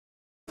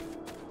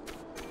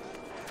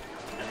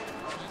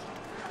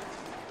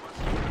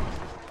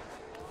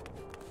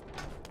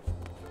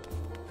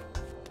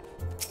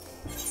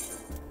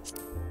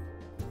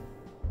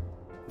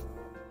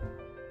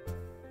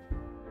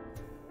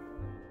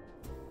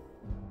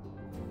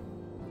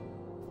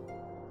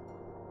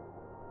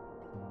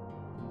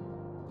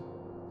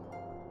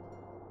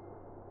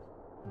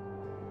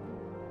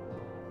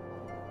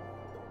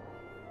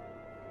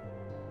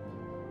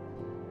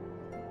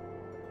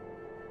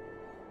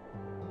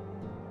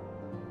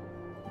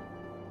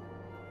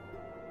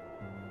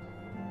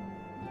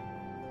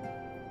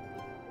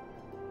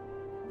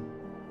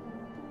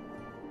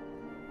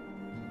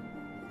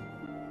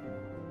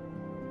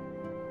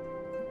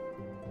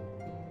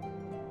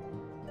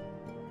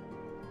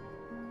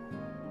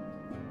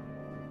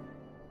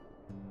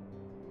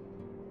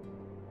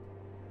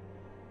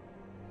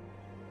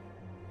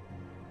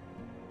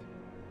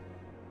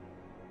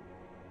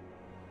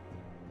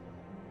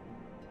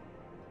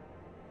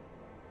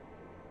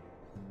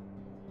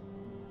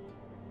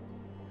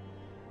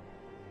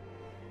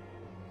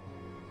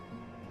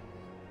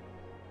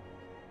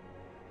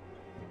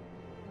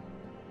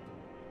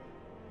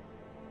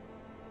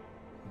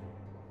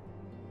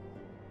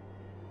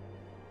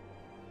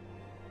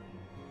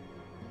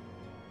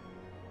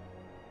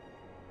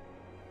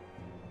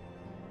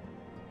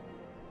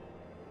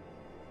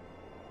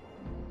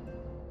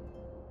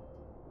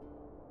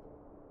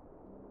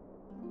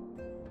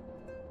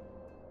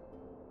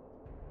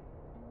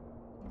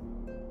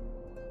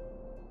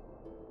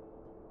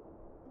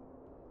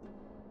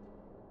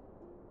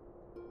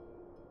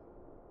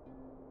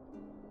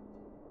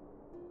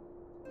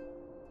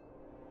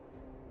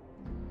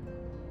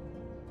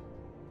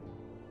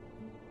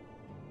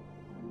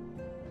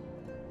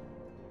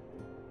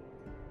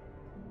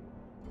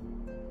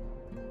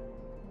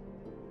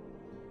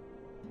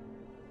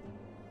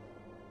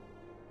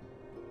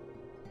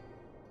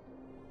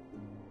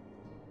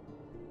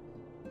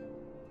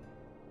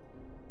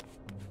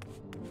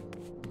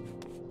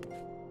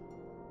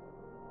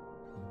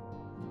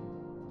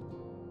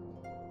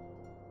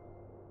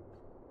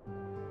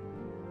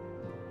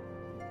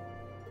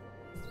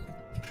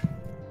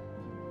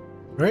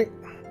Right.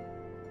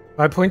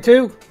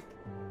 5.2.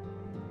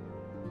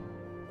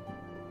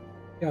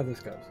 See how this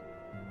goes.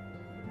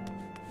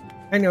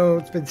 I know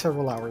it's been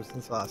several hours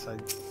since last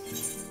night.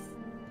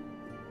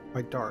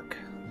 Quite dark.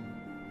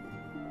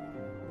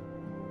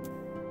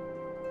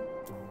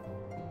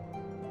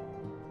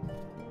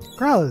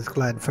 Growl is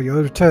glad for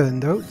your return,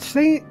 though.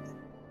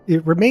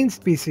 It remains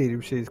to be seen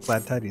if she has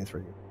glad tidings for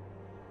you.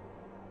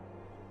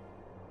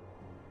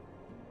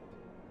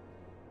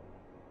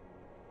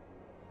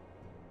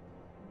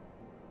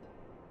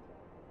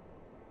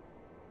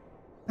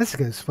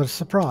 Escus, what a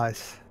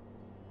surprise.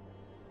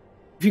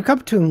 If you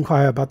come to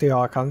inquire about the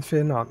Archons,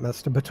 fear not,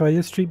 Master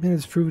Betrayer's treatment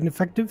has proven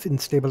effective in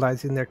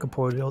stabilizing their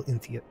corporeal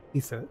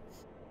ether.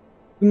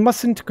 We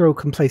mustn't grow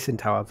complacent,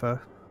 however.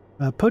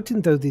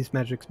 Potent though these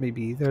magics may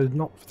be, they are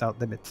not without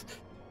limits.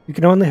 We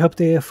can only hope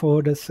they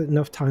afford us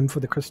enough time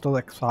for the Crystal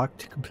Exarch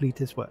to complete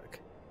his work.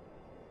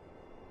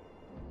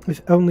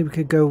 If only we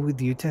could go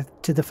with you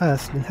to the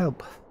first and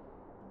help.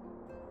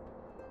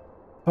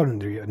 Pardon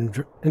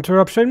the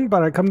interruption,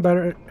 but I come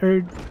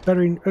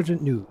bearing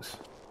urgent news.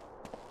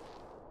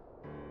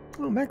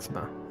 Oh,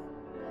 Maxima.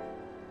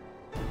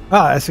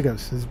 Ah,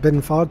 Essigos, it's been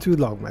far too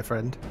long, my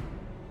friend.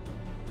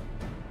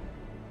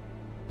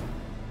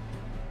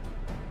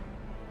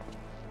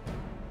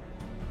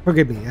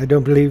 Forgive me, I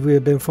don't believe we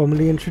have been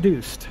formally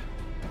introduced.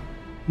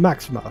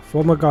 Maxima,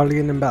 former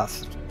Guardian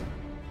Ambassador.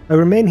 I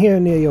remain here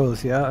in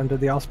Eosia under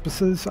the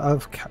auspices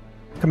of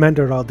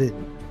Commander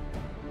Aldin,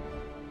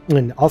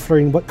 and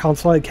offering what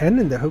counsel I can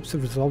in the hopes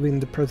of resolving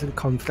the present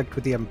conflict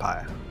with the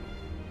Empire.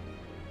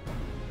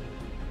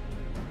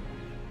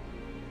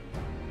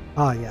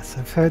 Ah yes,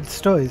 I've heard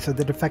stories of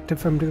the defector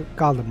from the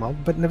Garlemald,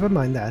 but never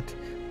mind that.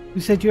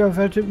 You said you have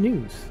urgent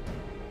news.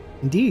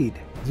 Indeed,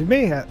 as you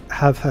may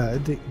have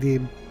heard, the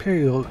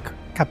Imperial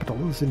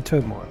capital is in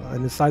turmoil,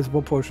 and a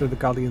sizable portion of the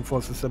Guardian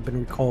forces have been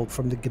recalled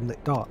from the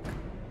Gimlet Dock.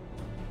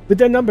 With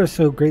their numbers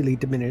so greatly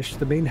diminished,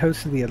 the main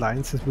host of the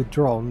Alliance has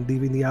withdrawn,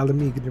 leaving the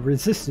Alamegan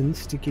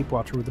resistance to keep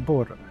watch over the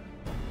border.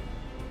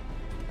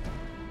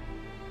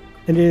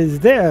 And it is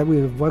there we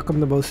have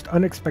welcomed the most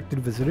unexpected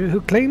visitor, who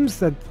claims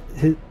that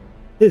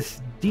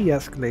this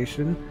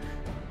de-escalation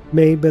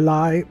may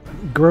belie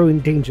growing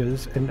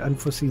dangers and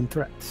unforeseen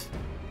threats.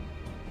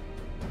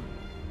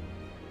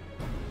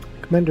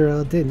 Commander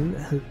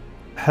Aldin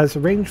has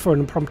arranged for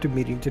an impromptu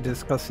meeting to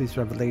discuss these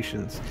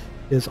revelations.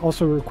 He has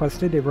also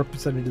requested a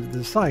representative of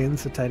the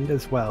Science attend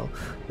as well,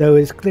 though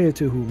it is clear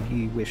to whom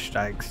he wished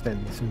I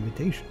extend this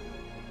invitation.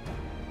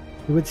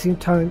 It would seem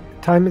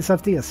time is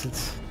of the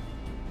essence.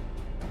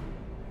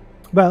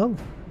 Well,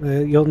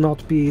 you'll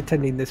not be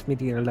attending this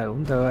meeting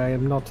alone, though I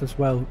am not as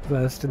well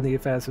versed in the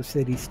affairs of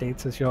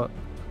city-states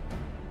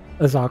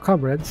as our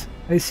comrades.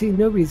 I see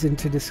no reason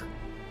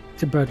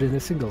to burden a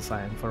single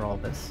Scion for all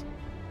this.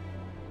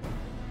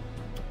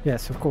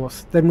 Yes, of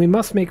course. Then we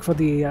must make for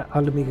the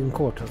Alamegan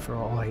Quarter for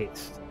all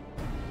haste.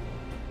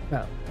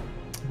 Well,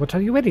 what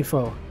are you waiting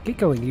for? Get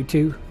going, you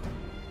two.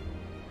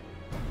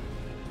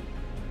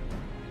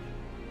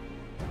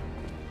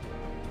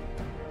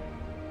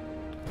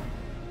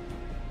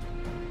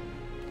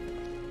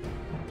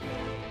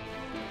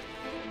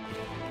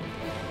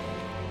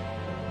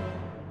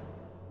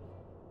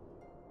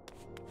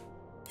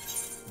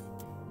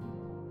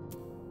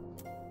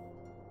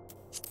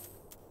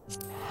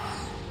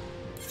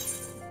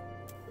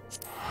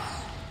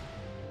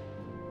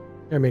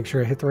 Gotta make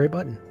sure I hit the right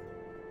button.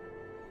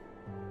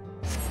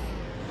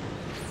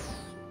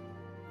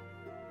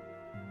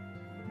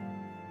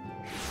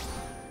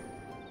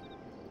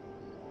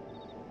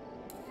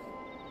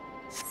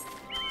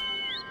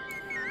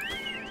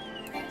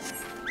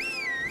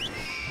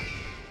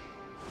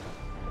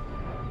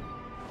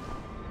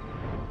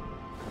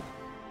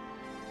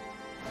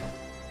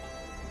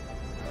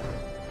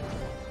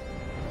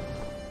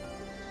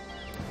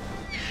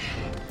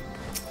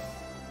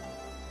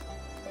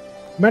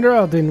 Commander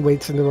Aldin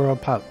waits in the Royal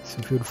Palace,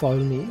 if you would follow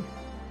me.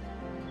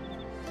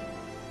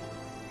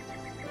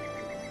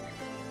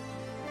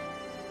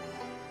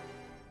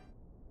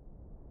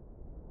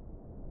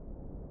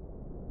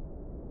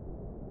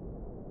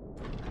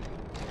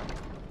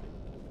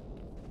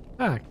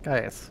 Ah,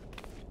 Gaius.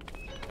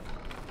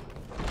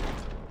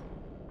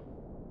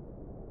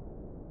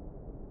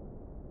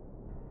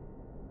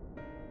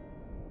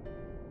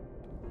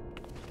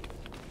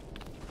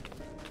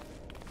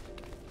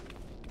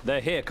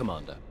 They're here,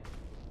 Commander.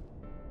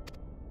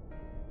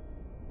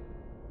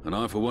 And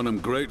I, for one, am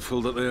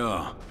grateful that they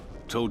are.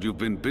 Told you've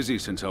been busy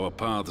since our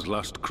paths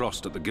last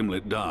crossed at the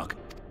Gimlet Dark.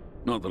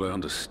 Not that I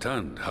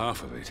understand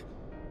half of it.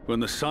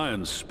 When the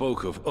Scions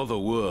spoke of other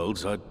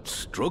worlds, I'd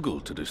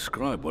struggled to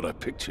describe what I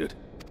pictured.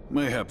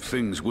 Mayhap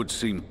things would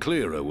seem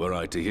clearer were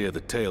I to hear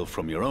the tale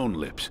from your own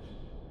lips.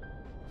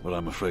 But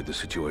I'm afraid the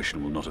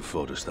situation will not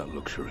afford us that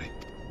luxury.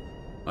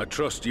 I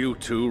trust you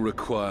two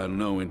require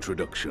no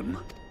introduction.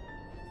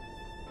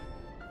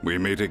 We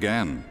meet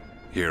again,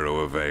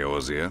 hero of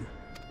Eorzea.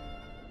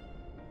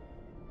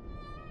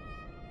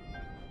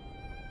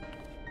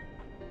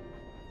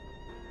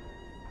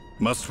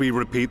 Must we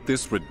repeat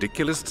this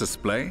ridiculous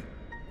display?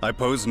 I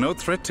pose no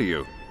threat to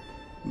you,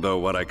 though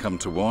what I come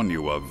to warn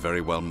you of very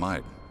well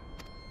might.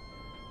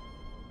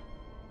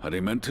 Had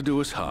he meant to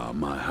do us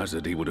harm, I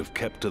hazard he would have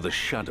kept to the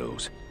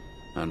shadows,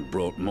 and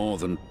brought more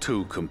than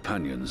 2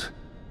 companions.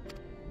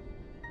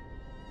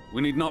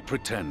 We need not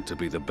pretend to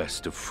be the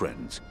best of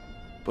friends,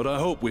 but I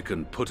hope we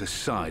can put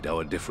aside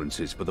our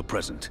differences for the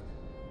present.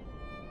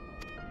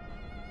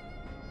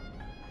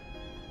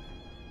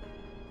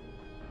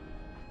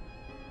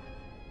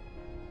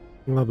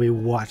 I'll be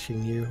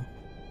watching you.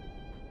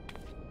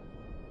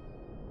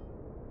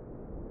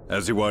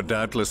 As you are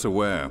doubtless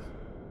aware,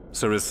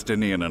 Sir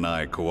Estinian and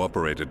I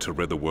cooperated to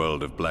rid the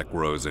world of Black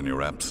Rose in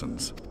your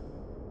absence.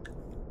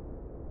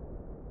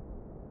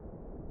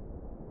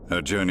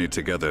 Our journey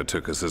together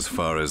took us as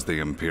far as the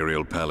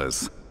Imperial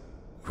Palace,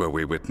 where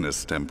we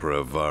witnessed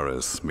Emperor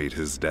Varus meet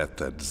his death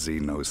at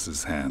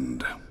Xenos'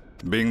 hand.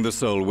 Being the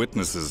sole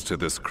witnesses to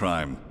this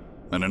crime,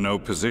 and in no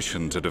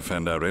position to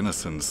defend our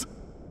innocence,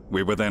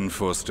 we were then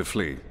forced to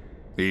flee,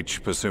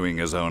 each pursuing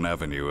his own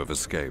avenue of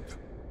escape.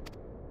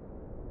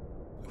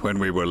 When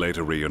we were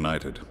later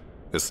reunited,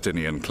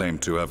 Estinian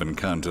claimed to have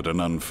encountered an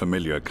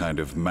unfamiliar kind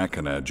of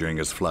machina during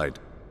his flight,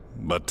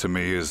 but to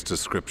me his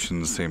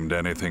description seemed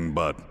anything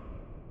but,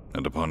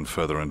 and upon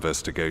further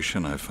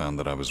investigation I found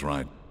that I was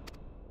right.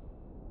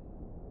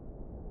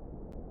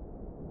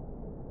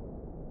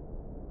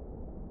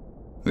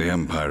 The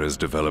Empire is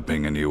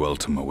developing a new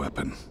Ultima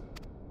weapon.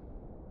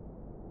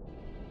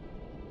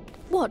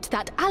 What,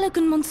 that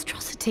Allagan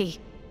monstrosity,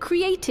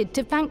 created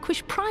to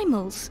vanquish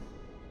primals?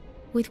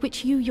 With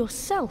which you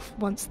yourself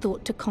once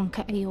thought to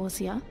conquer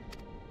Eorzea?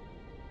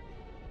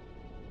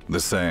 The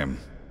same.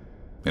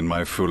 In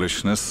my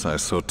foolishness, I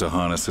sought to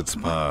harness its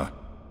power,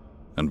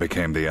 and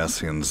became the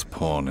Ascian's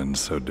pawn in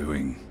so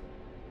doing.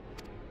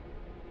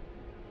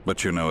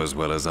 But you know as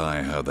well as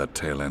I how that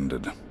tale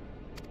ended.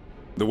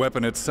 The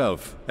weapon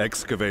itself,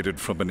 excavated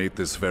from beneath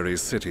this very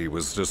city,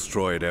 was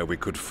destroyed ere we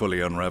could fully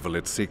unravel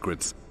its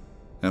secrets,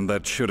 and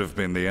that should have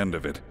been the end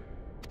of it.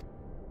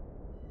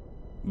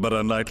 But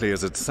unlikely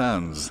as it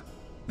sounds,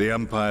 the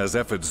Empire's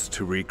efforts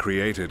to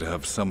recreate it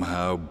have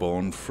somehow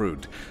borne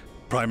fruit,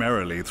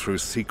 primarily through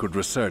secret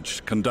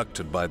research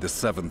conducted by the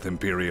 7th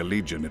Imperial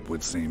Legion, it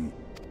would seem.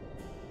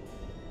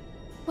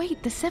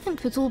 Wait, the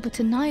 7th was all but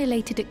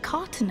annihilated at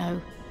Cartano,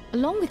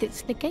 along with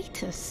its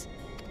legatus.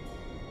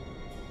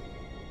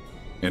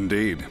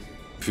 Indeed,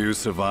 few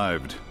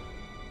survived.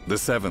 The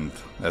 7th,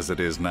 as it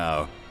is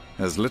now,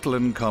 has little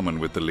in common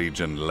with the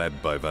Legion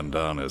led by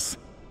Vandanis,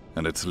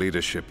 and its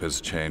leadership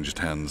has changed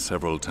hands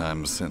several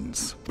times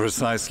since.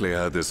 Precisely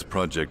how this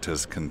project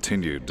has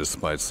continued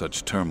despite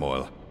such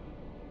turmoil,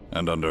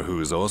 and under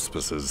whose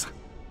auspices,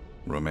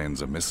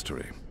 remains a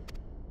mystery.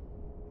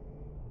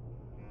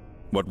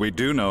 What we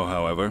do know,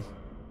 however,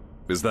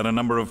 is that a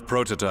number of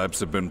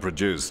prototypes have been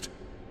produced,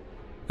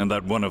 and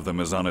that one of them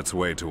is on its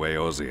way to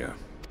Eorzea.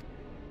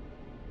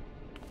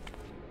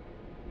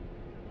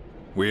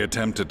 We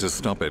attempted to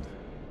stop it,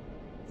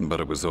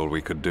 but it was all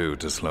we could do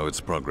to slow its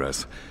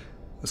progress.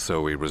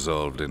 So we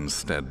resolved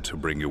instead to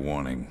bring you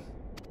warning.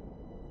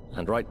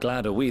 And right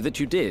glad are we that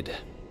you did.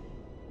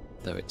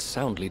 Though it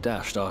soundly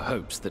dashed our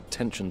hopes that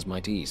tensions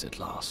might ease at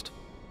last.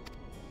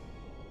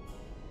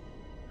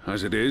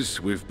 As it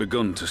is, we've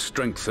begun to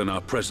strengthen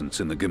our presence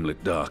in the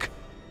Gimlet Dark,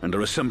 and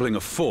are assembling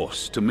a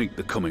force to meet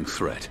the coming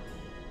threat.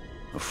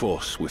 A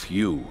force with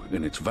you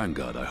in its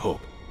vanguard, I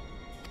hope.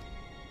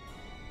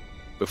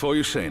 Before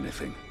you say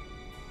anything,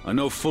 I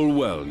know full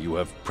well you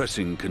have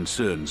pressing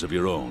concerns of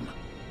your own.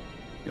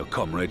 Your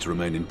comrades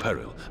remain in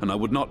peril, and I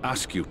would not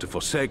ask you to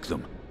forsake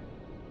them.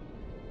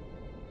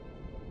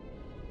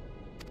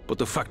 But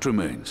the fact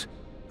remains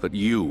that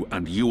you,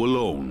 and you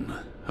alone,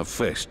 have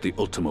faced the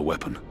Ultima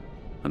weapon,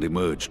 and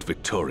emerged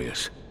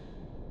victorious.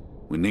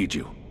 We need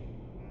you.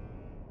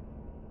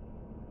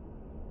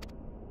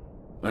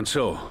 And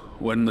so,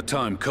 when the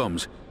time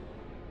comes,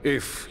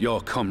 if your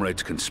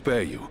comrades can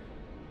spare you,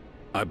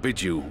 I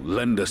bid you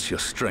lend us your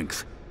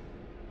strength.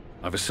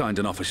 I've assigned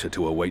an officer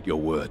to await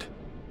your word.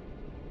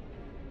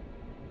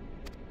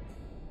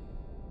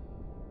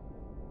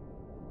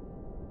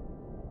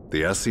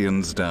 The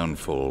Ascian's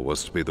downfall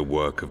was to be the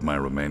work of my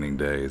remaining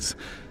days,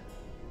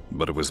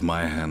 but it was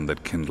my hand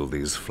that kindled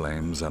these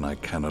flames, and I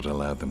cannot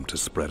allow them to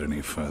spread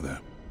any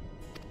further.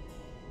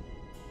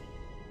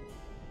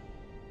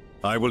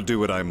 I will do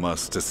what I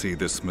must to see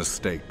this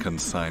mistake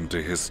consigned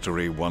to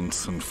history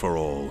once and for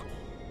all,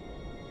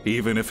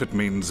 even if it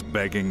means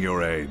begging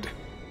your aid.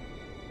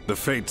 The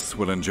Fates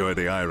will enjoy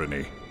the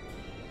irony,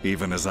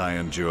 even as I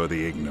endure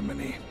the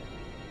ignominy.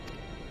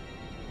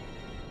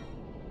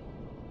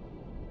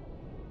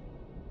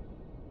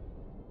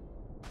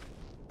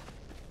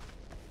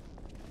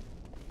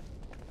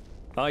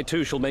 I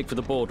too shall make for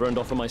the border and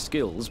offer my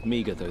skills,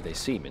 meager though they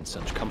seem in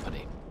such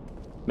company.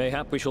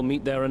 Mayhap we shall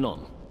meet there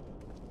anon.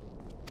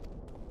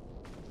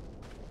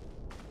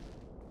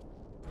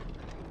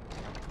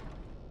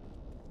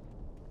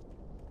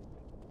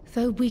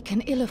 Though we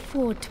can ill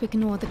afford to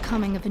ignore the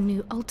coming of a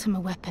new Ultima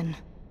weapon,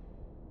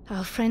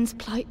 our friend's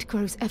plight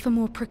grows ever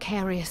more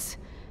precarious,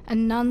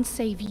 and none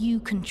save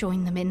you can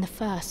join them in the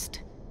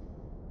first.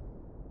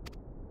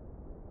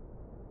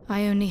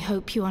 I only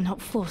hope you are not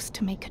forced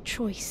to make a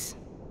choice.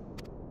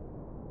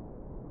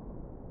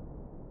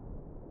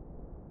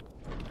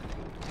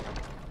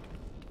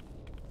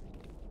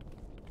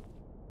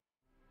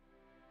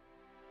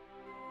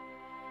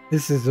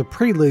 This is a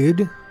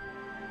prelude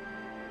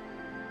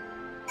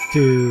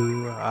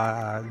to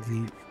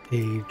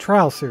a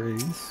trial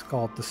series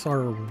called The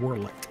Sorrow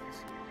Warlet.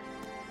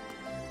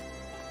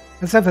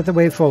 As ever, the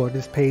way forward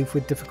is paved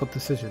with difficult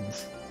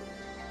decisions.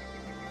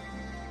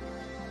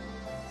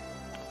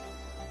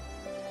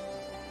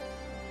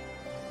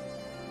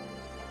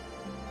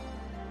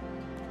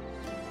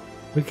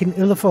 We can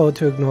ill afford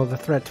to ignore the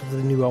threat of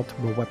the new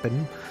ultimate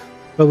weapon,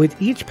 but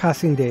with each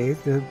passing day,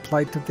 the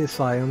plight of the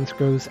Scions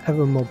grows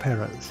ever more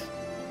perilous.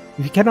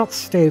 If you cannot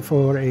stay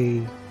for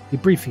a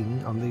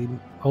debriefing on the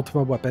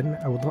ultimate weapon,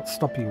 I will not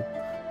stop you.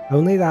 I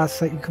only ask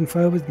that you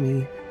confer with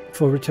me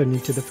before returning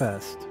to the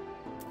first.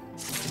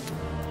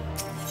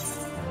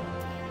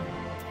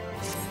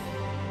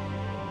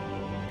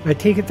 I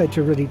take it that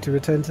you're ready to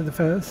return to the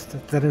first?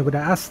 Then I would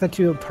ask that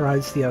you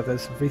apprise the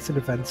others of recent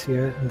events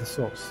here in the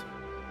source.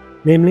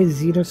 Namely,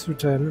 Xenos'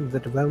 return and the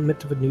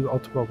development of a new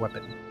ultimate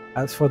weapon.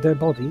 As for their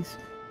bodies,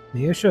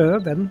 may assure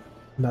them,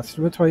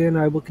 Master Latoya and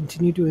I will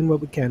continue doing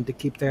what we can to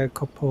keep their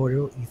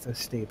corporeal ether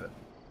stable.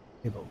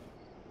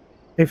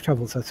 Safe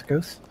travels,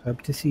 Escos.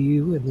 Hope to see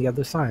you and the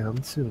other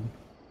Scions soon.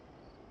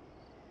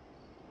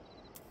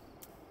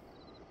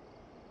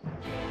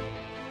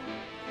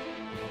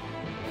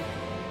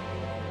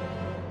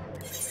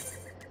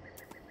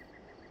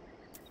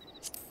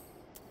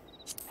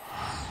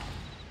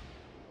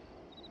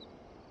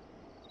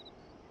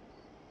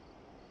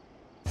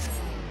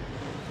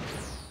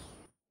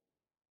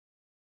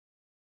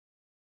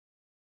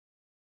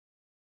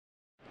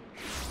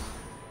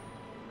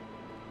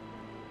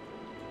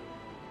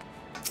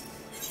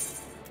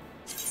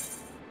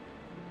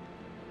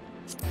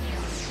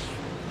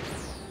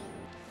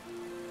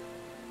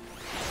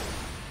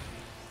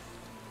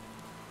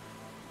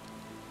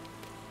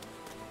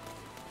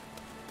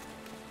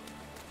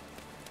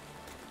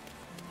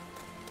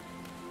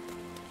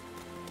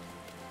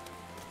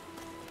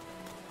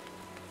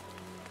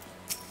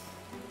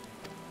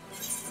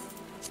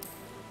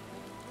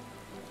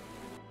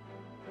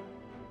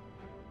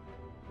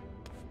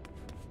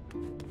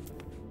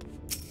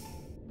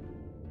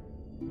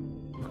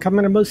 Come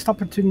at a most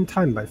opportune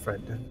time, my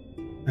friend.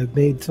 I've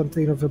made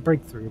something of a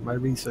breakthrough in my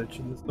research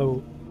on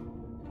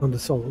the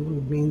soul, and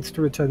it means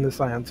to return the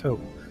Scions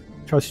home.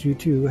 Trust you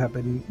too have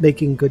been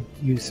making good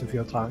use of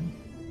your time.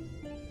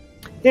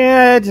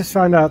 Yeah, I just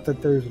found out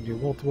that there's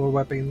multiple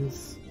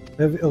weapons.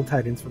 I have ill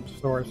tidings from the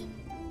source.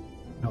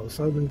 No,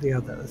 so than the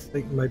others.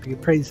 They might be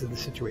appraised of the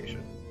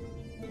situation.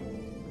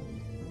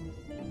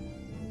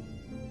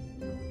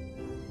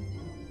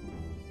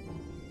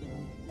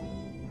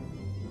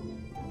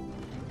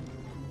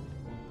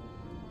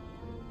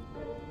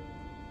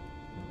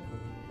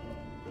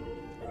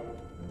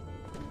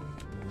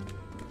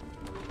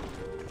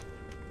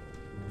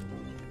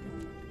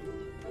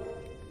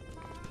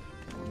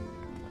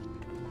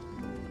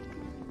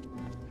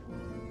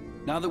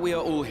 Now that we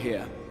are all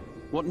here,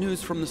 what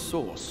news from the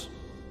source?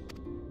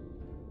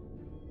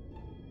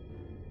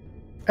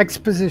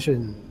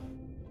 Exposition.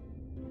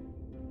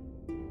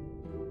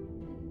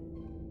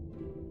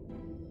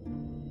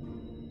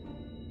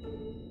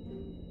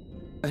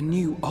 A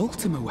new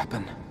Ultima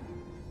weapon?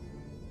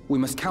 We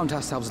must count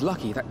ourselves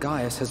lucky that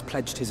Gaius has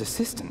pledged his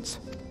assistance.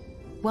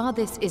 While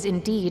this is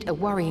indeed a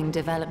worrying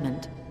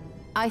development,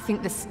 I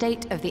think the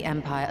state of the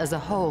Empire as a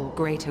whole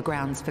greater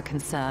grounds for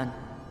concern.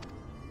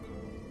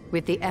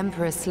 With the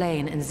Emperor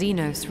slain and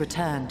Xenos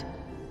returned,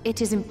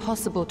 it is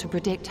impossible to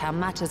predict how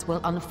matters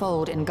will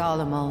unfold in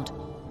Garlemald.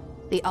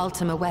 The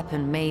Ultima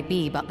weapon may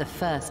be but the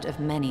first of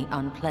many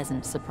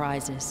unpleasant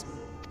surprises.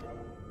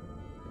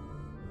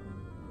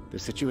 The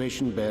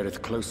situation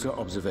beareth closer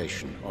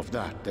observation, of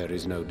that there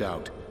is no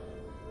doubt,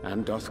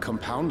 and doth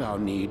compound our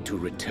need to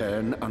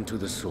return unto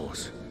the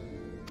source.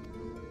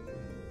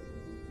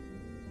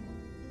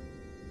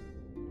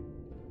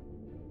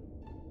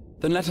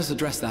 Then let us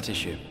address that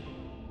issue.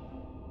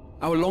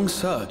 Our long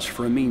search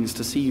for a means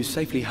to see you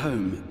safely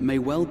home may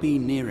well be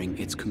nearing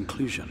its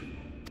conclusion.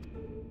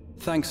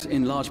 Thanks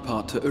in large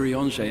part to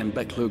Urianger and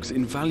Beklug's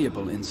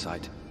invaluable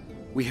insight,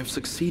 we have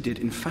succeeded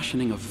in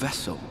fashioning a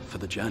vessel for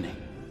the journey.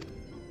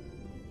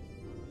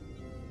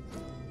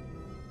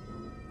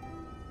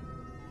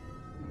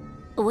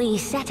 We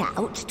set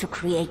out to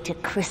create a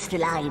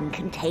crystalline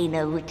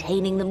container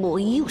retaining the more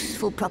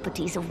useful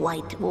properties of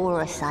white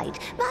aurosite,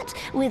 but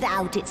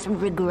without its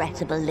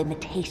regrettable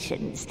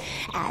limitations.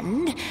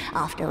 And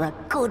after a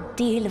good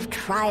deal of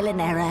trial and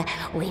error,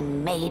 we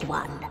made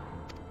one.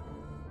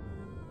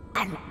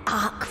 An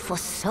ark for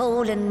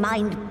soul and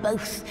mind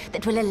both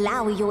that will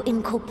allow your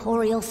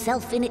incorporeal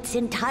self in its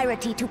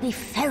entirety to be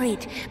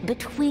ferried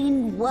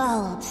between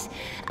worlds.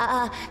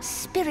 A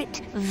spirit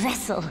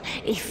vessel,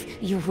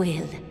 if you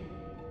will.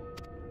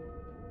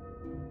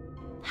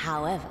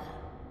 However,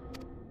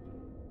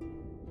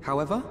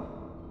 However,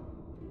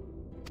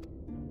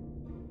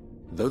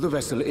 though the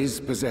vessel is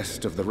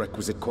possessed of the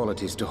requisite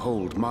qualities to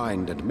hold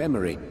mind and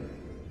memory,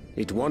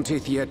 it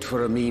wanteth yet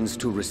for a means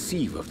to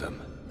receive of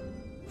them.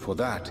 For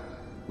that,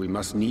 we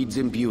must needs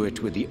imbue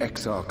it with the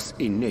Exarch's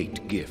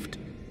innate gift.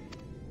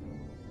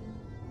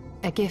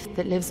 A gift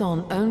that lives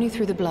on only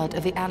through the blood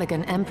of the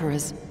Allagan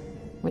Emperors,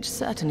 which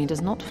certainly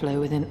does not flow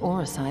within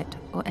Aurosite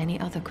or any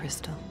other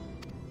crystal.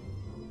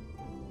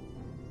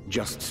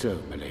 Just so,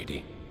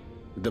 milady.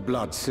 The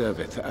blood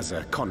serveth as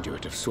a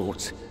conduit of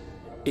sorts.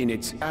 In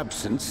its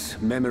absence,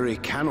 memory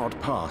cannot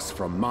pass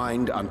from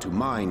mind unto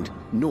mind,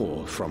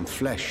 nor from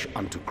flesh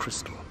unto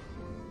crystal.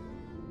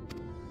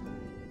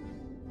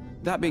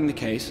 That being the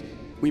case,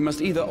 we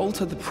must either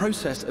alter the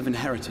process of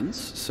inheritance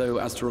so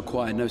as to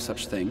require no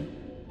such thing,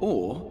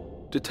 or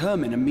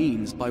determine a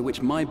means by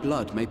which my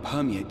blood may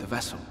permeate the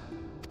vessel.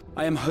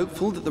 I am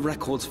hopeful that the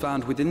records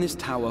found within this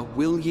tower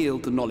will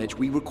yield the knowledge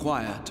we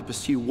require to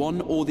pursue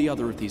one or the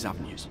other of these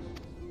avenues.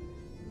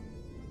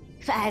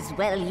 As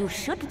well you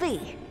should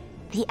be.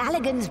 The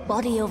Allagan's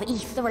body of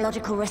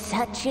etherological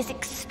research is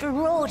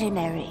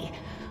extraordinary.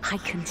 I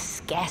can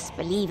scarce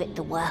believe it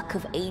the work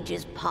of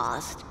ages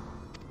past.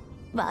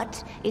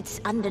 But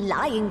its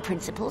underlying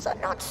principles are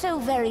not so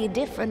very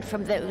different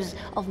from those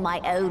of my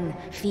own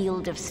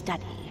field of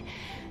study.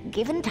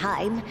 Given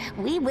time,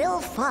 we will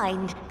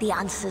find the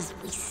answers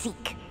we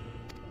seek.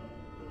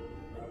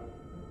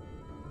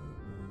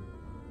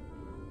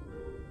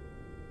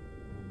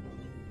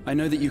 I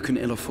know that you can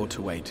ill afford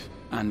to wait,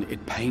 and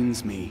it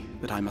pains me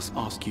that I must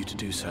ask you to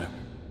do so.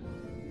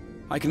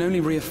 I can only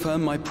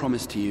reaffirm my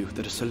promise to you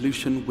that a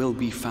solution will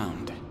be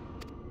found.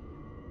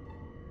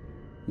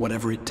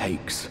 Whatever it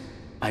takes,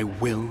 I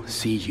will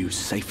see you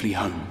safely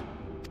home.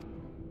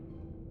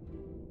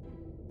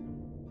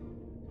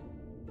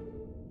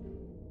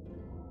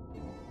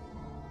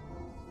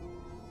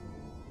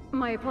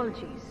 My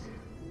apologies.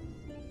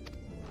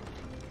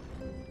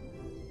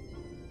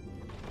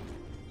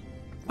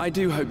 I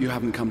do hope you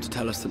haven't come to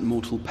tell us that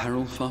mortal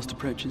peril fast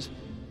approaches.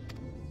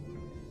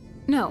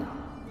 No.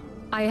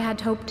 I had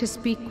hoped to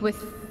speak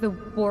with the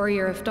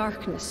Warrior of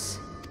Darkness.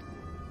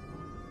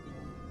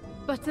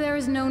 But there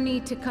is no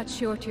need to cut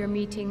short your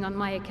meeting on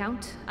my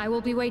account. I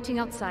will be waiting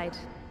outside.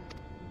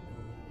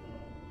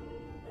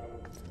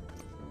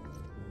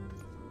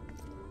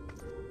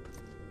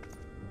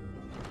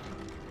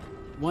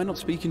 Why not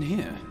speak in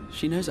here?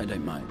 She knows I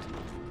don't mind.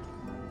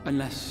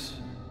 Unless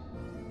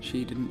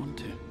she didn't want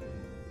to.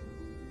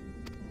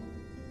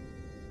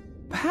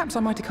 perhaps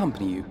I might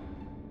accompany you.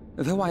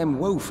 Though I am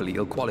woefully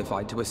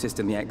ill-qualified to assist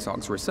in the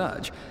Exarch's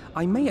research,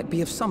 I may yet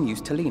be of some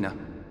use to Lena.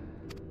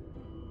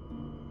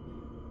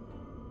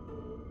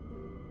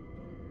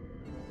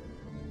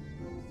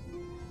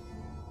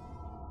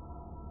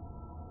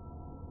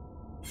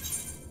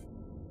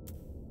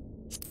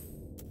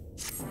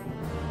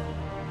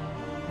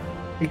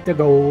 Take the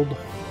gold.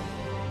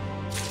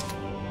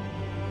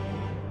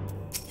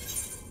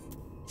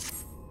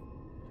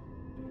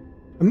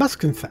 I must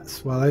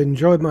confess, while I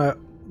enjoy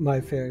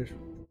my fair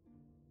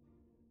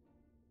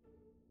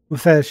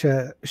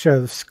share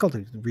of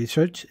scholarly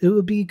research, it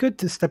would be good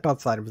to step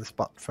outside of the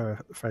spot for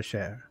fresh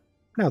air.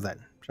 Now then,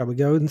 shall we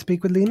go and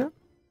speak with Lena?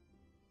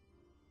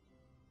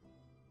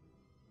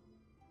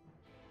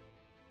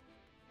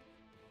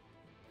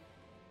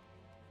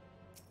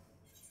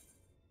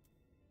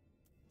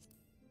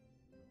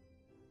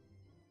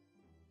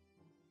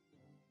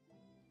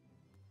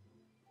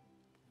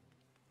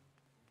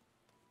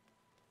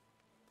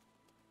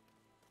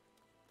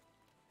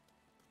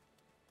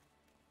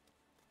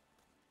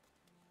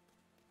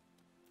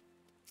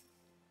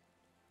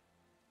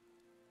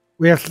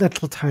 We have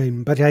little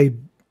time, but I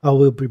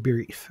will be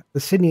brief. The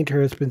Sin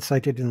Eater has been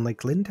sighted in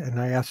Lakeland, and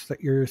I ask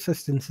that your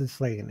assistance in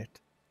slaying it.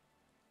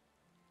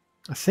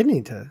 A Sin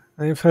Eater?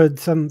 I have heard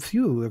some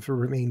few have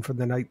remained from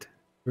the night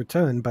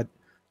return, but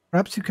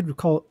perhaps you could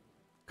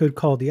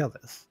call the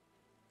others.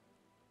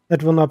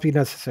 That will not be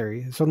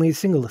necessary. It's only a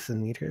single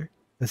Sin Eater.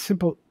 A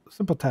simple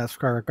task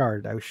for our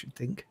guard, I should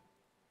think.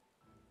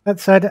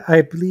 That said,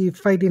 I believe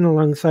fighting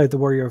alongside the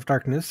Warrior of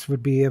Darkness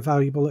would be a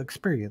valuable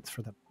experience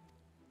for them.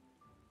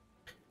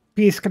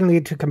 Peace can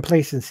lead to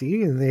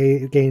complacency, and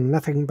they gain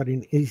nothing but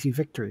an easy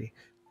victory.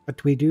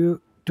 But we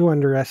do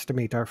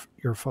underestimate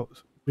your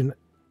foes.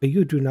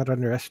 You do not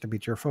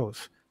underestimate your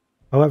foes,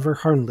 however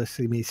harmless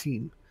they may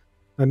seem.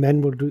 My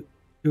men will do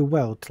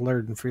well to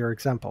learn from your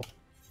example.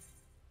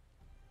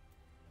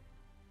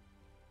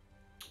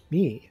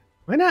 Me?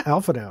 Why not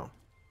Alpha now?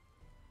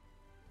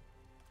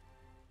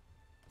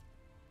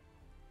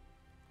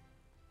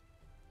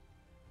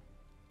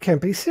 Can't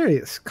be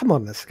serious. Come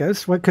on, this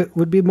ghost. What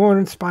would be more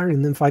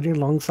inspiring than fighting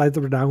alongside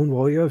the renowned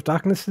Warrior of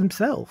Darkness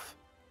himself?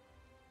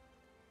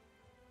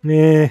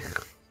 Yeah,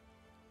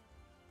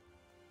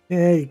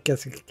 I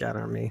guess you could count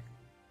on me.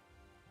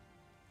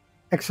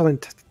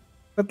 Excellent.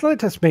 But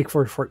let us make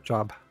for a short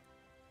job.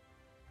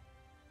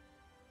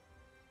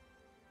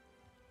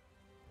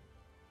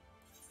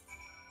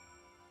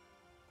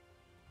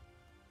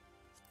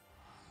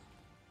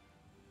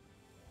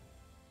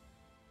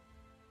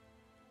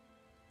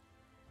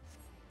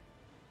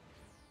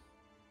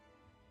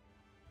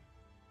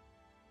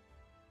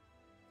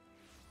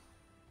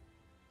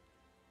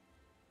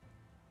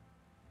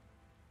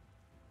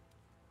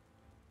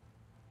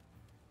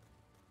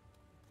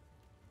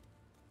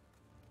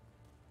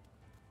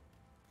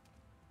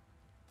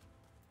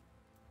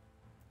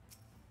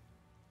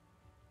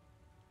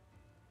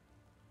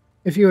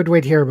 If you would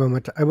wait here a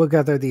moment, I will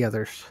gather the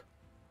others.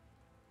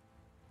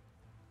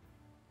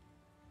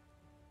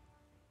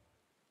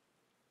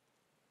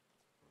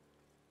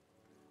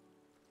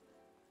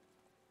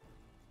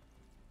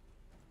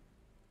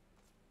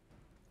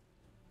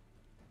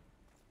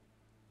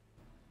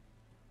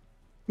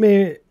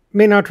 May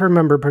not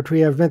remember, but we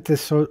have met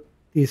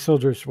these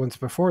soldiers once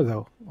before,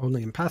 though,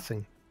 only in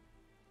passing.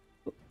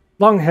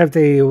 Long have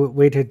they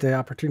waited the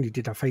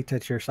opportunity to fight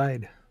at your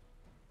side.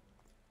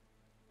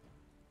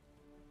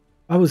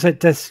 I was at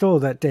Death's Door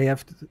that day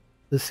after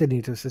the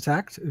city was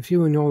attacked. If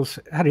you and yours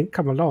hadn't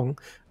come along,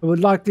 I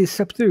would likely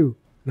slip through,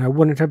 and I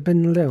wouldn't have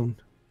been alone.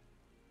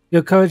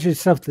 Your courage and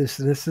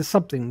selflessness is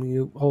something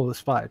you all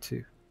aspire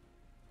to.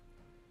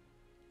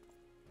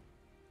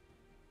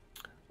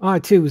 I,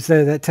 too, was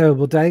there that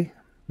terrible day.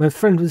 My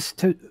friend was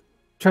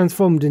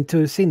transformed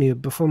into a senior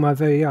before my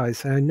very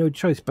eyes, and I had no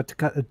choice but to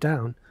cut her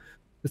down.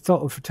 The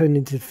thought of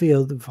returning to the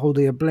field of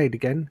holding a blade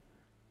again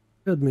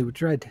filled me with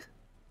dread.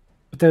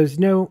 But there was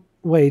no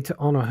way to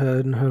honor her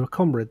and her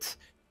comrades,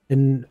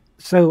 and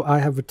so I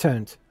have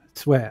returned. I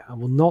swear, I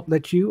will not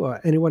let you or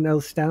anyone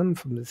else down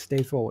from this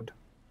day forward.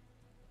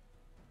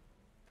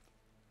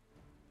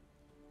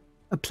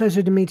 A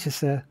pleasure to meet you,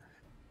 sir.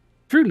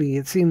 Truly,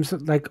 it seems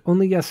like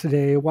only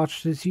yesterday I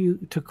watched as you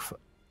took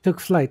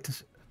flight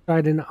to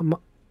ride in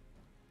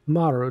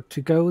Amaro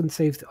to go and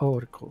save the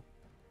Oracle.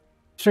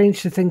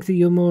 Strange to think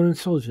the Yomoran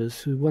soldiers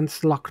who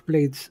once locked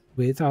blades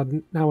with are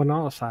now on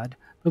our side,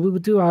 but we will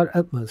do our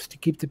utmost to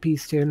keep the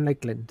peace here in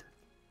Lakeland.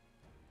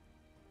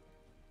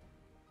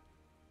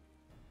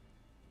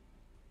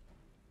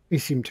 You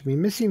seem to be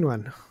missing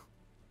one.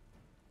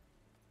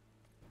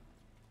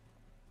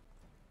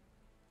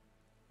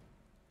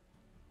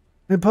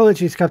 My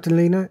apologies, Captain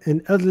Lena.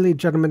 An elderly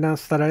gentleman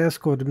asked that I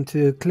escort him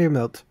to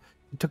Clearmelt.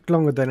 It took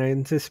longer than I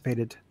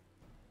anticipated.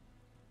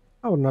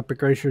 I will not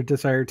begrudge your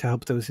desire to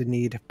help those in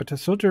need, but a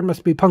soldier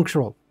must be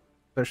punctual,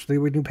 especially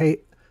when you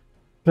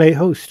play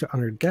host to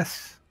honored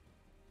guests.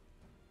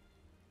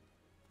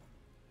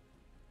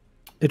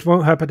 It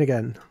won't happen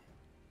again.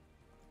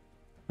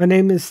 My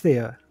name is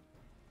Thea.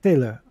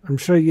 Taylor. I'm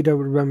sure you don't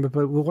remember,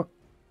 but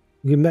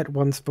we met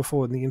once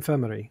before in the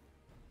infirmary.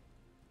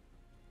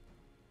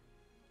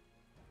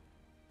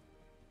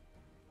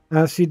 I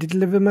asked you to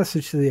deliver a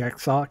message to the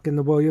Exarch and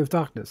the Warrior of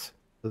Darkness.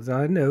 As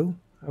I know,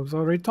 I was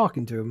already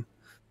talking to him.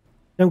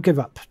 Don't give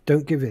up.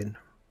 Don't give in.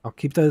 I'll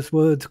keep those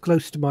words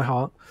close to my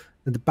heart,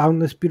 and the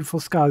boundless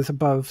beautiful skies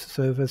above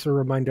serve as a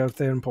reminder of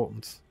their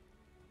importance.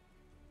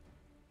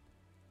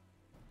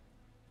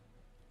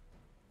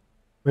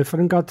 My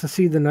friend got to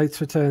see the knight's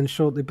return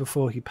shortly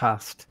before he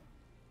passed.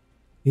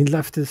 He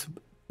left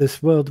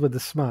this world with a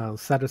smile,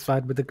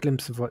 satisfied with a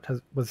glimpse of what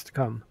was to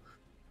come.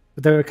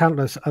 But there were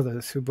countless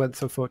others who weren't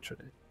so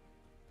fortunate.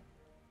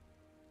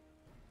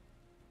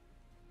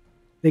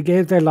 They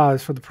gave their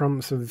lives for the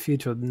promise of a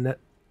future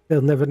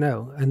they'll never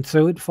know, and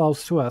so it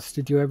falls to us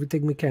to do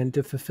everything we can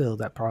to fulfill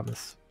that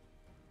promise.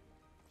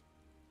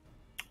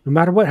 No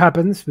matter what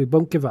happens, we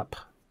won't give up.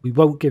 We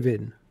won't give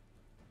in.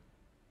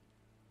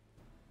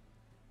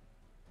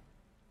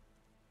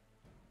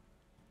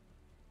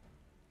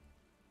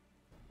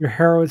 Your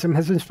heroism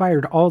has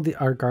inspired all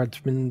our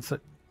guardsmen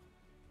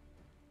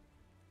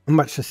in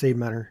much the same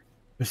manner.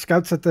 The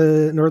scouts at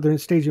the northern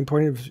staging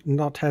point have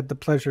not had the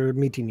pleasure of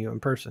meeting you in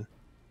person.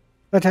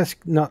 Let us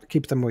not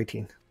keep them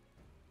waiting.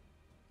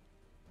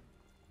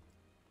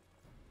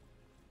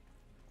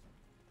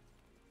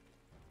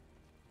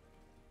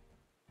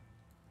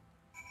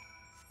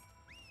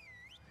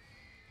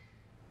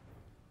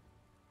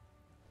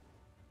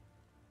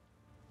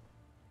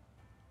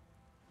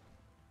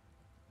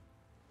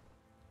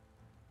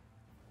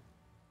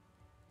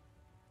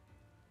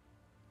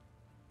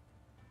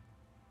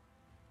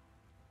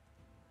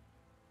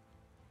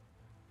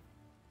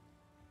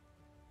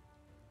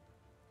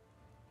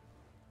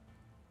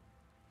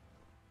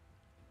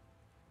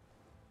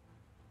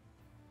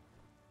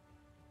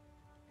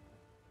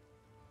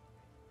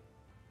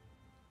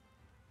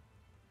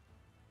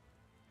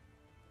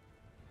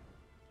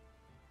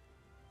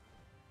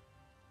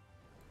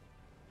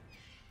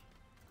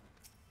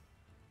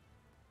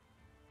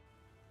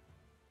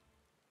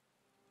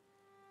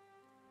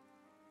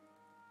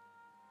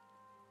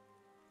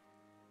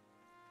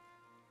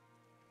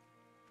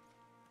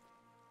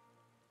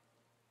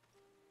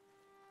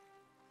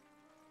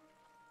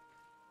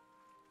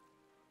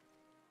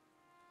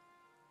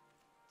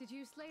 Did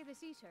you slay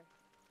this eater?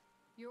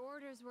 Your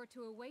orders were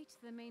to await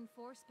the main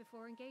force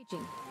before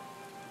engaging.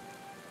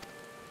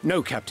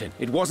 No, Captain.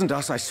 It wasn't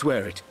us, I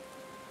swear it.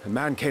 A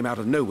man came out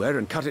of nowhere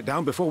and cut it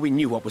down before we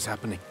knew what was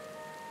happening.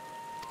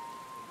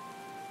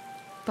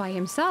 By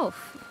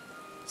himself?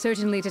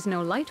 Certainly it is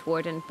no light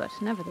warden, but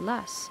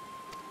nevertheless.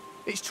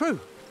 It's true.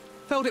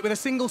 Felled it with a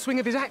single swing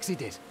of his axe, he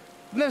did.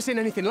 I've never seen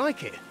anything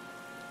like it.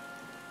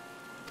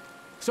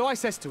 So I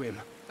says to him,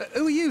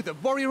 who are you, the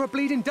warrior of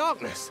bleeding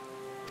darkness?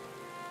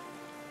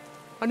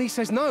 And he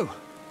says, no,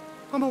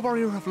 I'm a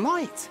warrior of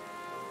light.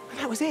 And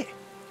that was it.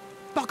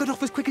 Buggered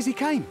off as quick as he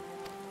came.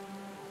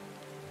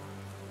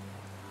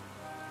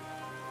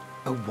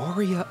 A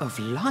warrior of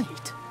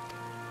light?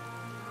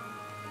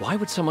 Why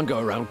would someone go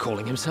around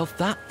calling himself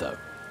that, though?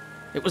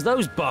 It was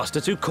those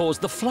bastards who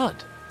caused the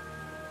flood.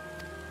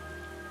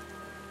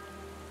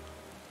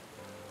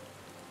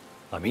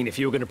 I mean, if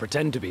you were going to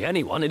pretend to be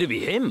anyone, it'd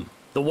be him,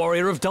 the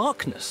Warrior of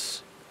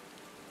Darkness.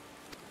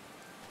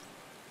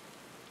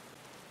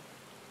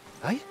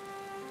 Hey?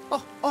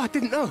 Oh, I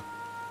didn't know.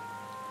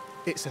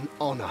 It's an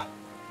honor.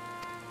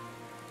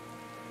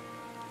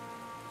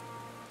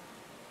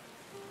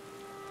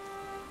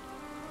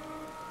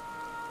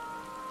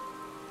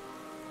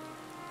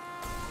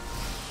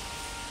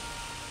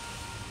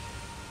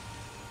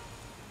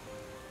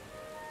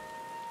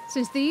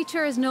 Since the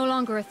Eater is no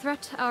longer a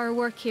threat, our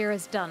work here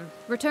is done.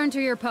 Return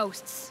to your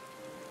posts.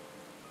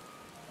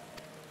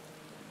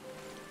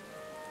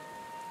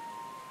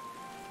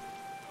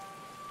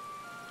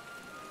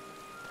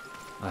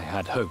 I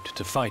had hoped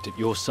to fight at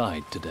your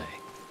side today.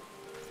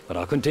 But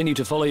I'll continue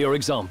to follow your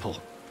example,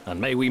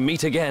 and may we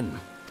meet again.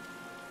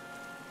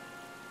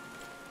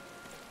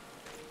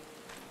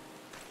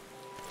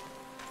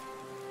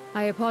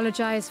 I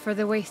apologize for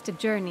the wasted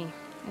journey.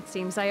 It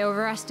seems I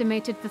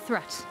overestimated the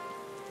threat.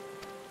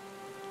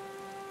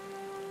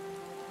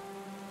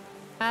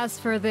 As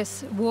for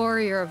this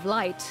Warrior of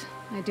Light,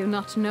 I do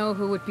not know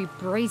who would be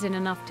brazen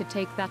enough to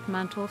take that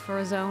mantle for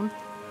his own.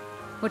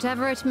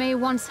 Whatever it may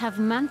once have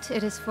meant,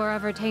 it is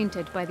forever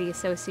tainted by the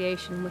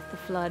association with the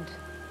Flood.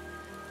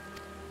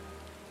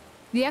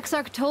 The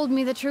Exarch told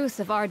me the truth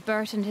of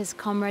Ardbert and his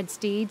comrades'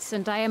 deeds,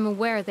 and I am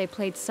aware they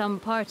played some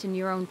part in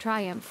your own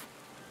triumph.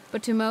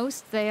 But to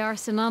most, they are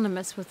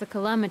synonymous with the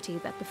calamity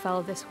that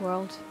befell this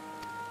world.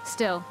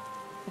 Still,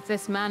 if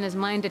this man is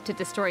minded to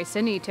destroy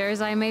Sin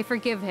Eaters, I may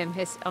forgive him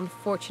his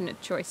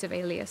unfortunate choice of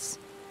alias.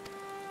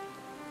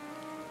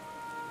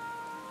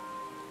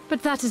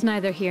 But that is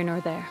neither here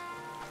nor there.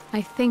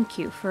 I thank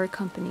you for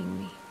accompanying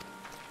me.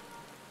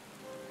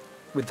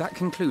 With that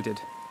concluded,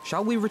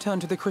 shall we return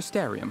to the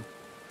Crystarium?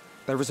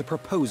 There is a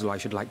proposal I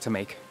should like to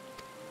make.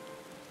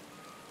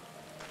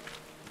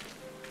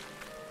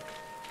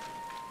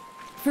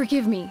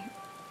 Forgive me.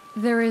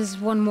 There is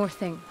one more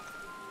thing.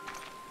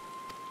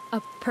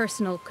 A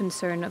personal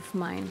concern of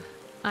mine.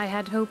 I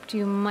had hoped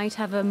you might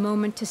have a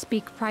moment to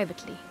speak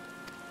privately.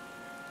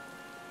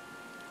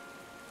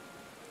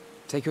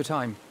 Take your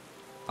time.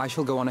 I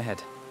shall go on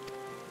ahead.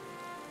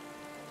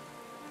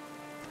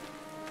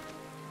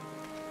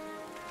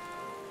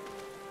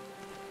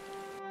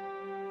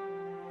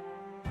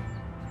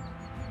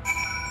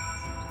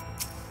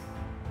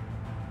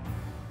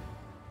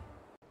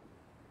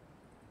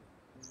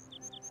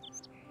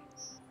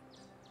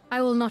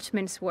 I will not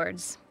mince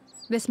words.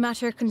 This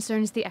matter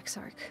concerns the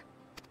Exarch.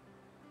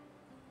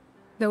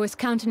 Though his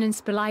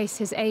countenance belies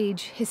his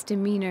age, his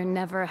demeanor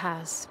never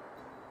has.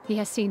 He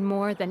has seen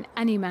more than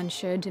any man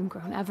should and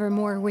grown ever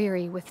more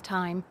weary with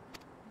time.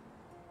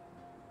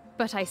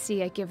 But I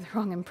see I give the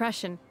wrong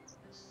impression.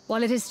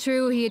 While it is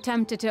true he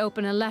attempted to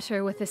open a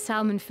letter with a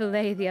salmon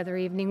fillet the other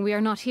evening, we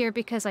are not here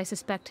because I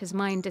suspect his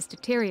mind is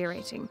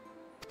deteriorating.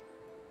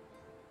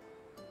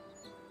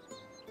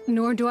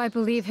 Nor do I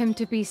believe him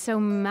to be so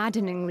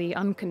maddeningly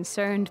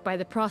unconcerned by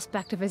the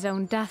prospect of his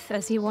own death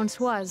as he once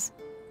was.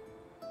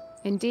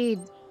 Indeed,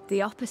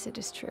 the opposite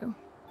is true.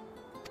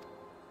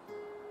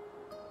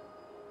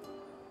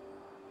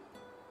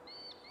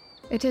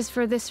 It is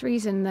for this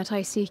reason that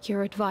I seek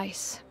your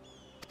advice.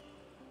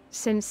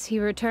 Since he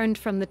returned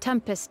from the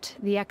Tempest,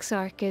 the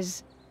Exarch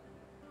is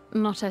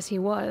not as he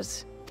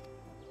was.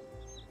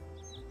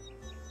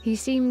 He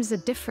seems a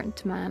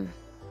different man,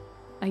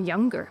 a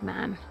younger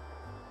man.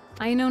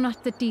 I know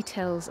not the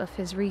details of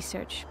his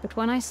research, but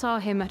when I saw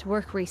him at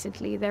work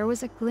recently, there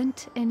was a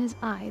glint in his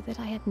eye that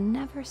I had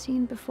never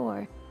seen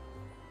before.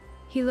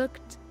 He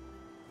looked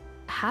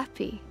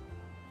happy.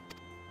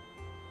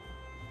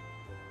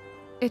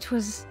 It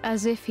was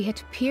as if he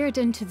had peered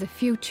into the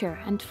future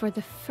and for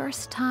the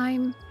first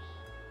time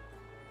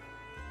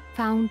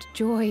found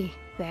joy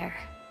there.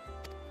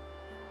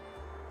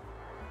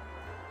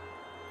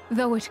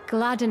 Though it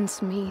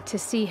gladdens me to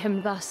see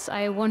him thus,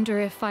 I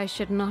wonder if I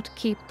should not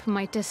keep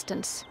my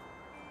distance.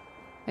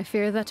 I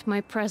fear that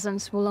my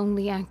presence will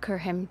only anchor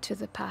him to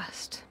the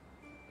past,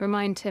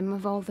 remind him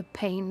of all the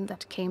pain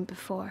that came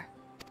before.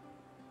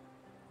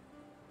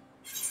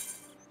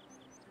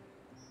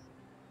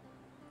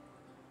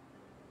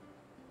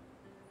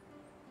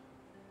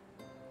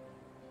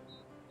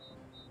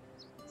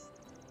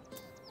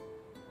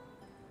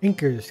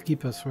 Anchors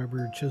keep us where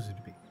we're chosen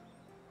to be.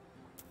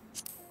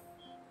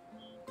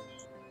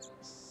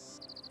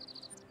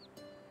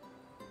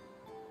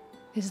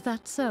 Is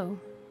that so?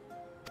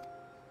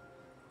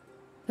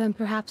 Then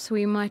perhaps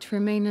we might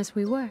remain as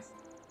we were.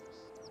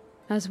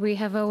 As we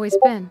have always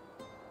been.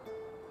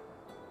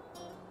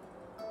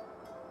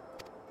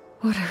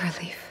 What a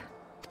relief.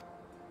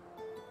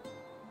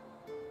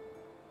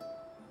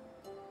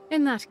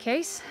 In that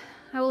case,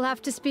 I will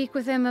have to speak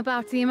with him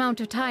about the amount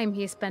of time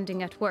he is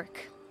spending at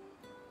work.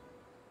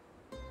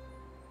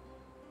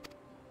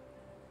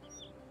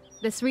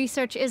 This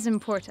research is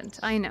important,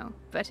 I know,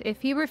 but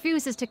if he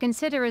refuses to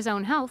consider his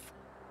own health,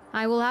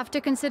 I will have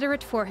to consider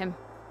it for him.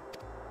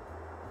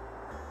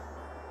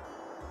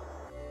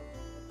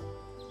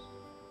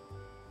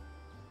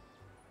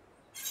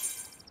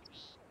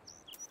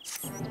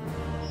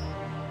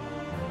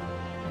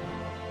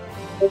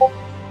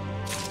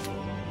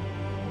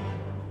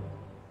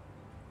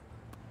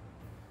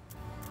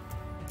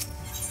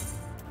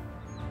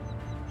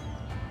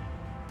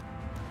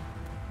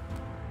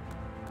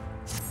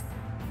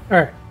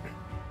 Alright.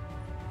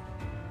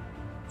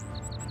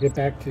 Get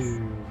back to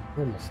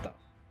normal stuff.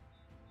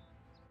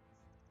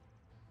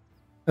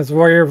 As a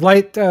warrior of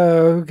light,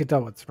 who can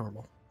tell what's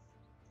normal?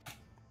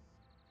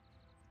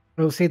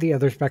 We'll see the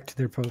others back to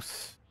their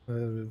posts.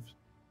 I'm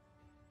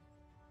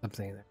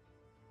saying that.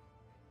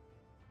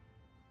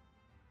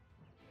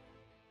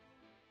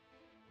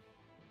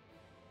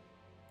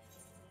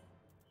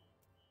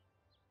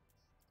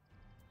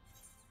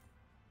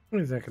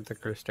 What is that at the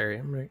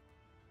Crystarium, right?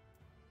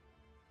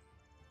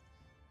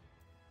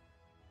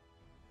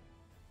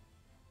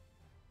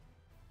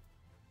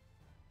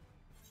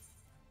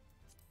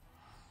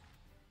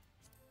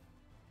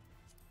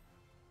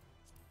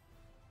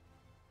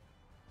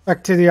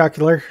 Back to the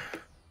ocular.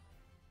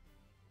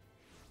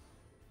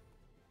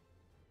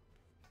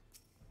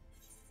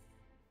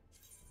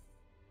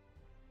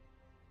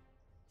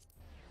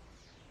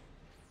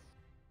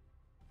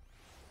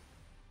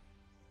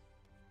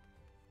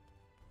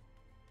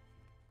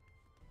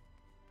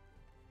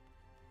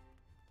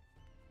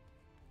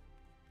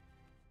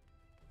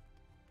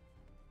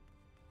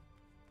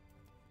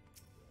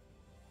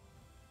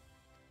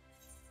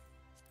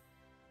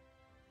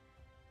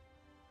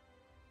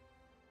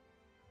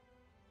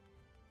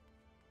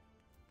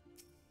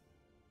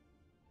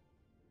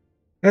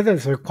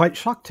 Others are quite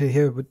shocked to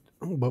hear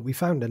what we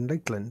found in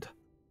Lakeland.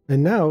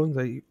 And now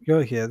that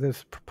you're here,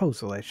 there's a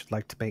proposal I should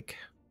like to make.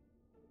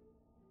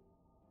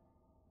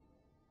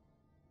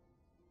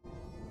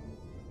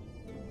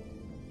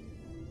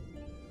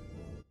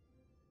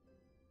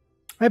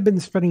 I've been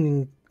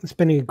spending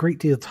a great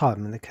deal of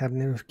time in the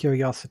Cabinet of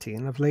Curiosity,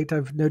 and of late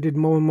I've noted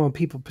more and more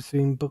people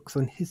pursuing books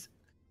on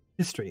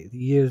history, the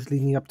years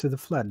leading up to the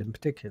Flood in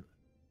particular.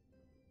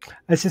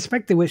 I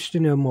suspect they wish to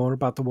know more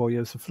about the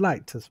Warriors of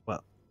Light as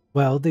well.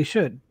 Well, they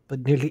should,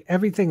 but nearly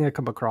everything I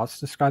come across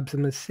describes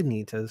them as sin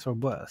eaters or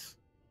worse.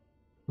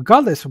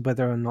 Regardless of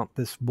whether or not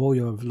this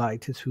Warrior of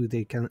Light is who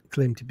they can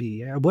claim to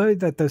be, I worry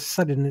that their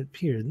sudden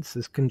appearance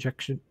in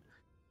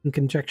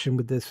conjunction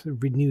with this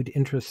renewed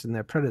interest in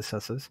their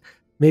predecessors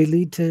may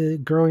lead to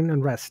growing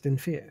unrest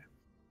and fear.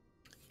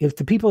 If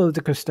the people of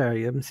the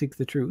Crystarium seek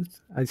the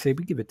truth, I say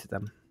we give it to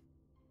them.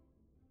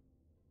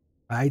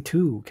 I,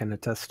 too, can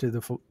attest to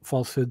the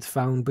falsehoods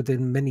found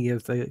within many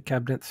of the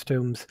Cabinet's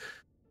tomes,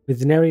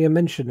 with nary a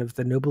mention of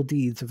the noble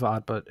deeds of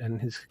Ardbert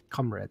and his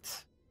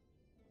comrades.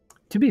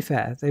 To be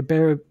fair, they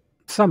bear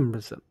some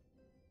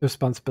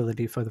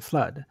responsibility for the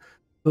Flood,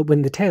 but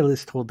when the tale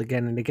is told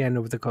again and again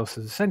over the course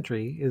of a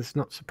century, it is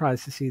not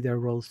surprised to see their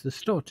roles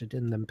distorted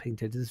and them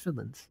painted as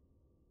villains.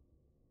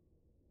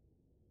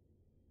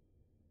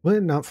 Were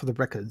it not for the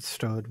records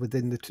stored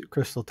within the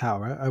Crystal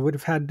Tower, I would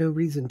have had no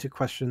reason to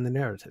question the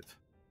narrative.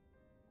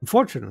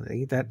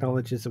 Unfortunately, that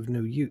knowledge is of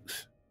no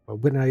use, but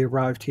when I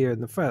arrived here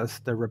in the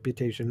first, their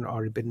reputation had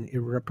already been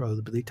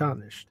irreparably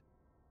tarnished.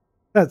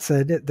 That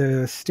said,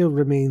 there still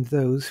remain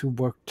those who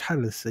worked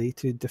tirelessly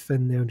to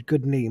defend their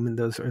good name in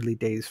those early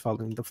days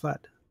following the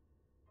Flood.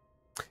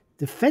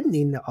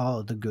 Defending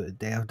all the good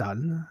they have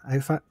done,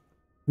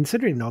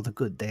 considering all the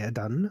good they have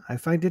done, I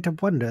find it a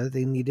wonder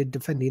they needed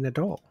defending at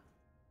all.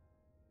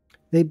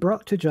 They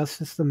brought to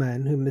justice the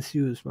man who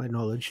misused my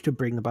knowledge to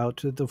bring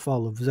about the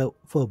fall of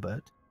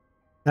Fulbert.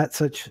 That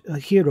such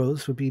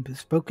heroes would be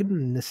spoken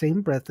in the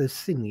same breath as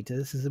sin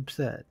eaters is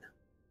absurd.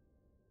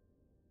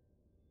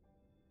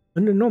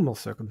 Under normal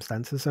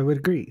circumstances, I would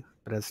agree,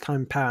 but as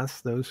time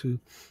passed, those who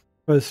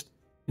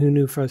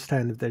knew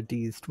firsthand of their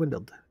deeds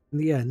dwindled. In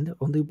the end,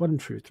 only one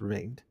truth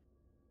remained.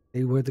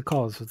 They were the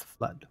cause of the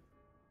Flood.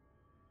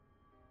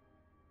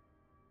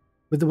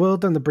 With the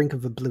world on the brink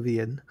of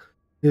oblivion,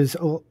 it was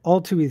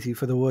all too easy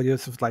for the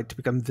Warriors of Light to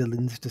become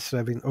villains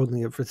deserving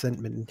only of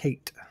resentment and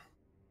hate.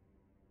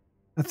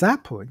 At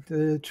that point,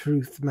 the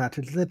truth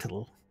mattered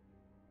little.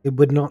 It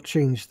would not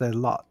change their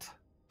lot.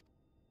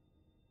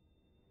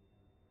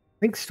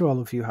 Thanks to all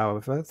of you,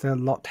 however, their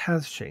lot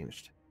has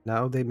changed.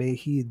 Now they may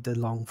heed the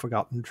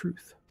long-forgotten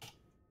truth.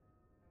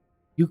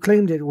 You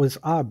claimed it was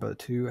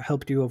Ardbert who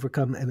helped you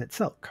overcome Emmett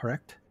Selk,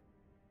 correct?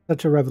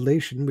 Such a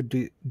revelation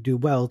would do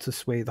well to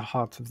sway the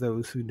hearts of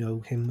those who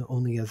know him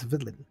only as a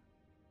villain.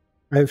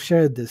 I have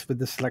shared this with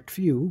the select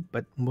few,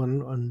 but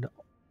one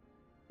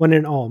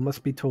and all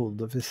must be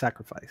told of his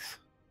sacrifice.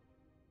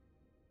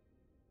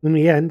 In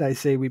the end, I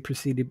say we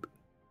proceed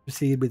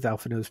with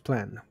Alphino's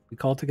plan. We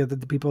call together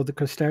the people of the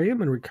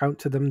Crystarium and recount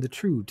to them the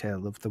true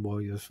tale of the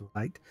Warriors of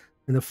Light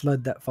and the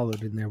flood that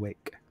followed in their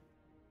wake.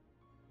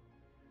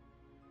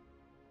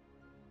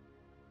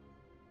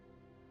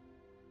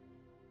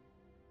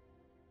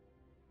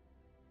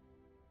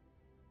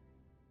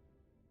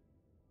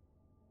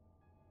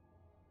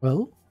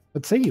 Well,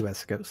 what say you,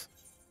 Eskos?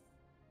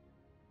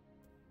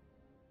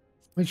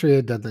 I should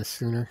have done this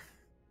sooner.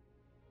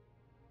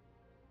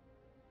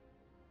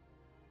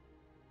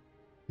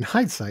 In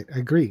hindsight, I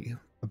agree.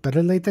 But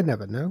better late than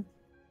never, no?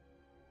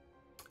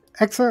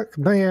 Exarch,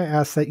 may I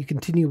ask that you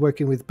continue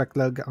working with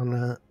Becklug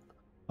on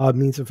our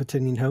means of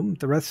returning home?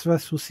 The rest of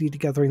us will see to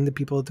gathering the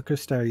people of the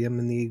Crystarium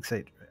and the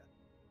Exadria.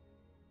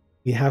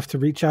 We have to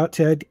reach out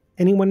to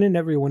anyone and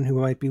everyone who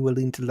might be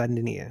willing to lend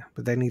an ear.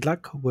 With any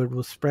luck, word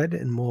will spread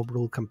and more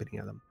will accompany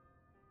them.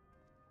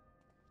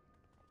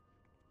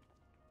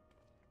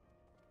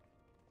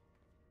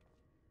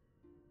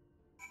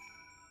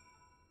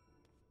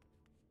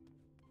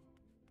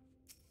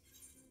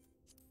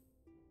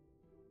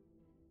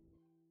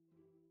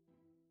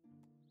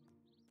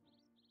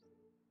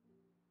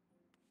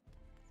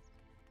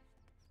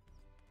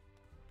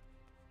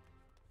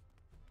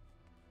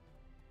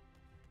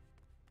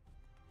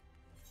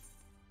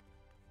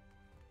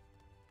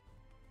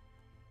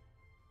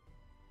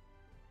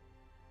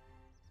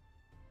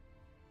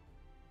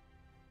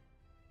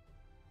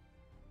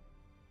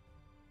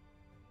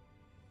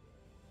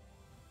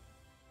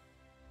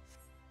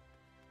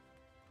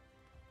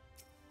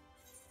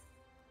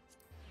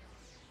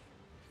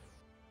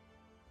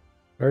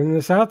 Start in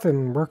the south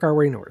and work our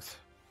way north.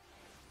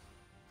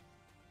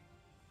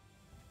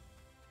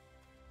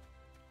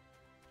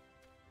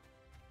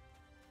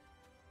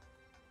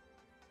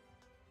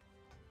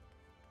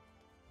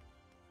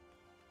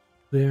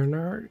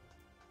 Leonard.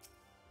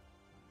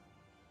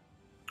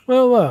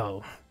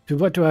 Well. To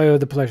what do I owe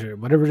the pleasure?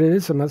 Whatever it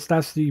is, I must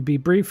ask that you be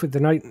brief. With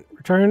the night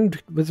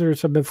returned,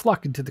 visitors have been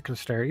flocking to the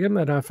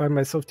Crystarium, and I find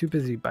myself too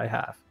busy by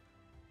half.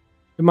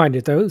 Don't mind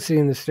it, though,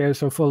 seeing the stairs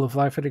so full of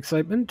life and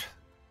excitement.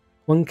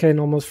 One can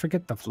almost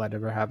forget the flood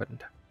ever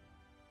happened.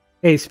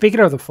 Hey,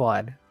 speaking of the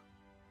flood,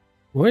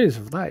 Warriors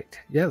of Light.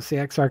 Yes, the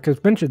Exarch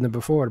has mentioned them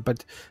before,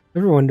 but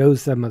everyone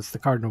knows them as the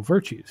cardinal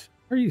virtues.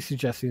 Are you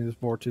suggesting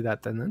there's more to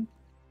that than then?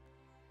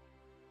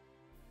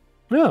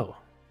 No,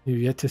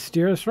 you've yet to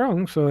steer us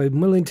wrong, so I'm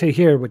willing to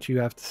hear what you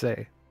have to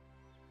say.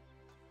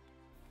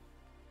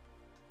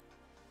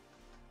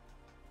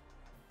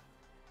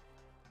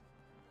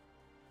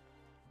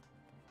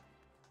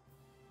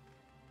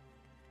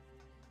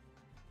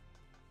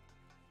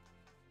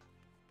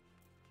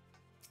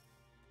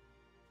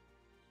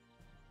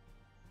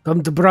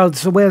 Come to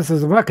browse the wares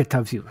of the market,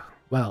 have you?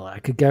 Well, I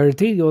can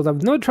guarantee you'll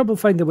have no trouble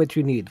finding what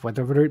you need,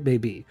 whatever it may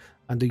be.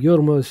 Under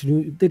Yormo's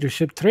new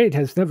leadership, trade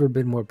has never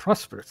been more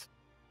prosperous.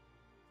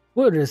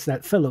 Word is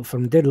that fellow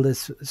from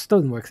Daedalus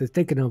Stoneworks has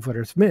taken over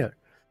as mayor.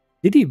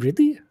 Did he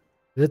really?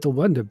 Little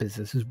wonder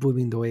business is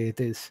booming the way it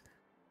is.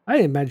 I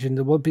imagine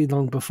it won't be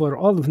long before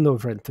all of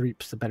Norvrent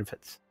reaps the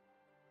benefits.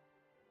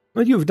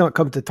 Well, you've not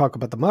come to talk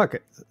about the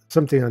market.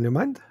 Something on your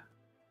mind?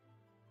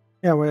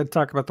 Yeah, we're going to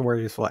talk about the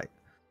Warriors' Flight.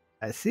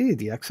 I see,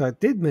 the Exarch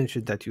did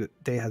mention that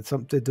they had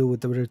something to do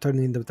with the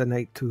returning of the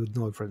night to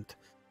Norvrent.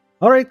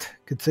 Alright,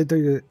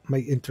 consider my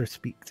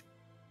interest piqued.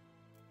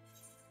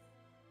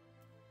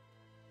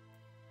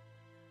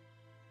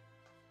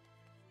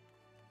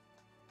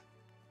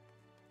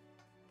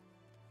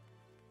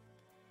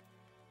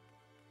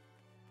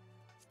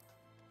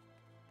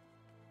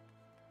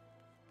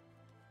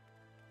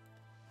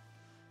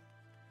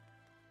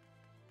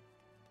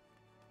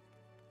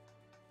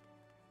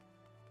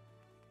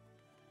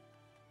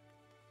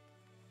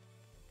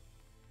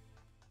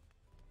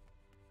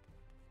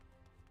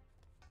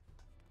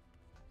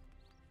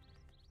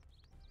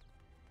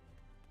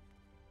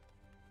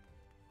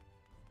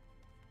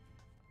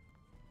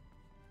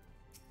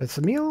 It's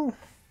a meal?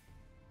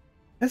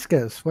 Let's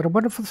guess. What a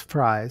wonderful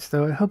surprise,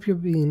 though I hope your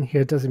being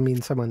here doesn't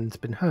mean someone's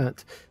been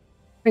hurt.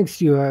 Thanks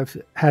to you,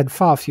 I've had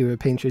far fewer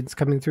patients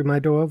coming through my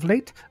door of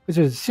late, which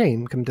is a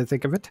shame, come to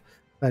think of it.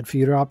 I've had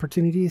fewer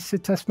opportunities to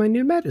test my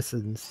new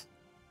medicines.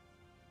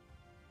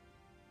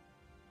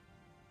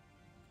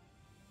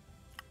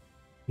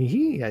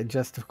 I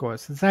jest, of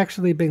course. It's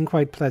actually been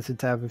quite pleasant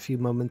to have a few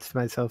moments to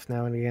myself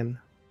now and again.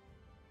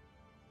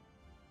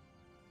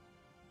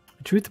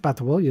 The truth about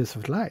the Warriors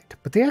of Light,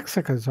 but the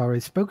Exarch has already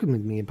spoken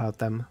with me about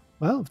them.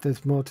 Well, if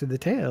there's more to the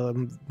tale,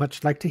 I'd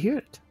much like to hear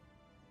it.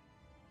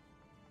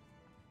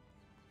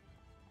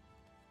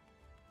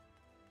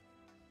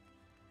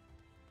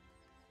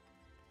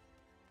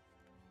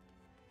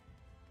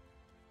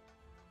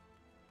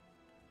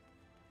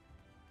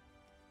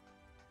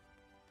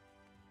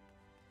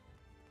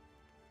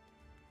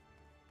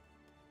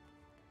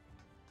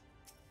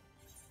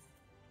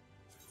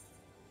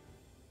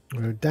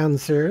 We're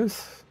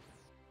downstairs.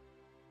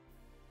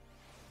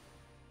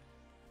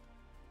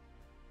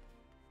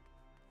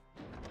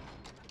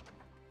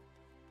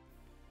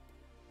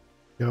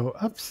 Go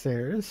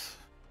upstairs.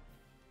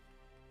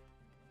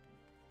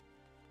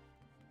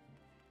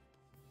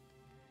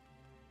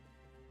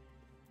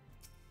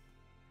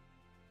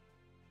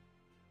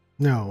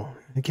 No,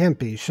 it can't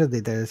be.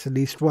 Surely there's at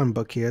least one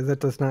book here that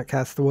does not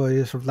cast the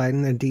Warriors of Light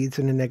and their deeds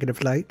in a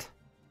negative light.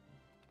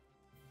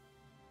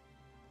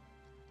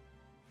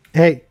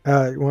 Hey,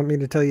 you want me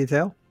to tell you a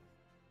tale?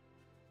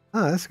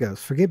 Ah, this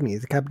goes. Forgive me,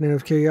 the Cabinet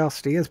of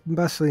Curiosity has been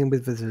bustling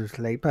with visitors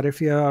lately, but I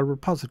fear our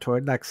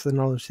repository lacks the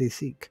knowledge they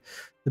seek.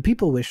 The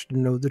people wish to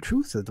know the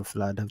truth of the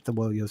flood of the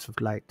Warriors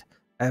of Light.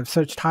 I have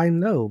searched high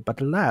and low,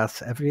 but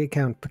alas, every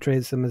account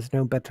portrays them as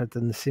no better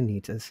than the Sin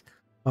Eaters,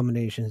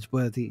 abominations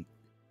worthy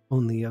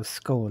only of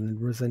scorn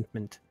and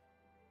resentment.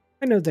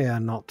 I know they are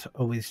not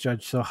always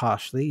judged so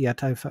harshly,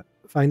 yet I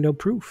find no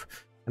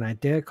proof, and I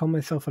dare call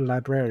myself a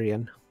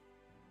librarian.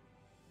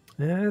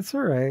 That's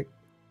alright.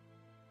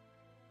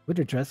 Would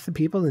address the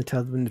people and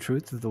tell them the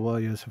truth of the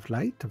Warriors of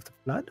Light, of the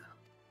Flood?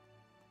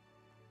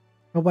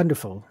 Oh,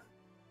 wonderful.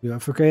 You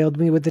have regaled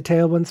me with the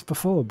tale once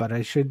before, but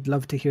I should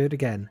love to hear it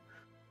again.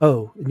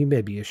 Oh, and you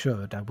may be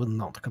assured I will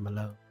not come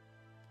alone.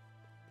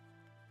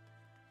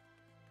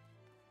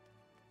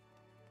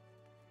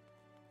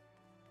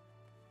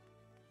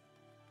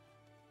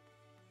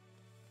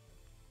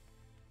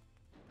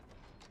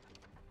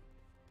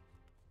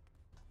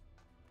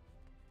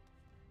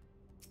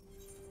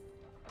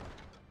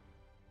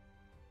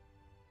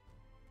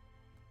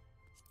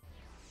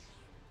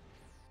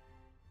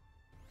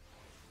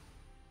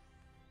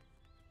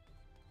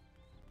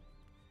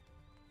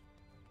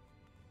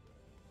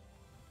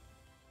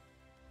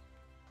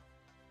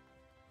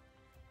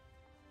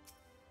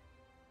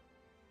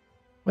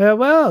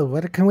 Well,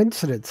 what a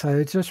coincidence. I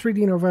was just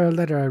reading over a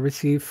letter I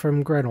received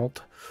from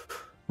Grenold.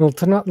 Well,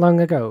 not long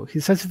ago. He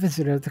says a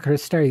visitor at the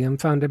Crystarium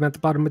found him at the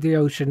bottom of the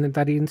ocean and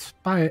that he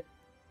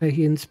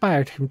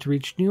inspired him to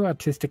reach new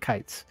artistic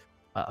heights.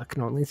 Well, I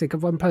can only think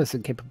of one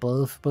person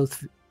capable of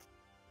both.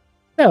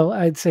 No,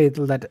 I'd say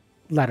the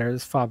latter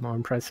is far more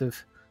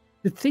impressive.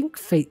 To think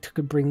fate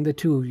could bring the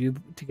two of you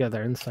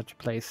together in such a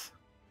place.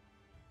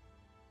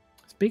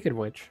 Speaking of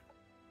which...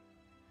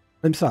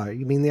 I'm sorry,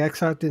 you mean the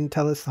Exarch didn't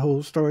tell us the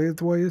whole story of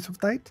the Warriors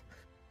of Light?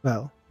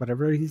 Well,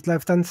 whatever he's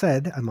left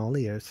unsaid, I'm all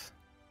ears.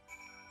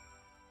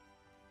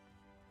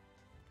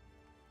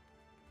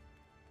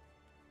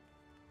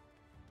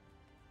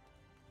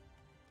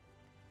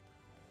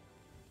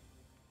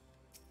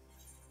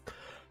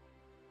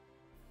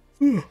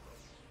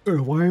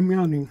 Why am I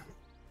yawning?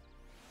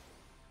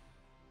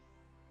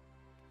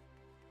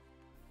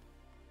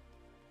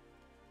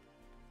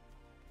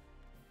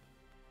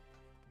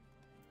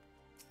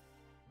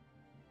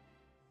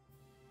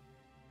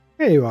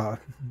 Here you are.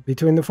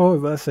 Between the four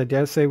of us, I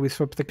dare say we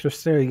swept the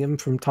Crystarium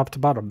from top to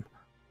bottom.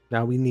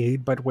 Now we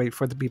need but wait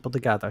for the people to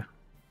gather.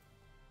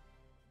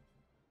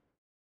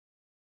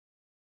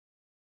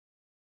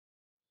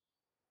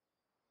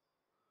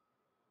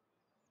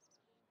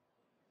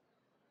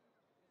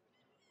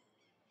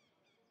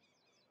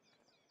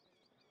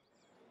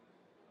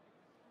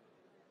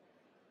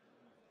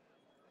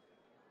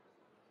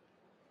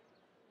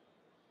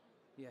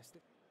 Yes.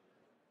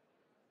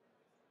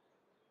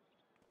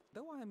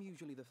 Though I am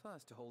usually the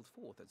first to hold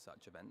forth at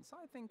such events,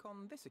 I think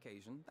on this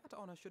occasion that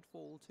honor should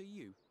fall to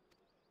you.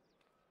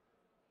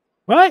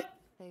 What?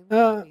 They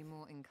would be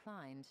more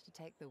inclined to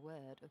take the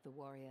word of the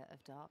Warrior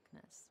of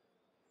Darkness.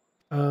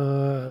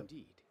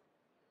 Indeed.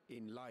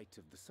 In light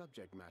of the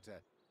subject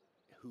matter,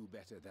 who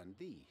better than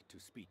thee to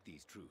speak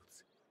these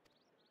truths?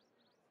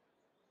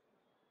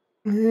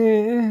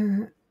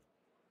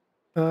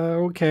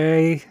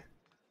 Okay.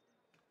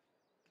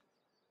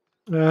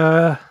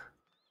 I...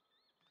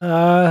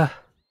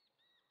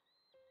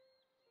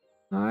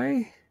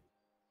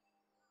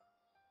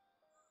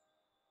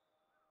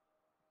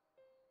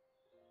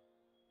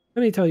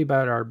 Let me tell you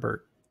about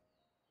Arbert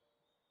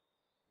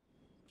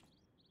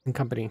and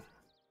company.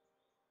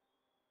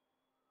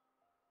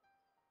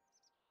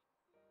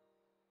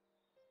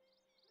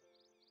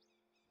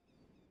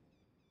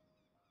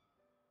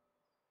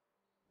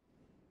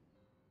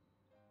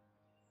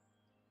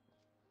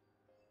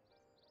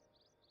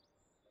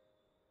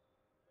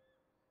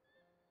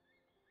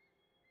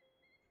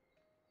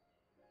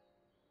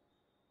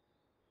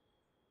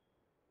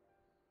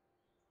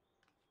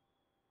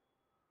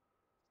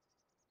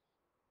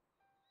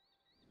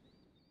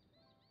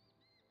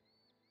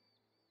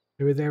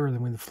 They were there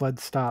when the flood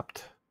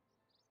stopped.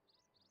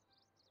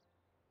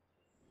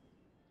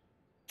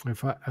 At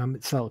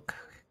Selk.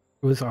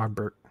 It was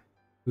Arbert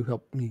who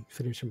helped me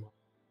finish him off.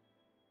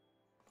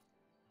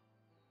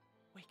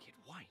 Wicked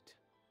White?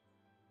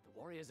 The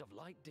Warriors of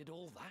Light did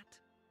all that?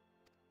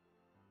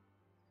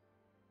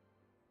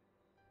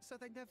 So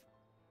they never...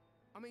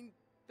 I mean,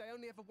 they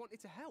only ever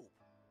wanted to help.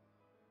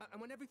 And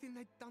when everything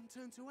they'd done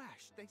turned to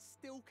ash, they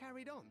still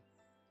carried on.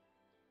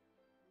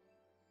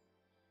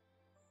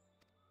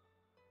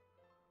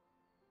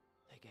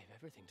 They gave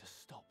everything to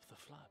stop the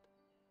flood.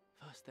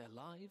 First their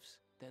lives,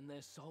 then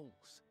their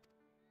souls.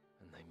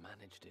 And they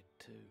managed it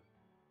too,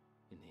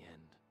 in the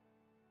end.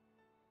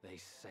 They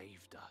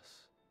saved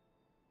us.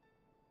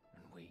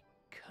 And we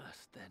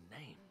cursed their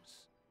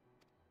names.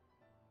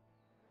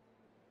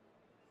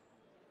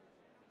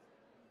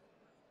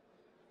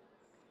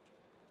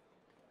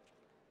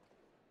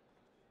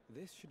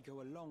 This should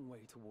go a long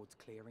way towards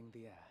clearing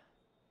the air.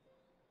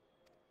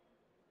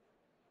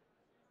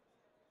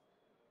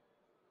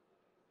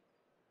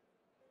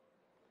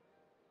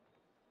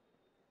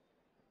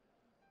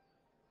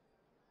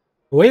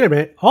 Wait a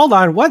minute. Hold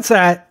on. What's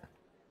that?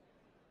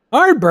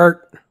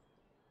 Ardbert.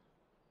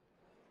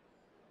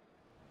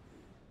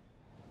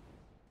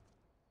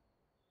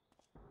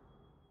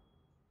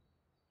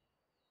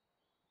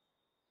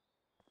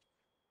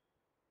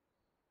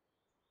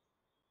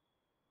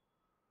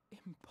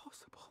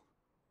 Impossible.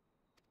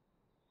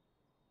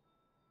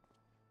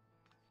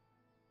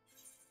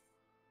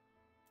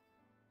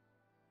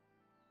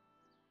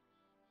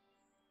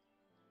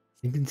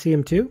 You can see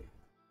him too?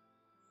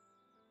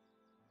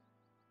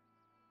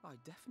 I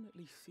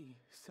definitely see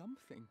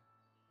something.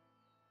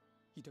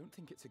 You don't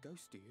think it's a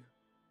ghost, do you?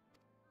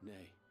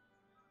 Nay,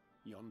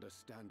 yonder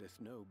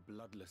standeth no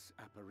bloodless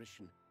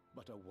apparition,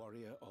 but a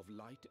warrior of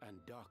light and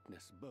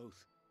darkness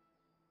both.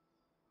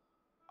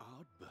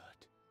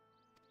 Ardbert.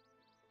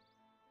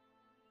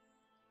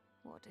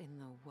 What in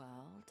the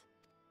world?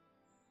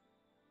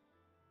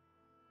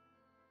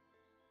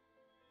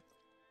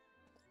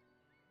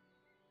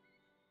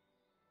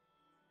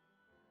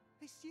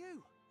 It's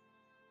you!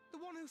 The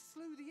one who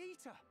slew the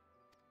Eater!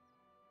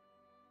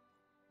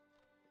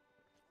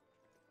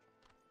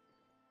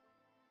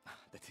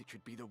 That it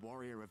should be the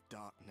warrior of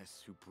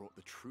darkness who brought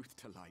the truth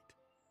to light.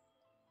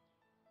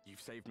 You've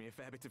saved me a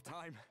fair bit of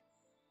time,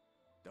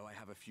 though I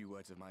have a few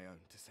words of my own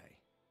to say,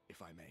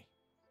 if I may.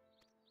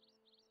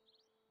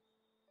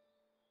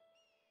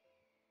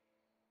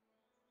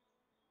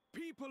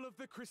 People of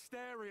the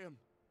Crystarium,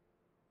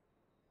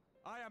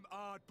 I am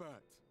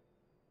Ardbert,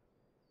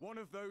 one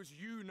of those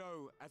you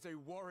know as a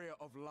warrior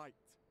of light.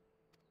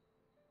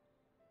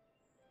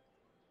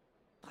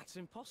 That's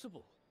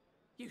impossible.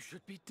 You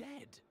should be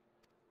dead.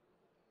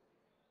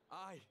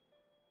 Aye,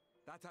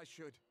 that I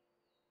should.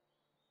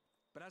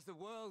 But as the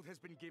world has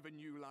been given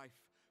new life,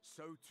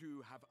 so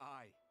too have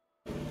I.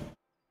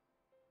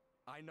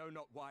 I know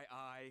not why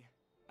I,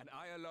 and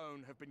I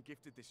alone, have been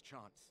gifted this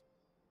chance.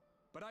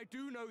 But I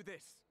do know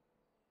this.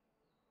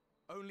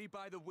 Only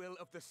by the will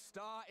of the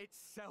star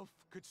itself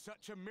could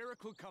such a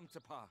miracle come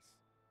to pass.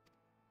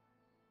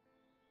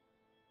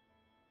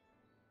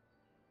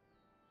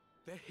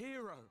 The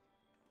hero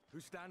who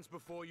stands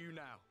before you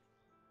now,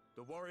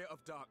 the warrior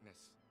of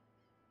darkness,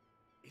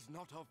 is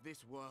not of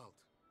this world.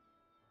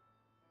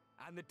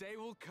 And the day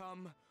will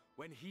come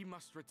when he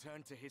must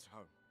return to his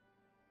home.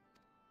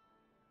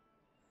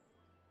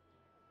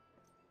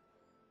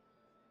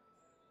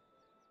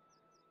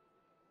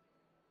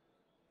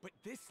 But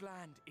this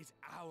land is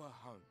our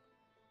home.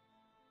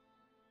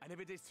 And if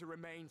it is to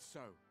remain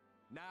so,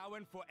 now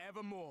and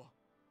forevermore,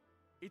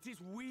 it is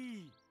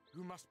we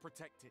who must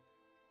protect it.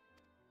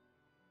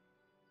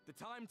 The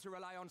time to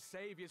rely on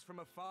saviors from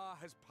afar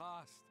has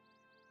passed.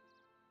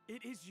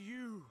 It is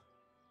you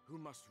who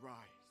must rise.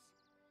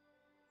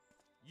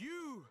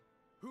 You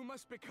who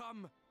must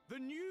become the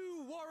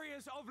new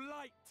warriors of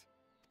light.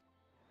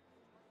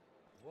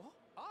 What?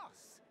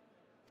 Us?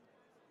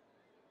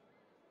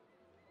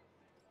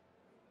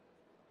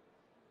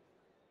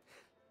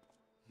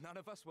 None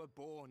of us were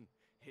born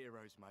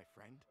heroes, my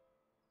friend.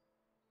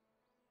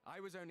 I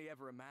was only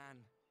ever a man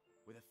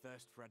with a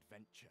thirst for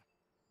adventure.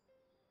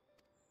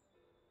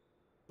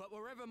 But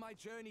wherever my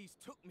journeys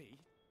took me,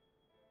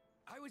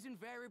 I was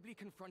invariably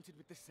confronted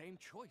with the same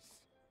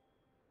choice.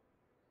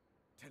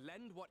 To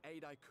lend what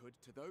aid I could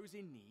to those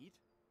in need,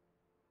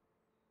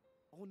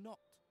 or not.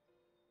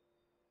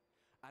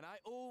 And I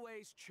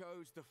always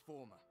chose the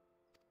former.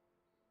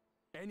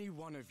 Any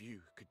one of you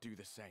could do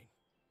the same.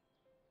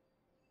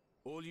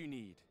 All you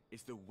need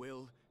is the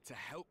will to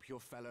help your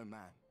fellow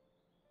man,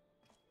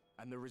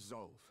 and the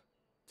resolve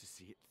to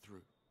see it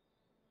through.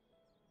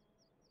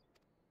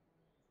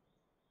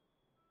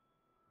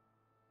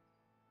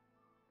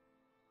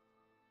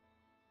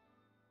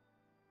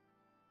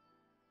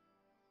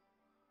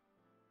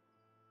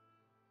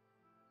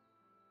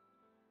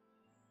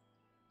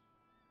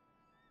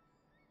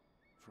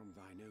 From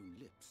thine own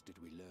lips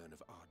did we learn of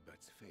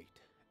Ardbert's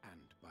fate,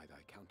 and by thy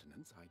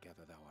countenance I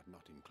gather thou art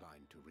not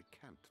inclined to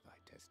recant thy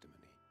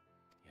testimony.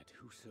 Yet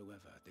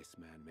whosoever this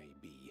man may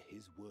be,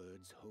 his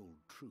words hold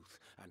truth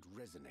and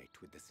resonate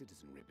with the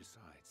citizenry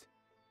besides.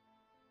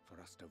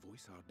 For us to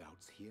voice our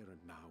doubts here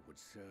and now would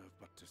serve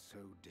but to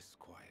sow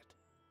disquiet.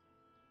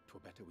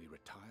 'Twere better we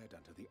retired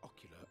unto the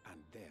ocular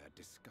and there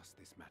discuss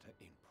this matter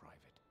in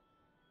private.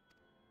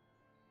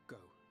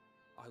 Go.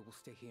 I will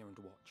stay here and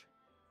watch.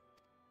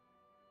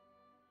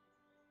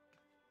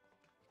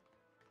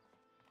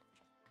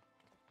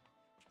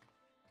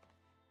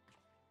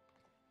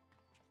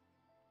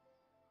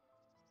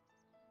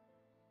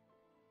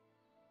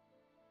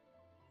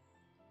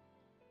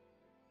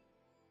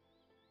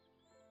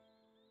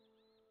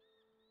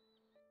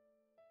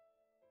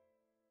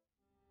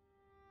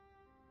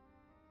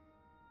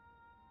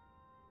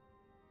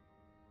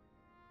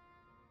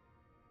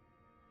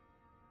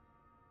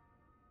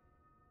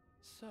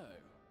 So,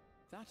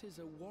 that is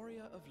a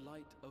warrior of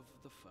light of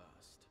the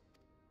first.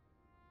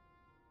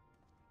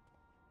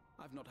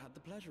 I've not had the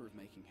pleasure of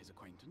making his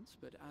acquaintance,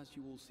 but as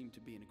you all seem to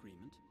be in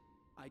agreement,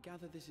 I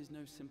gather this is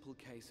no simple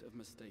case of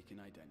mistaken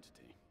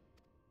identity.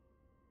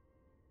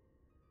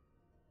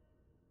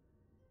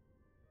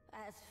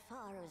 As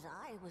far as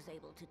I was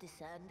able to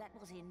discern, that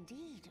was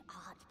indeed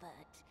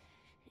Ardbert.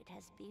 It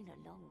has been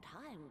a long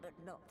time, but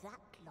not that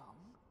long.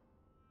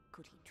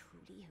 Could he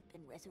truly have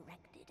been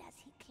resurrected as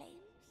he claims?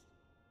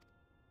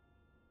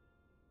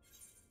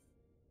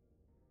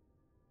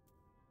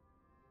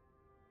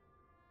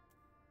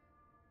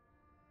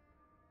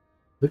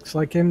 Looks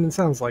like him and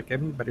sounds like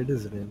him, but it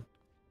isn't him.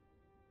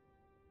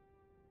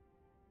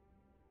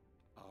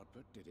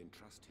 Ardbert did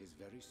entrust his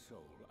very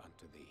soul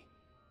unto thee.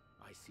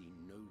 I see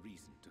no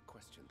reason to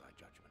question thy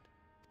judgment.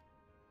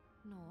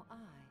 Nor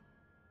I.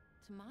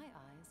 To my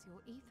eyes,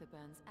 your ether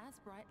burns as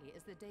brightly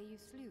as the day you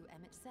slew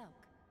Emmett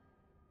Selk.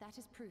 That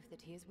is proof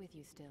that he is with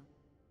you still.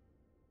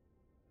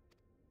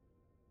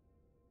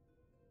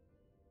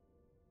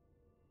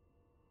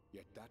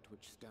 Yet that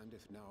which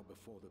standeth now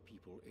before the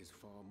people is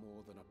far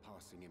more than a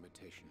passing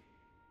imitation.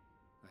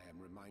 I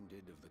am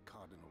reminded of the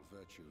cardinal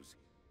virtues,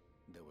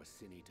 though a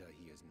sin-eater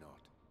he is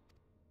not.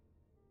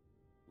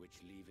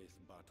 Which leaveth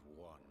but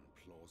one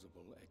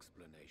plausible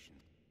explanation.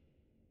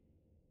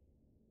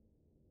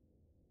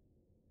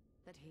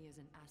 That he is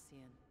an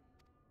Ascian.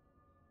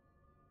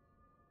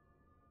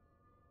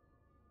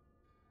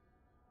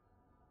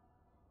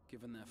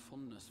 Given their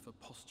fondness for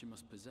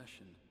posthumous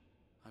possession,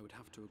 I would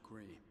have to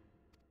agree.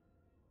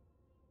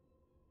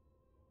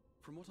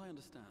 From what I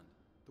understand,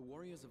 the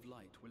Warriors of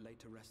Light were laid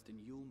to rest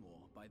in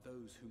Yulmore by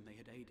those whom they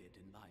had aided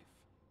in life.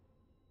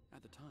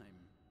 At the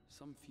time,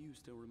 some few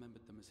still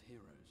remembered them as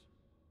heroes.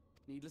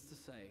 Needless to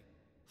say,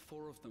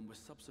 4 of them were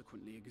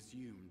subsequently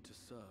exhumed to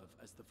serve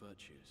as the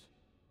Virtues.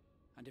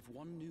 And if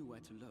one knew where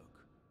to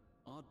look,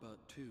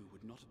 Ardbert too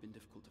would not have been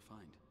difficult to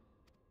find.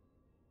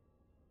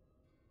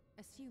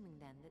 Assuming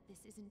then that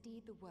this is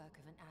indeed the work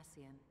of an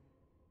Ascian,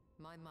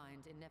 my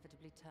mind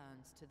inevitably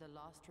turns to the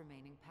last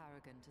remaining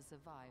paragon to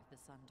survive the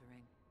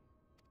Sundering.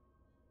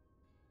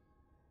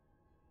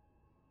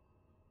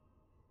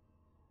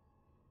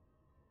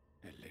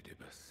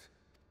 Elidibus.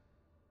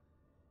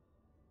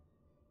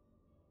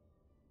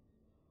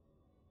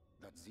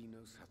 That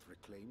Xenos hath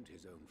reclaimed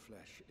his own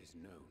flesh is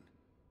known.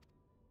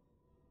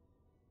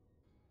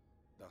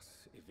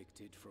 Thus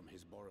evicted from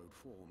his borrowed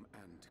form,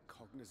 and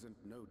cognizant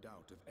no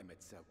doubt of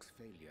Emmett Selk's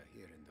failure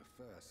here in the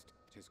first,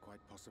 'tis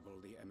quite possible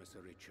the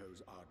emissary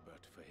chose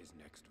Ardbert for his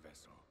next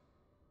vessel.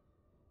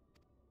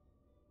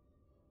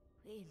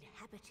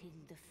 Inhabiting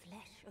the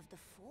flesh of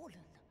the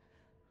fallen.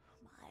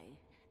 My,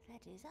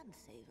 that is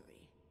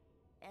unsavory.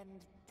 And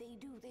they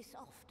do this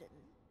often,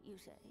 you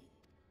say?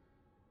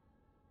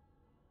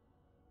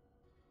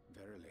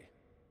 Verily,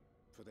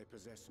 for they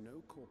possess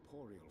no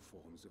corporeal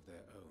forms of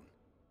their own.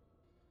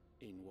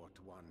 In what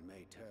one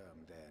may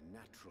term their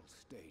natural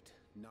state,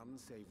 none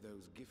save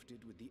those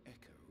gifted with the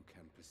echo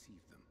can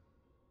perceive them.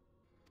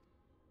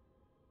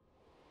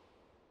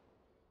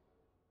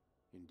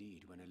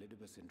 Indeed, when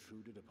Elidibus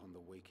intruded upon the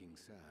waking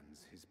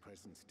sands, his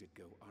presence did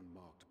go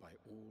unmarked by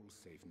all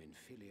save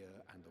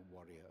Minfilia and the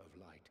Warrior of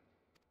Light.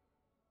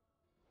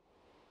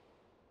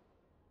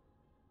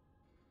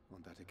 On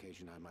that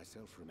occasion I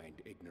myself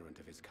remained ignorant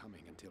of his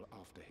coming until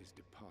after his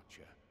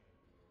departure.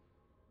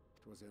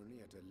 It was only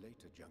at a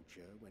later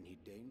juncture, when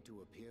he deigned to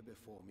appear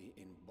before me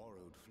in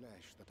borrowed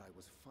flesh, that I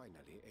was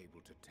finally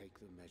able to take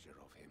the measure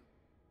of him.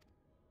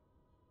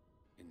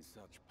 In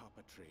such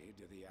puppetry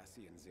do the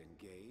Ascians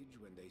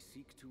engage when they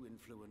seek to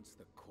influence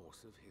the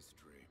course of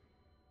history.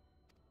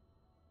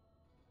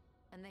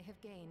 And they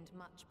have gained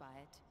much by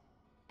it.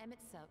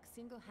 Emmett Selk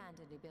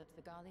single-handedly built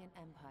the Garlean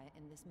Empire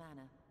in this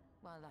manner,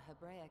 while the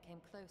Hebrea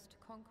came close to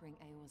conquering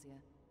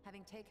Eorzea,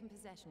 having taken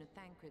possession of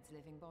Thancred's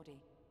living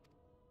body.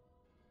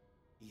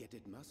 Yet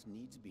it must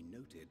needs be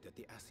noted that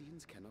the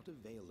Ascians cannot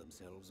avail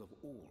themselves of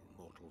all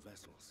mortal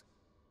vessels.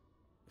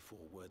 For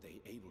were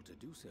they able to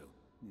do so,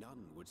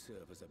 none would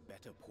serve as a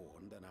better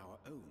pawn than our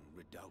own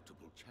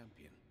redoubtable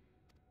champion.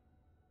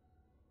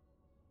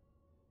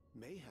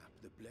 Mayhap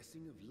the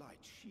blessing of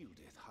light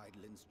shieldeth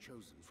Hydaelyn's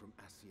chosen from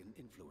Ascian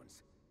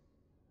influence.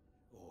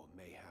 Or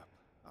mayhap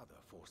other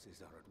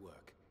forces are at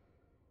work.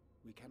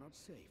 We cannot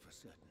say for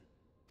certain.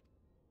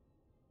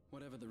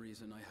 Whatever the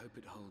reason, I hope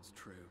it holds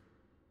true.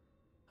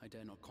 I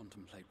dare not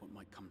contemplate what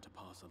might come to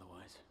pass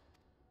otherwise.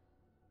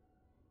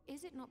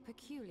 Is it not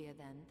peculiar,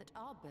 then, that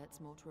Ardbert's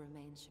mortal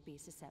remains should be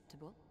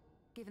susceptible,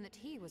 given that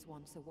he was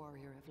once a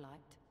warrior of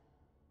light?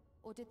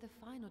 Or did the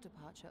final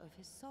departure of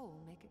his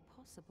soul make it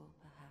possible,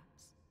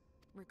 perhaps?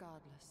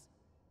 Regardless,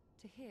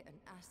 to hear an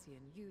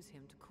Ascian use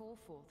him to call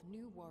forth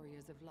new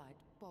warriors of light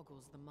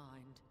boggles the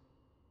mind.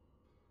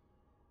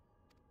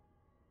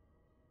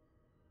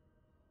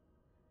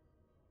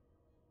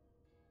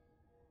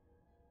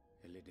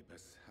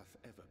 Elidibus hath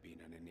ever been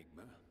an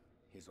enigma,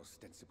 his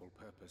ostensible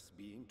purpose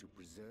being to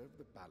preserve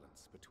the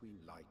balance between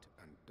light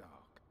and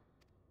dark.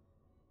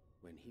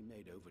 When he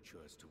made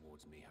overtures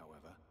towards me,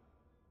 however,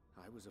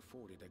 I was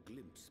afforded a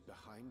glimpse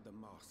behind the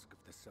mask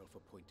of the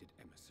self-appointed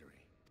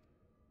emissary.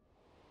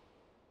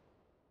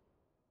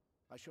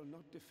 I shall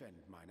not defend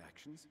mine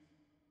actions,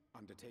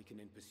 undertaken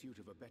in pursuit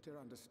of a better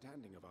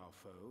understanding of our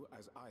foe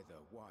as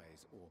either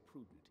wise or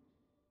prudent.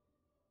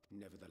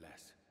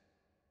 Nevertheless,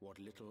 What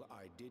little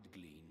I did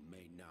glean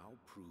may now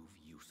prove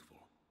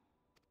useful.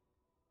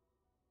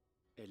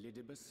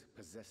 Elidibus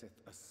possesseth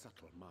a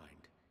subtle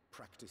mind,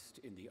 practiced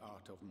in the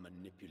art of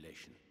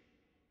manipulation.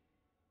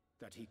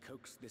 That he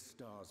coaxed this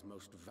star's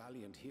most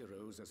valiant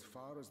heroes as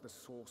far as the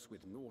source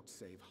with naught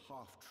save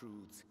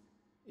half-truths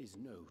is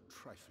no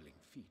trifling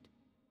feat.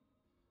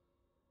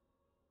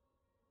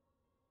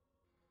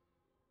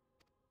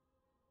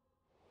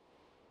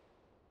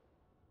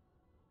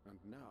 And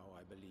now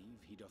I believe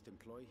he doth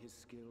employ his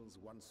skills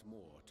once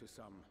more to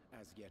some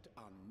as yet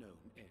unknown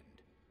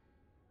end.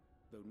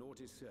 Though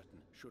naught is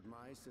certain, should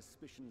my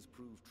suspicions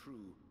prove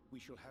true, we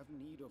shall have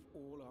need of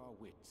all our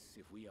wits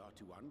if we are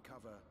to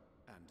uncover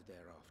and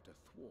thereafter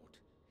thwart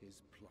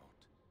his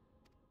plot.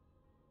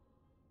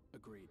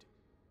 Agreed.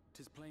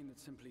 'Tis plain that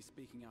simply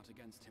speaking out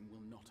against him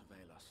will not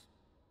avail us.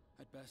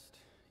 At best,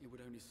 it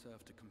would only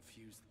serve to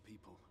confuse the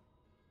people.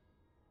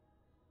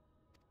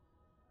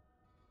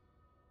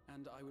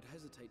 And I would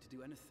hesitate to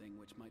do anything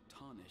which might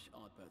tarnish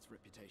Ardbert's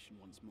reputation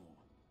once more,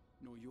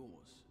 nor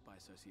yours by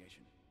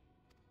association.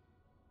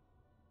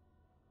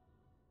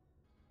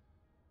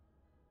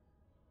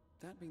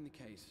 That being the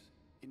case,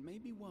 it may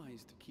be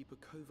wise to keep a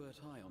covert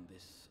eye on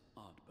this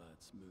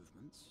Ardbert's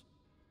movements,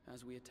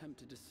 as we attempt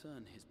to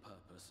discern his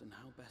purpose and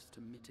how best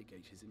to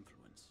mitigate his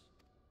influence.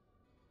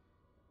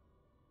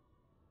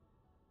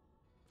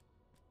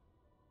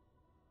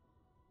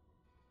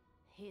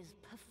 His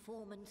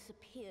performance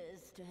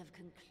appears to have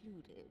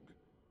concluded.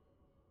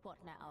 What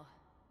now?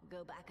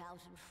 Go back out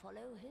and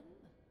follow him?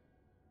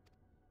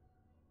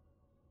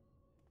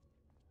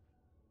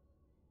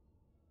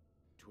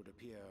 Twould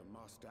appear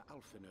Master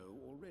Alphino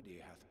already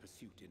hath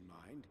pursuit in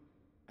mind,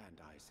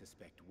 and I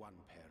suspect one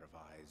pair of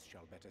eyes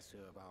shall better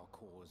serve our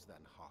cause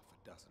than half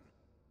a dozen.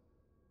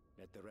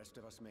 Let the rest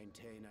of us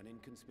maintain an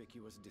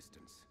inconspicuous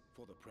distance,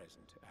 for the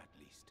present at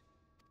least.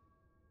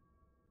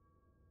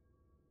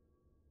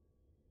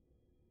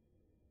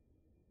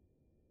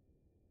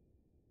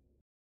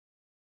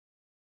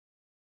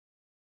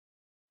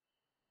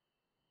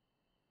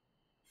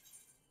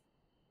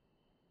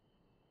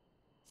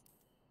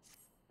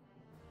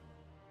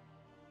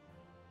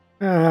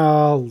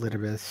 Oh,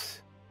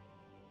 Litibus.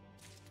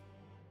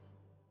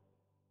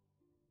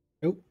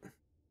 Nope.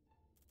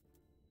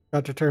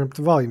 Got to turn up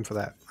the volume for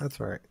that. That's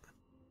all right.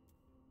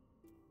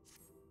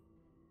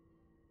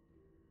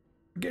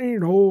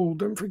 Getting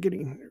old. I'm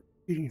forgetting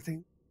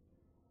things.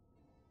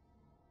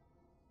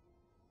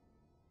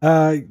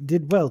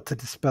 Did well to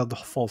dispel the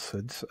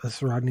falsehoods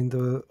surrounding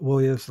the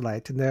Warriors of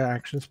Light and their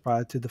actions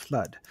prior to the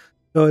flood.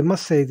 Though I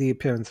must say the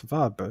appearance of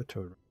Ardbert,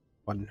 or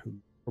one who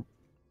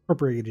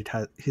appropriated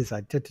his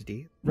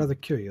identity, rather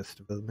curious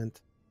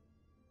development.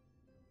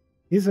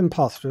 He's an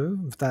impostor,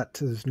 of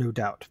that is no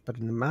doubt, but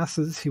in the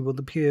masses he will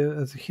appear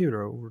as a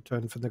hero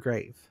returned from the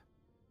grave.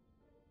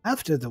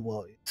 After the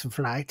Warriors of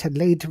Light had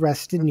laid to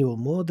rest in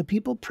Yulmore, the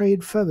people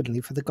prayed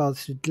fervently for the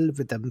gods to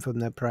deliver them from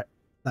their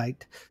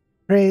plight,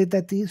 prayed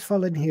that these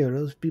fallen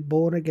heroes be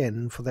born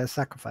again for their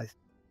sacrifice.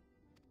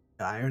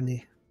 The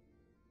irony.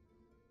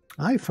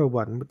 I, for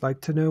one, would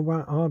like to know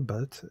why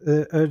Ardbert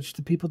urged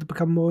the people to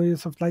become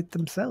warriors of light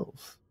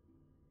themselves.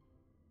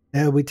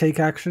 Ere we take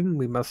action,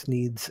 we must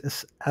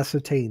needs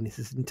ascertain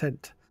his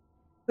intent.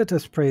 Let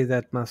us pray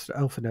that Master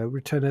Alphino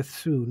returneth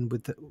soon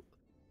with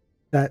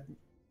that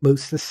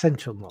most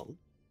essential knowledge.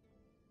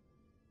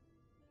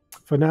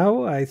 For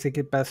now, I think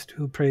it best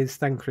to praise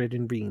Thancred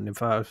and Reen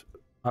of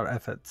our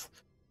efforts.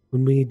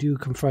 When we do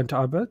confront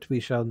Ardbert,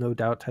 we shall no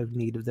doubt have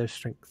need of their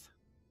strength.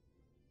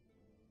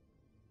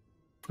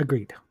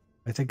 Agreed.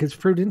 I think it's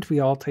prudent we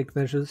all take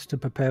measures to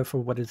prepare for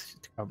what is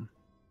to come.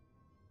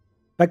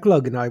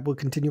 Becklug and I will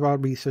continue our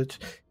research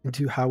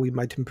into how we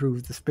might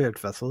improve the spirit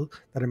vessel,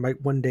 that it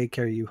might one day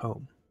carry you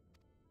home.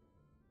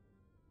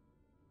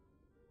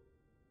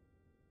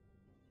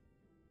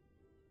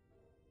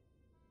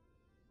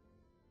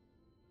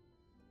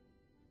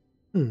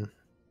 Then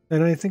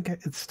I think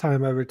it's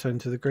time I return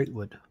to the Great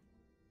Wood.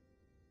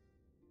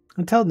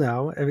 Until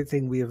now,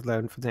 everything we have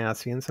learned from the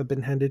Ascians have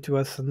been handed to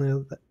us in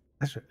the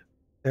leisure.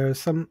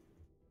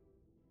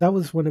 That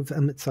was one of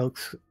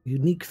Emitzel's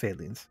unique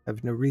failings. I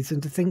have no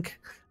reason to think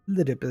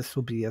Lidibus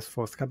will be as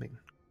forthcoming.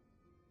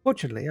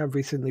 Fortunately, I've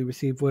recently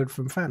received word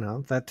from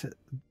Fana that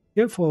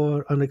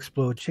heretofore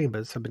unexplored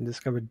chambers have been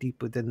discovered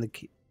deep within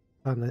the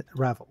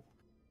Ravel.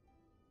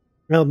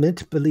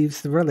 Relmit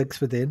believes the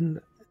relics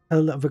within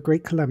tell of a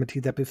great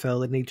calamity that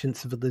befell an ancient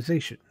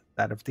civilization,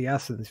 that of the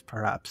Ascians,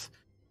 perhaps.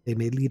 They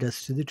may lead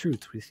us to the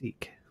truth we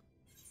seek.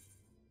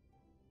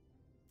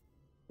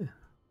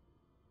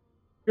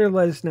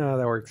 Realize now how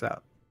that works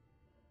out.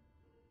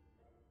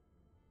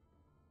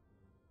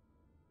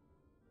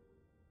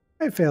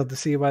 I failed to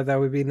see why that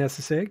would be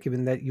necessary,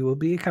 given that you will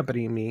be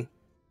accompanying me.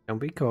 Don't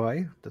be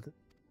coy.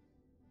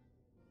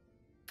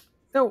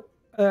 No,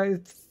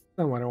 it's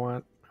not what I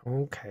want.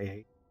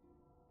 Okay.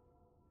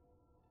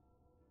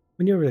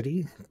 When you're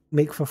ready,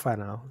 make for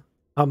Fana.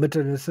 Our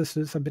maternal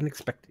sisters will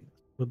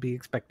be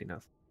expecting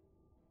us.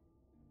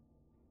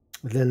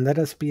 Then let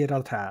us be at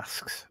our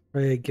tasks.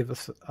 Pray give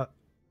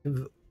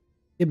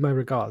Give my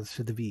regards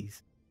to the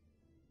V's.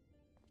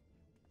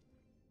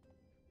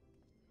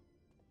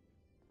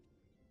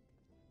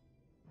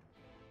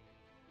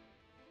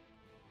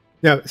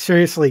 No,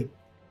 seriously,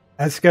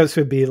 Eskos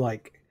would be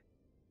like,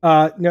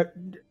 no,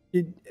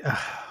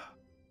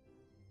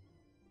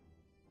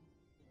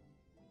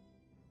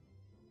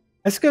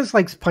 Eskos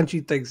likes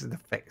punching things in the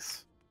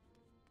face.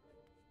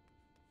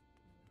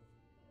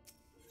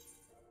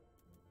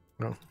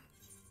 No.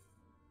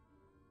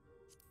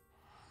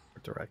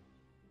 Or direct.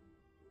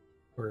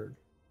 Or,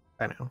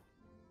 I know.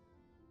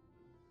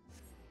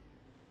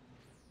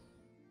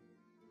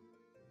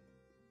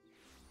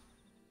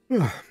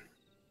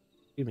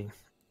 Excuse me.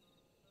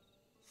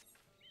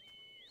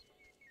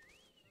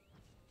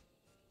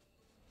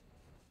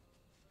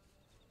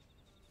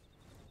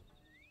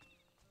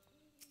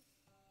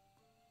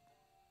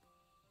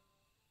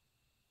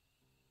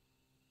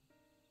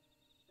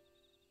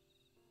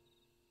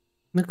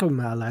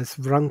 Nikomalas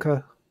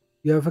Vranka,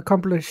 you have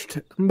accomplished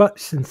much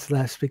since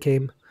last we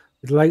came.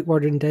 With Light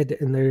Warden dead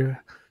and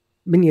their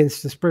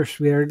minions dispersed,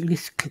 we are at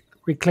least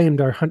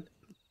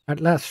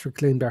at last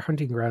reclaimed our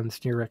hunting grounds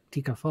near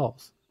Rektika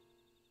Falls.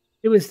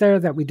 It was there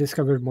that we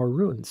discovered more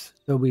ruins.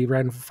 Though we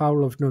ran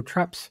foul of no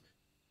traps,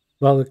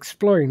 while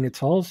exploring its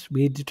halls,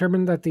 we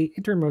determined that the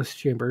innermost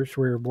chambers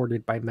were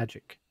warded by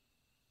magic.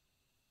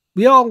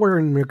 We all were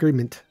in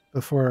agreement.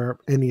 Before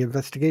any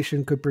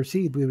investigation could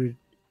proceed,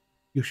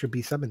 you should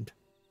be summoned.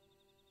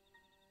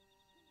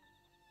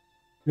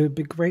 We would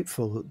be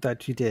grateful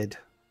that you did.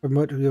 From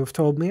what you have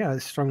told me, I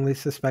strongly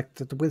suspect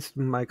that the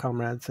wisdom my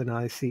comrades and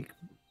I seek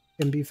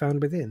can be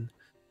found within.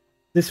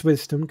 This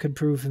wisdom could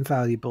prove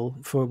invaluable,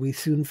 for we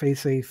soon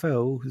face a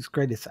foe whose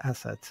greatest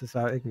asset is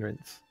our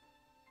ignorance.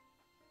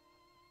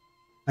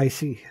 I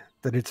see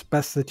that it's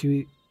best that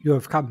you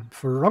have come,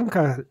 for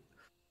Ronka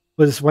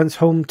was once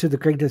home to the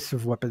greatest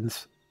of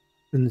weapons,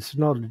 in its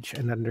knowledge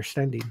and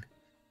understanding.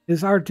 It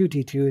is our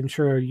duty to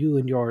ensure you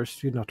and yours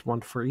do not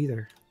want for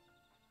either.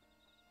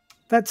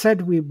 That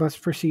said, we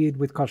must proceed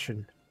with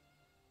caution.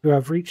 To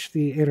have reached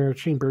the inner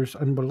chambers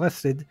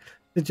unmolested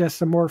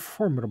suggests a more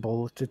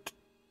formidable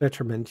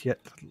detriment yet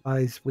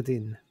lies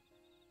within.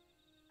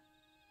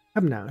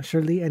 Come now,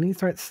 surely any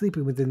threat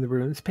sleeping within the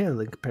ruins pale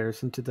in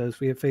comparison to those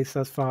we have faced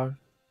thus far.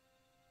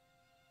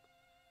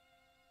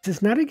 This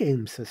is not a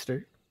game,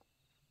 sister.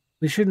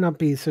 We should not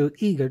be so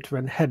eager to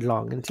run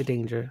headlong into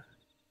danger.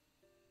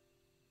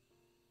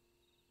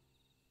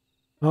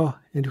 Oh,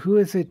 and who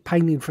is it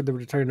pining for the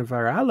return of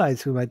our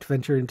allies who might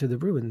venture into the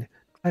ruin,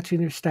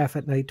 clutching her staff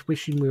at night,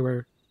 wishing we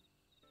were...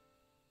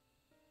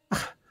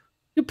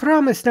 You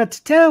promised not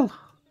to tell!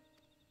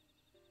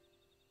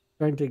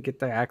 Trying to get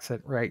the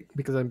accent right,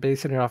 because I'm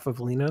basing it off of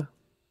Lena.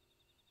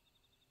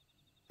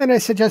 Then I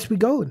suggest we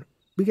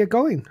get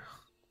going.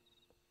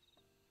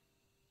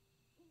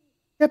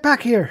 Get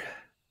back here!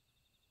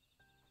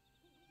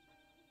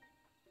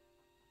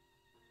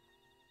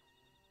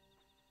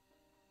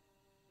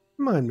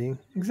 Remind me,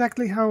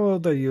 exactly how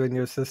old are you and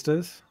your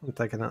sisters? I'm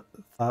taking a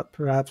thought,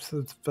 perhaps,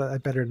 but I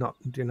better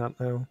do not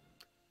know.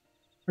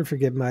 Or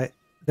forgive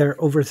their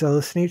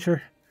overzealous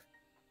nature.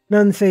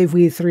 None save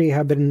we three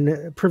have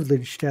been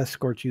privileged to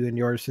escort you and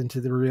yours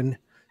into the ruin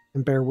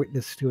and bear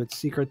witness to its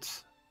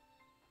secrets.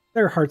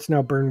 Their hearts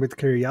now burn with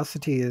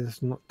curiosity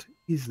is not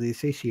easily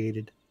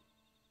satiated.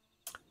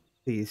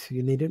 Please,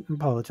 you needn't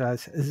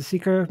apologize. As a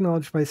seeker of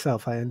knowledge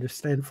myself, I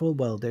understand full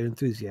well their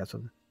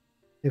enthusiasm.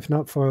 If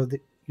not for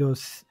your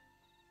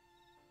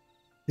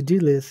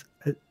sedulous...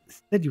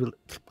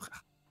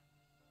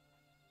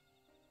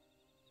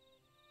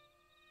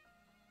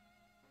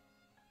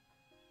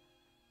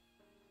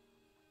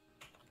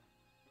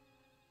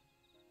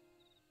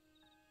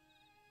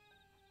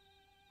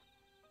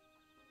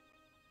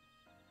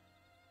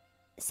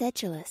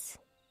 Sedulous.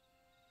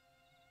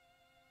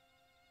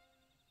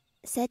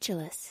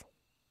 Sedulous.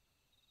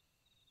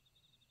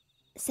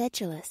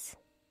 Sedulous.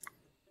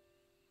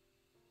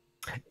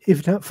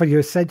 If not for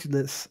your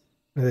sedulous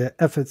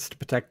efforts to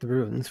protect the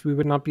ruins, we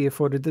would not be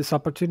afforded this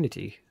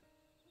opportunity.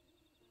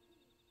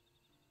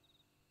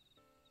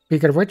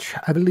 Speaking of which,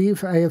 I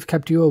believe I have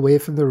kept you away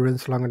from the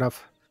ruins long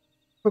enough.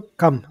 Oh,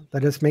 come,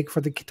 let us make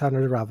for the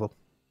Kitana Ravel.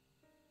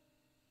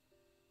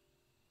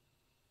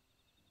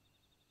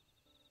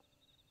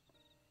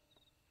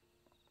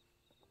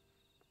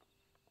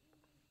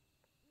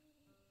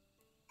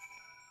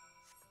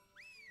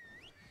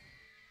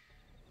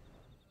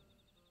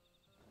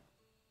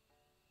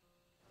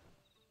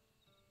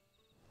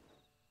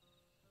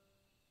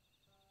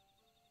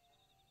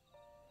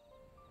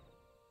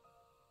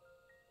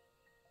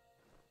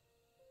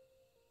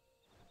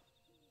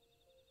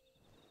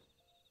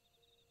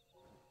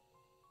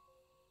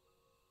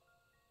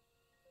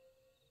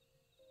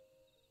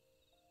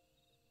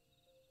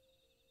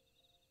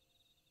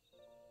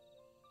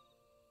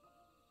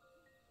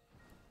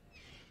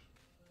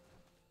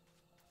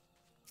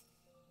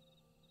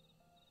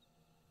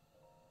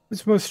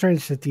 It's most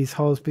strange that these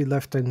halls be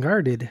left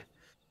unguarded.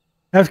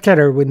 Have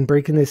care when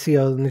breaking the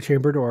seal in the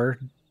chamber door.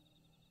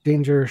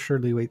 Danger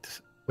surely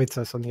waits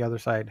us on the other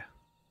side.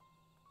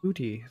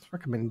 Booty, it's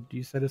recommended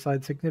you set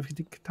aside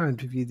significant time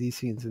to view these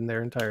scenes in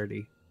their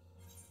entirety.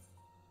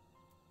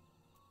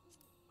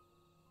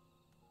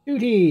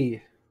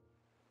 Booty!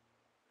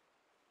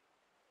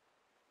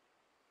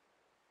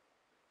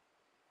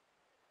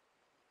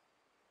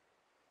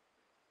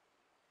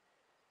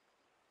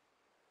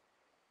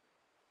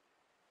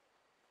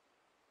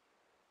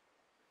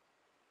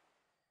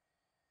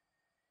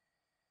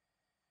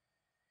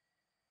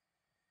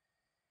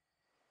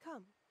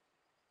 Come.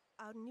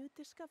 Our new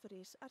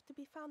discoveries are to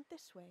be found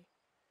this way.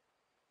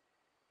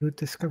 New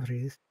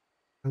discoveries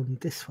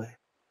found this way.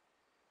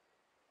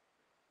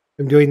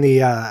 I'm doing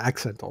the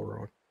accent all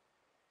wrong.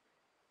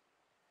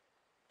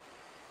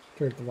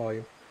 Turn up the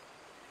volume.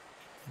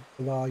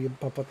 The volume,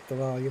 pump up the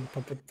volume,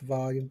 pump up the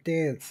volume.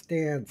 Dance,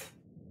 dance.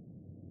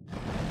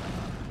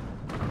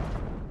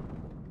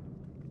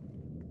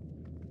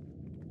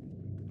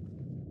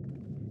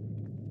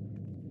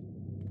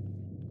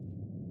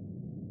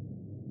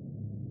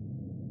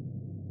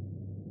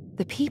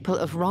 The people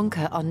of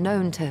Ronka are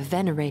known to have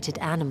venerated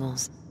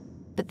animals,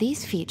 but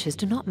these features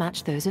do not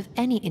match those of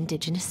any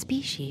indigenous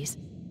species.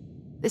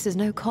 This is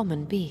no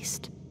common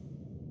beast.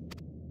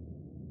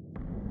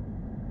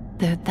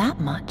 Though that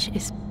much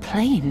is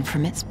plain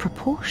from its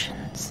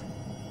proportions.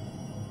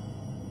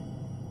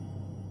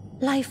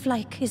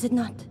 Lifelike, is it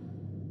not?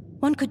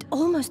 One could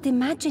almost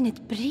imagine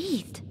it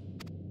breathed.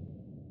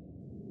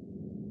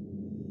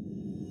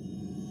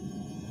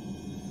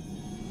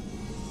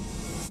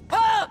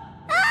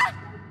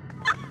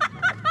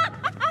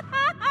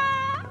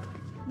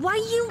 Why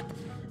you...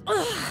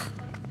 Ugh.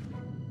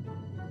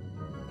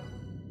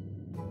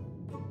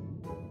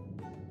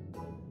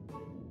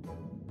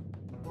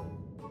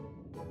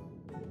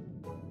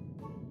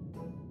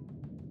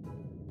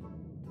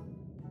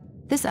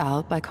 This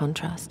owl, by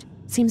contrast,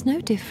 seems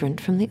no different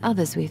from the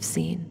others we've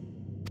seen.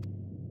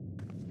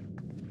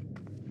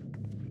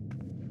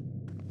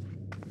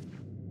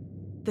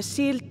 The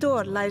sealed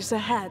door lies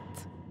ahead.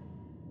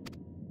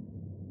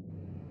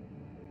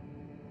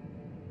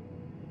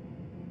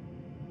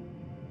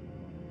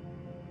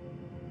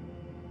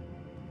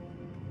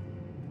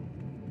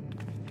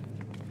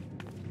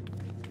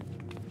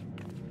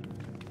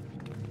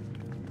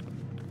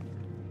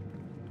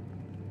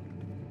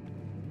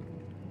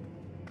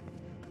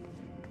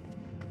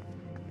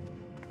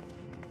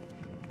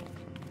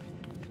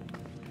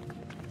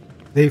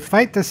 They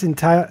fight this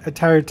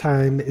entire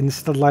time in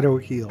stiletto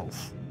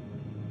heels.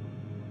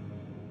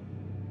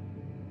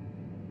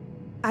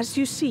 As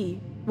you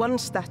see, one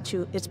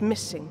statue is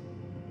missing.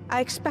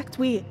 I expect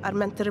we are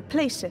meant to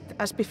replace it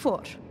as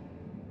before.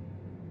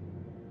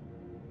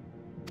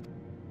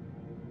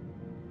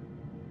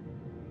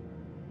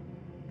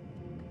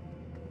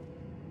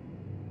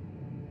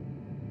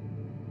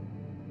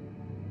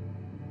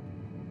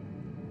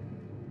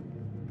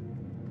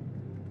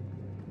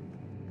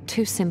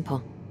 Too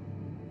simple.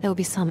 There will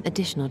be some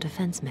additional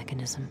defense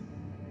mechanism.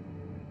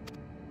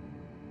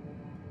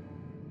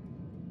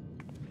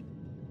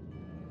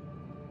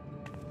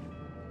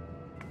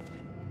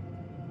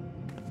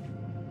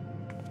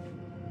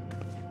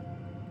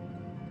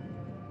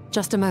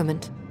 Just a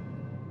moment.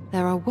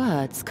 There are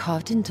words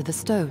carved into the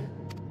stone.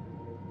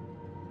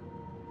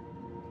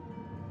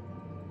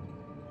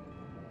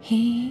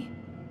 He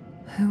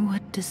who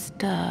would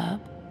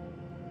disturb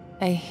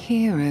a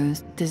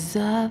hero's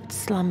deserved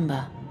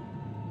slumber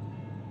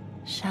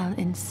shall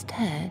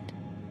instead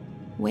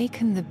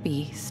waken the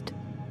beast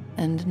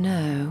and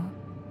know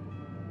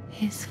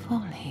his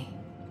folly.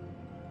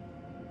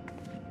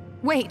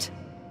 Wait!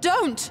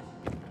 Don't!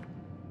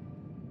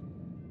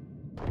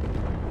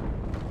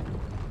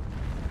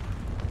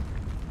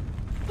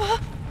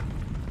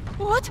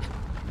 What?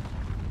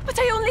 But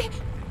I only...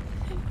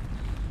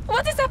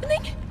 What is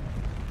happening?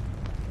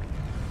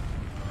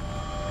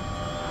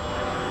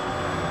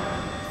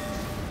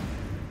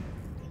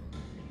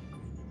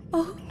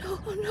 Oh no,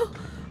 oh no,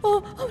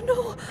 oh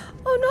no,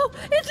 oh no,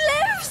 it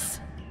lives!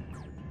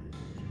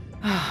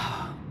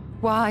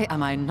 Why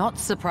am I not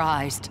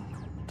surprised?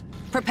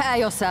 Prepare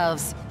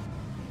yourselves.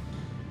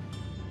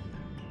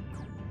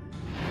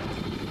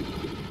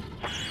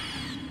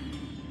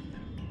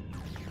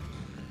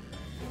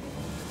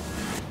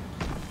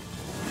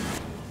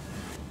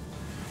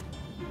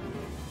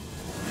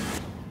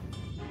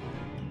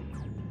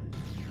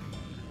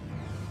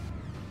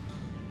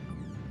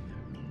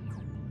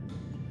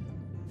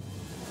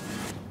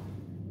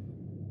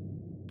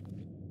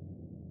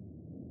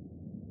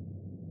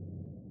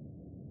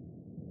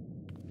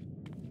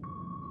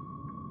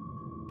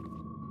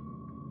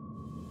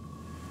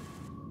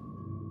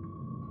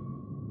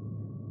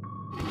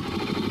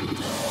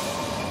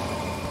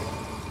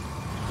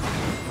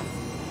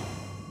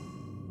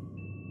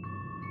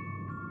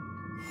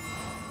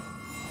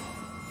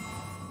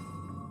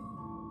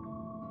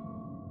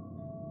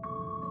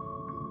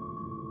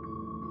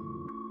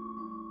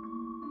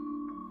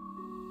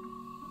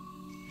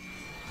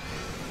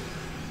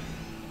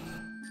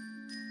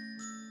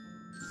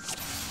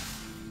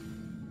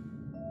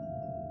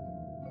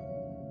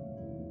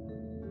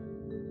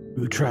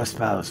 You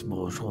trespass,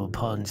 mortal,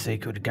 upon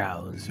sacred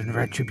grounds, and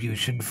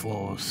retribution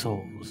for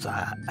souls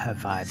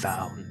have I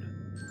bound.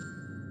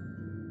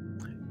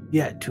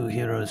 Yet to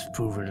heroes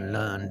proven,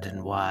 learned,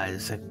 and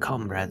wise, a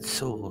comrade's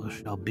soul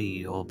shall be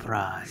your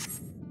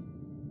prize.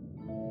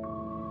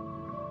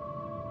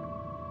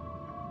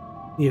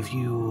 If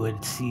you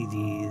would see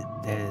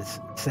there's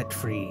set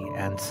free,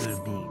 answer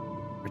me,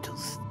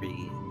 riddles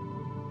 3.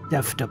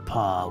 Deft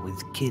apart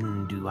with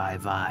kin do I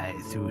vie,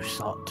 through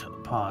sought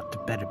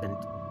apart betterment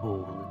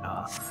whole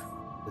enough.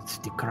 Let's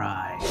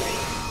decry,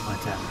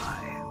 what am I?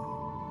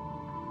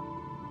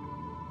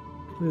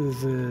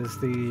 This is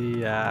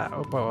the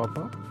Oppo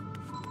Oppo.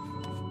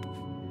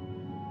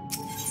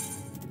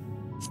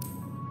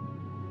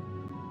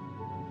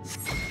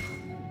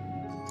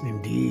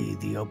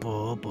 Indeed, the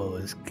Oppo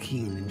Oppo is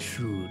keen and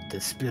shrewd,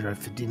 the spirit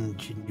of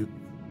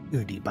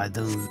ingenuity by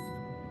those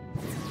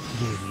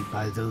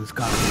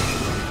gods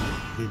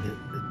in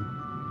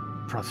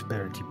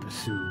prosperity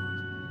pursue.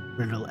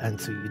 Riddle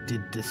answer you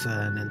did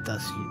discern, and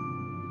thus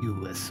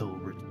you as soul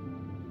returned.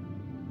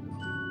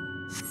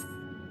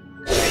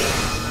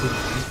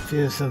 With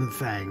fearsome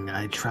fang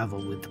I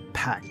travel with the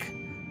pack.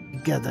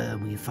 Together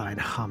we find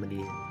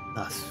harmony,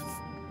 thus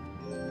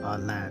our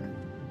land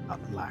not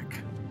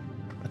lack.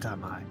 What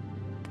am I?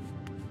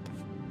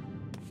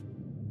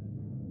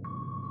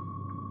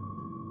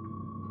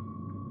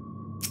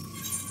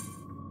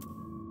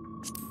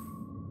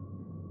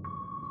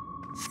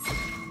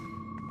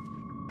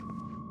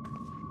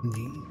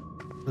 Indeed,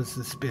 was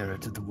the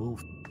spirit of the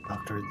wolf.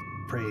 Doctor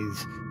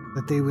prays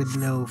that they would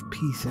know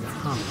peace and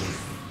harmony.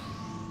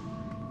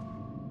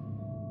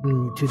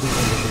 To the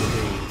end of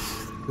their days,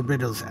 the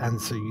riddle's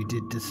answer you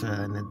did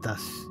discern, and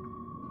thus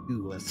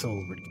you a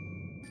soul returned.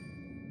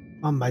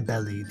 On my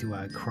belly do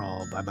I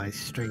crawl, by my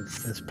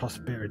strength as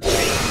prosperity.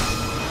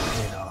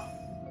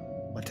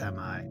 What am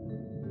I?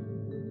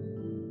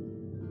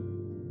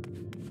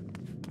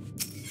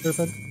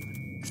 Serpent.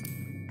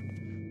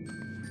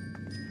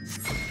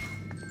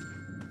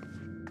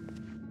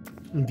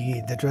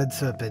 Indeed, the dread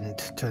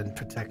serpent turned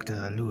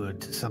protector, lured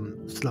to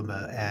some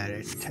slumber ere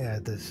it tear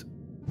this.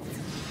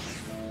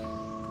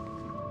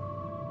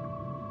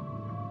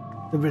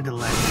 The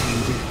riddle answer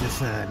you did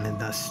discern, and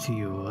thus to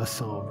you a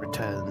soul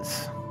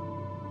returns.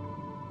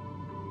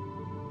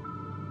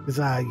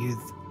 Desire you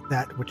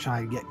that which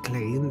I yet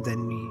claim,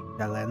 then we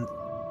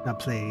shall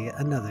play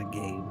another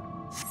game.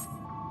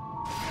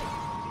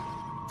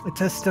 A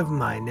test of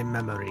mind and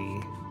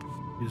memory.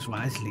 Use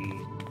wisely,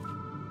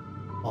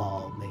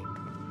 all may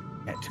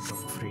yet go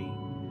free.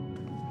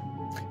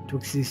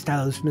 Twixt these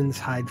talismans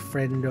hide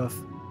friend or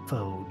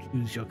foe,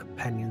 choose your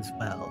companions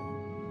well.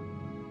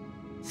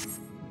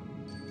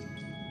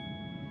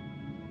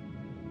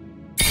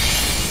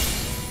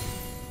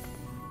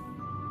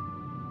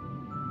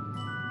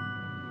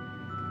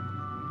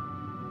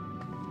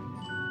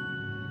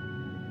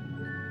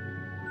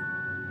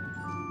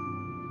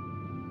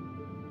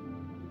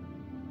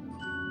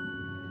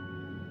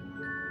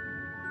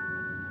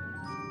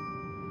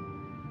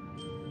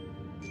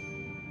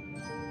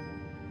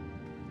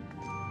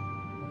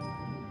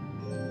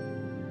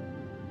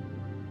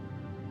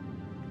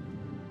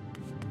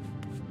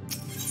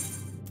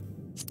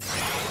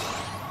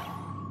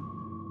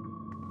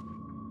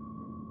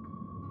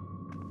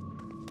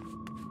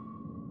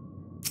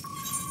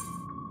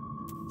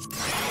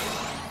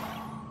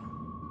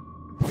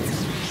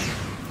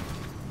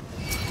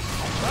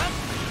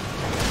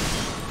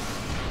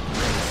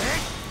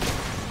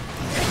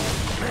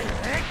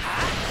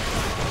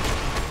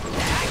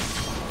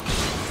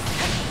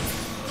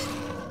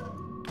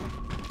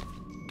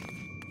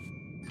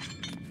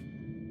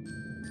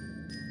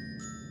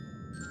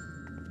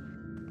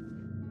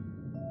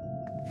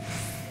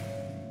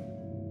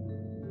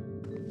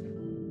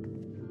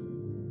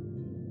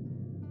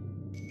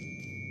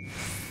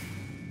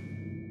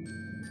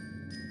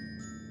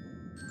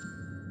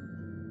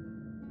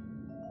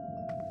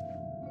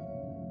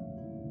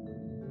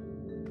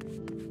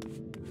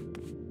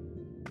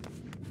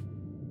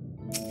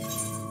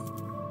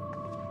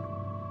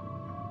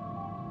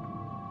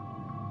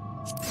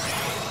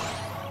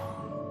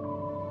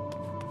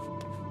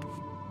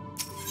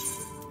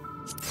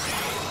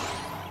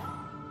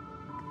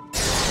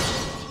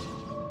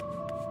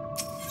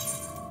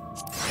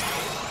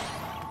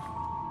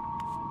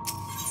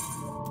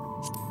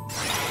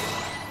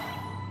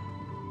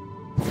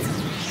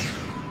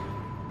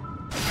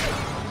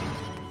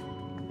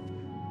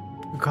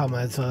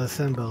 Comrades are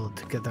assembled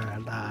together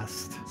at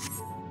last.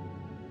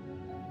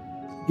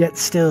 Yet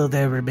still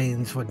there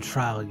remains one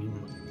trial you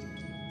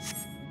must.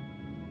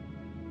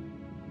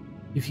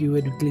 If you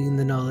would glean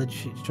the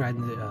knowledge enshrined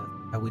in the earth,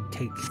 I would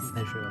take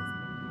measure of.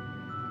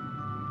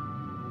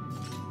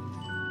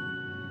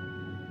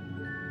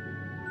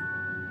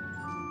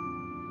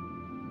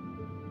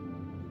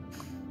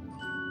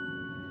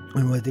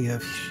 Unworthy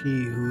of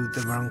she who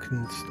the wrong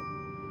can stop.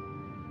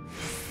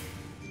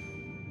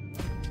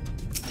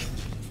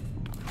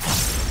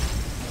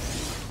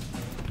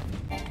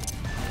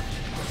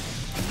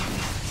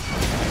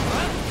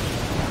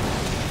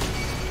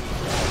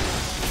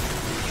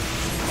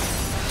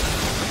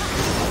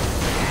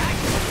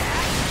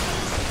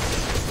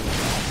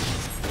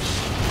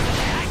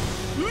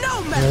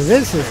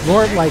 this is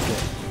more like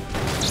it.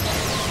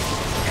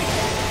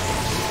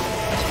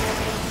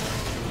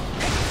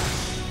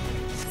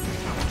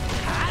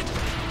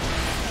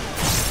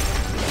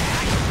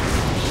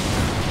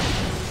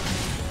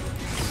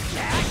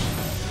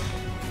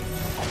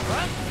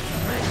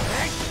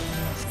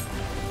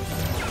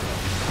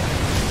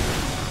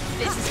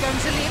 This is going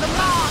to leave a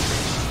mark!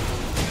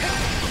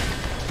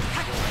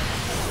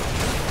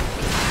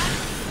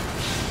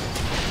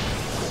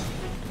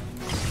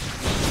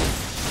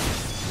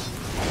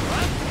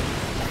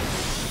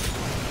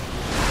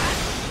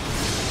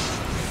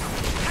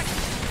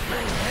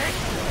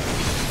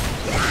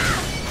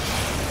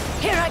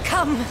 Here I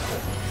come!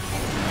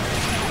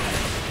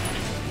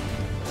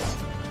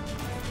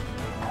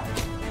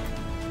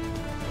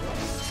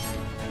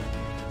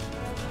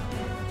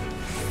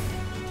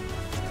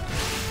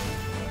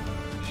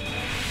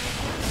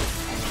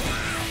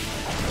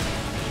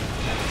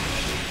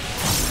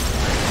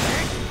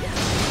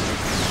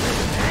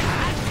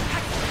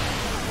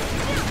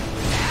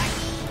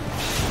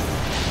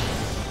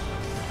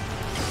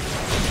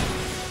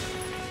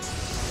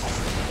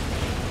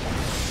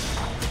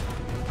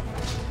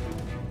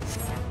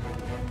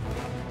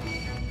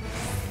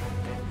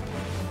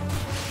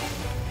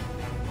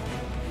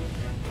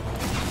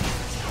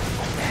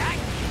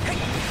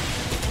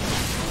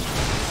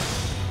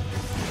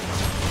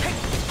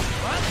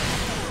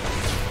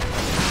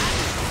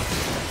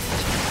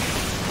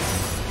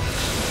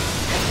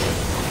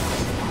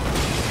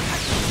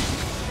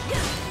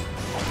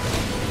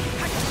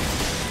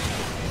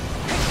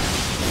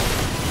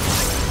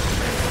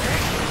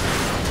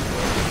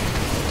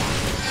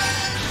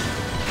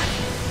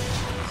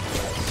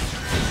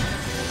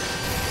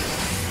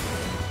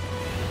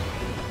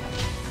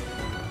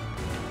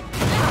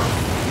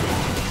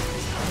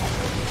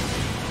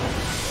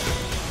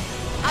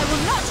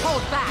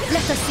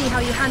 Let us see how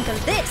you handle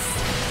this!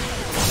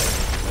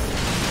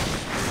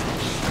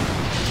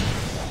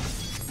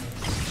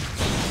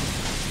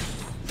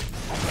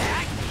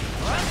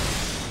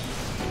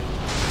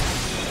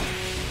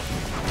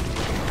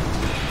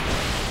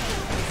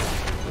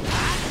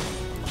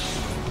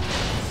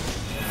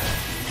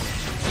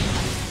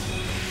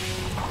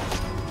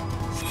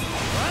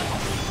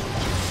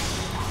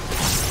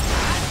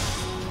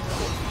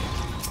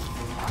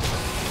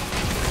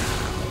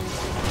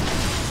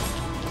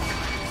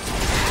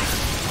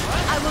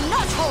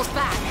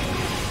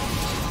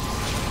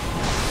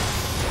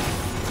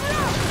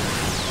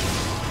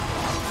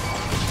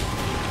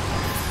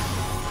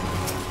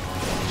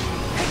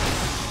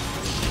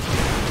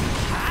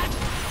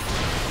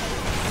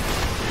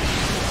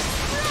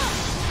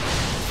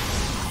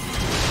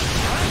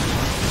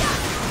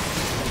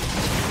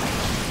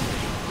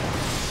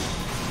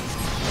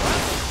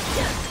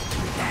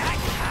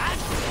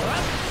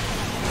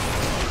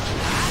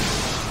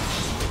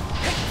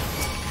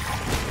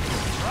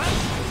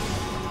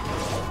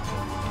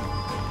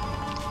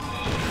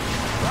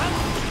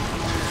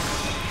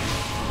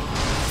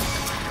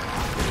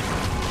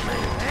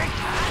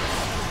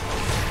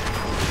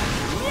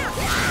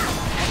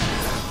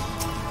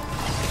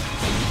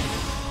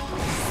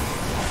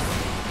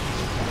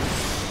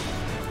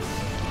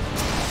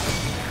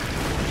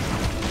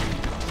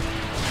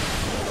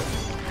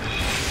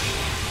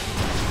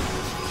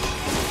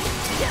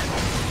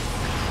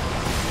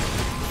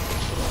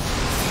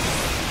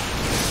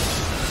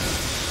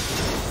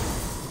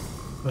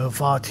 Well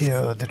fought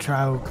here, the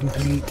trial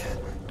complete.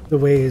 The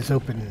way is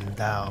open,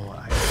 thou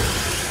I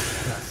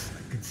thus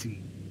I can see.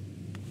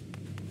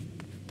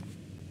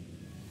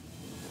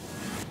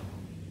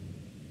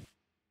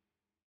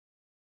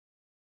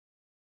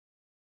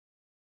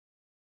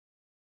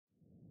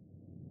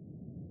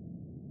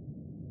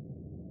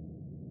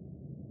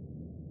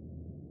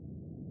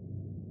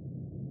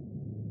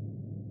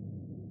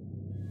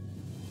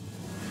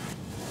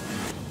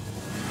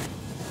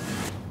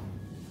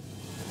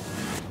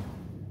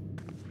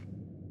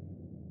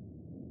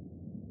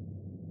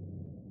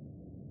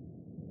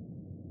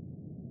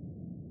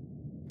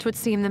 Twould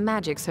seem the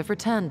magics have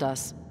returned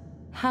us.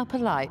 How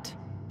polite.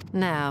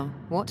 Now,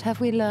 what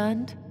have we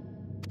learned?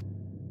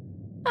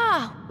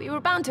 Ah, we were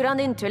bound to run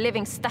into a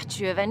living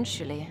statue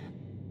eventually.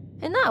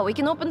 And now we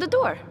can open the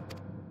door.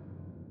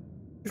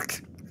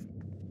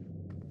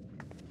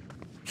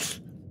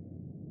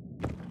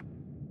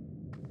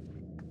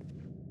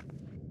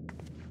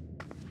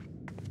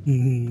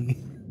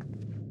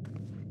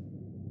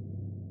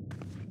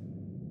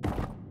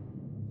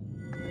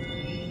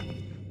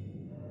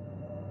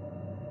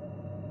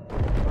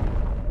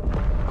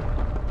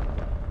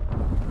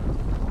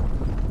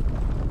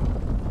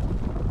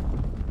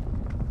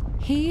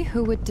 He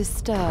who would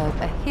disturb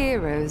a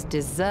hero's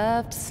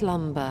deserved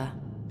slumber.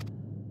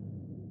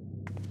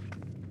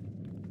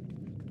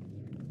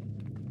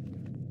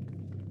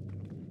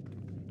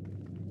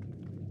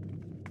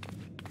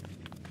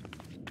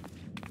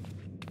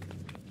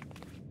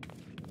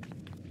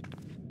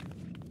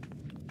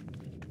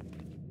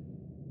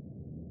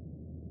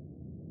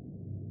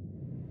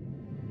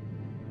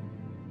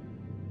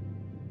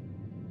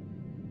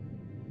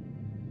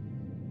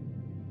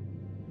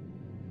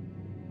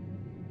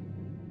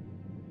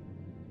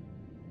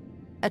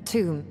 A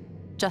tomb,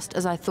 just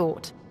as I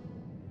thought.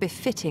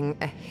 Befitting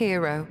a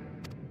hero.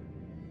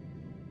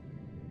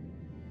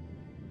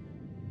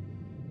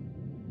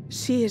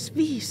 She is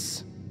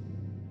Vis.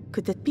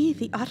 Could it be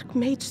the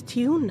Archmage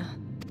Tiuna?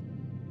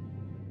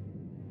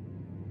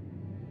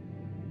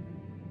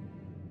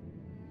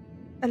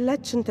 A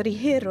legendary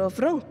hero of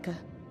Ronka,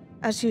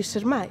 as you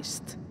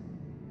surmised.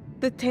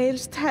 The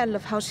tales tell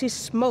of how she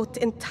smote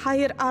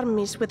entire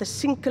armies with a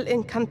single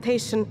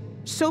incantation,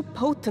 so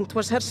potent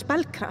was her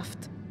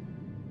spellcraft.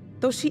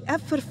 Though she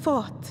ever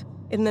fought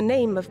in the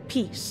name of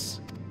peace.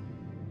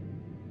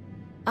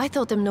 I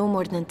thought them no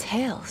more than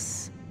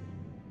tales.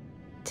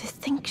 To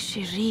think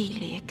she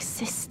really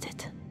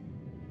existed.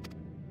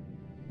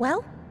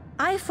 Well,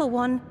 I for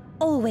one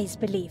always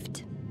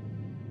believed.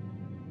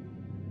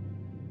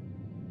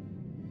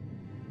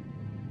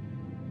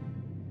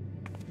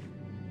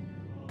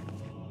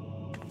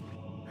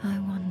 I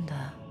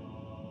wonder.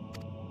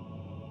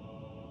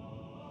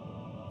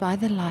 By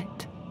the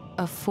light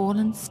of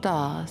fallen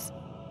stars,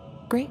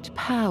 great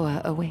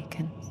power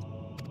awakens.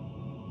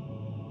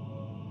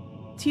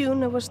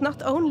 Tiuna was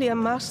not only a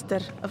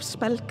master of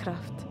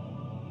spellcraft.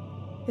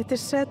 It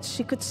is said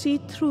she could see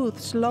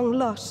truths long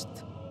lost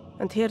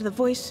and hear the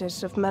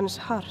voices of men's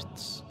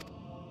hearts.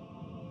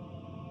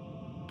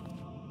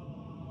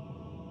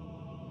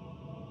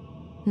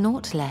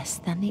 Naught less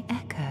than the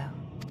Echo,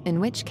 in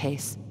which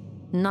case,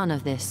 none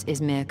of this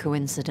is mere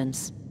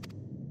coincidence.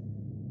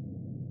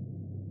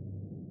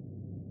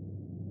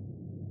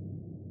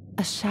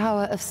 A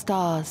shower of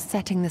stars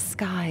setting the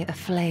sky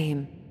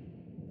aflame.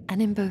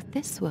 And in both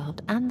this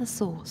world and the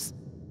Source,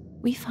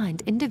 we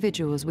find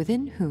individuals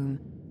within whom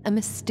a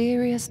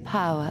mysterious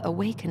power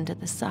awakened at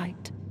the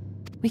sight.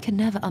 We can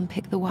never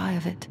unpick the why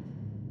of it.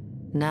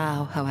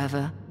 Now,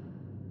 however,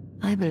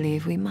 I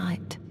believe we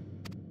might.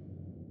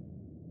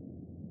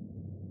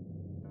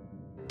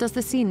 Does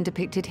the scene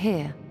depicted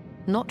here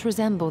not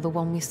resemble the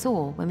one we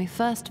saw when we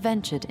first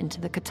ventured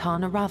into the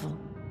Katana Ravel?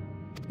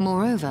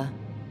 Moreover,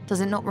 does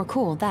it not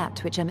recall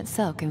that which Emmett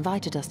Selk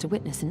invited us to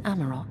witness in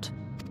Amarot?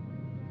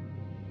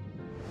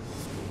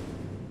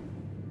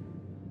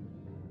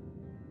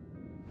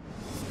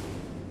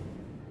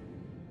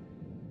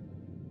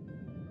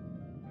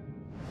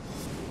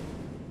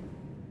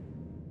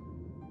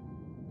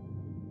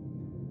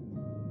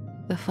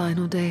 The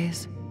final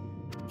days.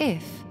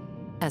 If,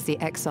 as the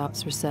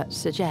Exarch's research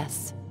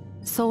suggests,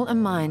 soul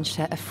and mind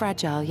share a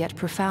fragile yet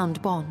profound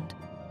bond,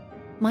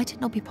 might it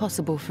not be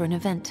possible for an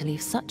event to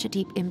leave such a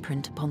deep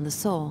imprint upon the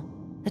soul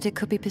that it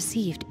could be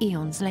perceived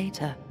eons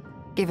later,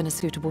 given a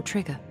suitable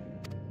trigger?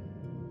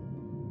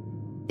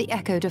 The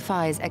Echo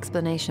defies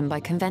explanation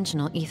by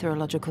conventional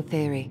etherological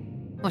theory,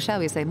 or shall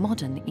we say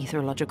modern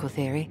etherological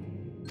theory.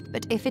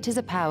 But if it is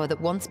a power that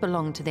once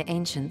belonged to the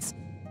ancients,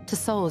 to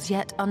souls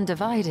yet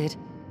undivided,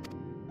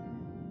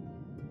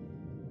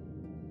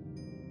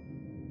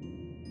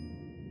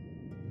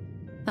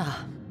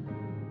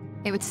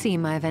 it would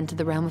seem I have entered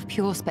the realm of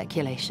pure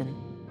speculation,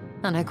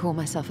 and I call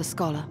myself a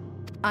scholar.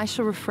 I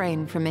shall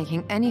refrain from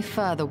making any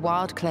further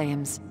wild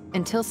claims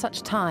until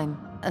such time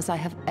as I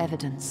have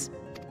evidence.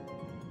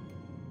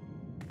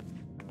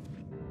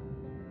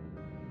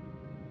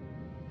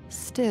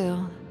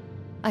 Still,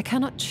 I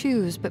cannot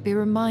choose but be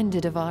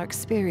reminded of our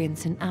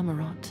experience in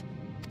Amarot.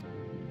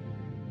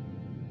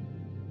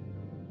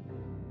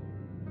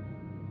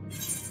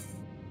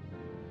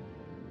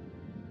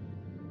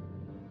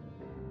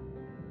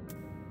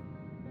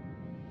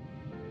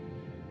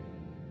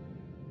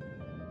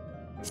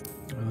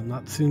 I'll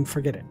not soon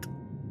forget it.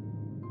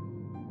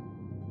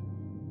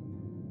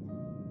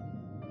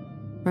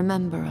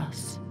 Remember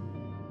us.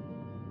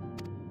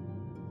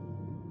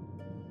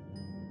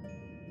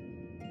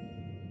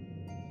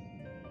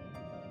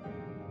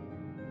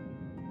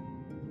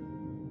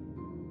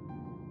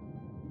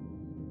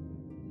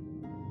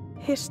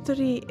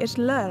 History is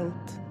learned,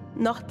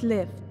 not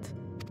lived.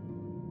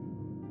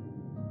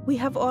 We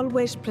have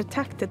always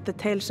protected the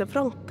tales of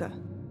Ronka,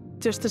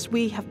 just as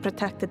we have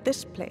protected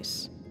this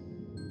place.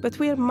 But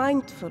we are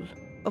mindful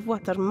of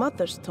what our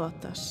mothers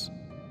taught us.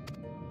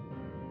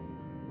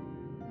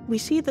 We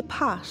see the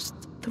past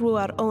through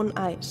our own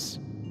eyes,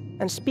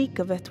 and speak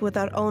of it with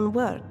our own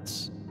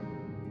words.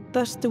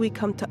 Thus do we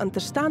come to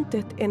understand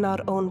it in our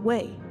own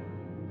way.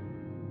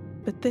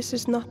 But this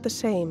is not the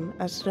same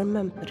as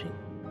remembering.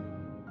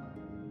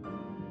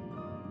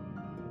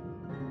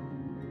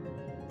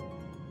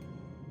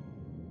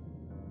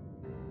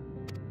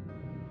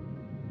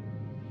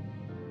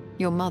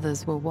 Your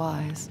mothers were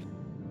wise.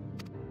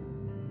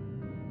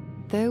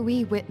 Though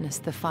we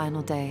witnessed the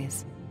final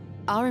days,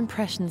 our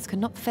impressions could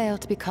not fail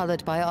to be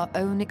colored by our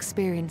own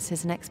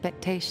experiences and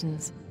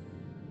expectations.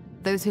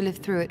 Those who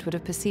lived through it would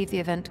have perceived the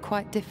event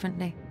quite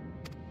differently.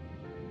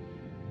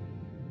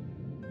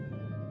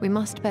 We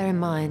must bear in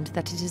mind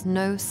that it is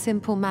no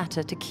simple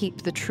matter to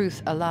keep the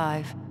truth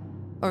alive,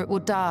 or it will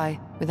die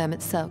with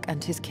Emmett Selk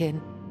and his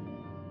kin.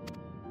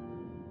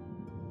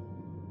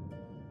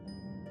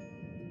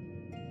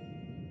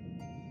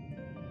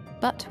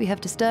 But we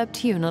have disturbed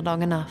Tiuna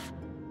long enough.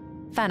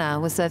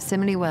 Fana will serve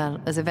similarly well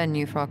as a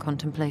venue for our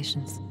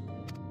contemplations.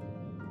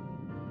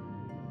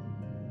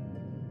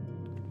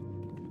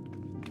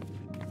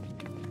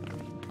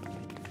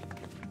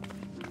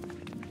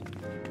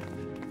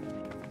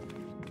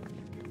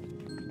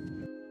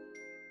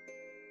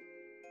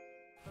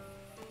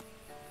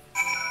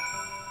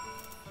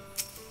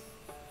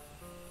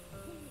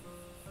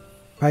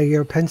 By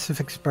your pensive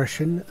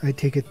expression, I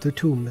take it the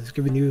tomb has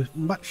given you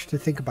much to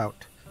think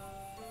about.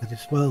 That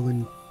is well,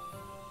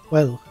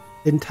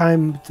 in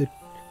time the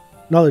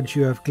knowledge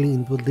you have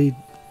gleaned will lead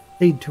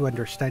to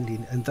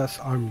understanding, and thus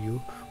arm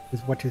you with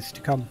what is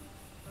to come.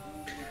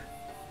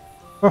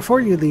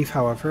 Before you leave,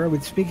 however, I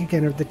would speak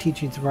again of the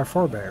teachings of our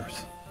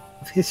forebears,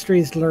 of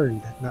histories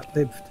learned, not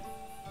lived.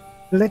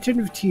 The legend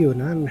of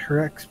Tiona and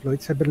her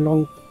exploits have been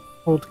long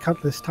told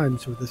countless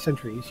times over the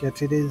centuries,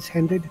 yet it is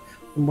handed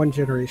from one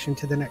generation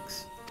to the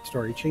next. The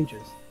story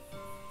changes.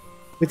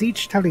 With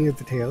each telling of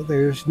the tale,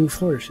 there's new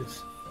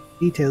flourishes.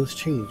 Details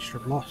changed or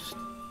lost.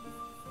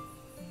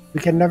 We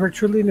can never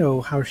truly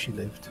know how she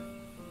lived,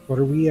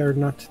 for we are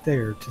not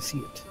there to see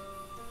it.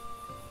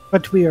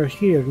 But we are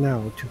here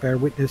now to bear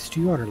witness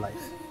to your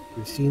life.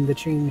 We've seen the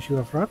change you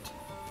have wrought,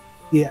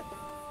 the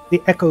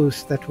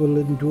echoes that will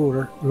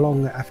endure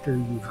long after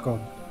you've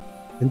gone.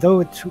 And though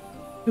it too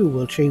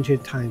will change in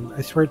time,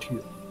 I swear to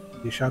you,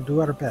 we shall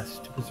do our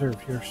best to preserve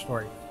your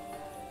story.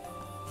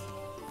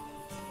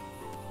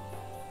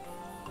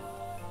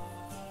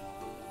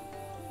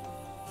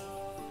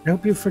 I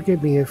hope you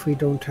forgive me if we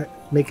don't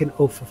make an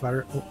oath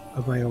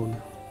of my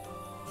own.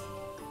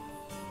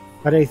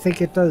 But I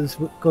think it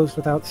goes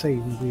without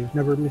saying, we've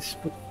never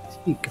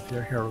misspeak of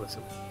your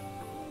heroism.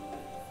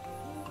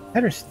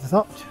 Perish the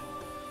thought.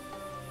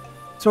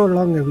 So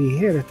long are we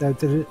here that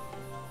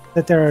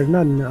there are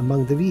none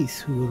among the Vis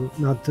who will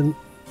not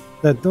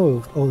know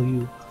of all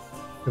you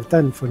have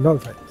done for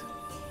Norvite.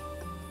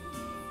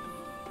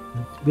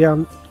 We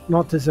are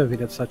not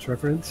deserving of such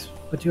reverence,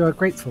 but you are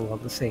grateful all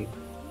the same.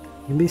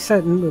 You can be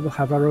certain we will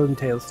have our own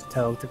tales to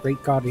tell of the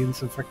great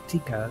guardians of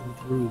Raktika and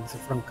the ruins of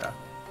Runka.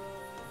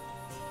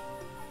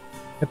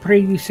 I pray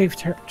you safe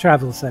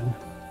travels then.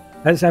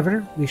 As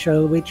ever, we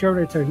shall await your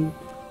return with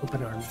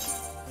open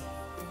arms.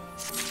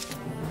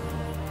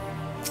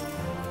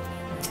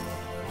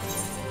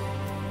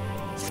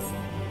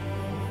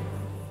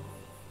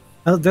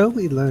 Although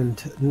we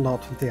learned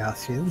not of the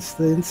Asians,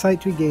 the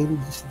insight we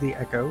gained into the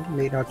Echo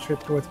made our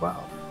trip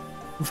worthwhile.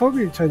 Before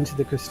we return to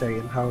the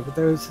Crystalian, however,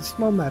 there is a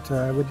small matter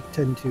I would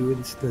attend to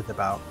in Slith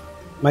about.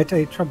 Might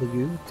I trouble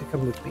you to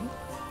come with me?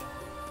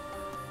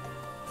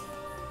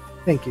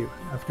 Thank you.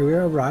 After we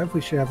arrive,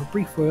 we should have a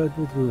brief word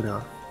with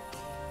Runa.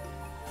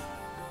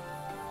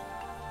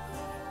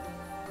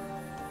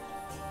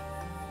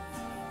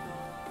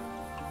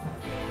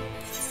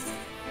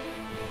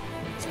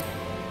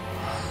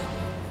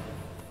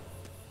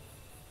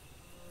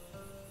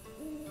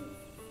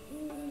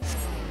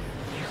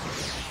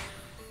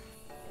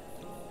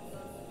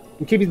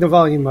 I'm keeping the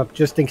volume up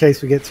just in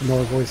case we get some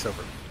more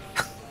voiceover.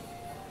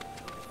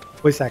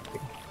 Voice acting.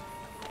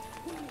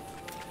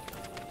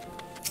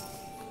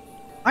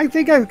 I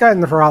think I've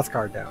gotten the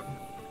Hrothgar down.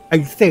 I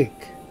think.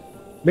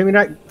 Maybe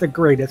not the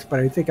greatest,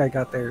 but I think I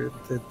got their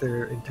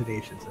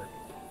intonations there.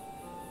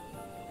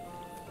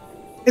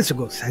 It's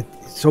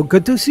so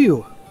good to see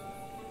you.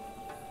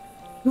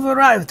 You've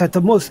arrived at the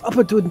most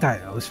opportune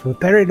time. I was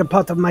preparing a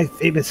pot of my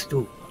famous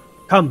stew.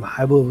 Come,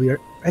 I will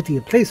ready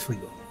a place for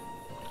you.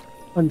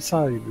 I'm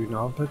sorry,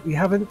 Runa, but we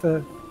haven't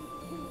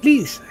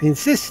Please, I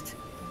insist.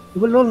 It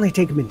will only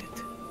take a minute.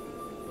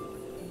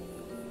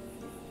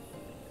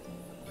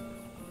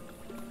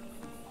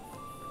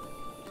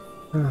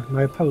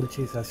 My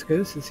apologies,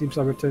 Eskos. It seems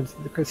our return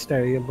to the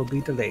Crystarium will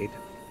be delayed.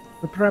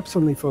 But perhaps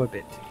only for a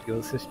bit, if you'll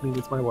assist me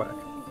with my work.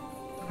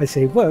 I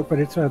say work, but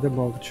it's rather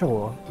more of a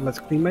chore. I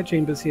must clean my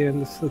chambers here in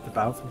the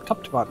Slitherbow from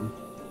top to bottom.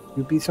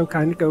 You'd be so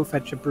kind to go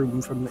fetch a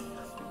broom from the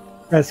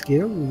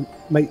rescue. We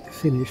might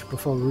finish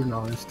before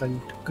Runa is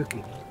done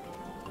cooking.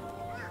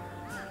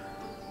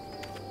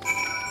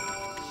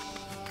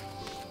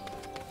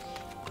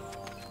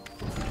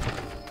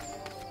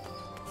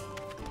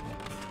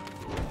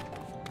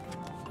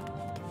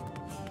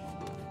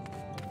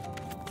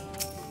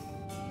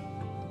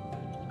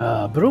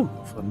 Broom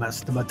for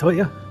Master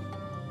Matoya.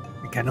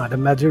 I cannot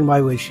imagine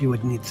why she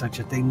would need such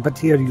a thing, but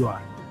here you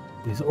are.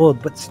 It is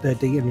old but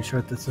sturdy and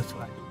sure to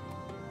supply.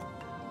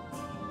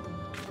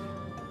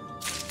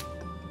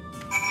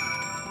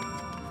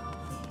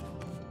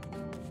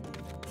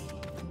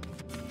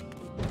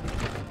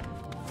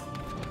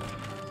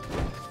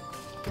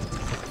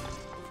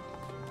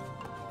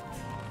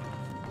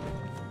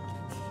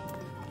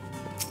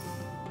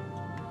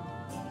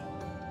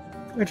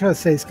 I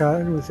trust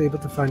Sayscar was able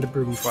to find a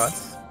broom for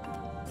us.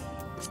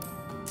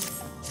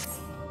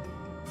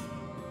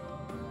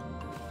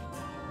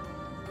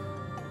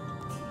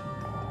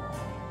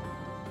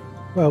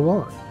 Well,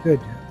 what? Good.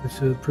 This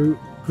will prove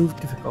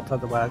difficult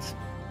otherwise.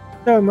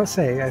 Though I must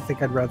say, I think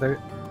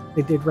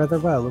they did rather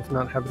well of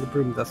not having a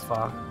broom thus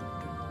far.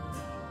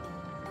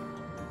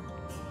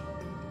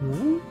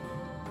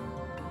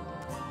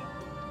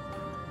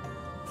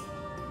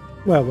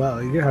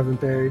 Well,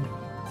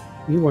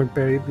 you weren't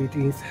buried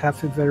beneath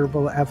half a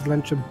veritable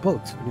avalanche of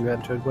boats when you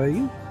entered, were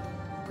you?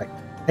 Right.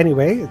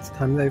 Anyway, it's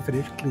time that I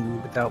finish cleaning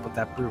it out with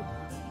that broom.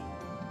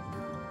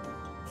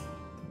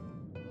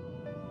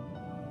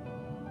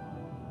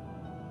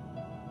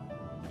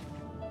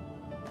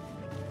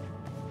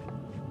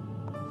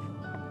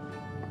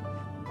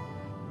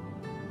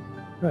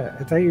 Right,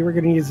 I thought you were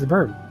going to use the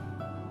broom.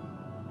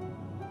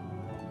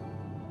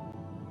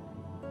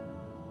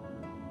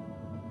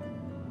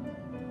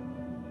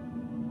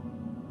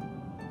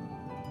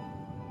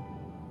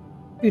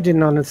 You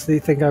didn't honestly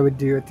think I would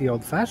do it the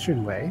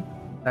old-fashioned way.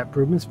 That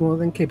broom is more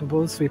than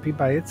capable of sweeping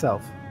by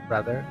itself.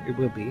 Rather, it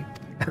will be.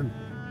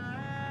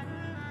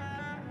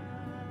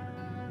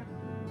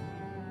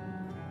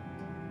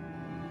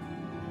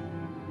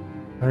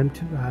 Time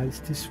to rise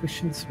to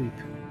swish and sweep.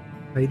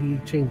 Mighty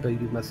chamber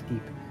you must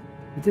keep.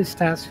 With this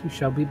task you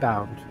shall be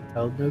bound,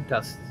 until no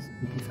dust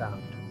can be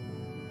found.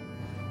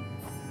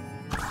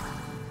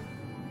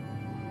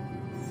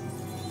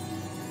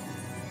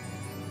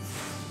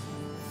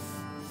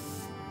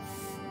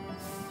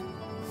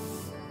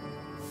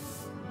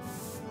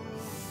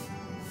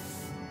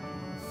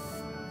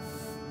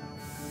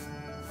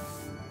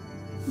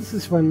 This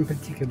is one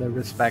particular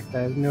respect.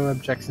 I have no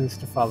objections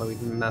to following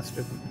the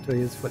Master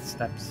Toya's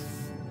footsteps.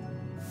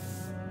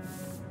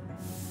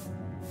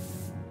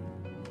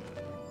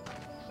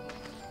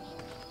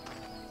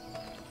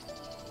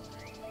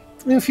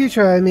 In the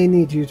future, I may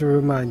need you to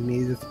remind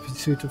me that the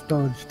pursuit of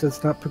knowledge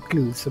does not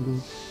preclude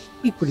some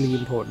equally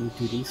important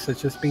duties,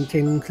 such as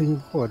maintaining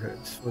clean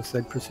quarters for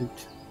said pursuit.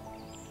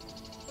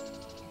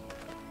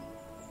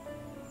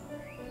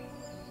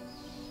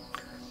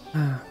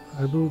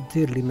 I will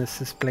dearly miss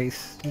this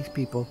place, these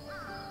people.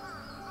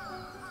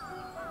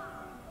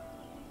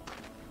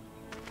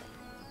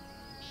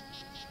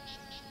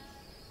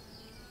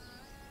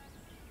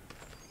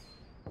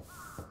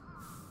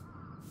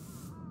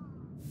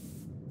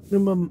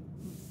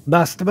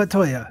 Master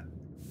Matoya,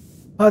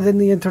 pardon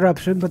the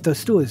interruption, but the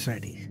stew is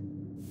ready.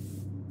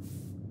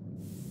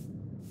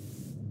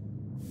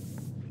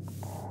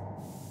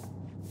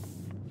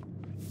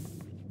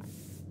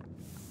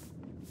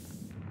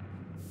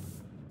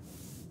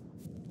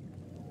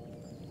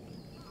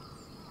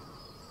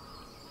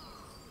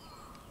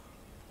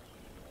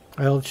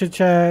 I'll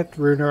chit-chat.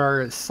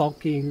 Runar is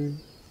sulking.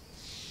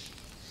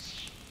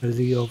 Has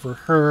he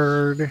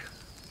overheard?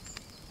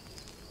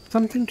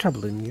 Something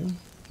troubling you?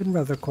 Been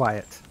rather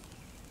quiet.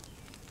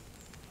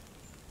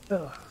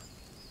 Oh.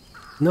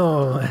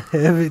 No,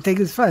 everything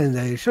is fine,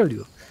 I assure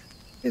you.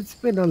 It's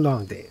been a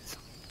long day.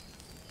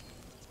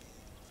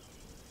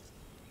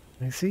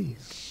 I see.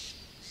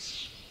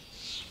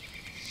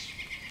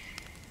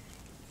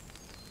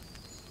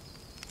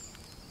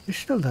 You're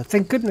still there.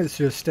 Thank goodness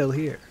you're still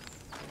here.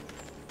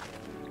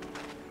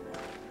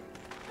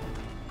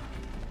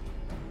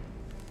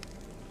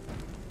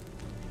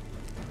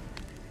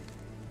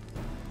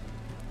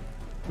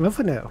 Well,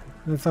 for now.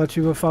 I thought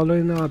you were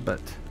following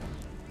Albert.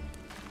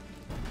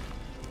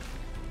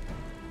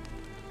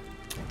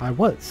 I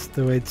was,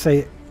 though I'm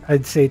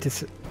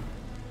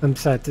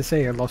sad to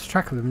say I lost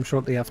track of him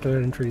shortly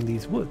after entering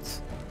these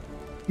woods.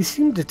 He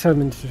seemed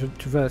determined to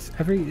traverse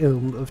every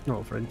ilm of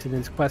Northrend in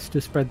his quest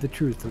to spread the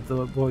truth of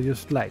the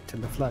Warrior's Light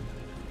and the Flood.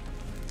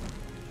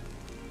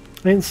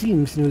 And it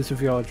seems news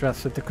of your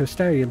address at the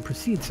Crystarium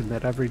precedes him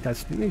at every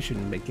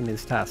destination, making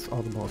his task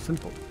all the more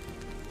simple.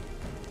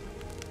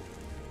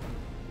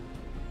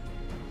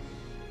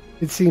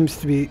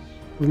 It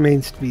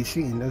remains to be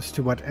seen as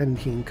to what end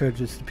he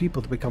encourages the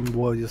people to become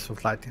warriors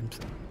of light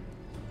himself.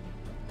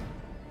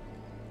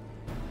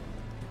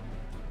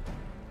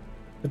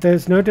 But there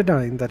is no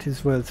denying that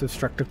his words have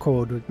struck a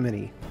chord with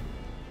many.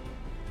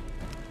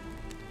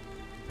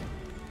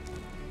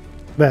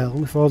 Well,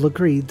 we've all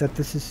agreed that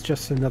this is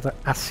just another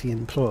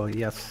Ascian ploy,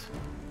 yes.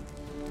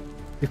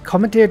 We've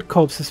commandeered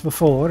corpses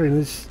before and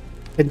has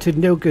been to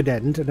no good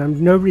end, and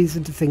I've no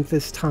reason to think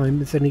this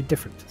time is any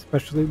different,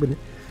 especially when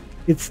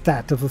it's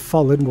that of a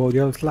fallen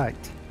warrior of light.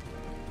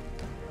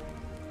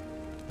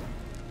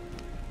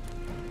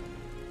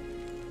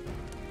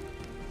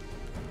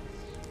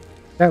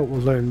 Doubt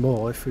we'll learn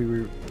more if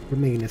we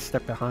remain a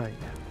step behind.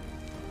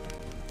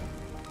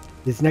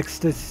 His next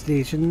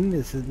destination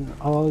is in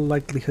all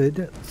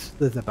likelihood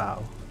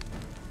Slitherbow.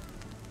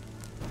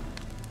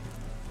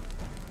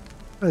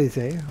 What do you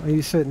say? Are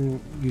you certain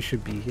you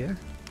should be here?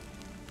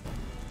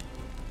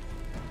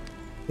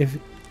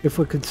 If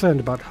we're concerned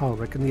about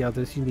Halric and the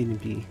others, you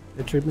needn't be.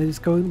 The treatment is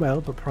going well,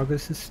 but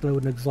progress is slow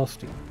and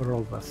exhausting for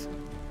all of us.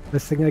 The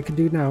best thing I can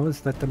do now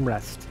is let them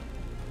rest.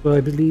 So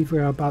I believe we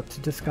are about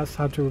to discuss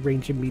how to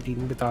arrange a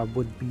meeting with our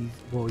would-be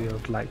warrior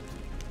of light.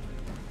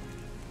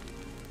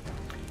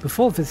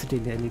 Before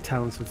visiting any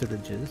towns or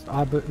villages,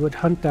 Albert would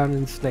hunt down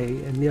and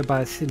slay a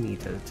nearby Sin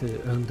Eater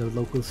to earn the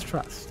locals'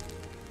 trust.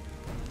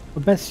 The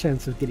best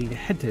chance of getting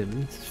ahead to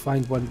him is to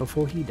find one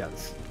before he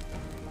does.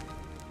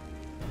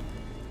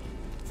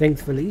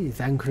 Thankfully,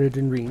 Thancred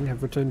and Reen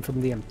have returned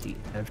from the empty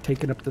and have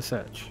taken up the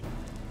search.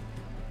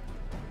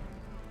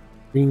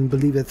 Green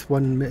believeth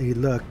one may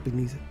lurk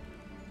beneath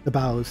the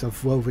boughs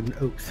of woven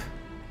oath.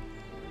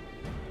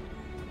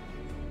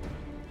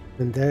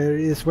 And there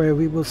is where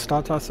we will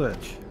start our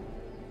search.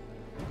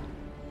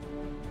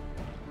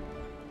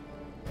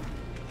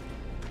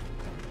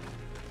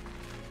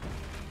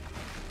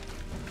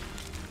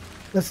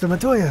 That's the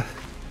Matoya.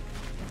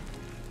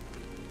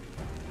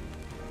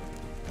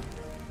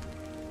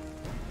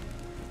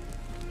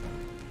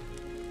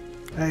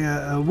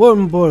 A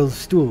warm boiled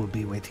stew will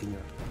be waiting you.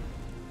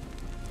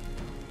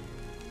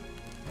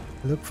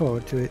 I look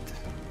forward to it.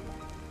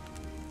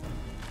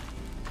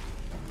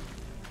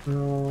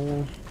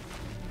 Oh,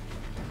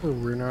 poor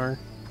Runar.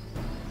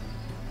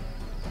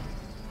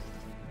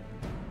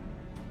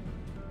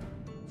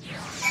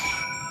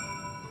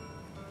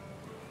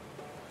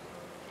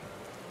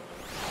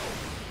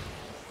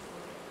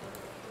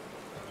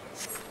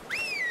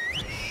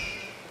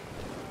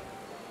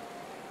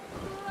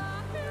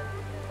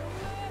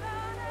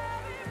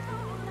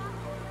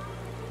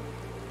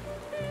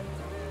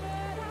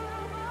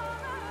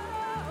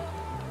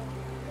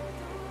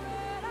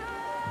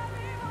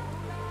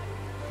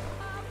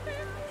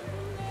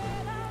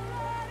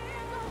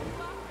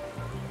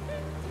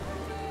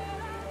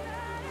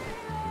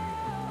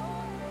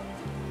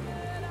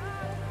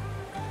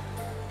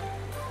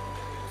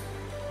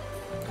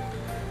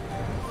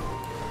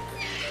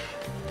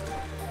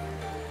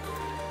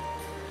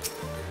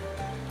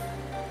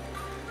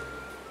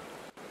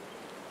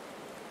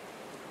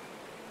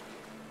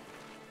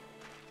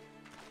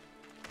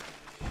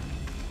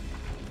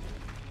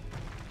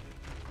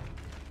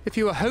 If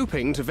you were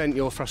hoping to vent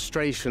your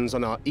frustrations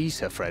on our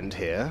Issa friend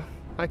here,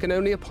 I can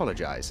only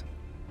apologize.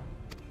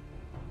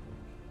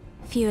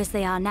 Few as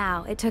they are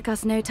now, it took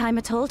us no time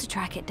at all to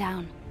track it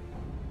down.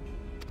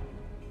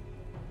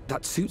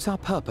 That suits our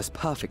purpose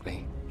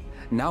perfectly.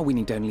 Now we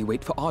need only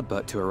wait for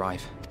Ardbert to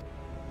arrive.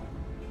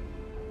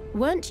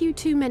 Weren't you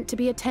two meant to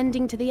be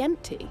attending to the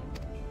empty?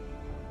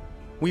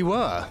 We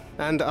were,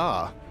 and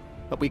are,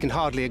 but we can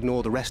hardly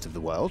ignore the rest of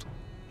the world.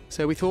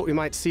 So we thought we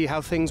might see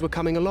how things were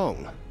coming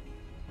along.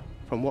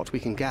 From what we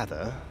can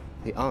gather,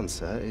 the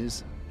answer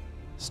is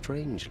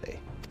strangely.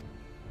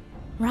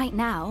 Right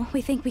now,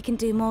 we think we can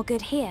do more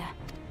good here.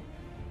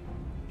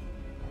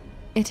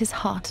 It is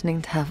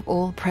heartening to have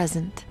all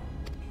present.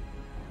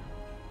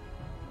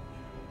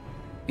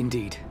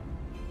 Indeed.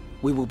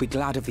 We will be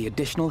glad of the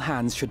additional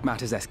hands should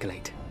matters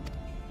escalate.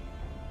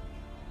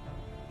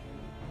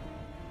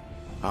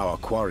 Our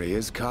quarry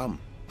has come.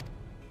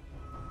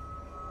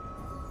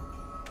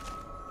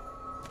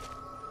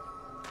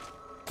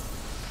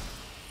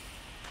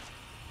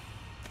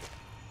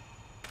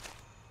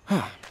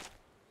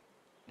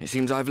 It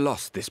seems I've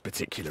lost this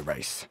particular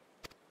race.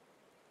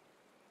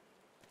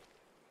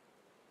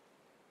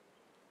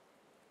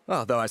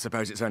 Although I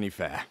suppose it's only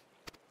fair.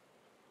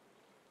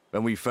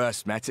 When we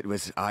first met, it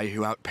was I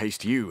who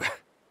outpaced you.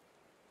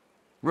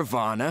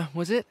 Ravana,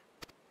 was it?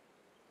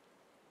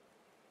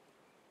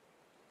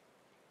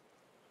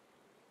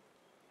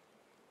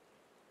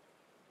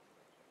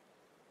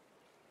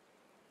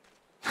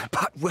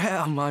 But where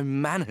are my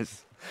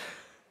manners?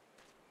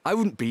 I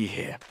wouldn't be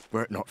here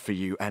were it not for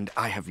you, and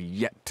I have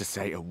yet to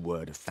say a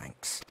word of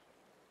thanks.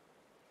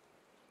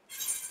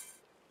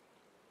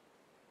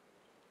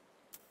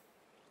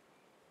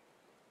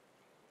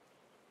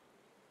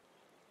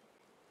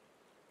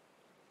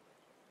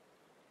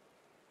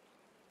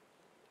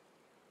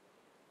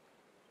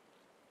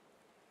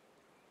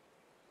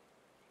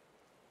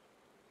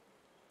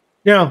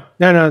 No.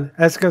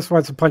 Escus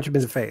wants to punch him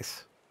in the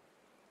face.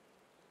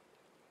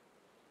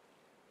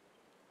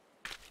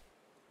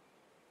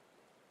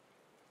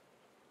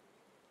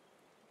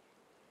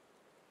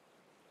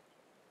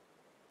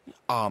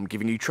 Arm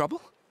giving you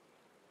trouble?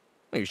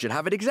 You should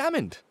have it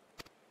examined.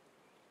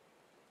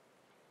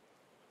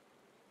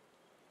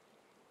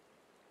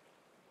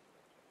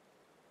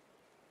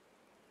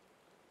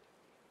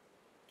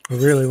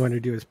 What I really want to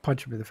do is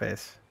punch him in the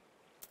face.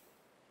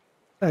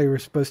 I thought you were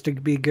supposed to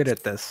be good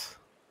at this.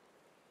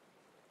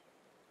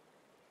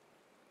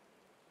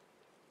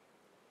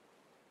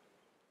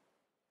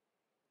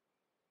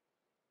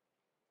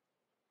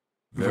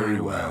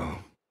 Very well.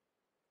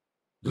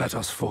 Let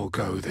us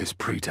forego this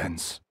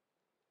pretense.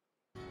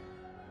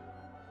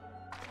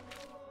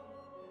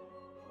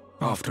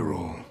 After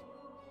all,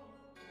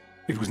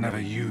 it was never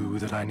you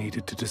that I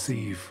needed to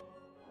deceive.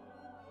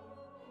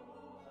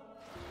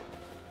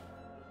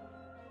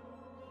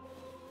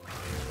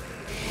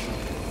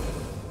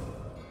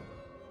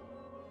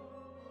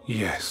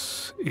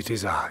 Yes, it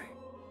is I,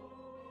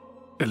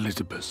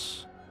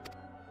 Elizabeth.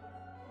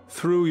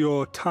 Through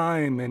your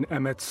time in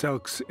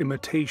Emetselk's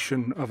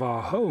imitation of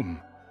our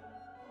home,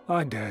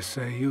 I dare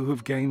say you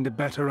have gained a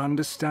better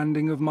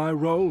understanding of my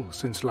role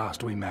since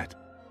last we met.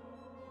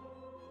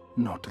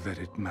 Not that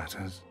it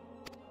matters.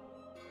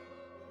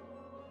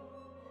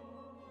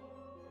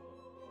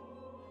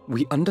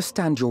 We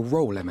understand your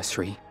role,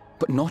 emissary,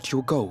 but not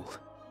your goal.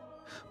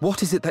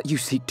 What is it that you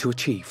seek to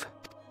achieve?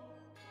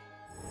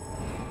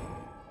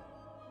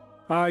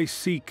 I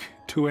seek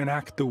to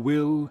enact the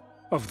will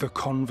of the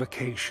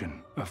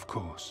convocation, of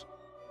course.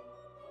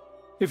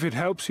 If it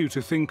helps you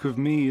to think of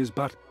me as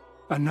but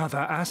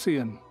another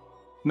Ascian,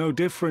 no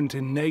different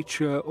in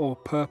nature or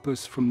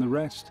purpose from the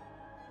rest,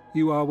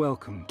 you are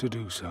welcome to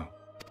do so.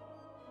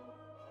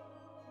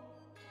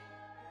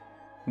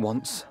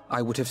 Once,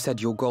 I would have said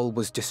your goal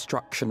was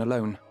destruction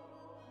alone.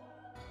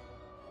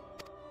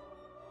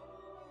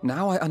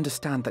 Now I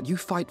understand that you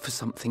fight for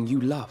something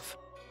you love,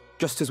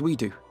 just as we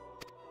do.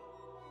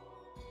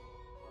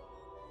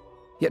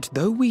 Yet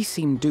though we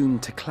seem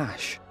doomed to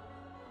clash,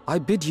 I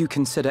bid you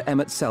consider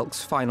Emmett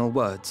Selk's final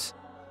words.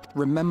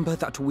 Remember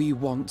that we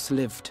once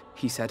lived,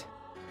 he said.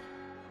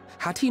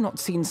 Had he not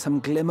seen some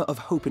glimmer of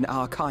hope in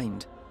our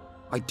kind,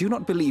 I do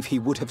not believe he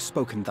would have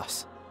spoken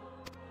thus.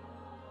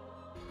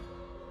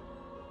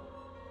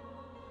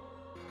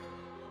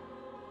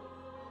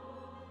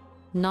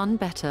 None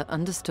better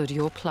understood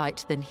your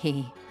plight than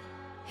he.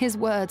 His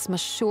words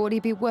must surely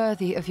be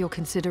worthy of your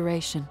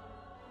consideration.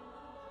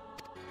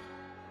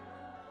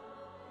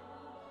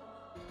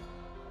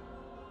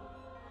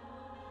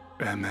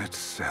 Emmett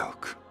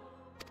Selk.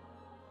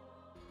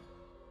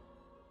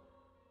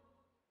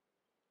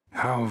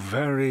 How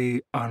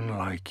very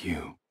unlike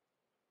you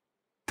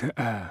to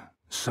err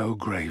so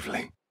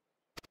gravely.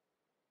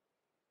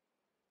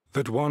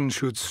 That one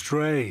should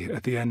stray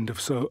at the end of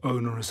so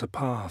onerous a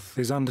path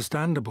is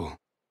understandable,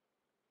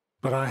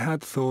 but I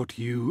had thought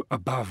you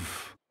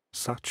above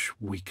such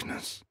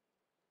weakness.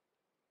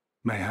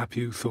 Mayhap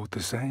you thought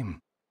the same.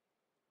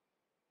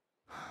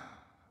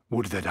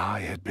 Would that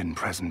I had been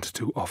present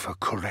to offer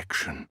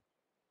correction.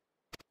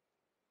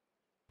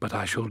 But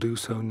I shall do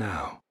so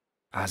now,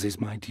 as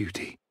is my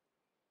duty,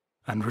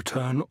 and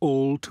return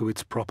all to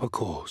its proper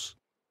course.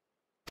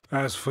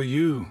 As for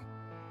you,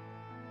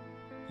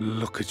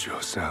 look at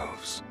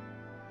yourselves.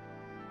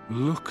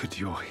 Look at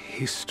your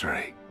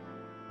history.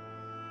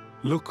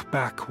 Look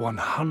back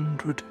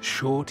 100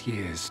 short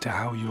years to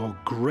how your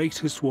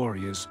greatest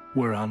warriors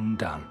were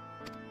undone.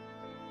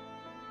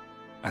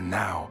 And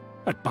now,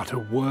 at but a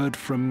word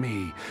from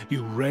me,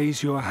 you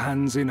raise your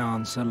hands in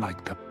answer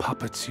like the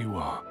puppets you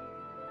are.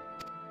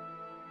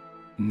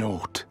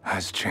 Naught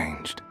has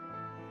changed.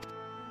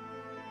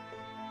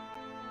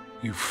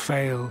 You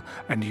fail,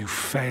 and you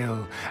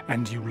fail,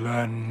 and you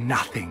learn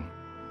nothing.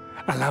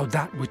 Allow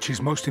that which is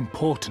most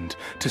important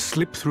to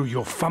slip through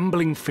your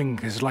fumbling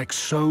fingers like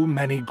so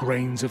many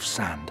grains of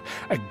sand,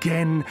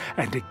 again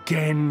and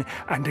again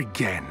and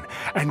again,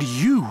 and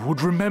you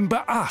would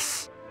remember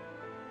us.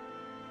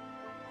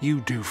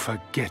 You do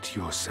forget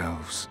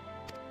yourselves.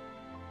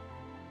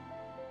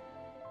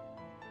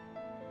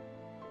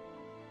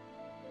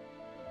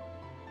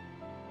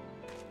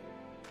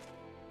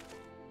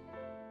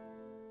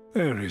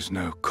 There is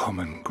no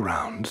common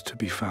ground to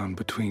be found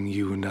between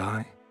you and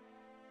I,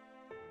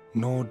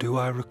 nor do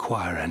I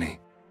require any.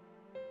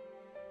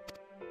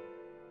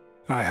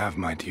 I have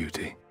my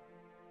duty.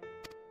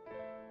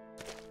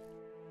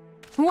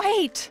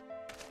 Wait!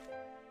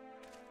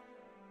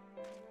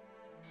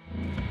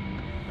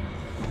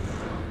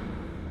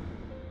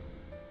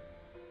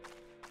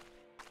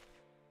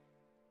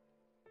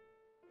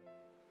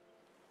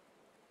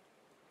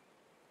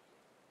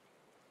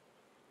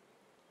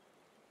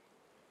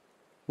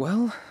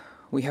 Well,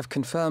 we have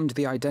confirmed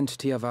the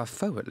identity of our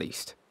foe at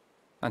least.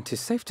 And 'tis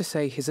safe to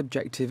say his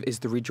objective is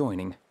the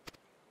rejoining.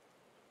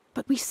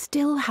 But we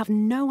still have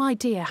no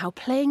idea how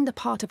playing the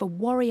part of a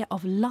warrior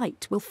of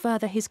light will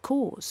further his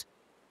cause,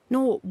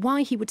 nor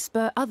why he would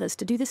spur others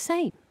to do the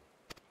same.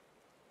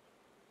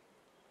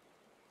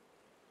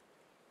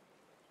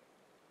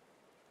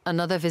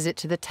 Another visit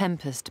to the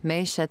Tempest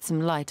may shed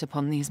some light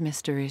upon these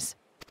mysteries.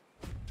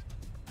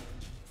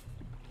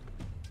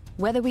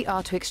 Whether we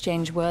are to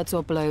exchange words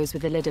or blows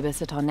with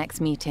Elidibus at our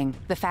next meeting,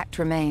 the fact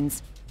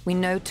remains, we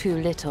know too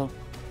little.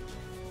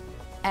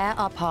 Ere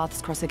our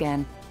paths cross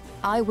again,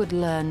 I would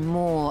learn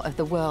more of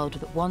the world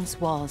that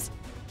once was,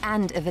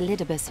 and of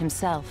Elidibus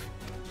himself.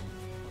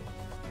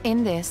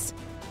 In this,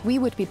 we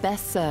would be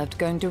best served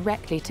going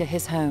directly to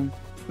his home,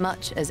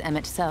 much as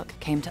Emmett Selk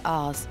came to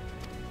ours.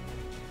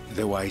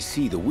 Though I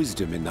see the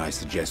wisdom in thy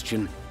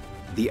suggestion,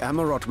 the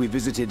Amarot we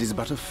visited is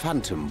but a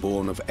phantom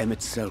born of Emmett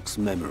Selk's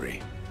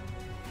memory.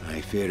 I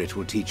fear it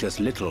will teach us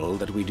little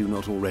that we do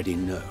not already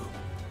know.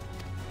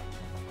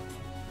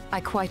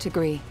 I quite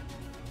agree.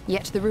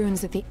 Yet the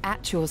ruins of the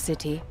actual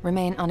city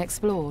remain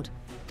unexplored.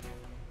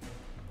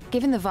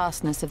 Given the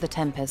vastness of the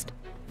Tempest,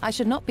 I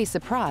should not be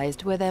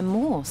surprised were there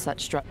more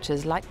such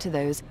structures like to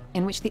those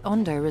in which the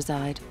Ondo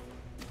reside.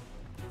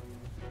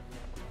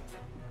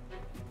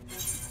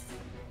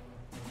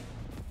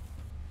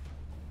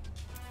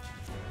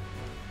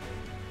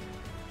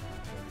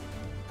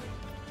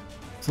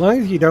 As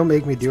long as you don't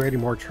make me do any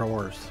more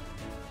chores.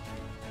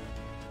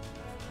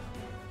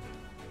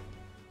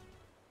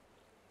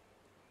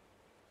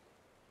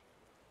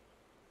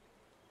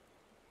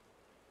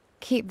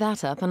 Keep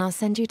that up and I'll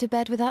send you to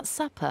bed without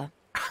supper.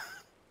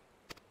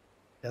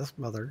 Yes,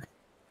 mother.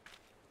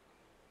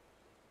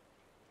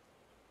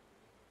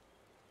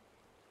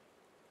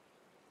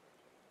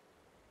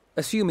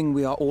 Assuming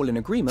we are all in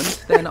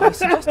agreement, then I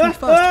suggest we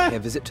first pay a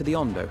visit to the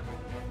Ondo.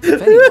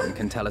 If anyone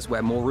can tell us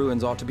where more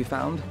ruins are to be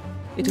found,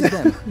 it is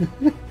them.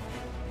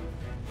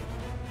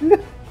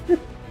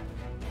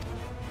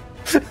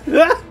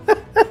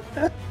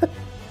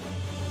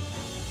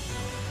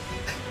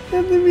 And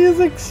the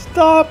music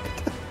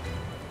stopped.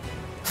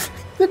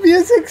 The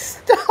music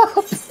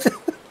stopped.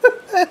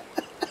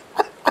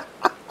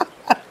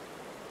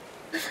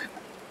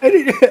 I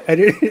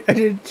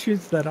didn't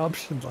choose that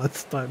option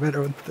last time, I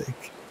don't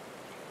think.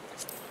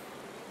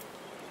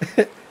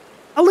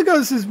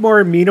 Eligos is more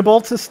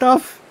amenable to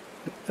stuff.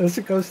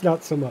 Ezekos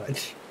not so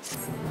much.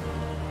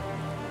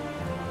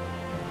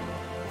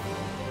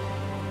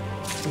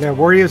 Yeah,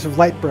 Warriors of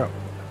Light, bro.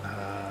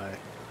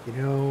 You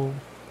know,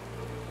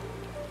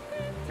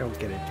 don't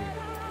get it, dude.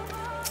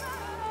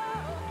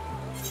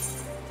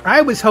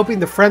 I was hoping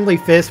the friendly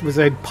fist was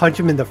I'd punch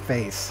him in the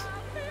face.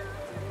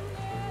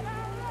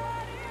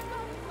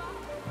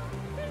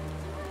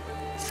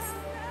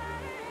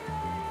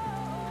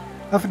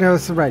 Alphinaud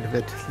is the right of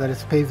it. Let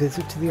us pay a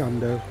visit to the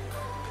Ondo.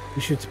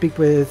 We should speak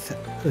with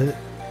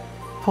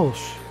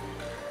Tolshath.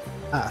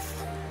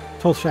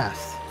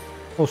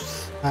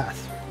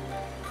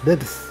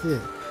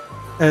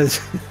 As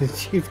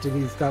chieftain,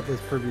 he's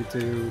doubtless privy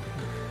to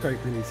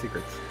quite many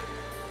secrets.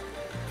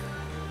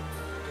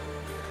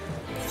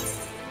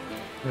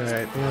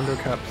 Alright, the Ondo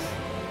Cups.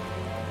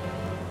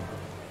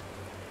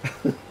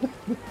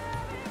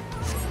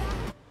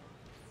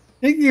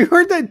 You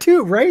heard that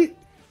too, right?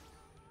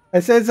 I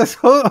said, as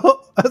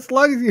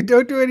long as you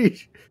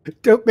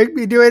don't make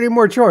me do any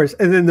more chores.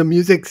 And then the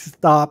music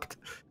stopped.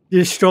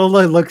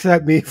 Yastrola looks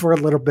at me for a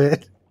little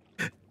bit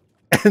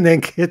and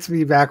then hits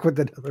me back with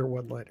another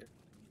one-liner.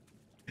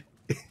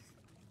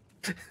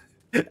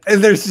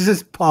 And there's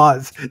just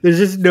pause. There's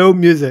just no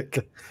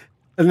music.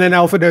 And then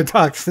Alphinaud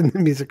talks and the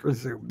music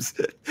resumes.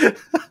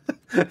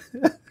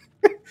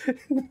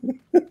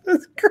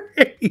 That's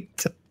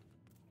great.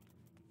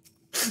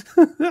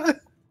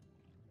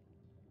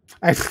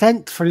 I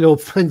sent for your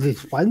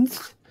friends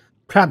once.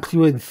 Perhaps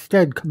you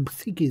instead come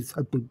seeking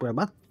something,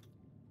 brother.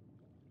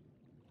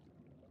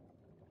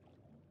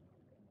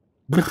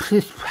 This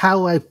is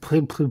how I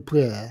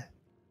prepare.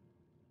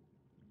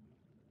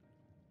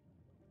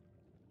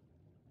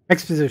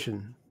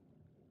 Exposition.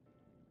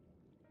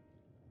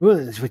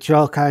 Ruins which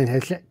your kind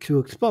has yet to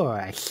explore,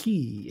 I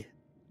see.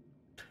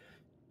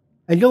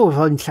 I know of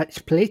one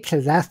such place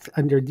as that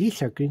under these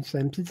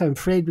circumstances. I'm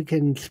afraid we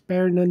can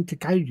spare none to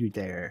guide you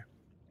there.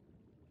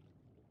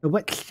 But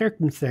what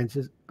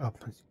circumstances... Oh,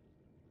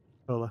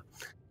 Lola.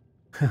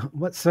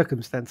 What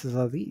circumstances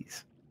are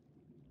these?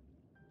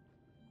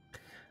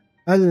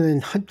 Other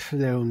than hunt for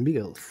their own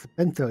meals, the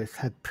Benthos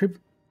have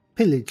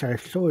pillaged our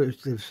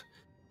stores of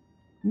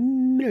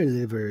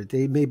liver.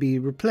 They may be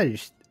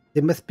replenished.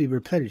 They must be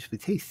replenished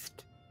with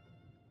haste.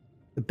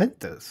 The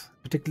Benthos,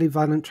 a particularly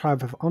violent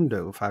tribe of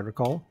Ondo, if I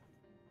recall.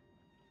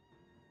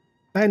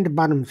 Band of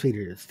bottom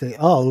feeders. They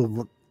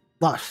all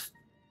lost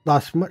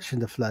much in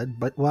the flood,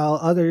 but while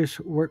others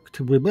work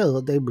to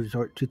rebuild, they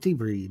resort to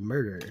thievery and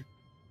murder.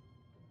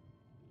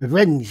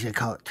 Revenge, they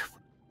call it.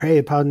 Prey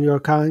upon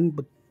your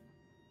kind,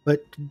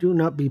 but do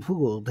not be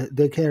fooled.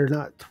 They care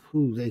not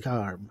who they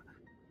harm.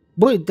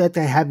 Would that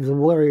they have the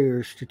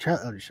warriors to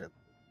challenge them.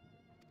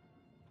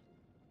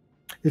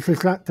 This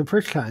is not the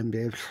first time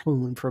they have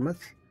stolen from us,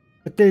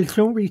 but there is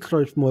no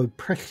resource more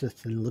precious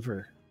than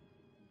liver.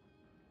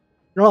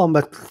 All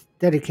must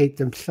dedicate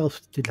themselves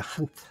to the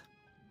hunt.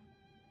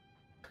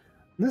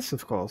 And this,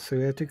 of course,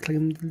 we have to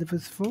claim the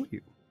livers for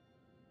you.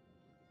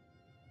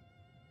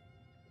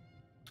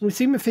 It would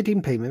seem a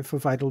fitting payment for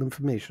vital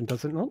information,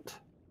 does it not?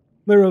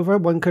 Moreover,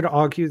 one could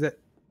argue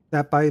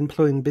that by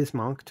employing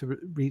Bismarck to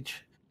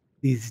reach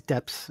these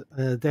depths,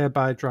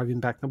 thereby driving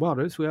back the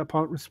waters, we are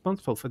part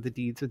responsible for the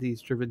deeds of these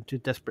driven to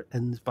desperate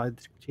ends by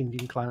the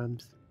changing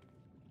climes.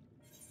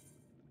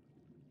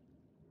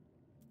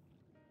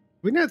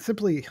 We not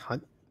simply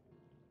hunt.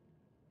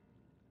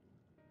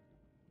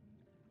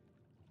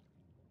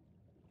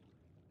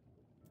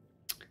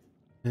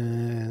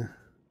 Yeah,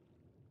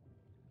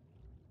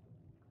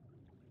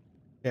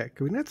 can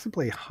we not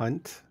simply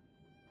hunt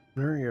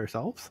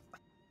ourselves?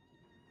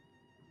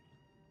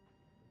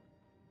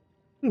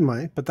 We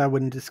might, but that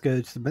wouldn't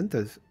discourage the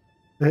Benthos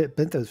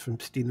from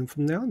stealing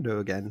from the Ondo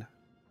again.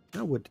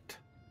 Now would it?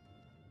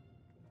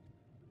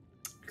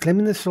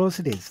 Claiming the source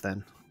it is,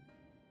 then.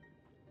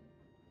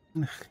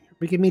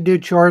 Making me do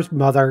chores,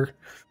 mother.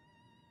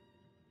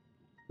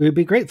 We'd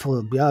be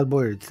grateful beyond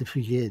words if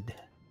we did.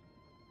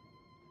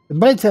 The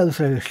Benthos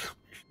are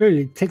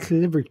surely take the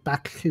livers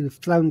back to the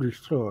Flounder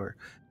store,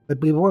 but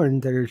be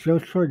warned there is no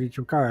shortage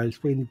of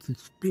guards waiting to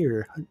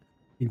spear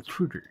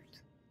intruders.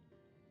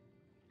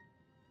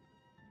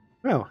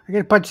 Oh, I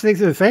gotta punch things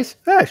in the face?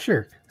 Ah,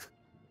 sure.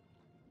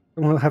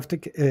 We'll have to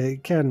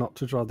care not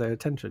to draw their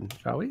attention,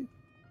 shall we?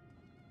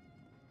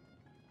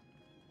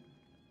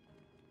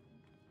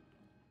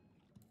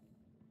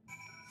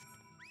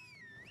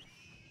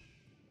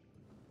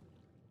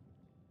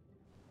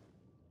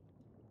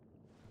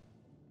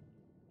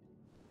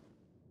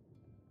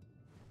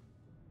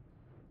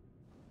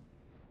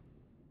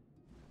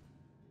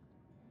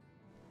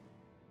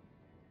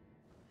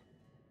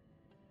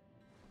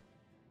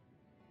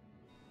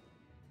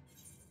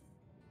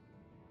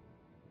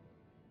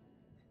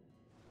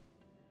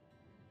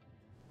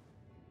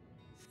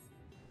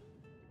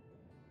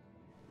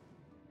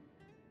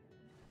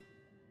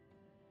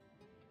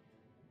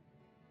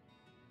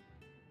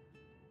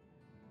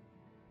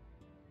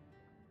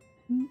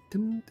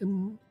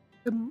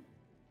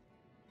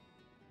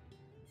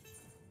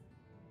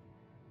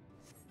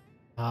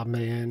 Oh,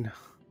 man.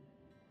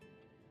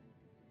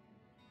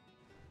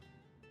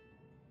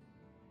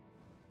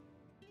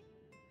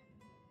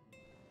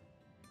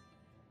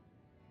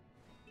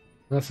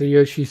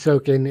 Masayoshi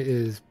Soken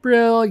is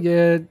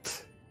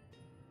brilliant.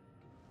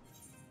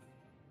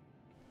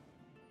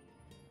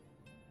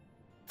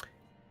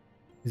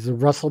 He's a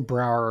Russell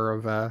Brower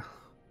of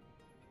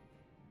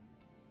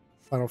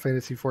Final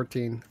Fantasy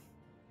XIV.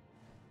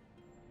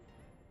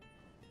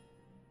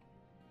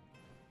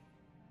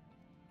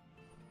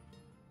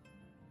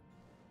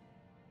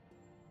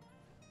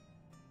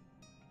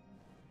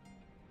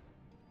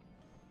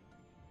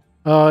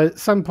 At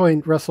some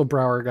point, Russell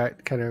Brower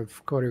got kind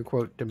of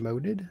quote-unquote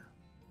demoted.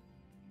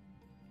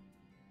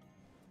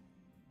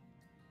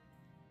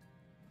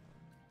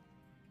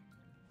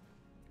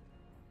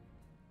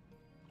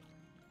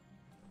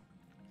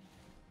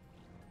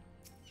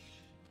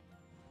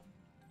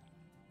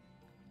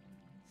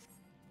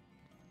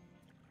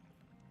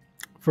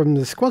 From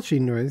the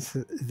squelching noise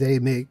they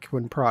make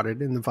when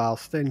prodded in the vile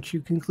stench,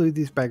 you conclude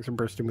these bags are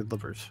bursting with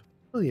livers.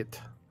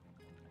 Brilliant.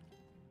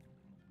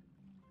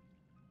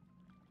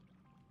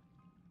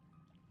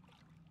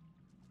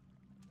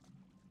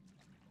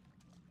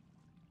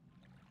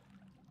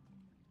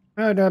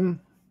 But, are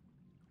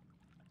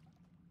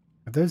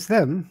those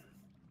them?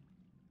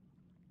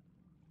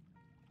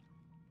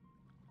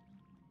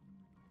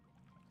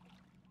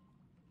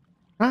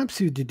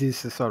 Perhaps you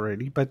deduced this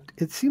already, but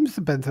it seems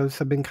the Benthos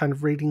have been kind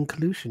of raiding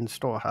Calusian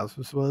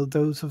storehouses as well as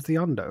those of the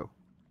Ondo.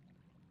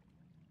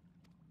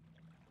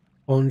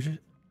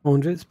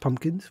 Oranges,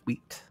 pumpkins,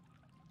 wheat.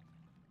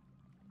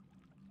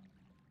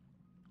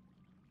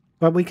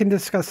 But we can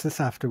discuss this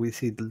after we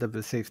see the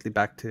liver safely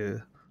back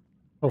to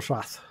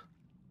Olshas.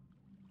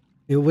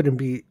 It wouldn't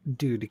be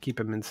due to keep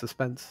him in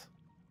suspense.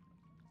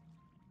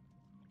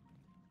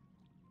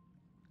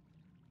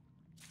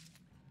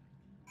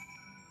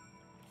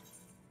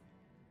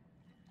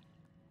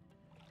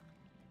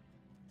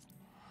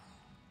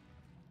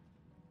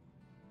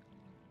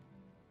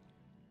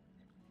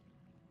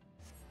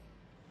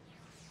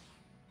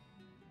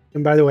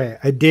 And by the way,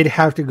 I did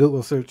have to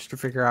Google search to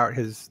figure out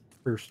his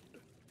first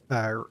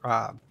name.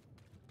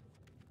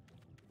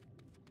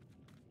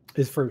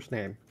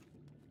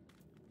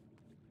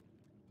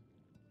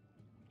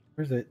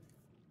 Where's it?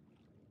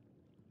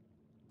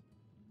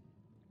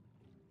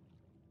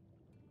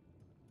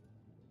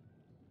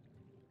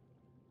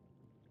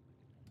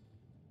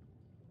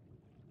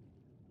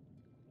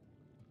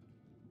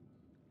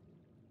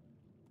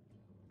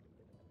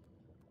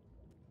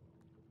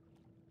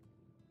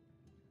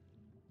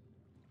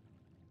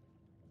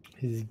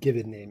 His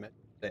given name, I'd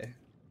say.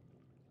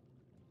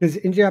 Because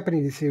in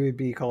Japanese, he would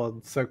be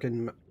called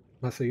Soken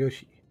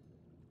Masayoshi.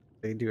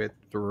 They do it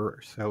the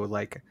reverse. So,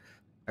 like,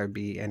 that would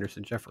be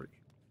Anderson Jeffrey.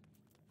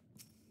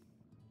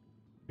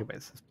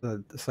 Anyways,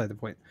 that's beside the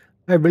point.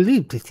 I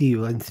relieved to see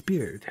you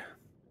unspeared.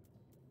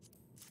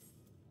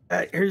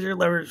 Here's your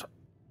levers.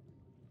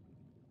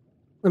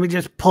 Let me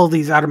just pull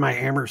these out of my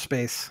hammer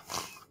space.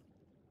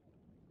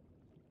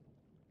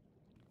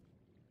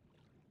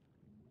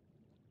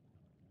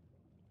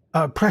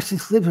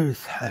 Precious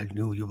livers. I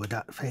knew you would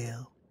not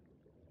fail.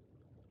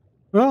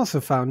 We also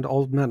found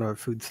all manner of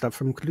foodstuff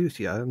from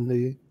Calusia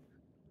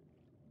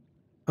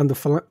on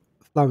the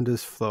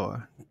flounder's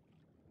floor.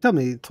 Tell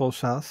me,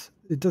 Tolshas,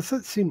 does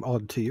that seem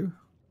odd to you?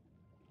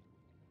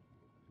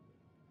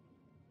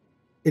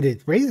 It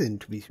is brazen,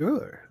 to be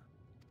sure.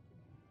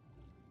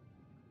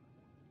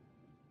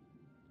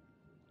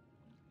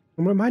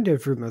 I'm reminded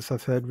of rumors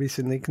I've heard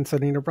recently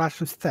concerning a rash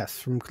of thefts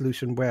from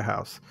Calusian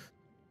warehouse.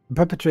 The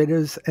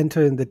perpetrators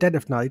enter in the dead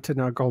of night and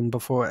are gone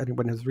before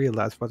anyone has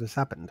realized what has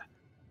happened.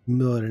 The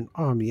Millen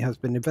army has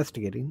been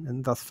investigating,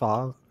 and thus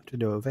far to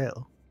no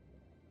avail.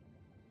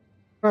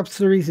 Perhaps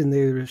the reason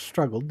they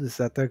struggled is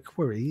that their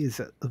quarry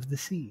is of the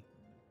sea.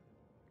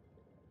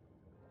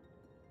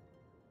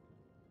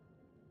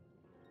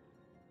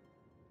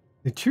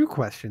 The true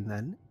question,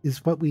 then,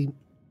 is what we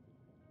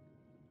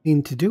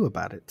mean to do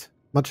about it.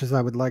 Much as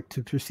I would like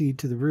to proceed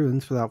to the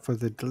ruins without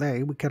further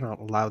delay, we cannot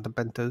allow the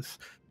Bentos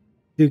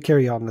to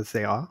carry on as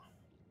they are.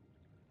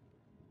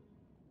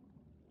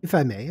 If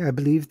I may, I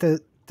believe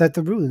that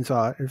the ruins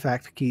are, in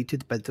fact, key to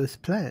the Bentos'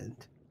 plan.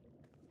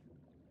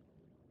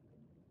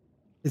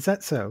 Is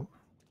that so?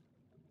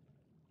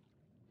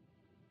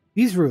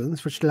 These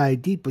ruins, which lie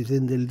deep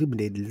within the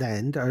illuminated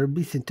land, are a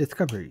recent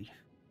discovery.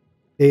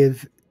 They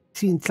have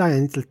seen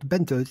signs that the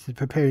Bentos is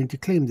preparing to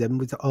claim them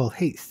with all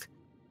haste.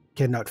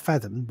 Cannot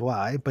fathom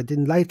why, but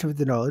in light of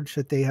the knowledge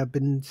that they have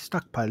been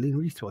stockpiling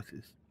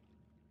resources.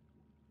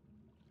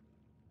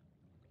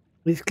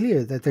 It is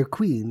clear that their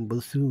queen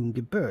will soon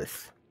give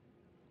birth.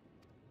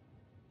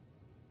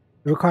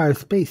 It requires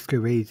space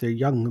to raise their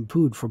young and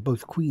food for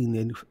both queen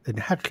and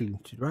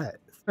hatchling to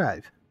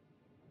thrive.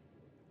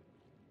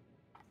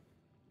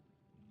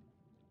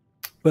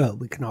 Well,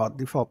 we can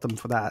hardly fault them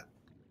for that.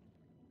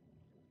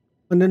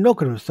 When the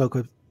Nokono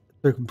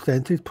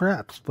Circumstances,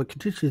 perhaps, but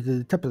conditions in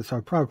the Tempest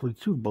are probably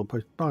suitable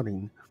for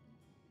spawning.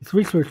 Its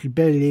resource is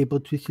barely able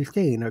to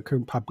sustain our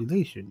current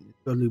population.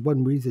 It's only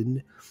one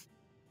reason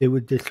they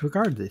would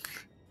disregard this.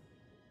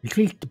 It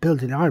seeks to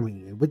build an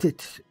army, and with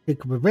it,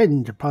 take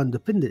revenge upon the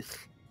Findus.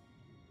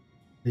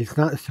 It's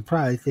not a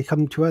surprise they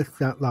come to us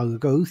not long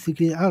ago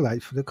seeking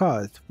allies for the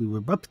cause. We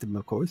rebuffed them,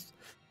 of course.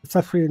 The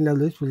suffering in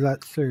others will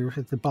not serve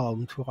as a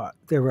balm to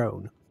their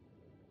own.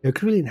 Their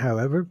queen,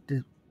 however,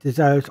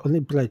 desires only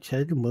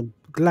bloodshed and will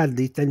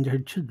gladly send her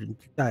children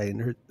to die in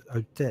her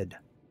stead.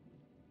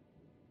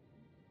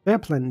 They are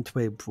planning to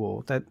wage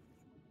war.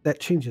 That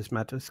changes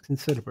matters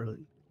considerably.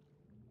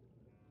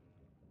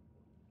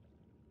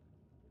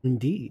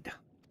 Indeed.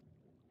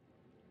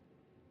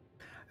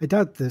 I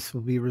doubt this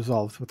will be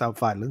resolved without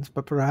violence,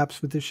 but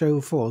perhaps with a show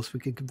of force we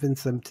can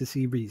convince them to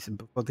see reason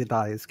before the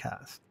die is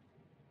cast.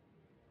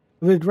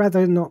 I would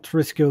rather not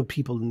risk your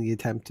people in the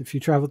attempt. If you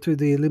travel through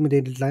the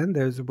illuminated land,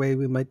 there's a way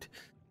we might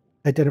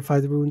identify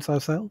the ruins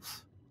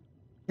ourselves.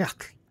 Yeah.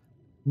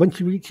 Once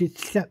you reach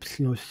its steps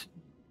and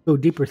go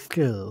deeper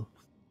still,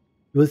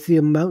 you will see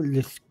a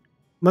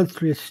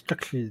monstrous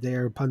structure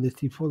there upon the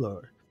sea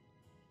floor.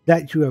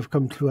 That you have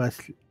come to us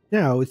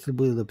now is the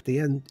will of the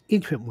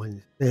ancient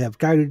ones. They have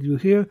guided you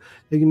here,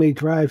 that you may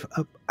drive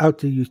out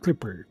the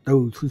usurper,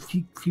 those who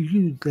seek to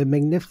use their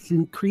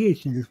magnificent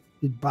creations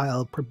with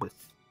vile purpose.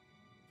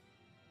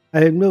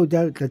 I have no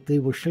doubt that they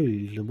will show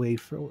you the way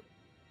forward.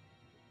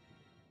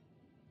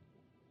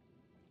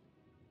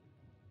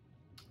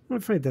 I'm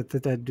afraid that the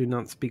dead do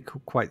not speak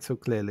quite so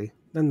clearly.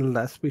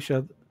 Nonetheless, we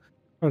shall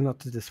try not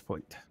to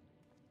disappoint.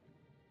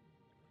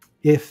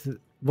 If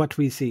what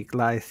we seek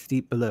lies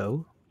deep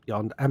below,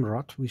 beyond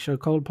Amarot, we shall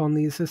call upon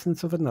the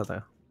assistance of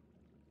another.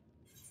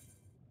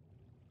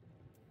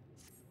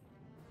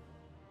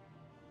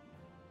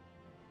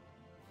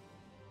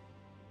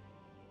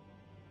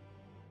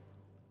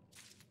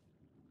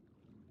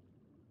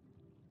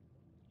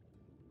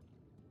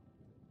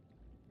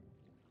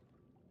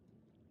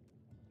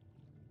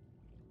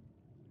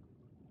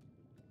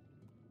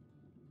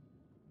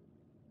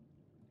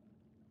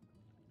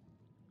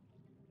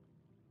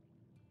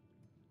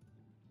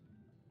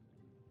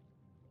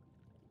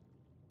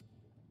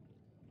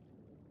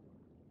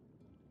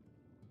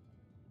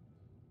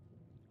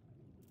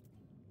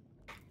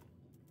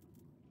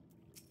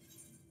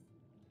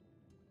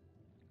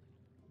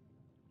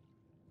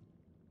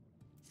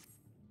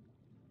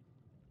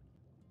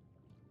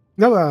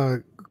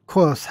 No,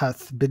 course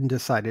hath been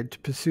decided. To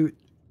pursue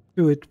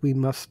it, we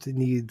must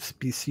needs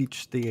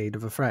beseech the aid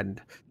of a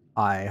friend.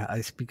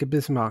 I speak of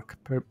Bismarck.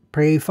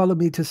 Pray follow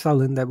me to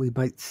Sullen, that we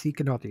might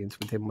seek an audience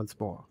with him once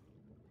more.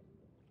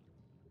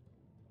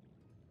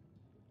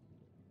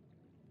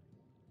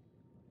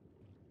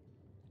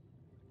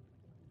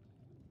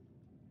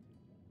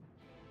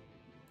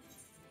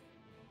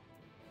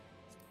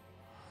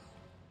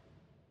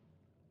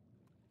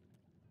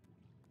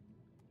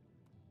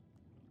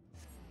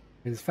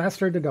 It is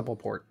faster to double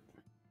port.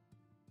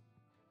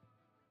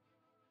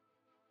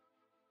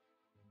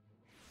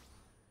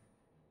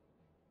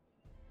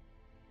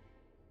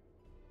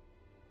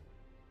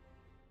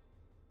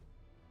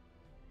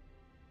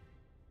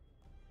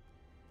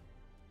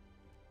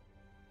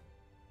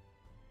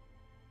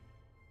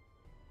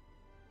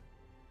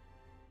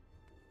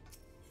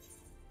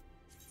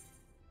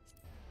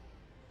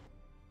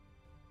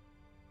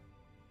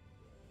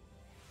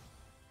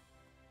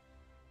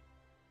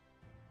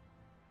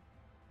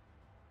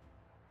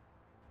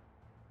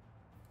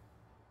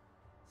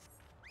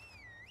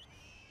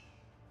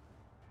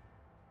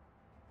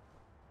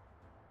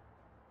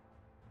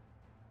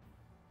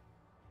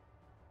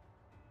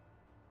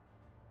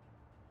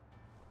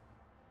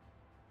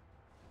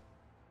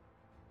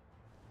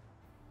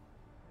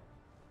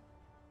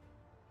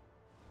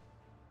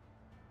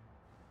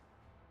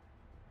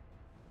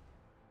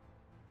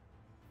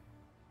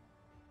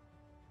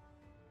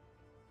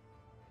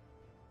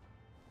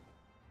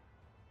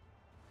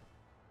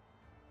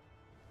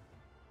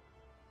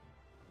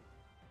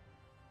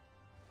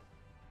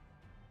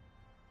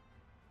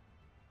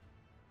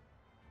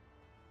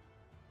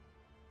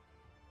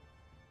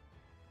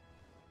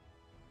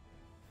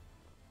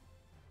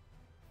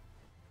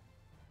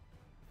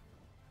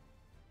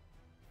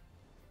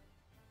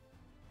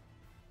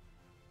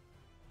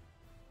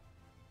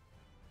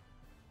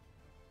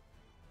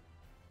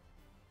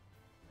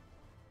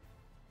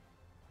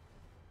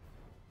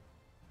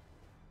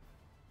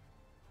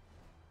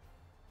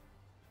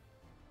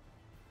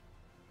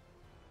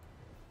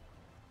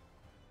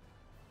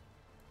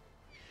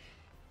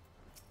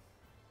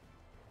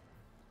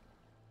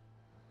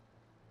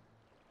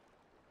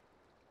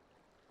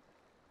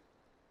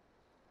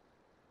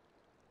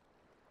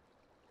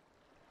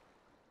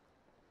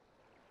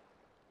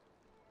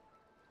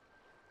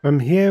 From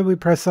here we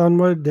press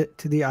onward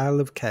to the Isle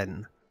of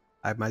Ken.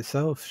 I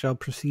myself shall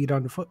proceed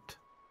on foot.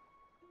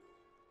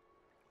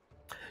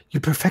 You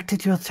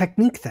perfected your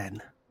technique,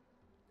 then?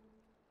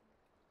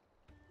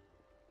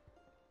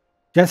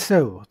 Just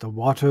so. The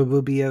water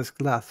will be as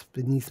glass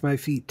beneath my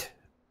feet.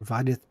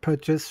 Provideth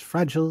purchase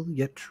fragile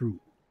yet true.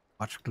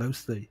 Watch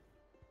closely.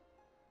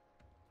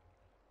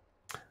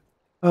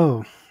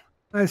 Oh,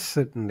 I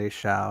certainly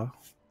shall.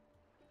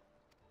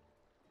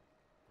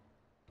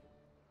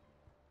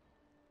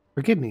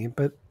 Forgive me,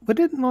 but would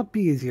it not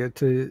be easier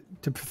to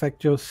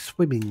perfect your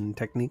swimming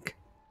technique?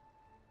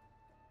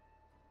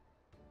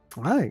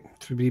 Aye,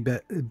 it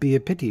would be a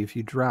pity if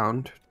you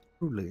drowned,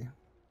 truly.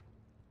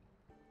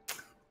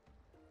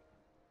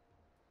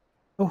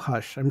 Oh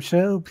hush, I'm sure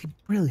it'll be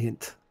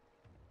brilliant.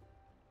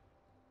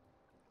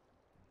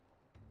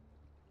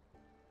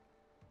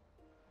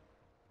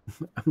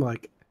 I'm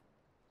like,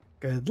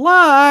 good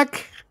luck!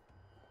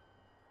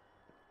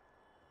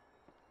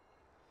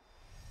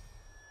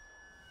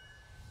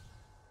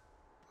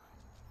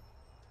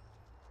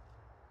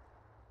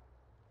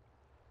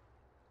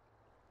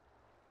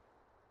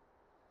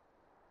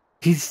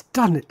 He's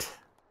done it!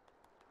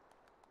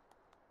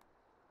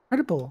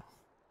 Incredible.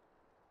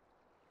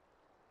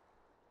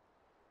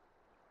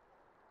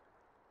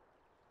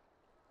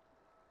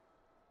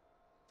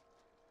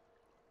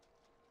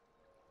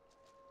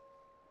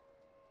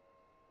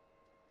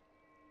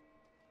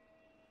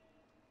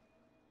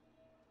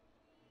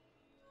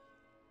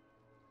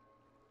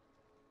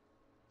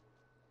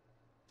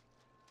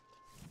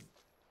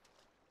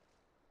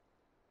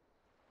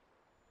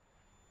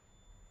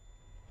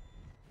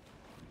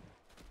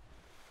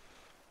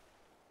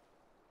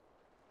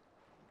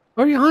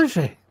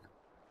 Oriange!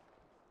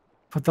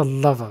 For the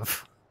love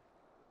of...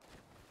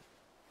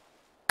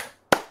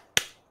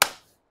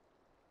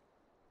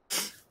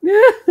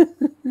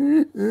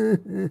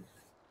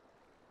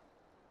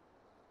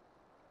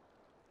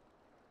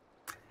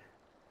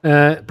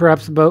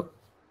 Perhaps about...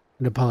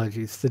 And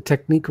apologies. The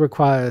technique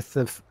requires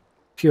the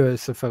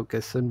purest of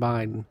focus, and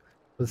mine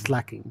was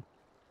lacking.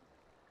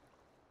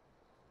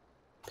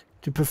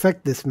 To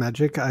perfect this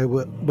magic, I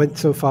went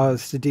so far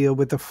as to deal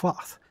with the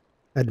froth,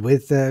 and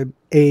with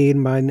aid,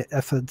 mine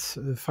efforts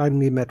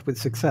finally met with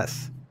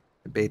success.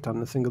 Debate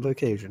on a single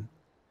occasion.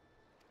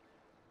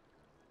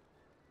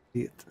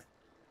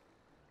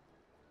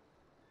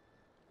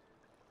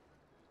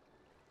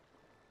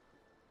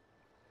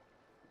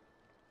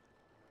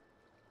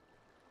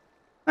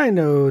 I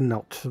know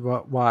not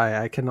why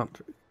I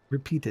cannot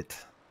repeat it.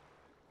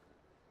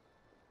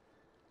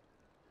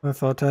 I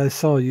thought I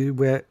saw you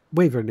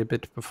wavering a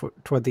bit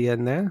toward the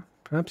end there.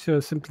 Perhaps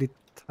you're simply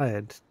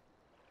tired.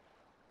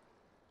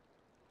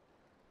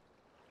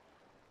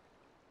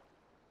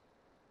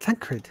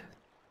 Tancred.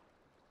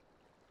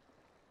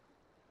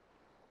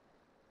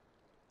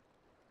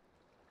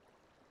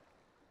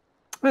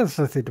 There's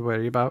nothing to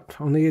worry about.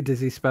 Only a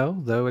dizzy spell,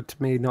 though it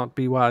may not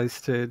be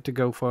wise to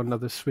go for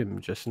another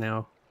swim just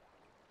now.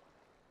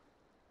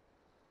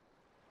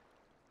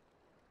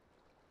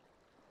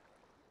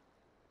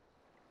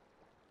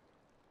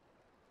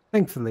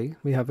 Thankfully,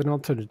 we have an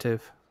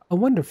alternative. A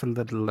wonderful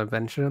little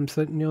adventure, I'm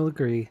certain you'll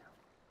agree.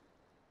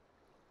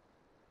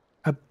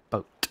 A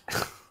boat.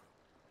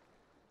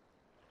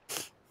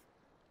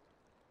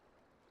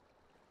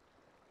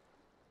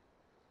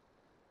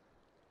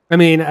 I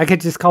mean, I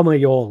could just call my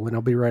yawl and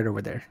I'll be right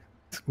over there.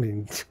 I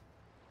mean...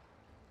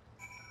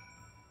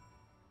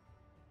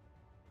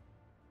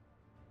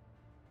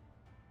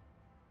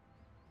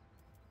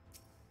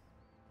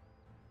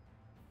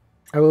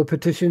 I will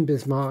petition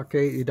Bismarck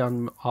aid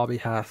on our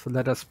behalf.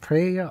 Let us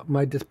pray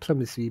my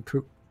diplomacy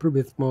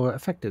proveth more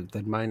effective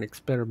than mine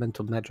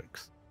experimental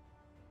magics.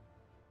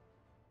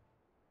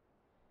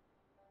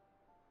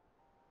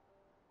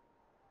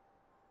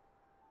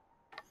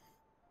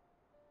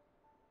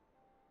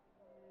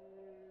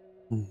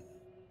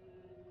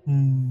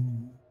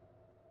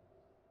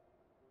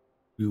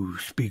 You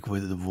speak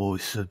with the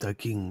voice of the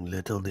king,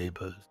 little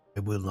neighbors.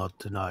 I will not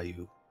deny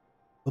you.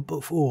 But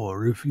before,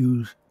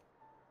 refuse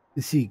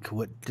to seek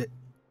what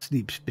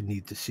sleeps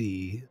beneath the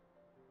sea.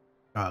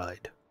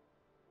 Cried.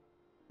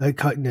 Thy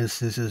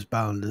kindness is as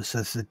boundless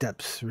as the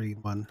depths, serene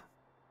one.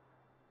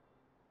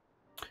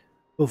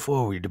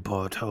 Before we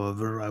depart,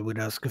 however, I would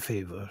ask a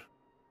favor.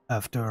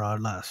 After our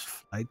last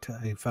flight,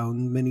 I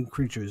found many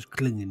creatures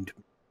clinging to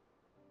me.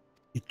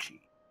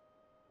 Itchy.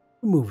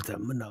 Remove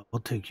them, and I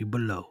will take you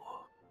below.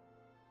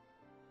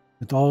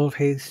 With all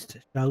haste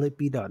shall it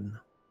be done.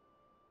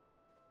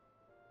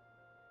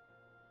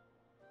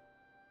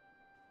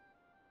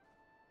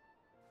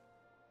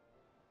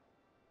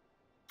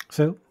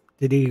 So,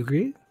 did he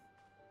agree?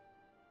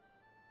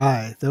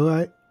 Aye,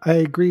 though I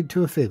agreed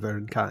to a favor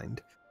in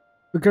kind.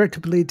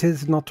 Regrettably,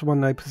 'tis not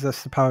one I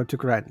possess the power to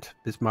grant.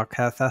 Bismarck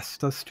hath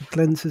asked us to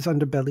cleanse his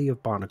underbelly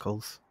of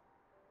barnacles.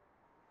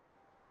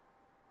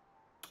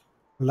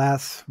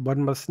 Alas,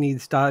 one must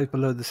needs dive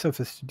below the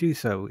surface to do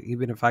so.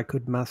 Even if I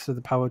could master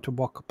the power to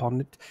walk upon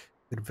it,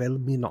 it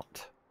availed me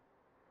not.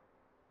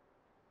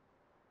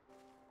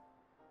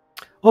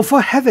 Oh,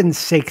 for heaven's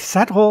sake, is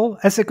that all?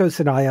 Esicos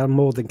and I are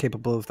more than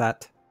capable of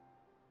that.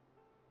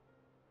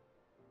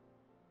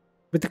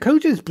 With the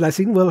coach's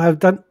blessing, we'll have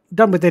done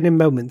with it in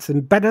moments,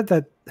 and better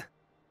that...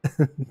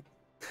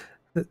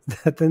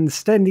 than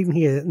standing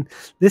here and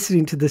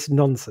listening to this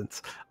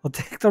nonsense. I'll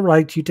take the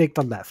right, you take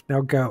the left.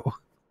 Now go.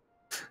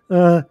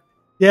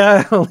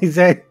 Yeah, only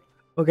say.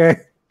 Okay.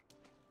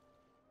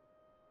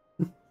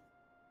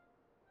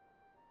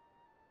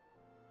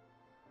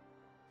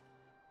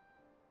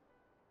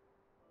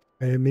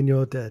 I am in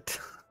your debt.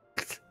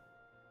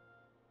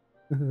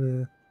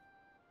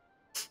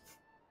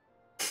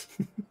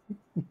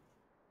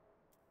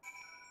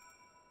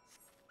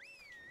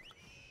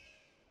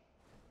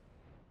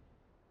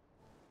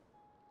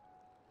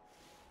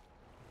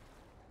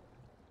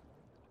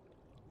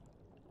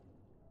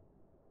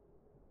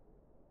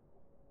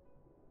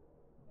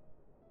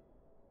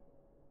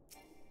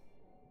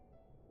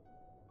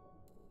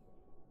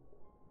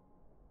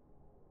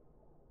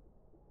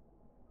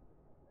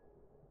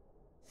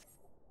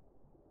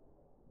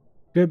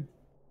 Good.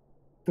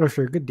 Oh,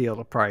 sure, good deal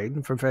of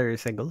pride from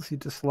various angles. He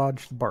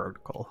dislodged the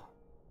barnacle.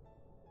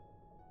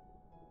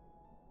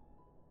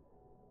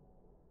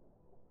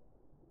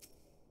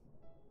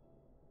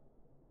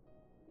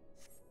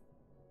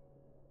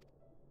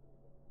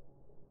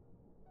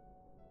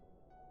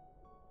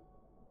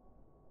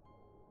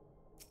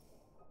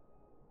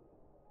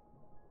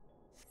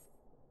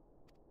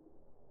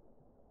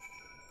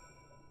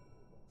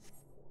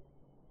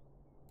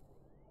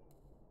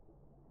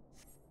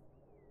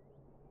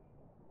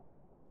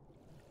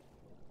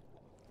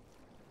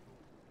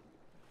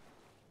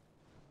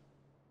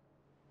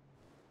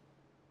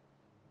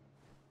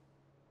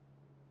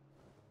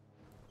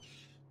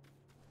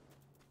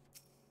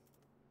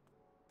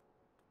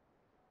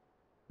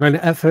 My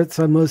efforts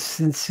are most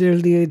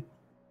sincerely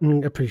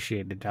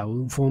appreciated. I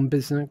will inform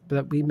business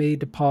that we may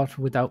depart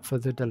without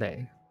further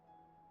delay.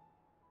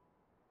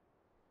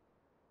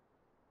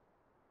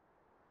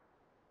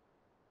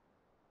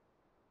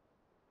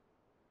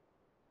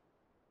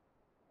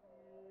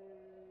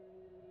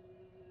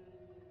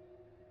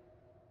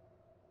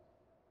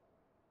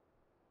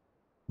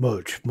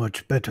 Much,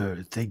 much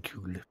better, thank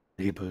you,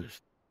 neighbors.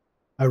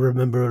 I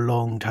remember a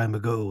long time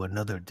ago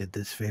another did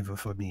this favor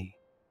for me.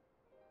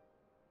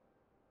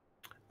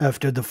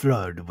 After the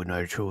flood, when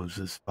I chose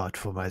a spot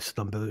for my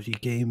slumber, he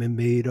came and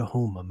made a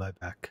home on my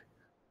back.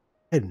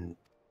 And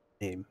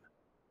name.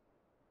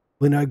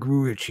 When I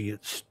grew itchy,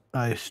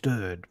 I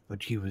stirred,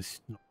 but he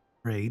was not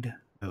afraid.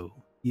 No,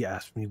 he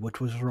asked me what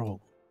was wrong.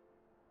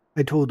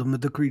 I told him of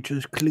the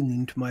creatures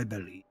clinging to my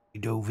belly. He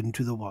dove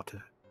into the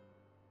water.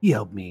 He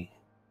helped me,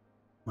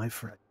 my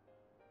friend.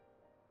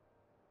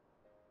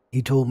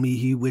 He told me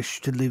he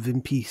wished to live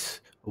in peace,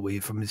 away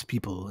from his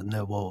people and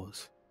their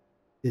wars.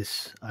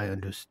 This I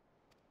understood.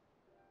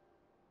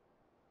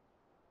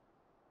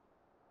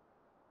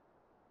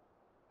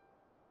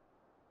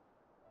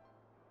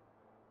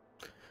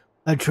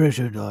 I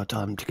treasured our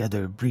time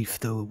together, brief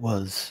though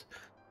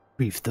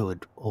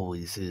it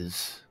always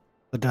is.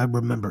 But I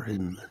remember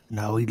him, and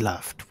how he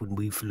laughed when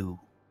we flew.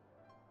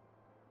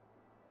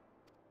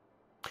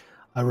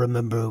 I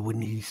remember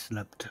when he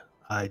slept.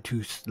 I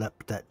too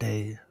slept that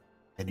day,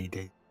 many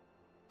days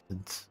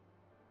since.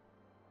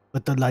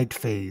 But the light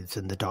fades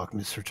and the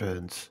darkness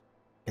returns,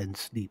 and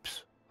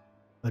sleeps.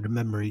 But in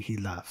memory he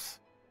laughs,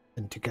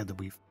 and together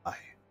we fly.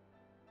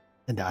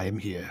 And I am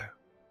here.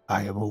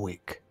 I am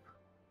awake.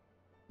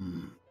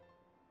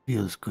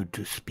 Feels good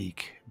to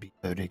speak, be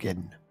heard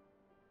again.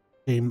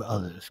 Shame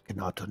others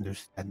cannot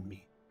understand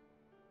me.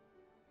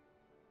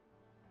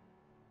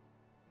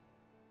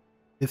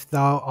 If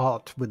thou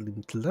art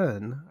willing to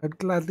learn, I'd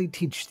gladly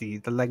teach thee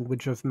the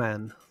language of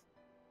man.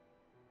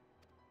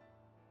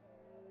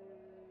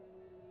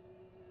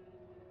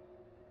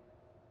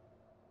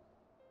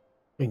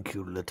 Thank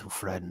you, little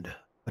friend,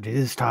 but it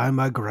is time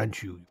I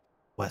grant you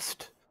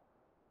request.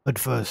 But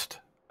first,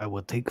 I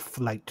will take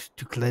flight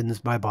to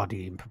cleanse my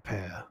body and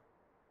prepare.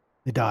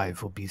 The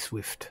dive will be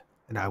swift,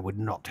 and I would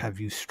not have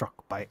you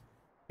struck by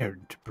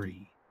errant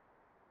debris.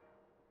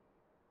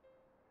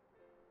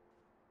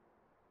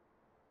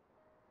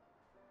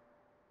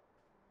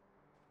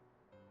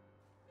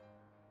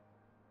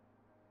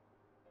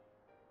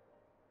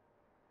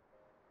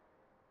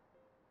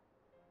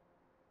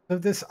 So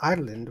this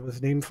island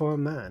was named for a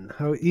man.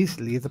 How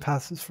easily the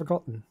past is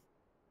forgotten.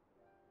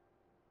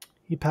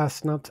 He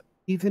passed not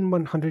even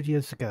 100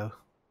 years ago,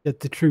 yet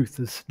the truth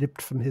has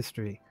slipped from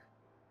history,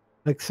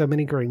 like so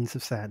many grains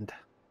of sand.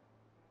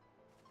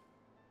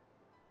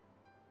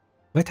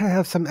 Might I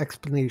have some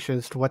explanation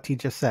as to what he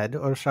just said,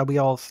 or shall we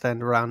all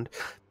stand around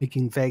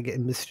making vague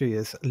and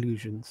mysterious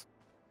allusions?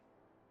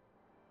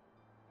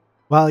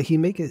 While he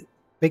maketh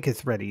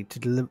ready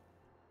to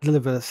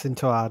deliver us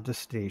into our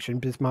destination,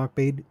 Bismarck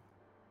bade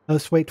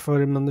us wait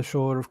for him on the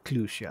shore of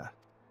Clusia.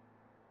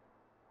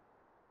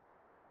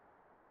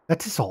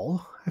 That is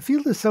all. I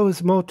feel as though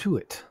there's more to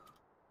it.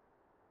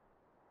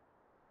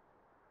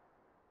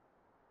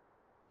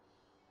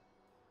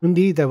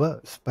 Indeed there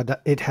was,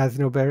 but it has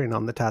no bearing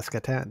on the task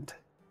at hand.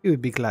 We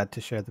would be glad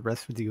to share the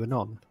rest with you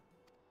anon.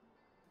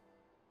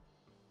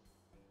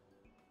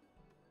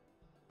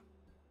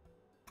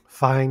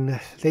 Fine.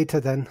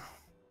 Later then.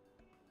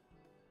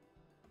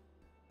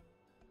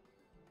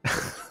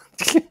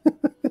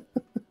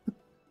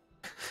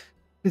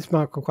 This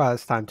mark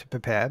requires time to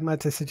prepare.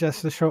 Might I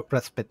suggest a short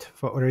respite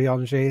for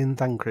Urianger and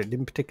Thancred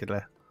in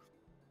particular?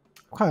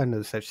 Require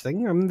no such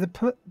thing. I'm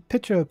the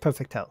picture of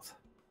perfect health.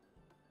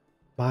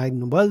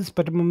 Mine was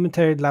but a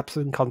momentary lapse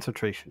in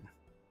concentration.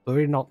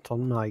 Worry not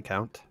on my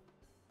account.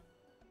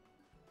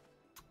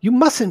 You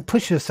mustn't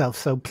push yourself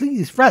so.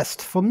 Please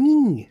rest for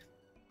me.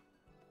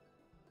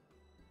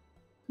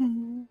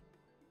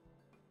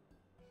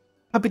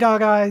 Puppy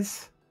dog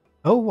eyes.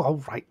 Oh,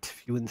 all right,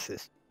 if you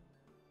insist.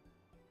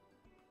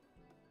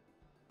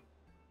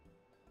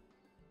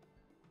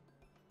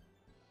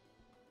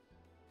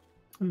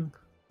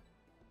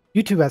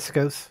 You two,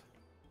 Escos.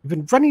 You've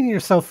been running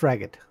yourself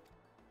ragged.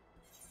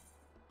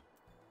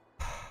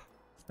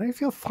 I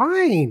feel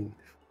fine.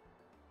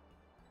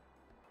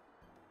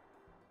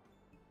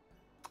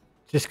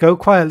 Just go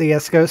quietly,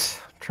 Escos.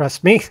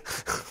 Trust me.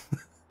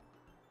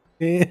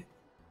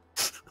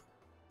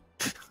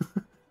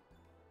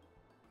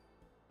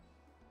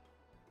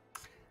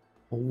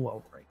 Oh,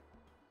 all right.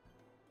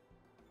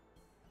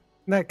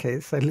 In that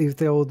case, I leave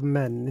the old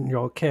men in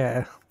your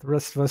care. The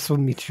rest of us will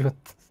meet you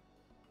at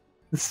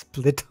the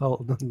split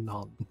hole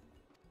anon.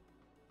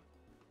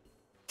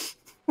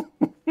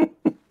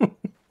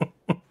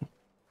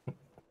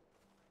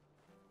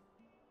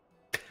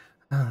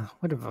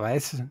 What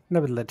advice?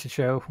 Never let it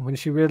show. When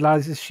she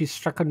realizes she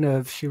struck a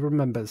nerve, she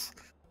remembers.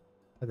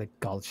 By the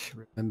gods, she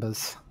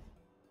remembers.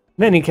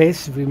 In any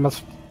case, we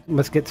must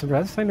get some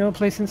rest. I know a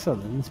place in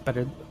Sutherland's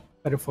better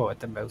for it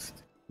than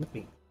most. With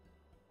me.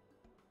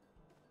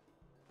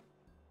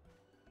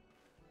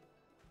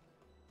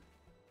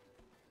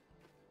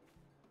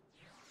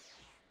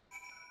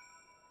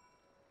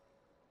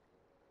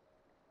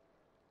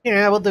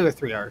 Yeah, we'll do a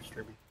 3-hour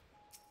stream.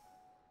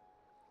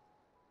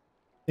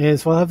 May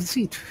as well have a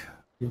seat.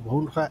 We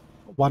won't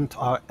want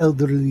our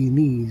elderly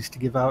knees to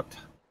give out.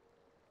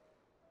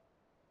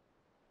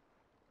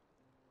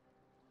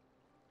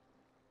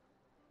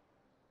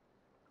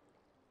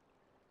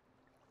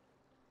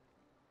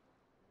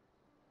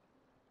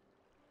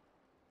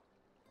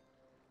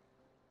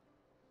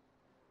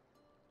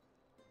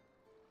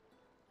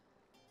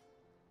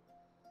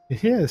 You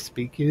hear us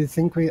speak, you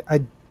think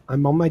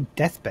I'm on my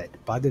deathbed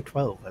by the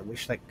 12. I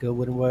wish that girl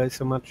wouldn't worry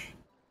so much.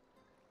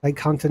 Thy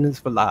countenance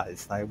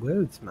belies thy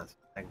words, Master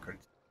Tancred.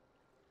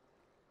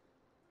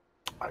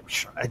 I'm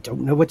sure I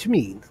don't know what you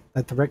mean.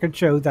 Let the record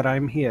show that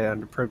I'm here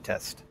under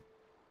protest.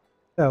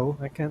 So,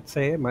 I can't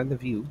say I mind the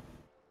view.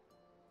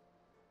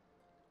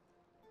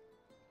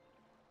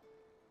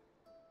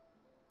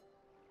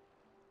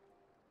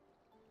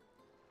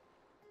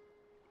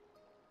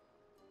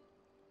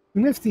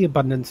 And if the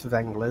abundance of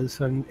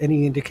anglers are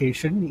any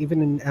indication,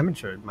 even an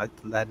amateur might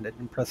land an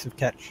impressive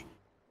catch.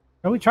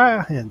 Shall we try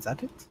our hands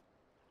at it?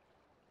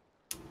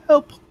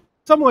 Help!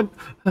 Someone!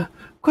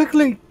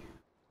 Quickly!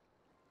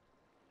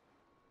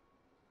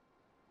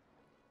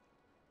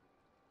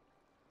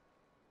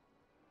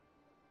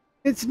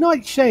 It's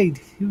Nightshade!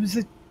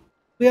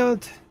 We are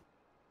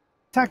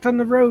attacked on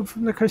the road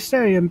from the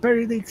Crystarium and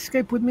barely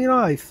escaped with me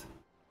life.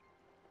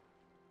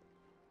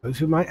 Those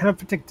who might have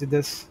predicted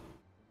this.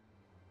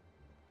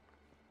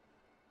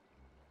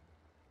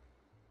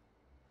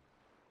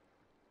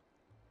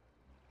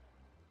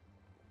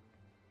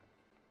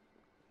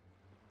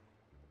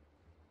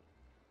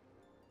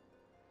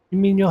 You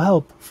mean you'll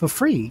help for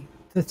free?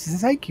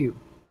 Thank you.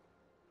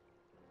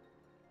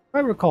 I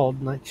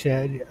recalled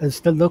Nightshade as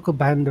the local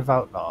band of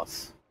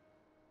outlaws.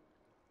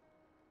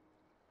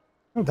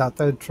 No doubt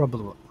they'd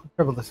trouble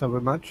us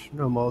over much,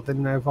 no more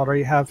than I've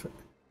already have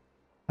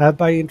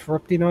by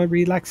interrupting our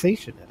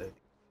relaxation at it.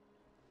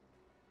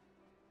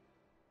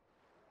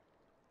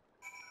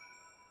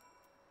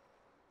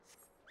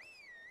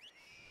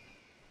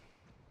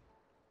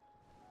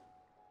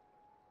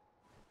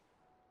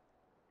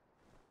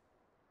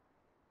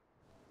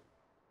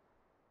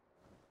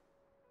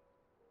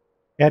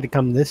 You had to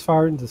come this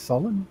far into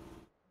Sullen?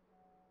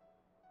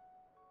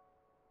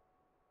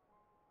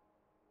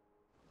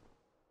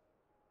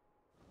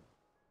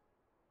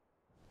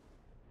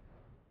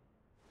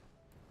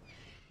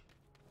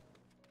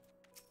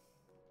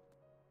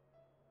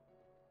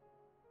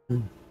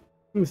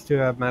 Seems to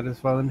have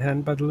matters well in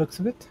hand by the looks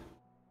of it.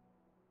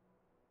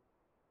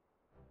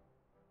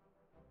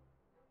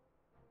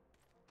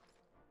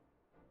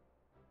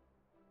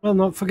 Well,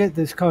 not forget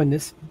this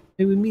kindness.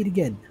 May we meet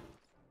again.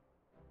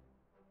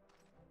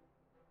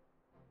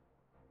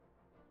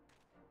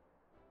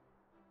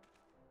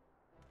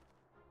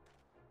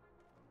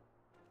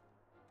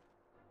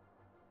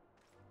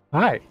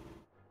 Hi.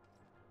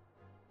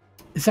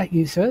 Is that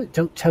you, sir?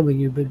 Don't tell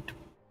me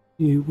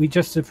we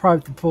just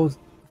deprived the poor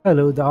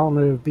fellow of the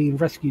honor of being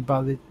rescued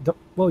by the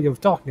Warrior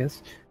of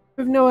Darkness.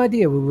 We have no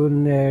idea we were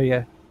in the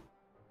area.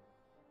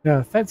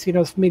 Fancy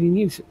us meeting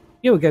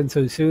you again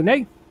so soon,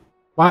 eh?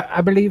 Why,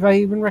 I believe I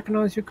even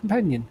recognize your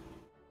companion.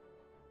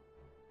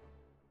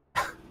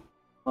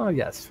 Oh,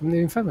 yes, from the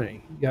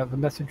infirmary. You have a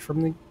message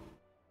from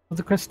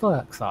the Crystal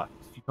Exarch,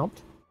 did you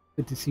not?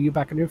 Good to see you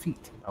back on your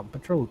feet. On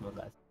patrol, no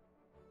less.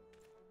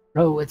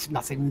 No, it's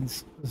nothing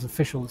as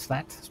official as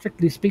that.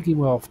 Strictly speaking,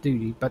 we're off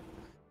duty, but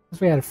as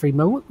we had a free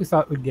moment, we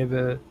thought we'd give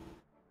a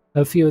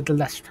few of the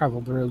less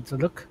traveled roads a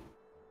look.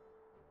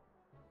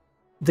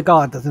 The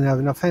guard doesn't have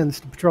enough hands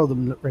to patrol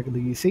them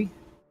regularly, you see.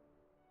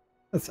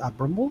 That's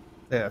admirable.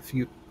 There are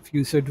few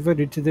so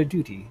devoted to their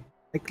duty,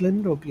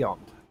 Lakeland or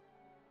beyond.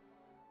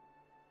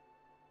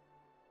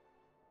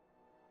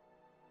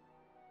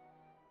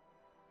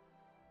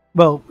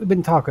 Well, we've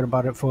been talking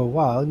about it for a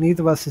while.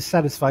 Neither of us is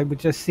satisfied with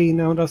just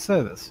seeing out our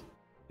service.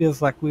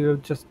 Feels like we were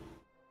just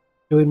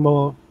doing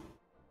more.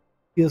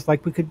 Feels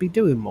like we could be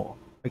doing more.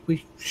 Like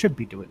we should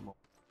be doing more.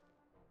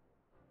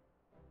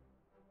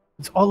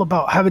 It's all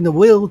about having the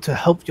will to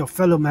help your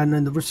fellow man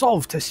and the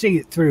resolve to see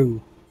it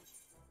through.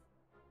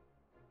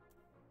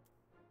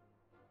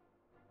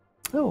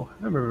 Oh,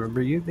 I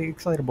remember you, the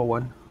excitable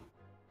one.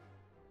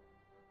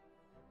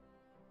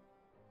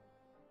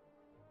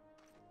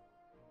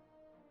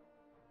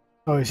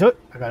 Oh, so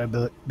I got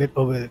a bit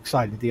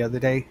overexcited the other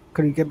day.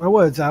 Couldn't get my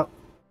words out.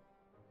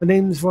 My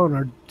name's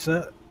Ronald,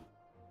 sir.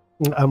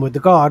 I'm with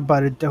the guard,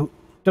 but I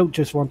don't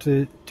just want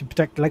to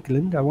protect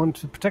Lakeland. I want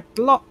to protect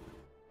the lot,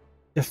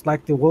 just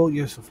like the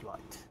warriors of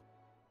light.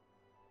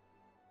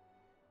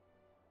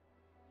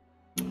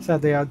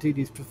 Sadly, our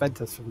duties prevent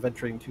us from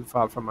venturing too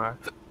far from our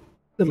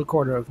little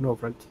corner of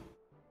Norvrent.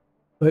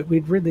 What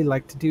we'd really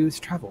like to do is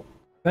travel,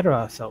 better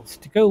ourselves,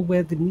 to go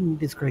where the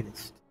need is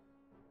greatest.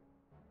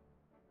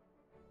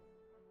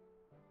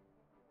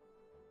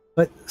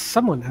 But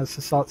someone has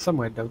to start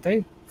somewhere, don't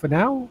they? For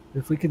now,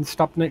 if we can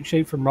stop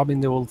Nightshade from robbing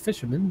the old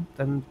fisherman,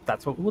 then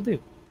that's what we'll do.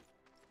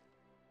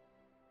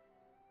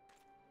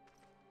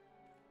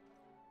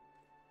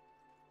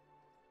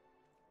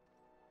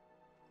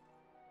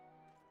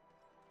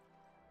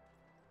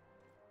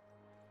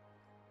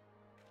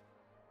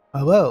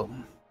 Oh well.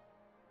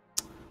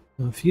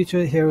 The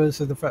future heroes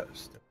are the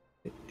first,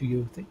 do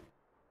you think?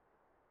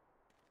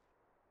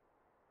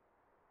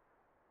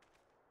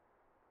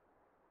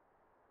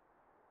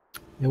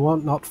 They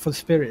want not for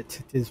spirit,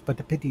 it is but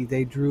a pity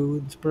they drew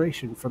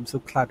inspiration from so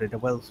clouded a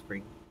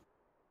wellspring.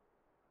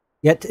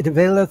 Yet it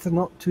availeth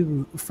not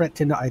to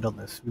fret in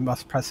idleness. We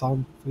must press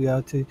on, if we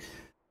are to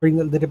bring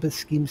Elizabeth's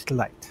schemes to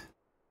light.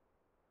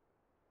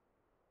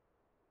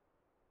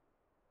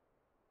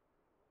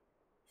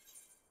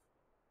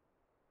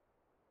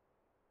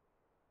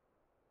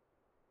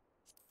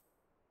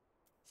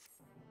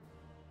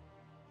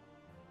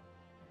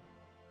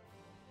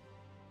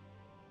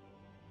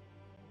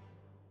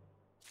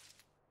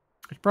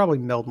 I should probably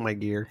meld my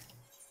gear.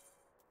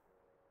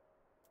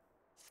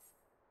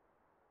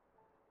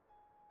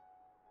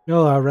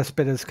 No, our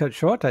respite is cut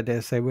short, I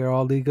dare say. We are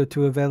all eager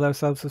to avail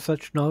ourselves of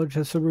such knowledge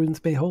as the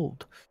runes may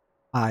hold.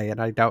 Aye,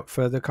 and I doubt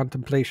further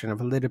contemplation of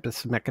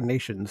Elidipus'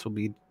 machinations will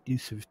be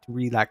conducive to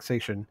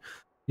relaxation.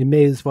 We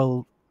may as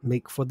well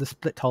make for the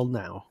split hull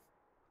now.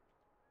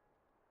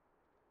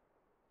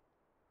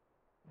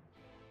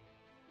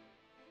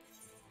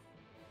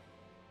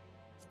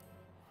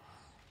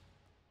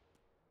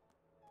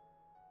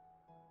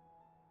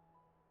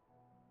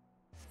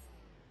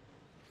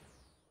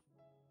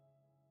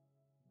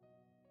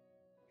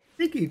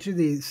 I think each of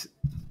these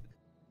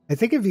I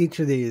think of each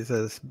of these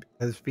as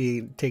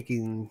being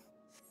taking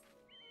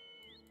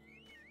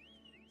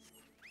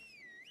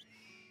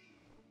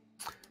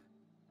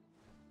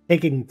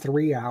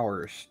 3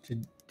 hours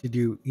to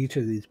do each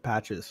of these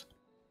patches.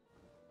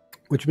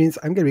 Which means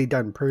I'm gonna be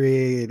done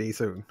pretty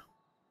soon.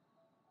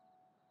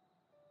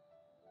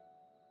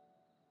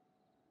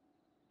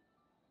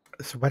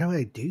 So what do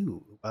I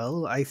do?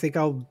 Well, I think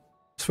I'll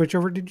switch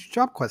over to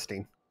job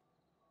questing.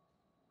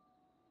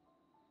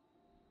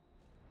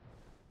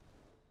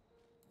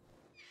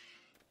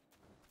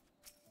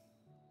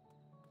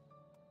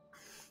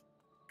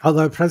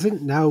 Although at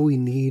present, now we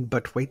need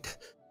but wait.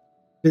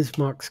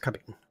 Bismarck's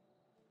coming.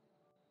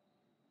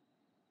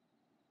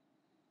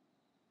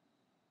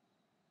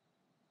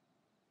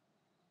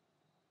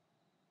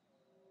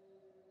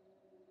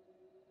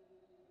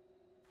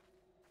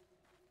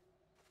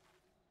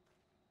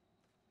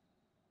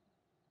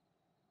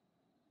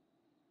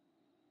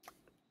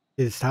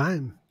 It's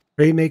time.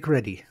 Pray make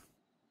ready.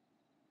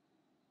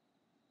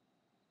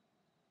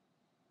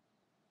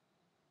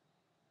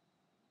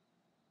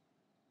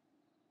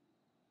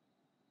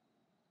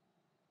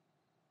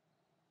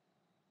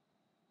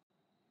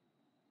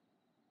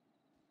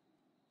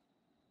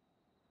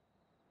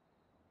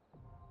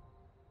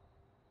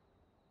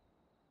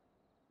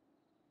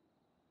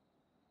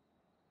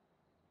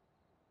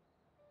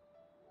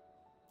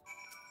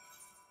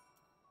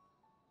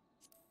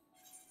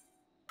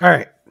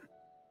 Alright.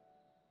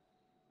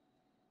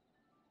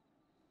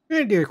 I'm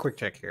gonna do a quick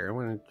check here. I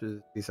want to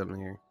just see something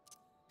here.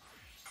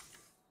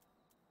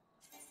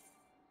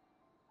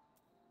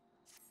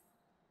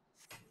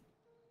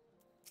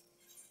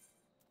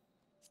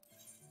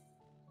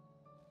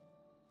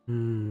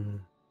 Hmm.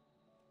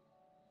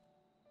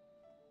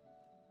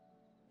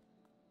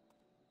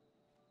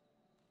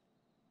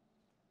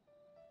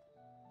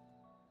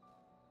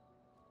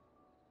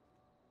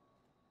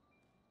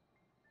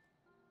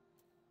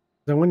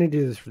 I want to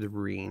do this for the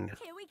Reen.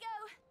 Here we go.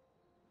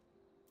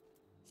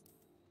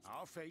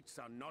 Our fates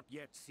are not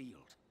yet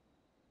sealed.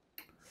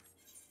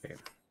 Okay.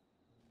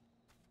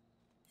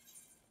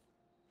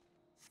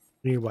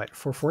 Need what?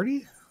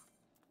 440?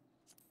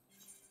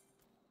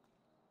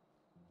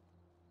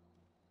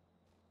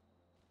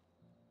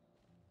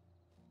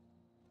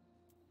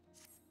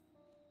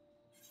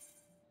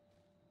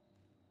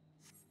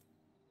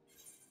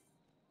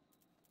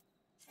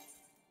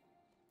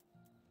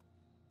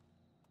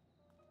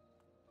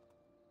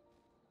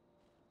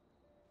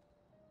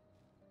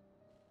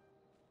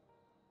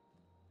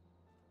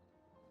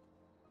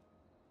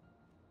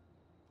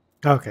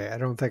 Okay, I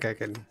don't think I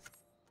can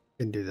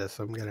do this.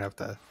 So I'm gonna have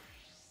to.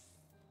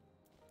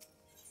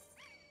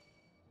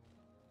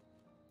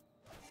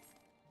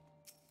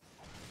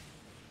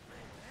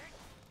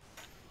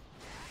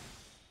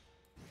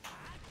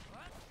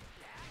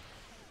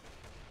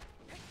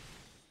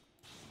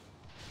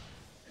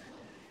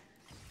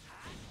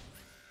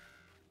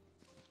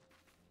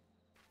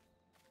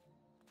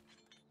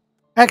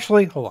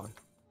 Actually, hold on.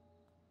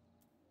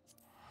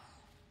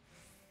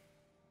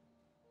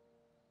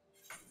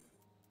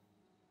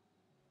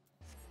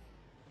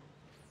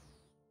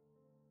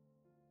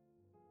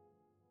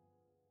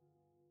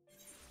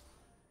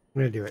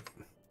 I'm gonna do it.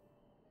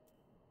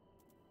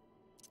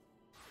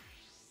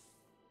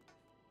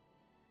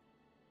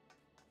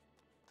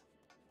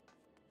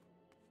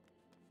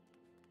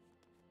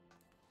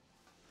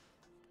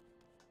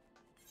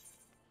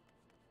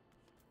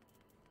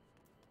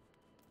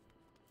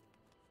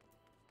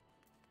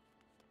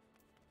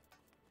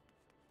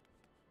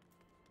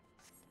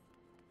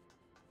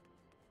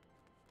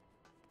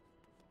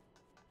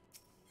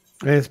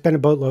 And spend a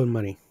boatload of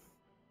money.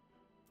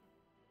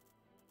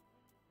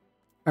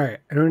 Alright,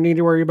 I don't need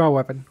to worry about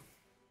weapon.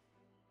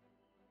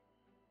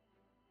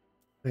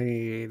 I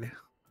need...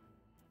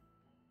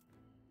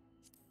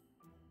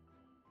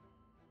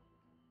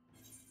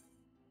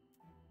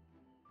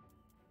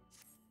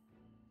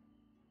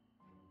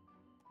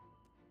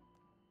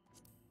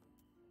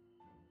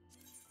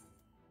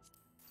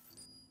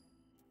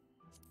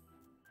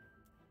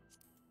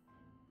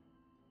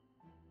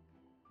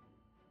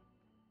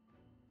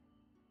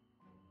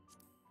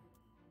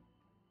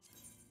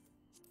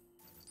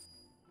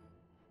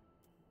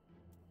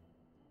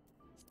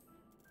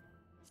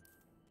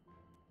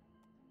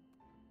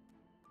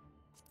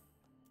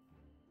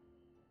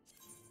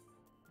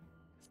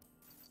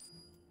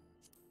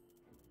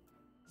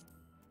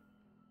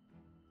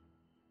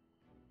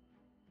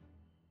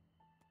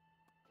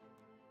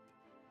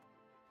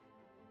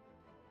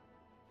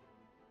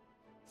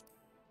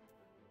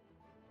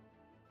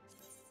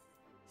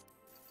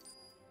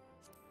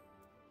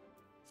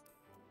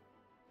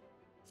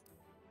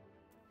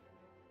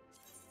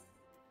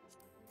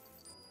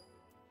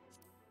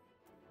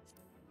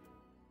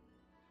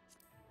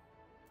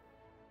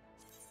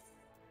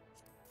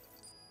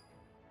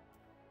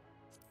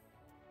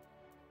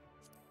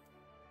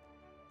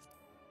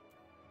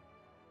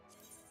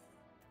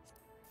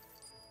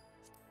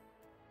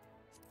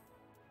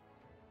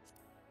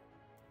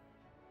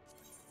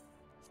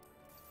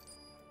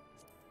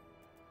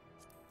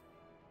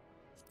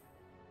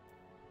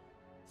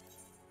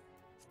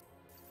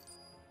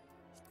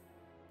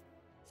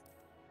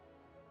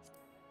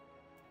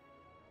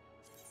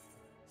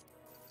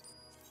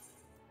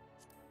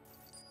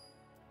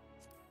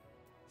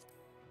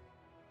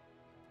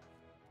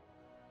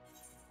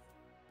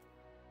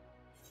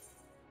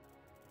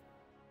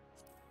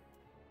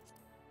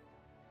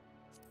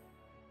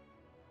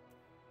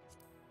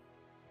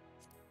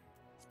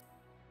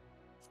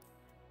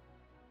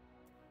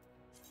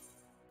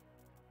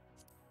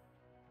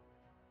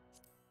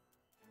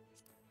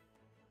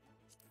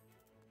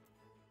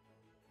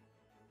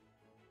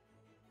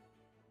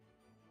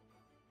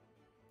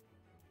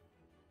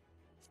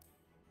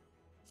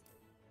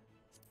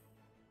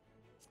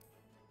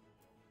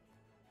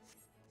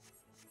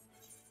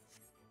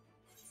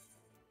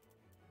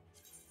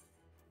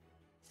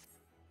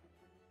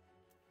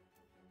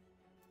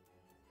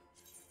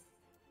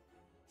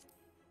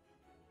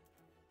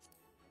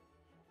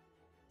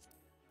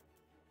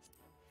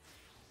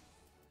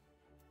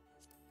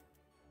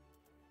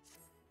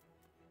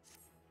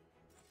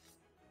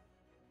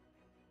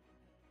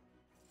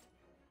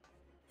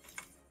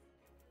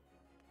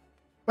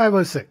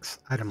 $506,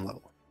 item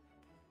level.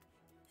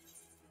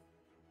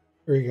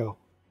 There you go.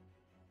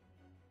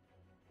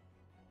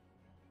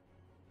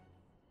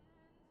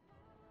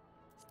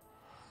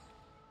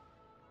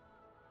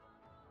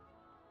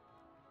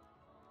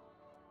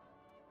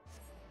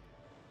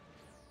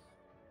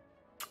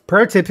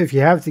 Pro tip, if you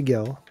have the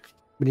gil,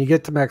 when you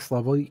get to max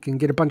level, you can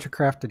get a bunch of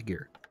crafted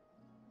gear.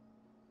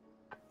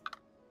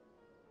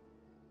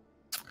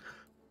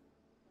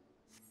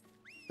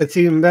 What's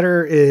even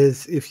better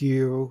is if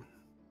you...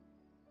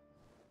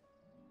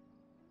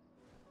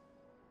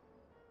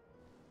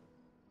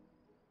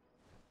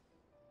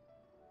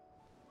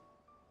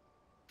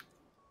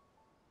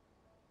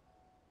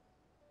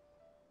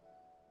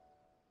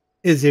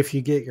 is if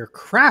you get your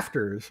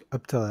crafters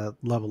up to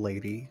level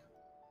 80,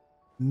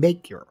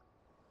 make your.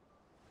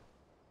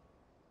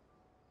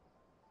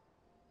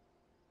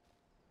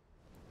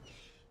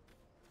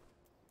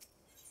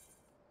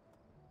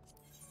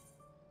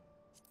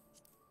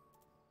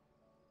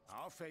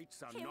 Our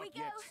fates are not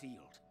yet sealed.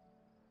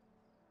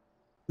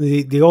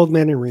 The old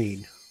man in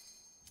Reed.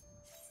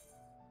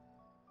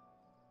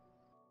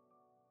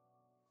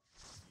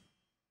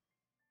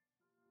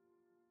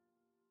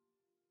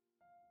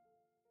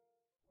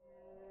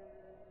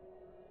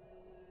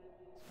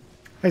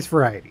 Nice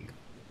variety.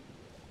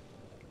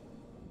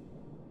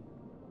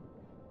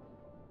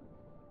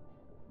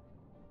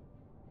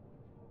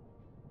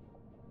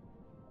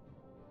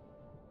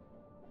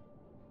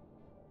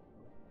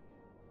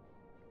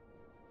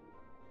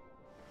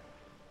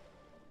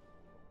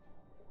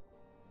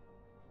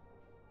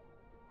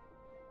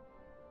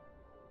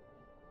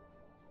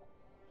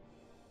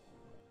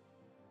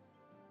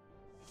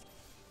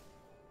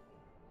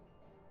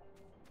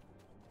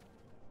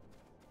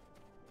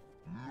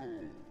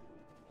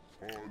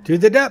 To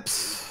the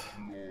depths.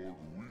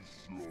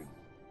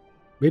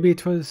 Maybe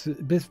it was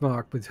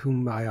Bismarck with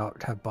whom I ought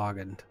to have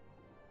bargained.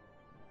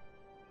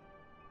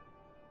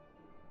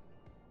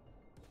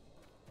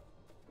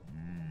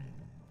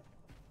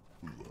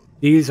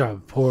 These are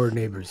poor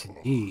neighbors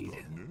indeed.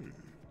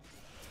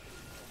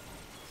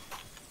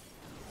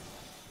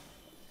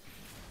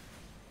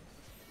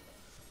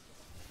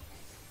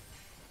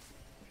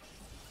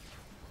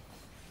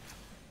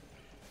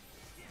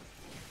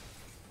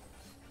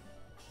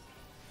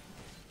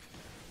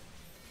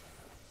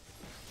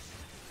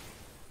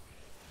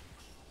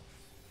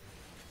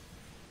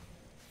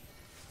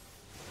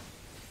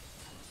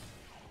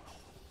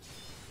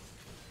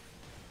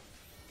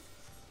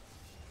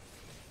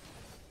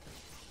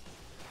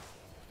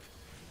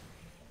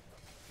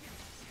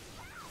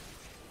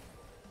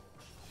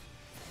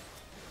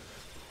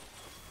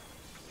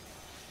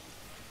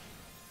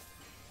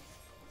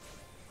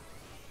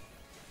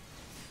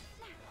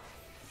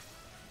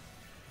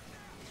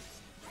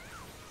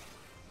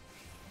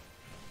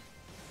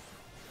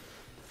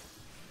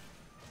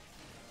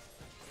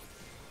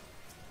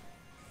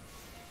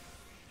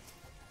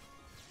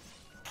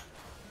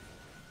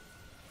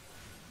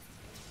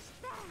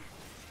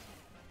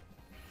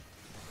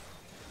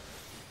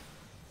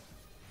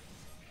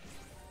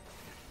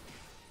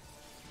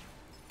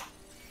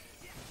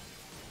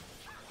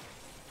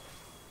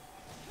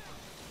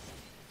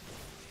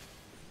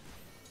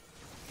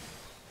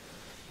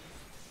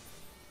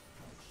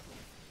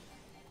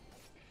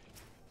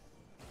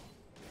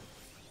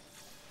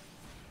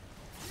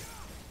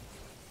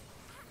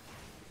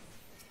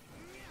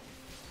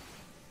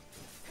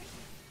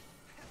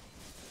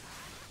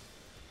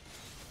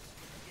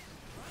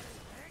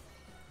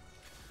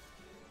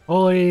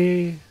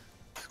 Holy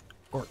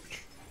Scorch.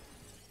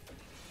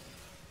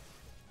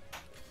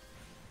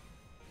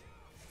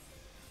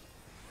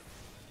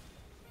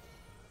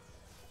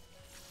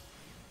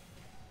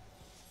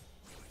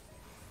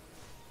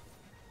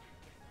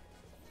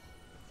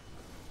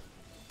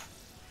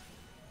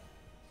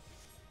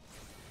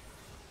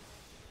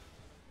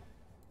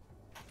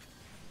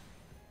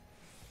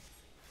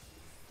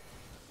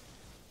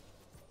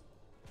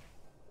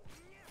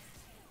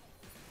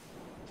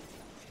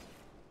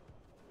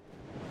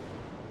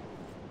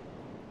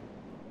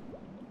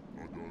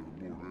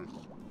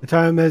 The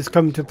time has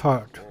come to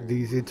part with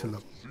these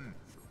interlopers.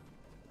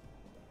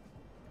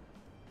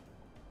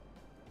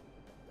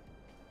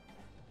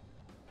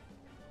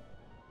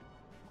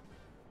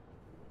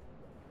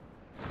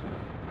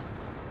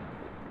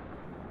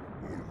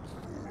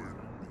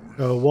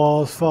 The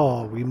walls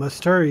fall. We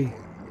must hurry.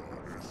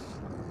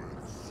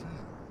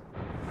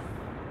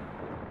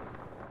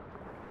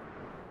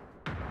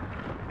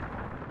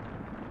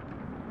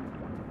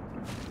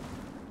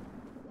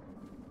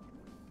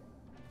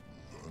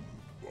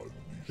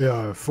 We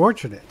are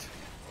fortunate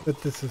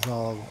that this is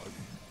all.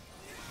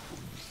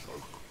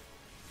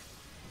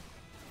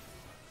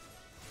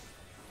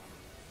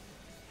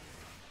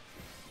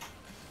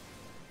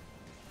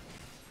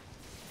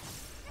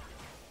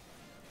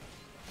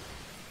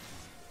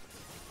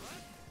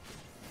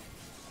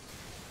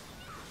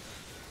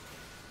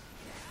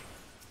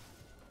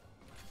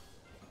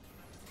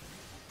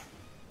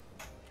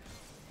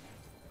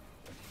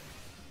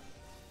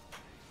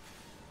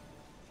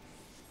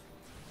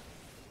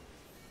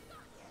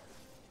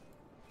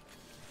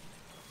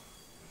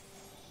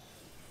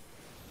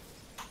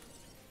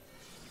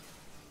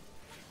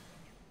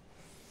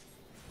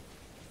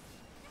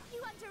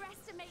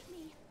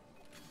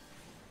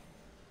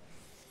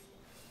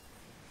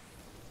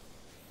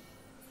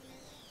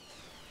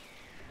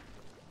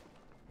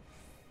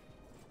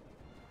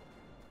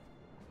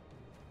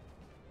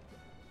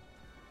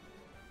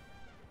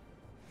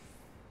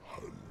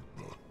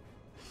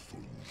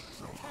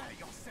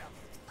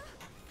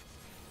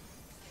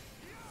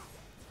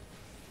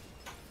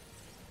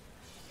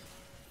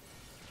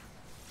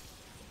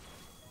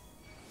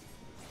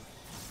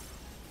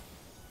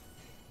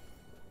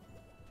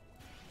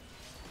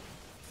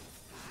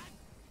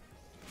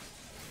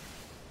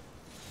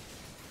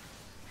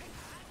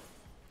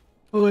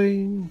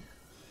 Boing.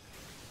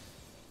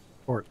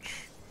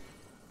 Torch.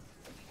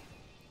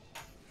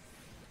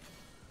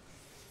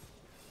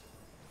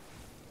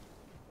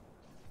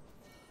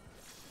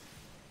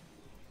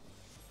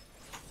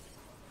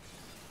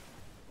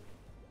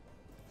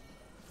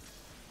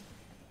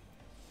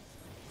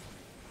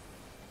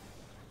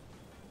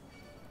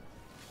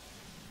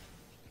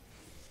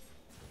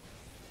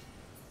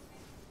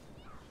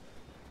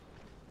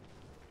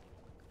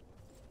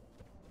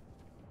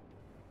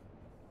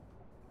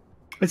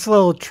 It's a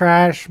little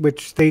trash,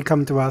 which they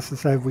come to us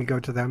instead of we go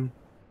to them.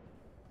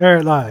 There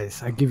it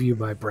lies. I give you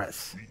my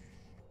breath.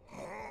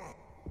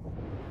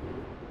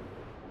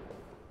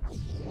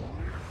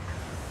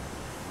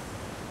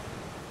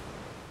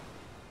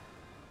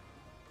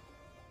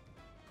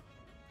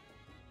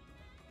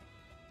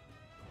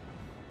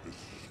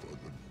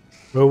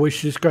 No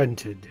wish is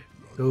granted,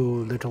 O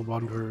little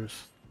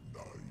wanderers.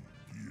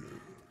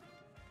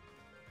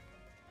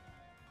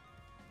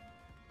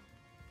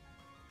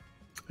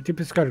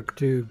 Deepest got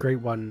to Great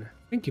One.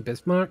 Thank you,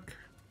 Bismarck.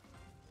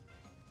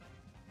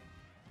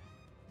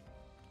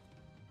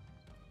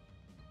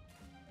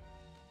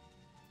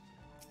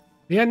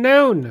 The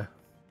unknown.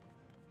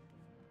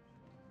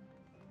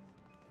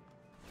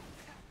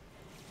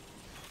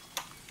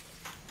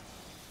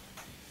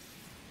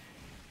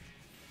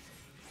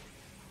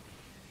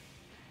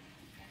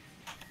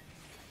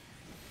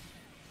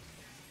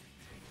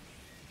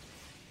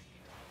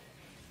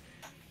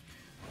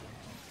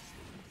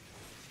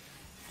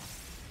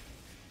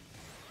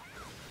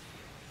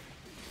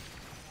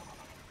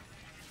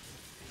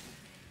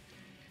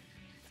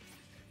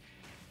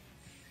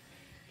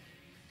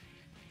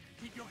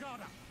 Keep your guard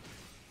up.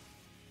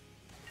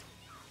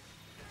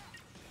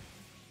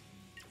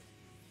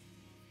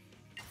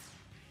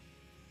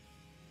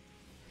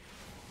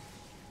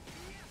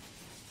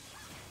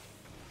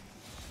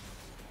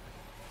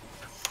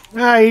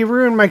 Ah, he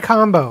ruined my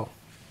combo.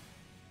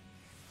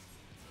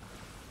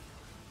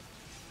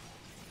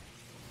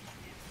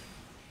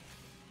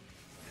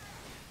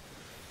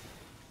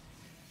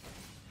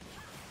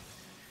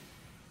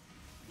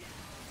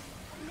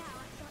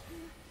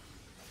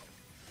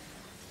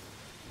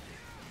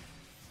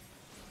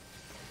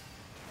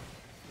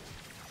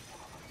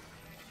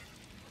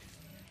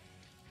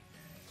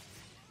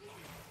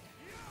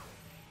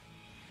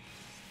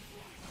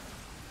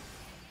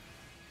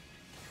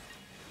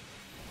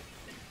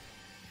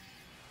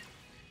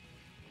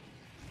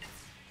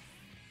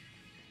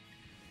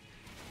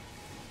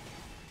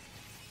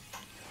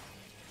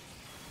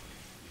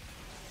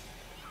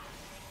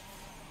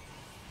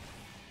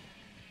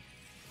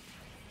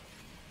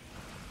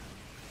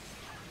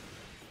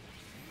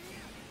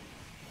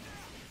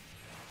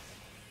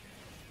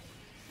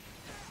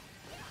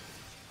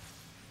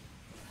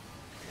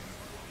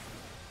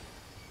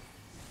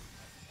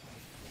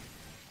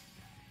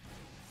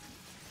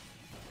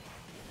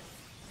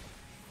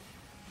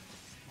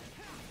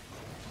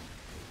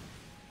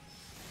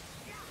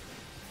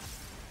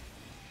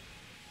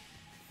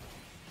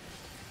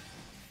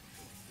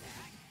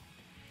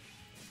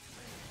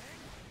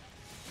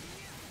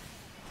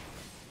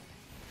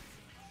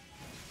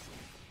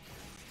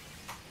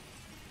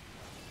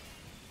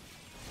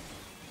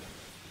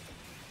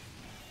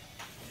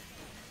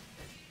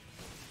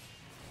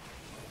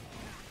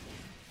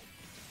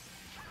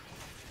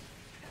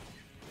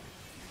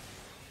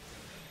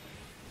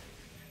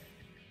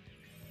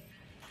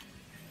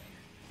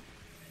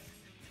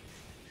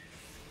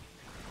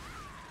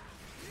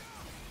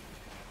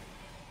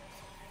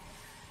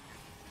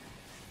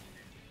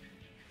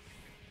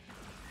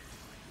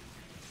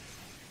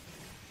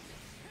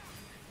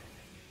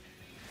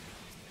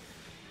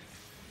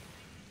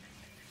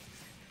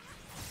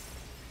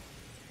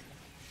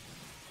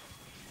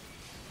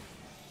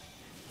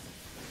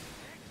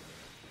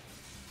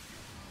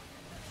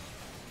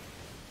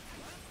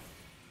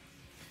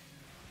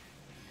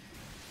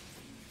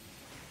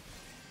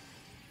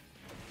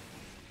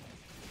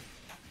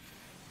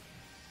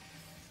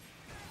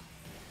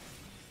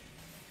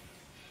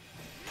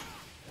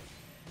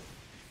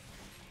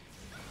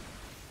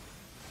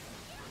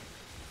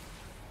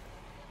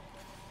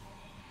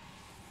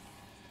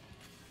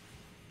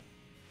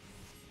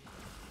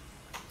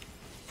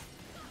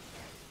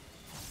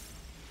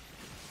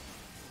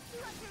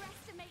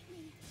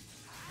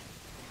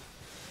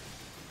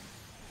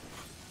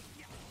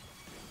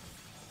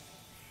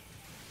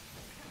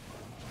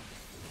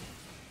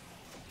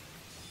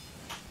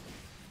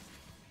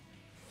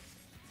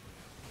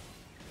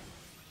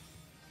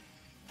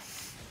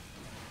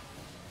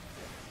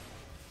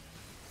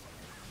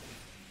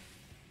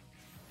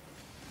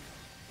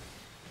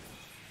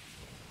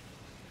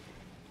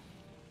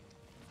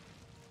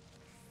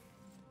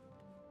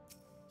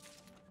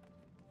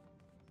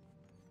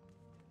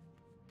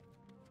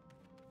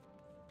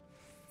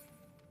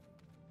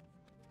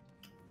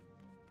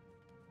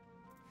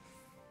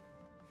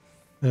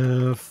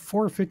 Uh,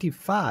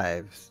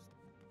 455.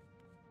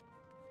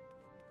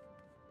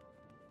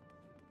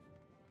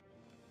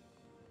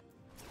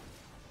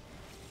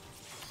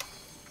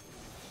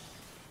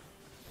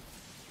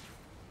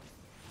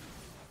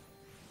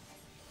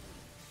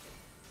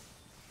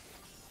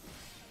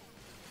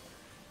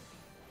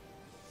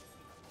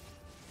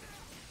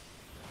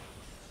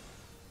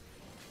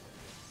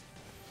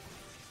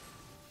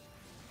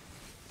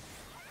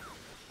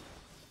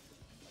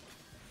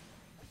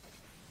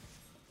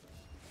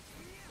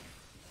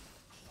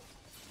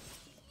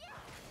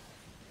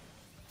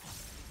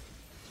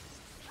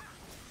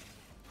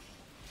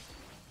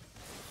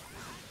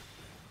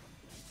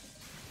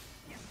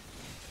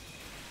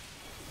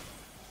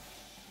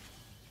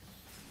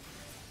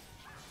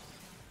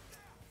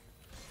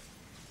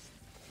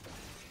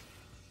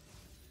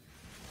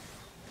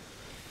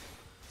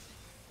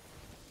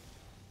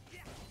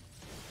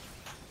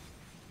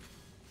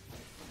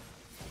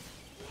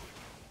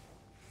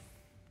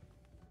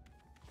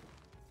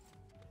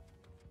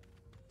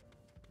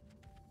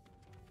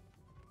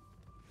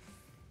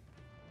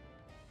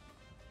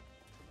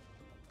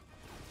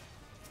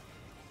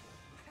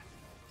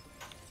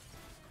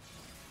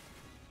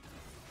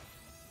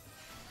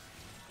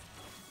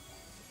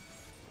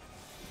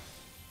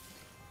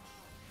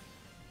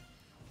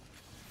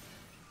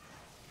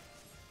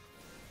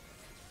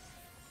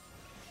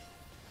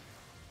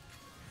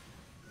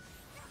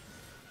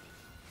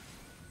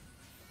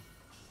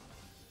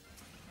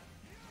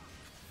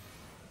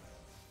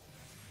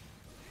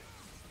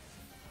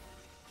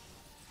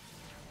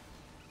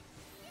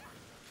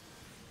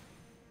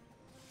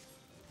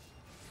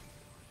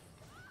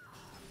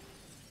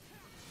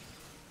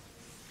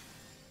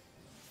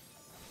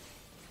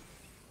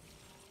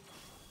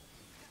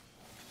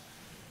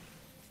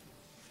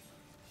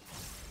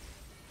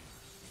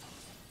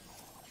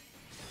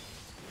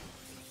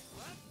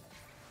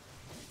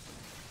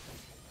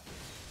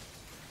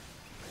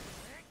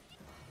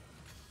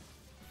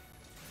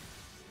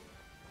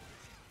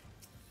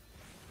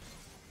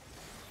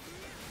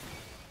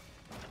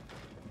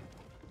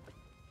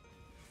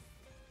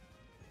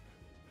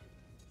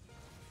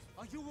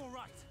 you all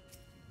right?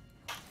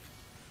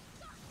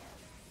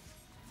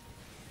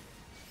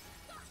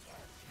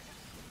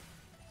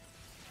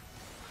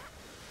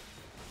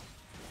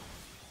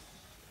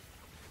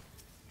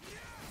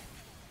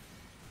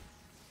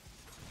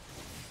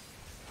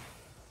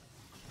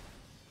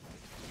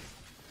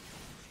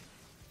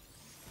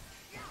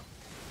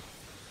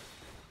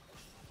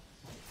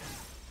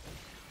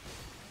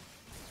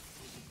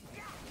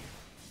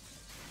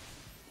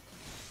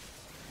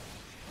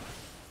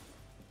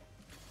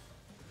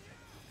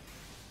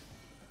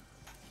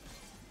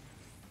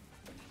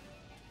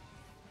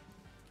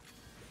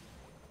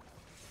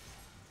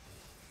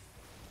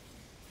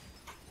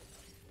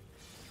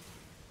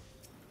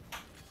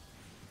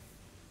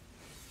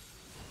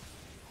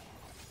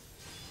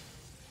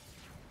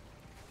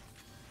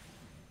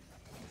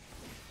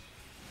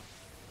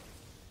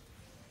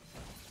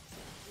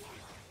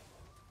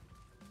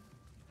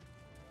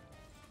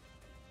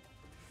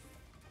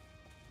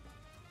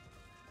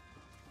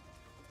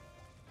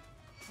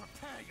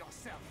 Prepare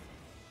yourself!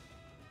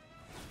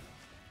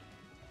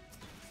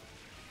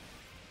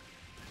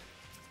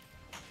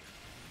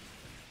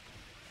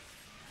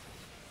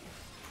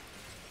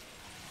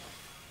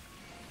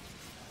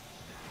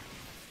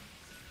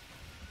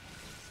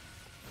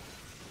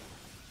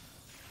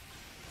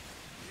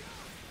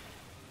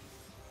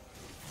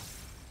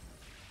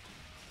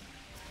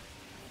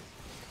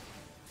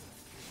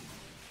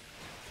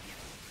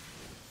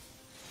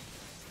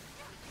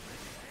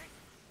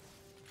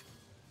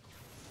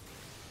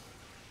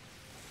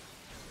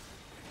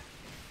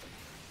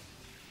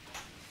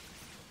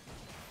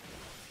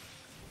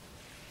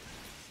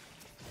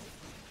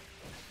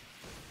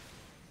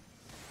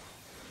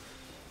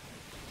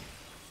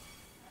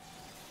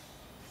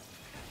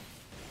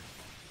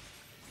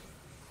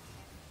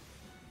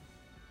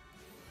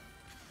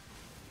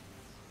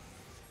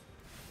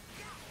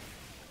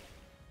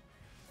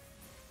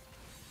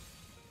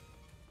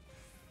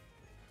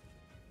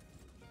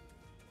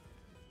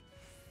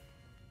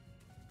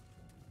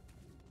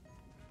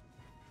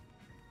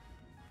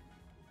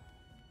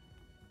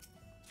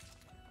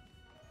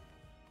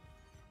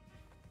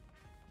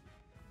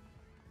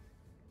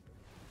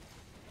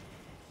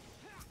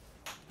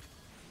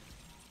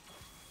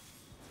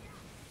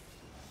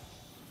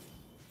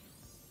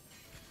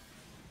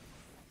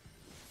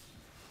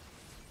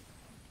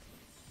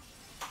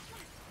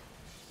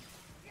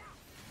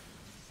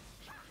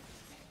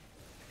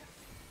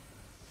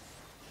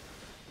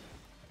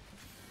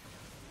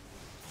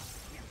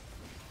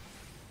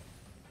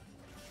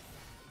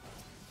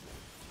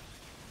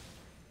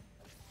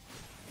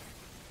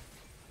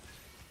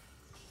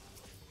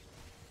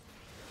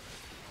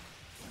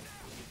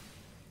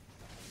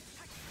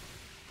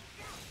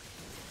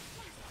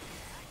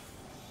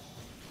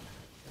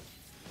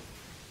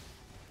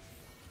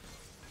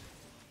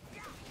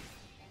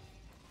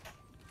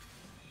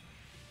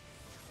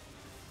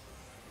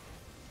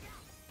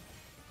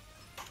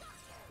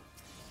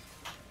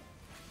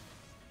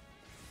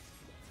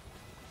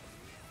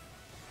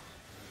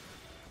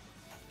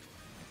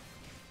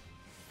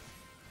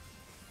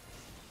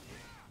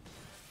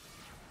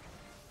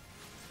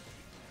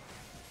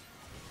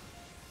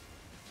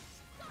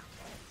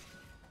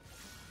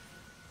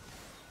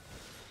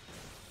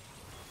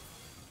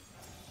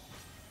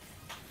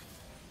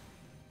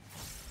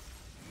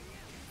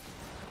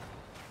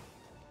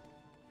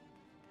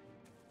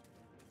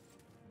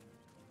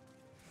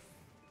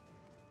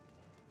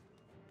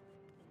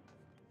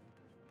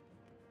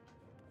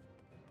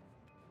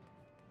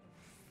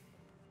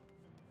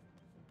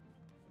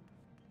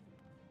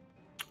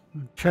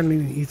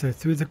 Channeling the ether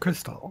through the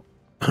crystal.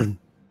 I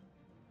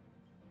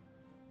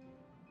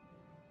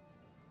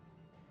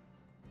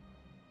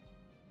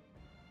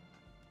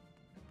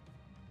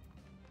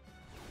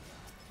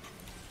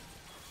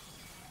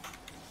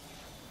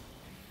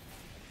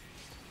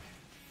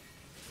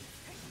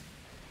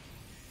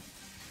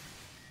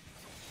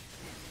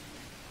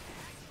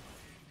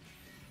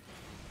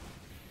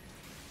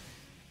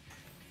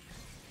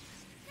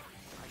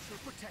shall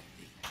protect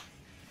thee.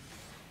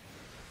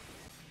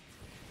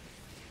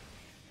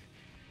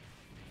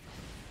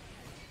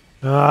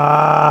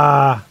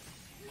 Ah!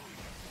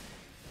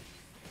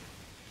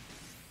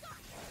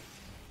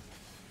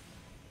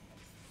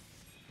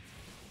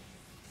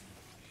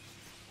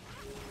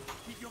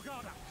 Keep your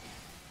guard up.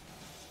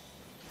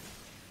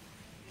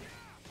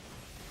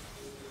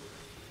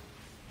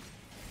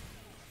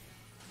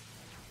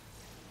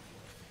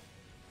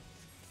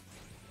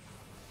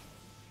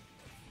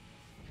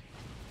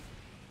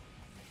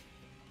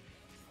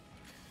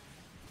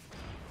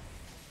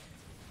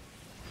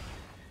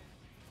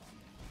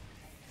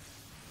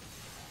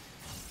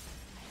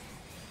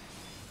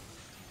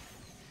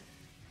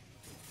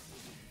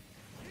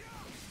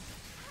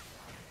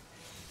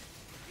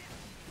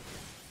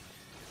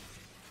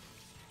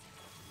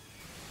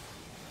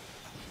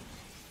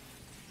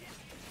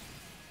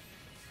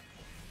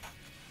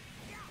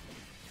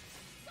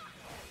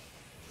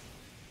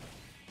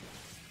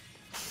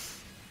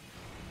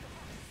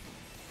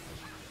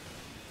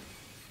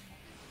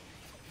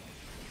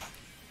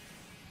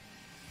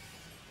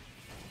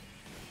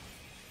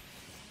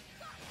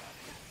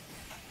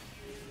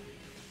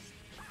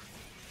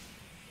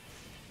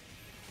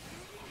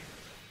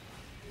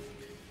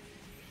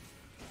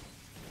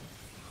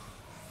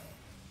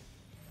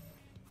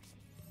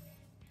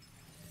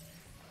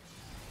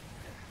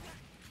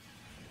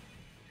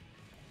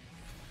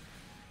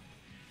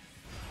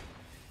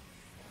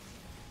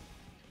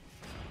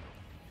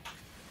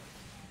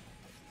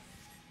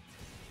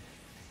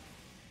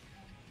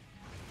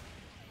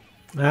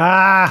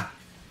 Ah!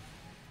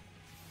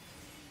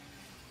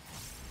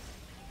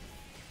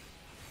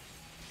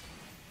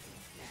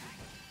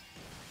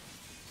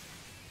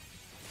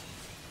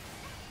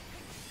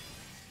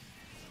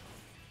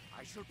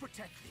 I shall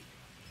protect thee.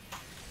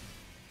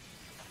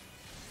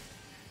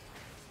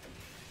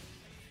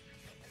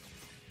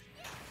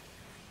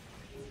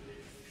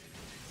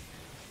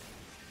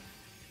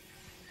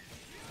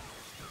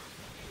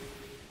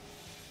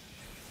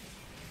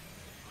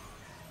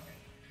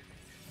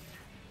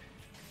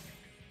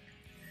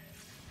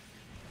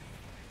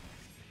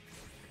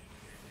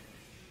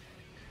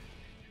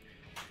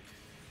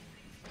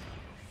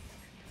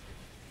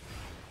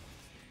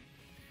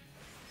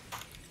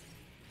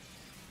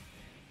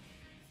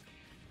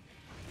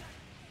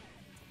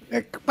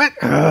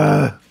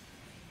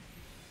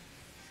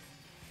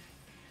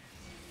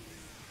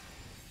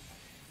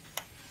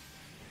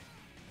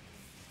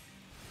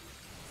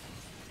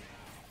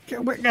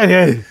 What?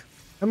 I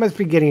must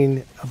be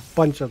getting a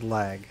bunch of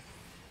lag.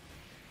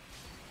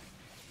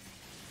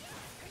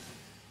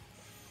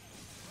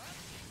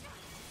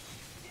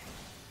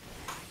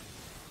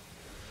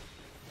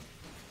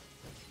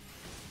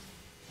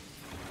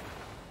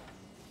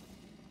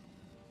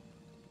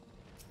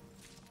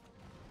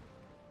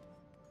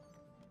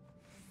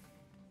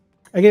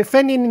 I get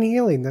fending and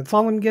healing. That's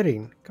all I'm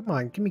getting. Come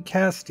on, give me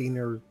casting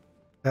or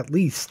at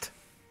least.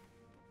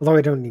 Although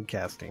I don't need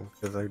casting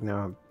because I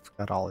now have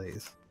got all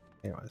these.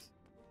 Anyways.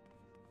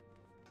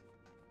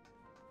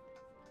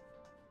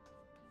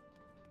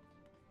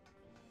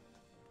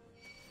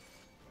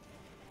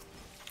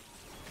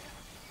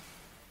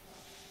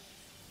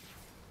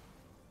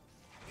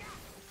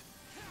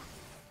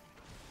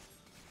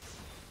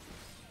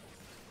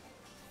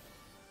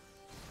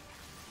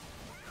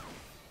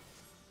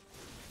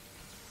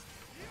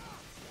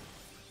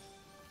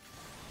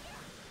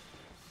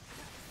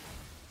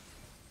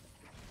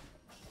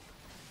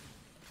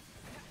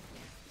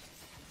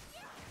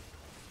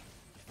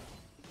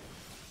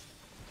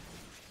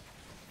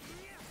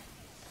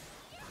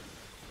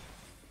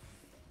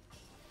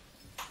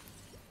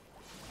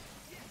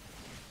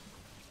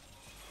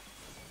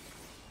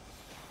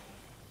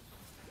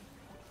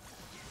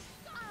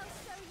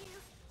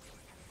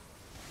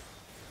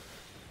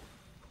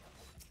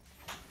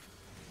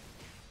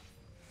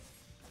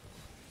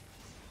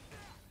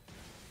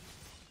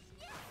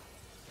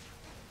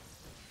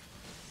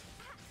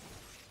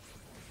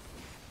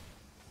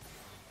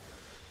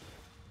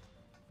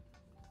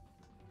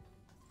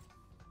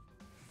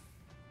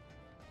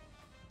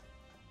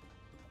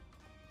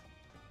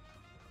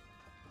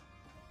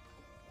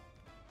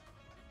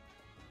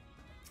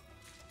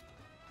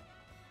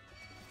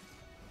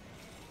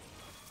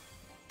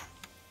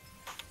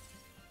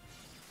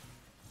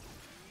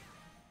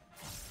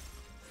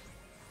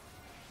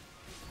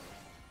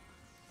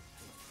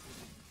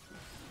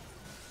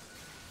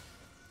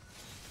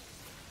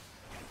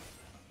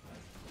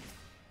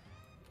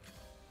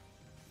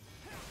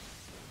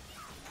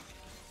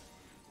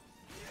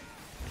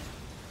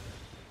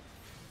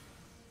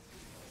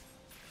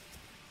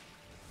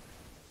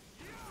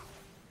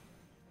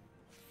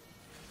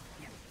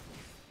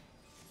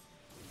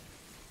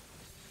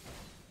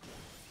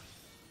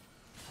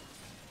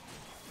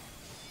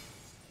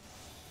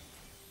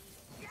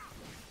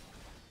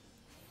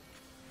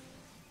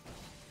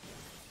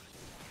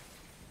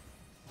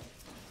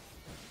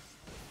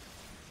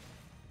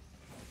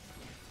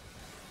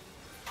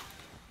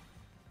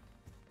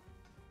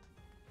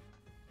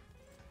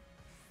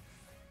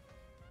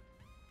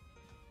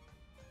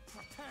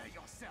 Prepare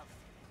yourself.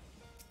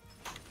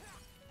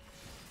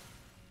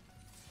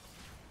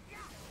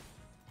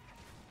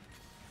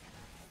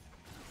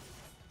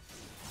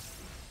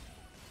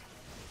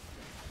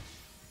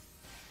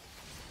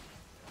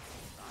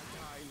 Our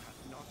time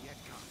hath not yet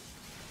come.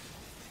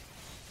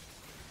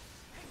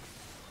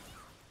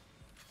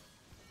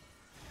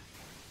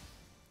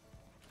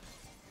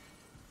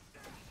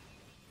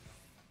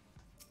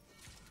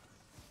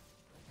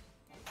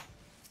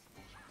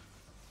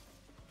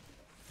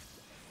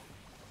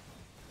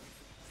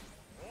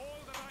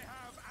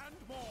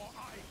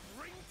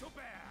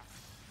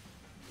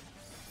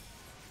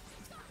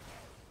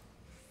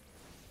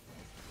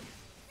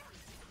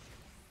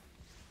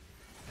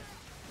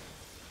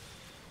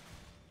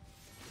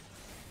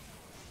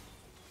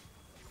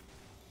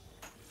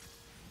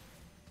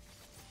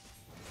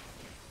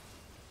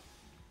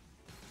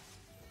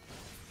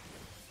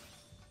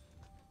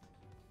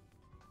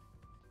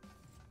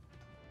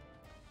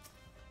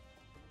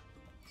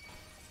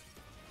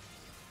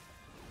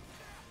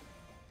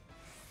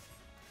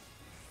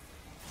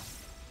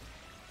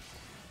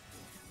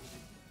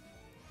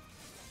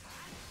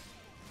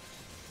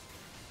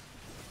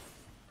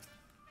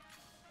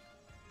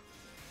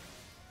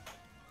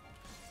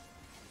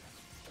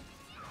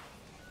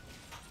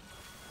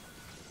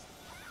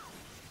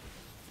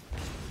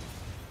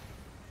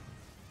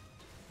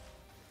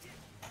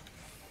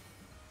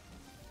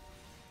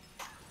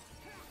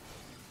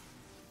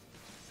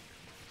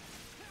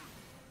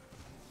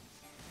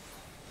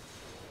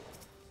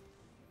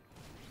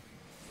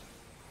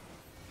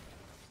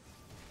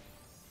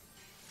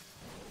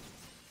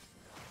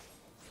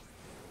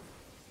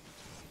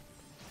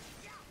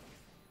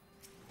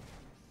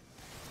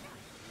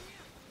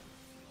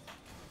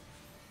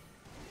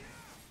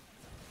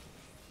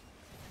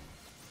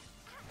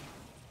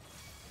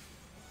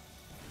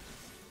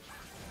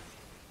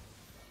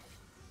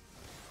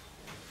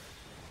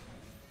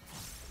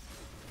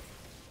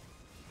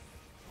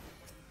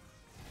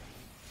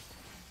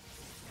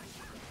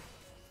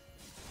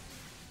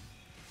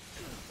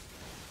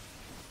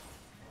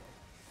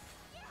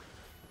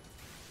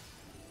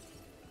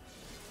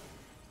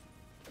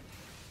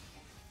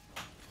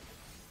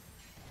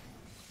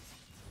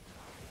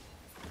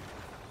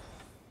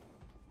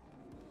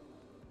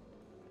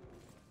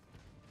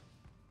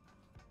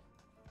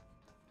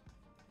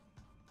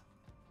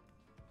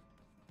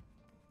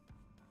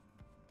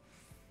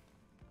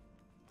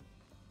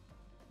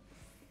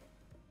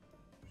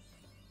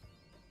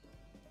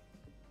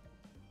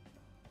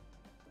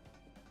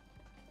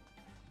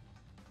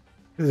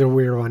 This is a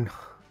weird one.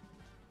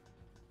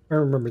 I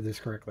remember this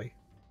correctly.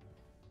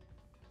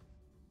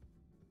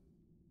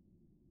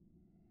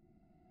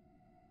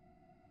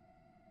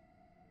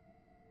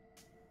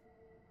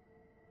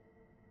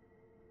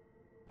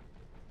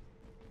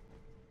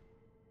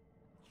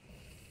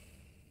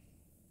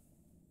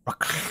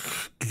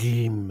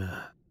 Game.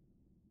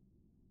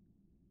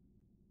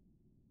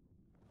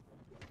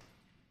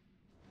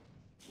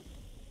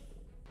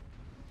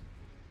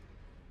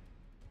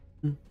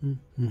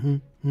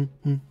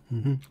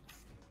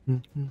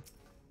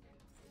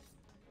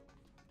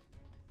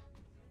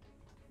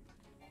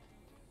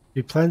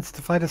 He plans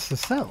to fight us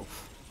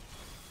herself.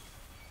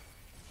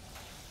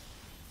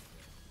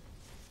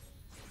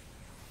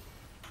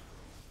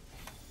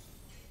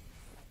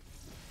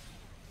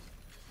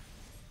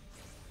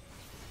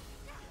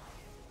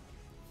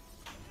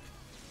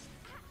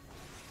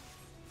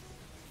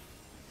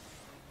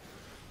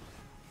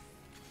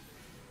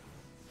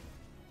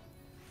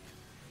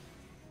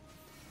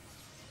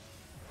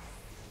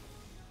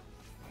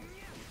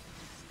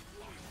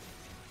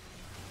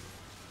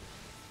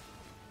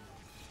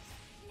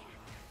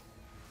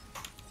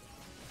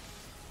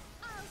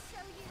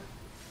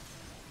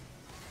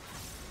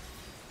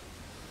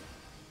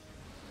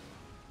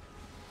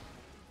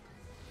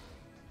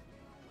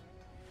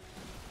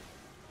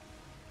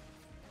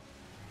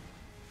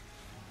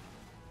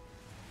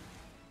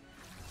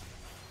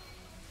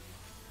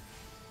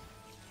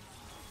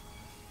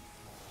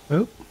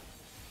 Oh.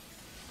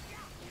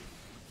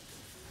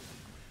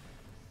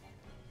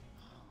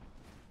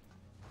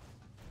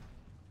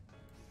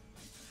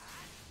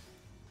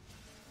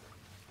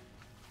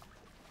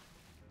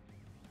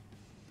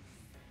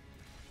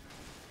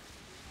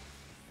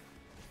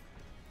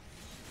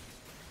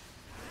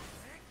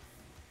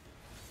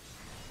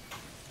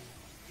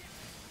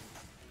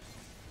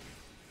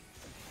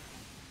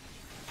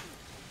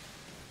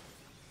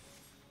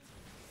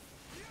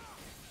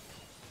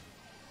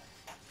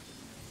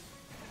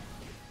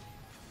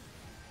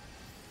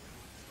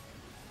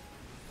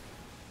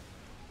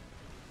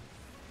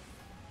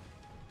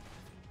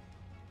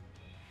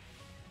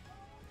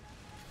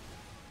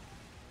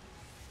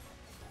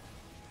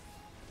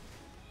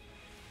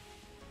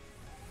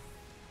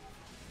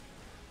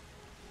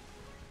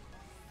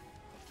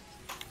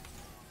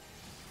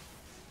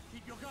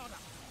 Keep your guard up.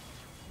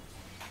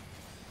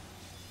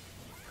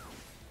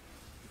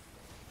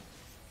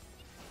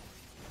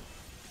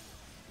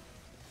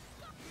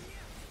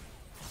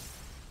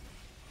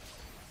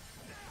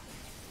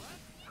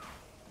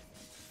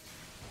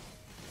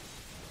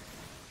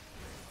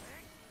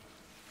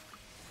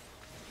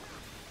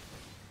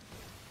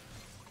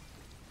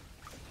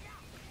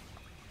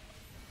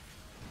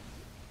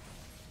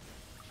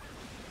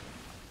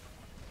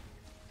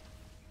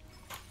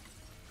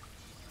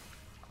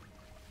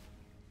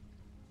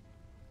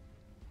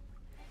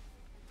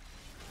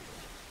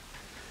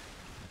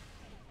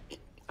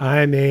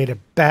 I made a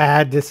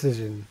bad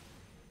decision.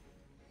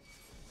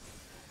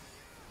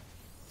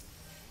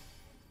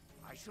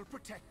 I shall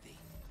protect thee.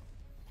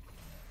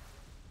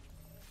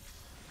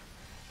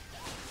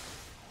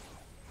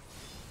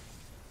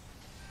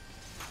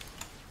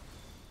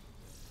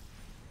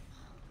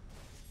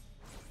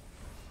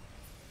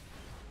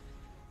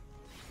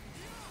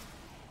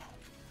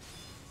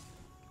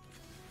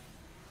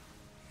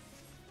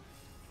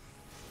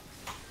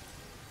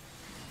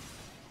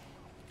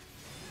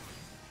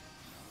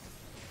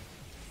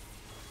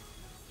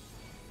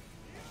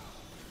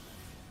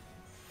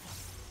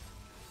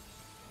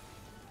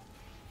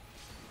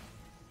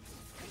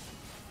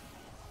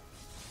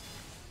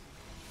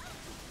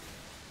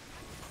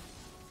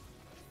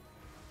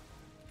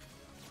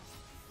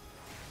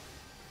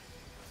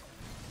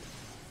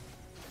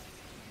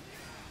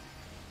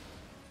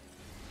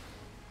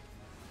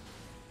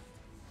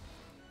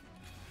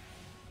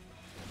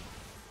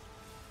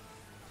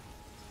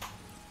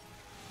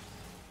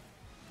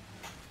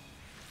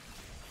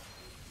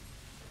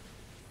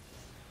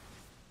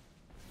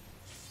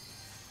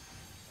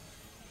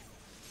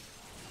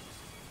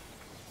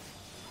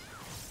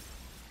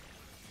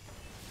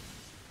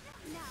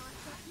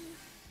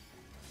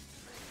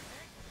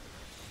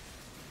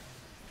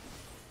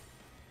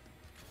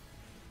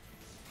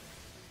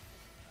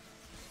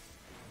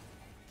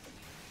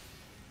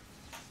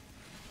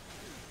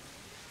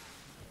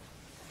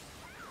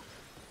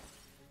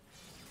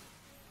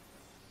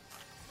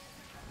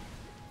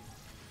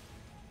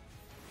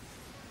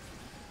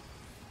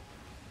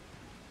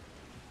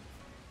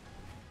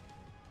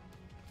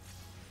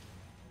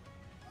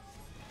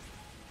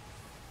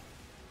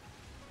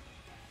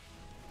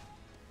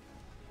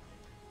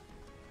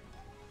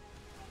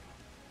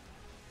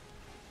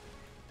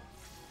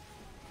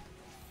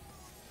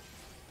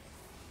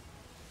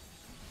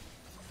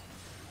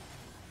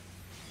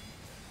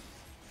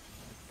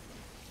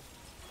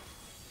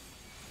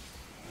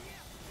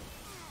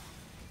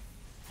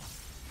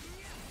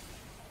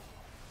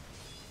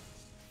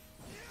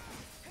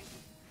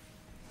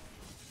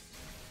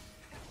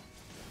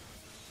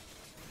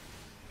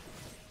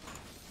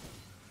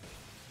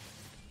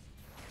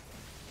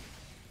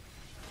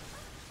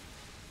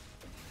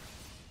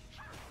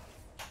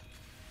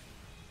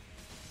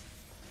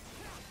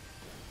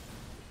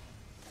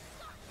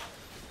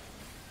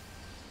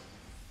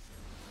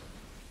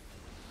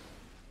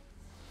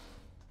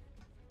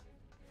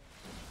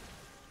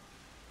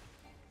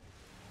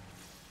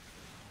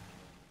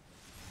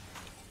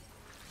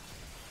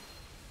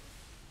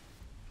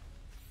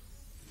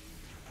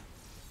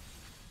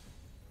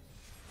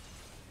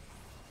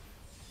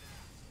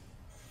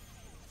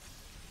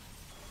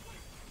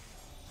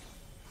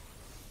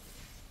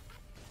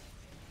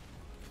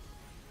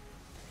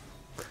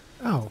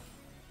 Oh.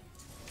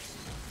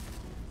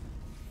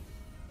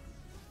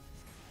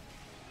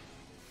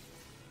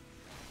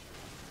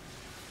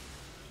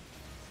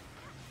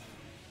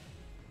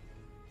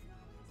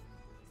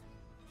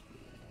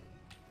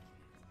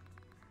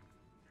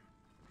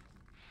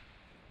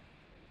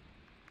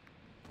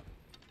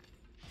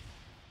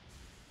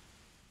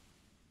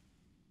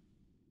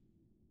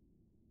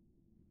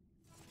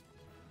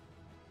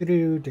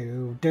 Do do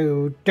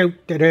do do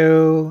do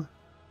do.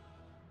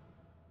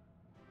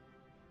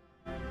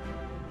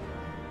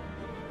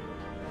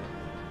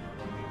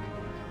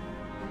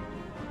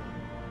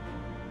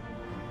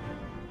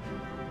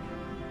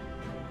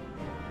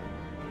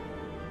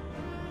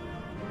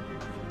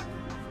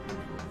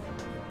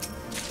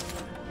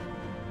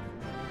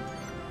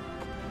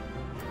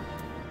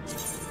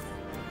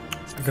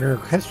 I got a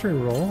history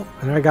roll,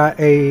 and I got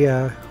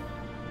a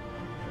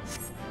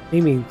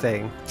aiming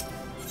thing.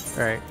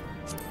 All right.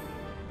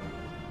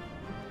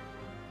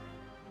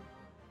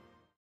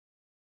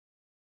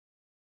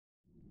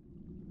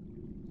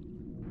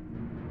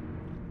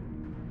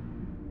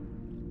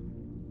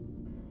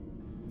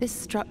 This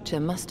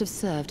structure must have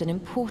served an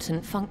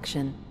important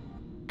function.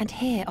 And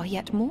here are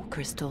yet more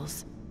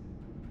crystals.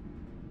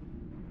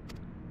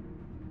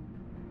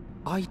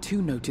 I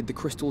too noted the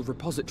crystal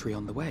repository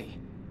on the way.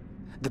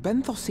 The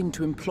Benthos seem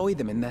to employ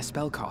them in their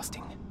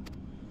spellcasting.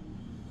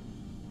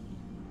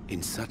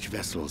 In such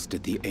vessels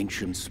did the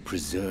ancients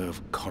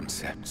preserve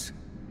concepts,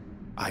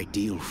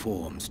 ideal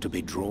forms to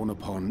be drawn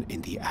upon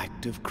in the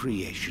act of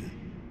creation.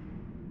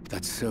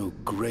 That so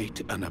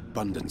great an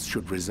abundance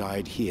should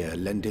reside here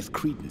lendeth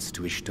credence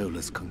to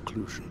Ishtola's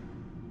conclusion.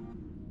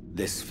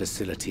 This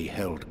facility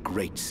held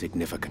great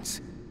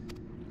significance.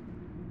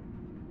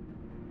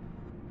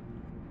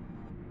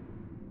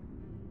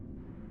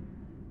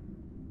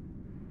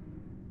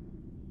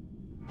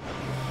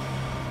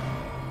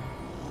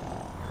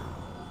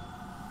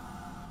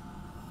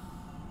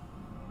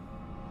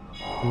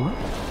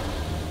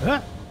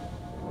 Ah.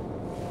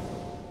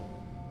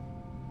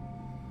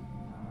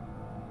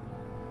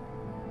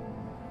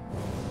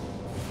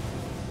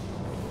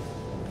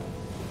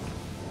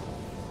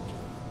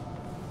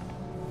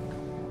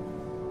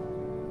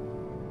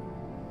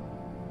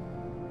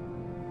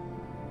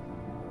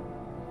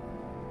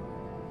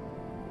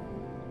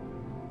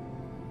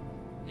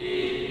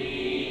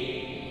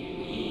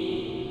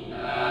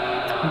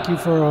 Thank you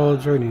for all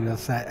joining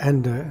us at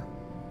Ender.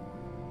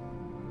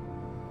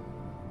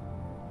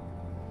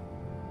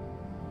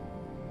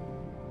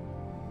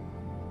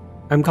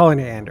 I'm calling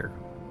it Ander.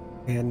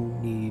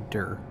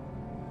 Ander.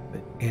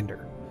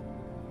 Ander.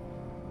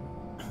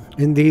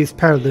 In these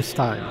perilous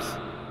times,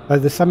 by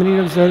the summoning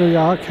of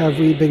Zodiac have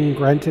we been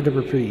granted a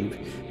reprieve,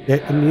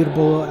 yet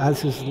immutable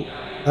as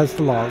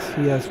the laws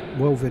he has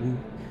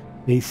woven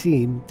may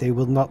seem, they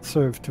will not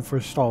serve to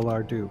forestall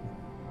our doom.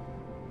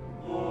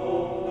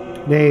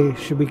 Nay,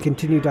 should we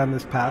continue down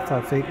this path,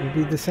 our fate will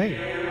be the same.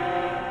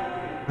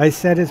 I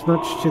said as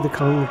much to the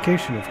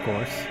convocation, of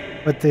course,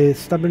 but the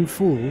stubborn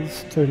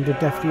fools turned a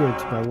deaf ear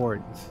to my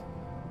warnings.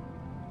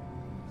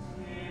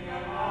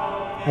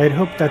 I had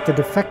hoped that the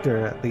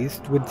defector, at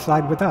least, would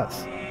side with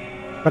us,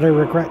 but I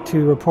regret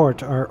to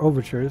report our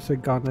overtures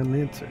had gone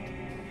unanswered.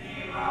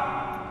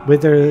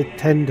 Whither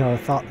tend our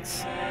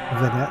thoughts,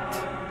 Vanette?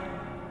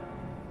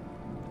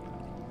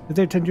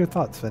 Whither tend your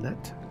thoughts,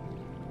 Vanette?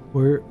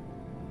 Where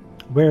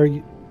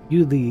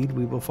you lead,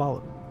 we will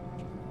follow.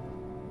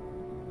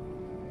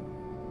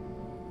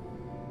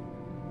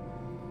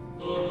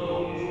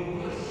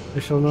 I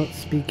shall not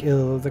speak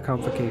ill of the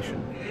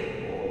convocation.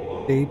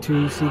 They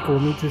too seek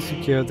only to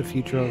secure the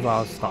future of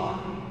our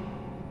star.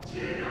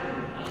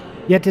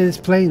 Yet it is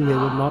plain they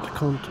will not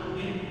countenance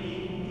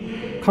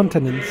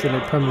in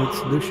a permanent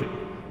solution.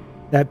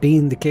 That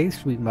being the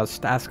case, we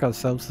must ask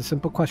ourselves the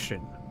simple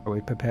question: are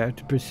we prepared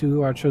to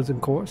pursue our chosen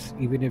course,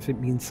 even if it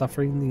means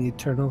suffering the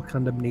eternal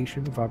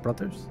condemnation of our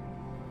brethren?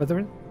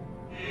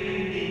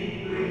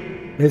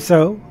 If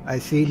so, I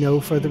see no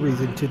further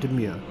reason to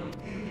demur.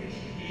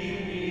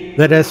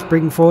 Let us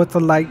bring forth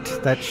the light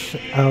that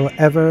shall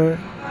ever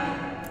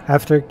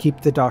after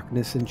keep the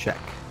darkness in check.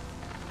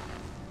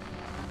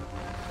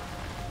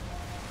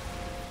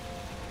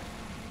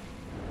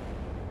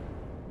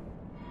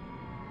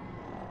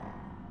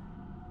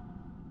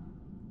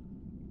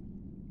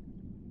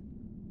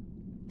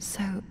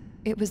 So,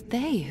 it was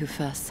they who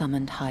first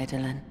summoned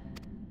Hydaelyn.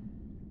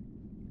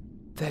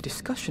 Their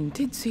discussion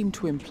did seem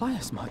to imply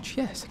as much,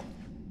 yes.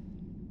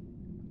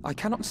 I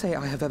cannot say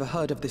I have ever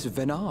heard of this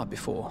Venar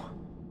before.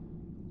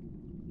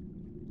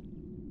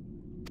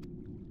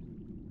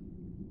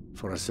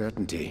 For a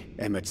certainty,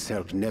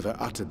 Emet-Selch never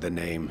uttered the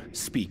name,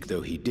 speak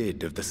though he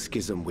did of the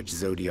schism which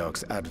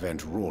Zodiac's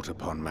advent wrought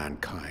upon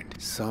mankind.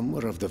 Some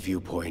were of the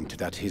viewpoint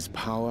that his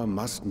power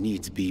must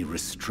needs be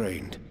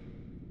restrained,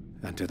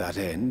 and to that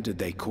end did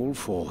they call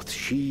forth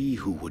she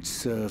who would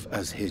serve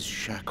as his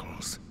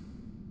shackles.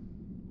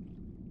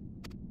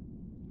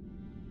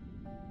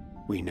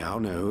 We now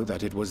know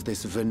that it was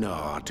this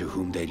Venar to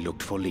whom they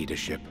looked for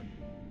leadership.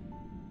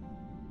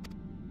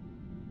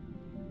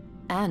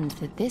 And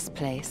that this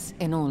place,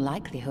 in all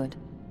likelihood,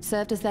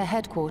 served as their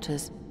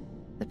headquarters.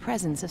 The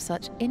presence of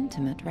such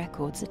intimate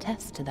records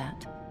attests to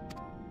that.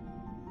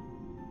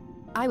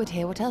 I would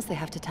hear what else they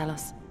have to tell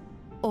us.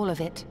 All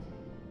of it.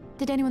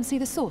 Did anyone see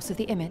the source of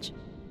the image?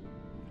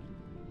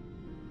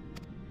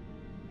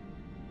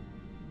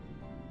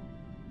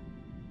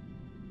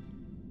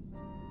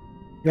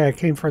 Yeah, it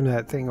came from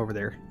that thing over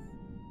there.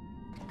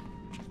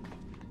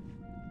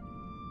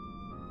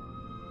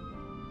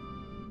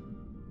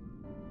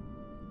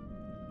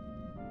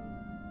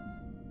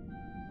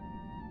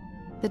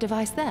 The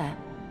device there?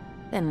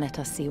 Then let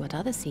us see what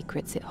other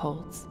secrets it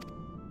holds.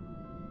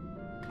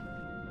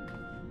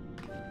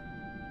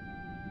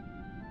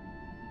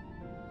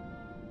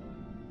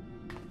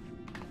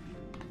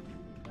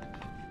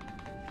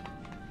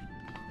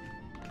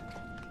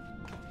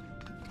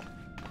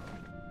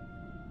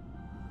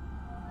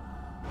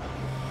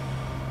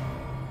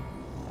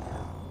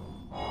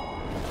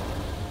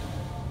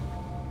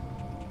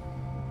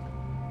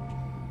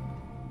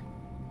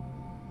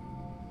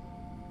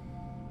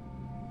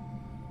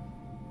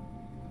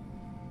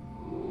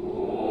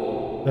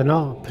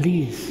 Bernard,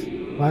 please,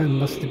 why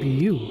must it be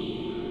you?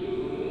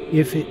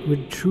 If it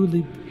would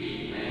truly,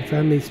 if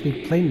I may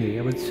speak plainly,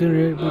 I would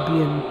sooner it would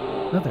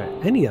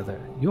be any other.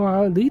 You are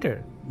our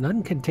leader.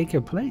 None can take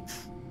your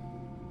place.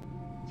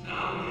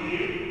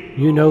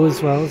 You know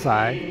as well as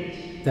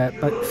I that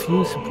but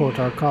few support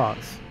our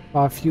cause,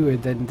 far fewer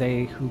than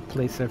they who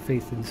place their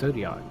faith in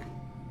Zodiac.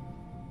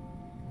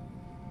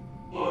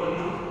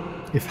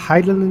 If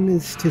Heidelin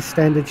is to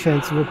stand a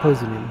chance of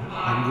opposing him,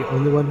 I'm the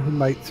only one who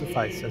might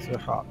suffice as her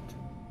heart.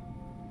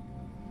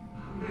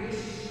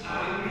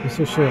 Rest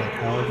assured,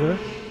 however,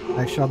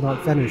 I shall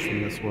not vanish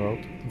from this world.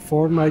 The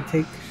form I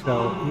take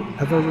shall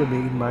ever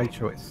remain my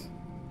choice.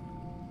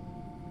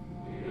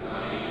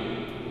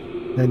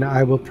 Then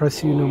I will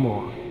press you no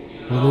more.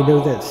 Only know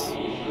this,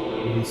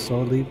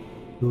 you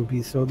will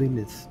be sorely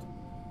missed.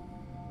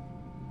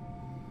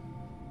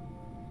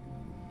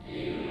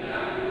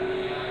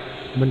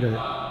 I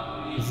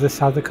wonder, is this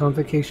how the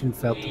convocation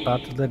felt about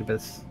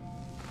Elidibus?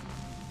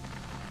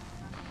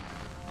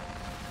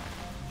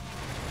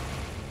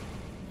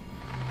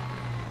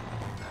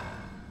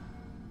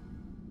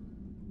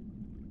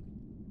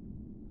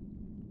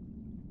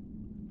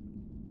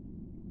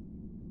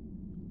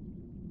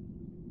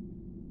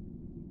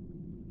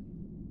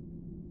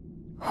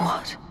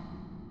 What?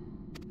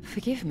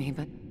 Forgive me,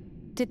 but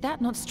did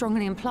that not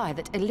strongly imply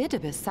that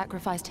Elidibus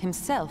sacrificed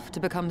himself to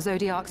become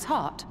Zodiac's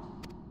heart?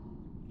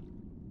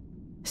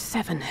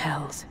 7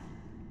 hells.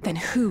 Then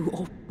who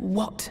or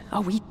what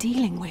are we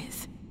dealing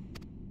with?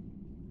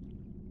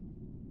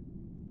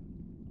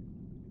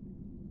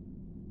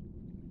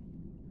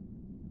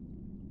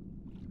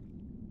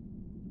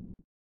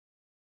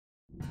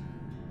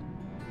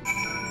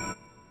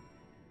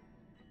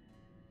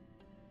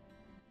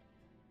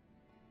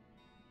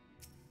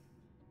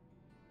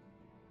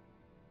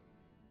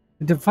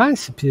 The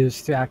device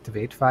appears to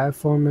activate via a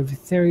form of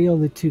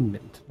ethereal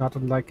attunement, not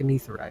unlike an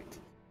aetherite.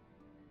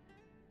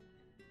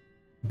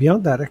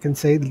 Beyond that, I can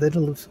say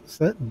little of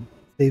certain,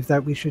 save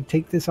that we should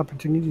take this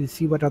opportunity to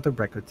see what other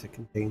records it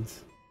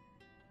contains.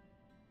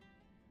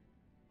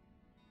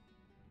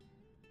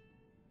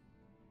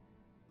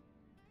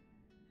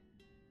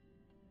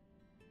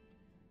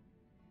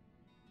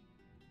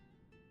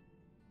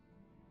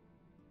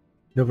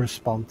 No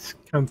response.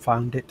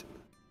 Confound it.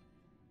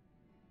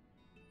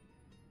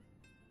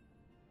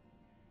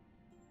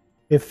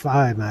 If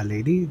I, my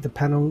lady, the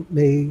panel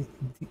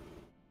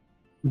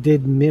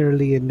did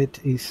merely emit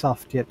a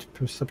soft yet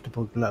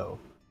perceptible glow,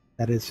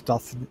 that is,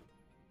 doth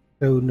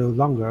so no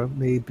longer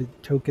may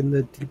betoken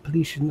the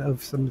depletion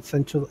of some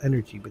essential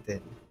energy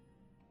within.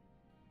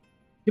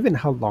 Given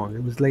how long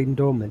it was lain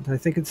dormant, I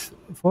think it's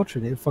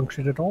fortunate it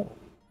functioned at all.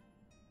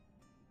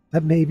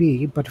 That may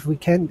be, but if we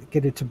can't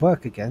get it to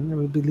work again,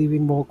 we'll be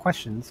leaving more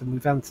questions than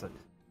we've answered.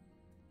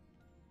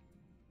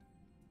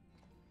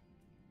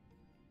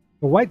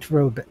 The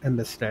white-robed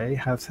emissary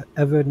has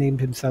ever named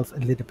himself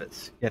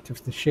Elidibus, yet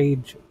if the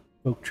shade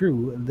spoke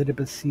true,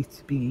 Elidibus ceased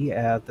to be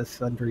ere the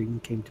sundering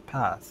came to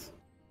pass.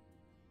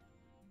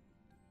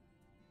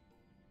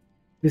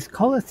 This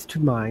calleth to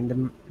mind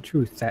a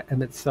truth that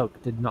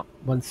Emet-Selch did not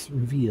once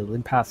reveal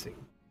in passing,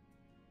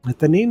 that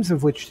the names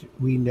of which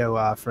we know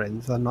our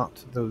friends are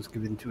not those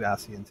given to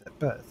Ascians at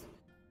birth.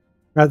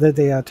 Rather,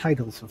 they are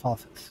titles of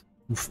office,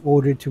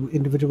 ordered to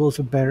individuals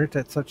who bear it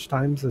at such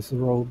times as the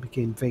role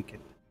became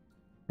vacant.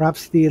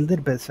 Perhaps the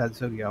Elidibus at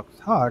Zodiac's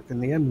heart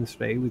and the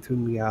emissary with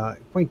whom we are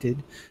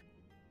acquainted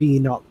be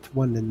not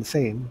one and the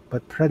same,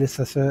 but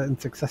predecessor and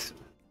successor.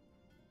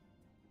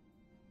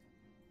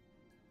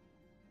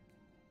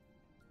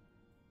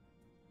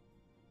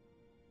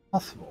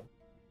 Possible.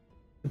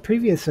 The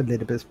previous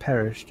Elidibus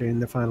perished during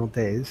the final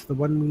days. The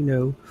one we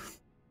know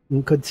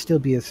could still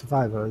be a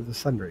survivor of the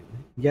Sundering,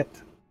 yet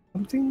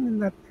something in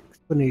that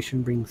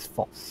explanation rings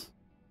false.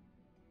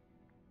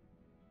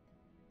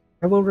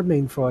 I will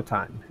remain for a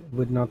time. I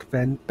would not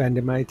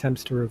abandon my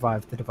attempts to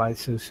revive the device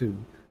so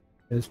soon.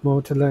 There's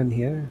more to learn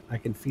here. I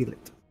can feel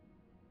it.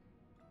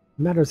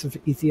 In matters of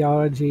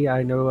etiology,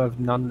 I know of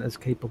none as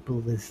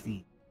capable as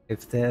thee.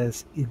 If there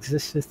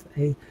existeth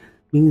a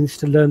means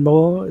to learn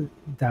more,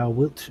 thou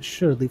wilt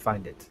surely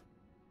find it.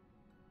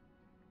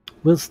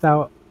 Whilst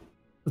thou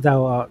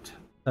art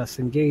thus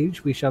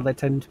engaged, we shall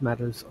attend to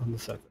matters on the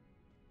surface.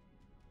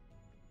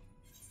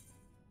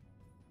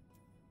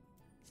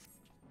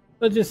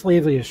 So just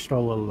leave your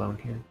stroller alone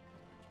here.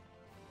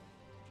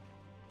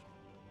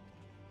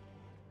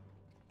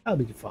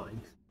 That'll be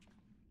fine.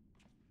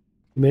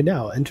 You may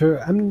now enter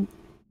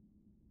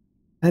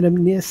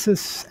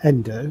Anamnesis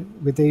Ender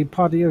with a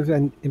party of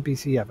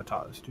NPC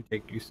avatars to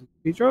take use of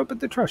the feature. Open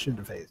the trust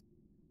interface.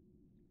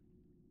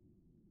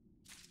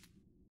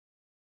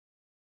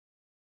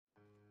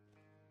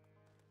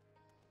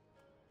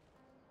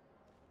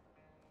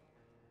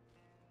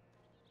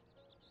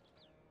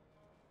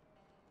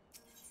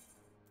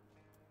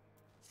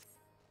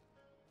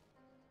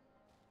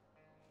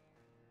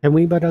 Can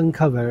we but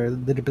uncover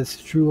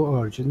Lidibus' true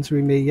origins,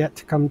 we may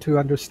yet come to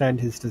understand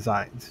his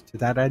designs. To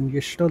that end,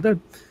 Ystilda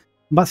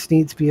must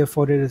needs be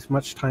afforded as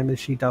much time as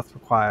she doth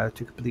require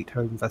to complete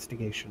her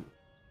investigation.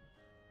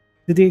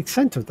 To the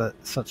extent of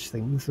such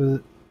things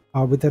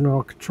are within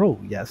our control,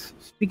 yes.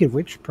 Speaking of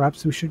which,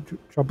 perhaps we should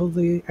trouble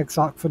the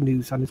Exarch for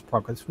news on his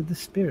progress with the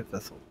spirit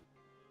vessel.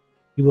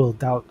 He will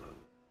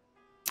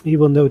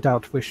no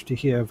doubt wish to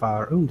hear of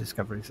our own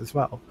discoveries as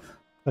well,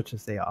 such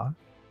as they are.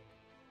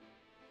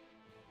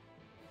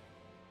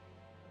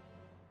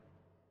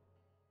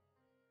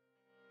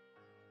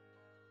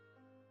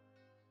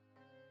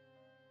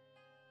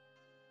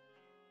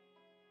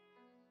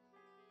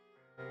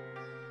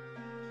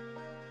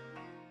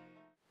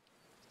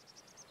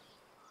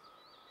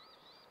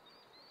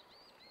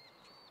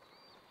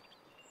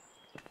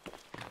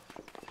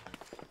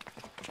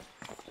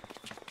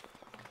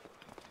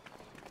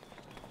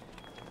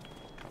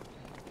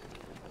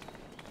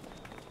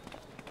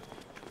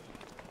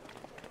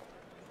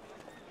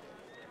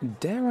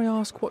 Dare I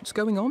ask what's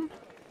going on?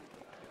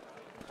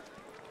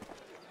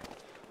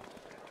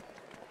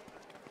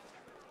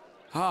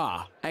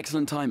 Ah,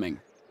 excellent timing.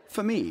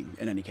 For me,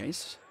 in any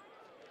case.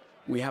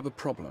 We have a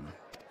problem.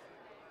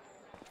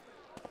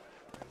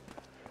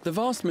 The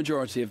vast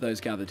majority of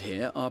those gathered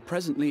here are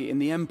presently in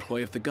the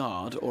employ of the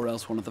Guard or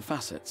else one of the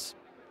facets,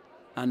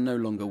 and no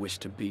longer wish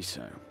to be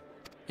so.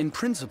 In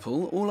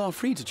principle, all are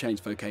free to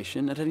change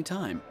vocation at any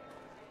time.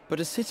 But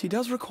a city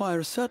does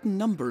require a certain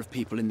number of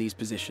people in these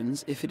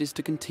positions if it is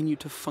to continue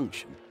to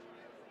function.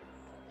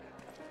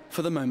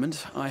 For the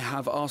moment, I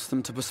have asked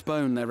them to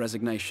postpone their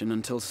resignation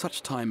until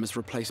such time as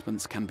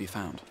replacements can be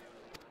found.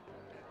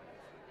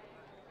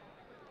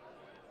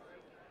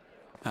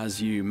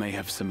 As you may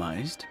have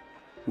surmised,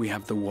 we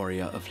have the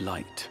Warrior of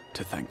Light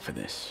to thank for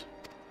this.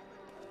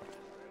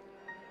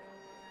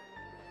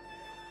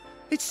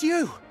 It's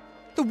you!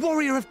 The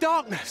Warrior of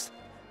Darkness!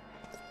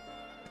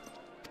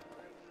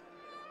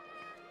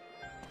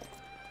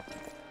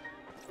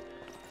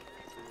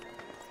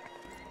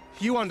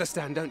 You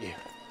understand, don't you?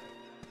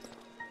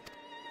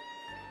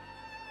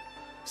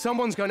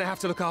 Someone's going to have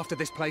to look after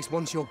this place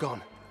once you're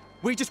gone.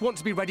 We just want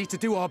to be ready to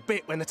do our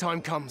bit when the time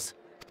comes.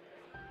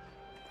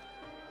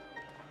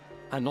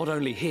 And not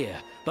only here,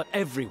 but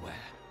everywhere.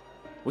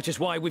 Which is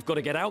why we've got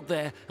to get out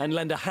there and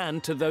lend a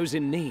hand to those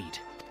in need.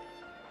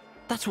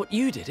 That's what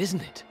you did,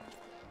 isn't it?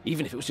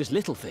 Even if it was just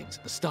little things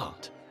at the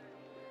start.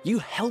 You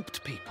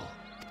helped people.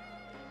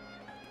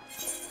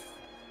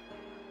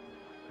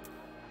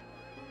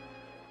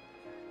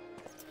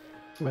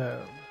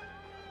 Well,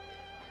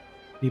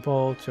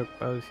 people took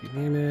bows, you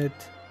name it.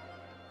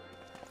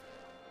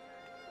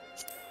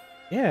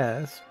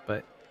 Yes,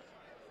 but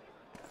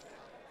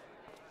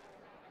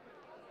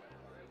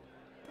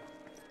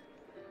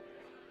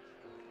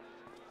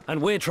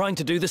and we're trying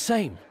to do the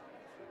same.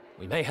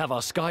 We may have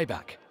our sky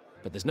back,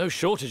 but there's no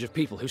shortage of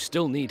people who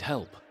still need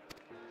help.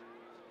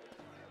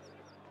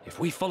 If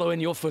we follow in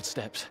your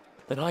footsteps,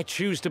 then I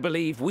choose to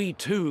believe we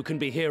too can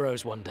be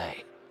heroes one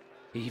day.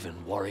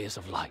 Even warriors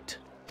of light.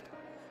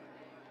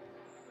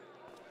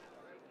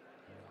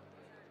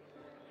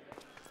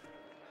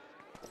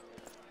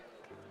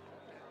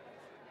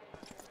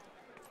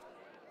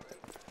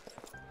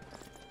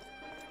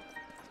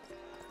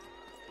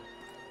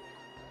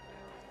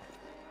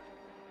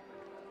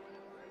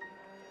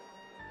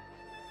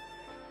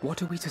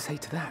 What are we to say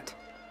to that?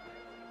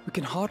 We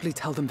can hardly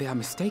tell them they are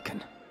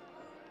mistaken.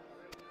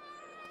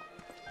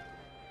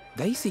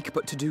 They seek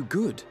but to do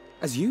good,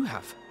 as you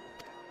have.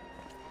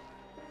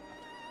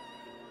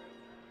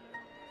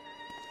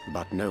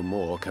 But no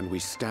more can we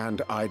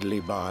stand idly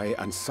by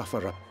and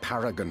suffer a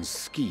paragon's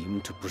scheme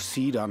to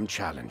proceed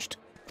unchallenged.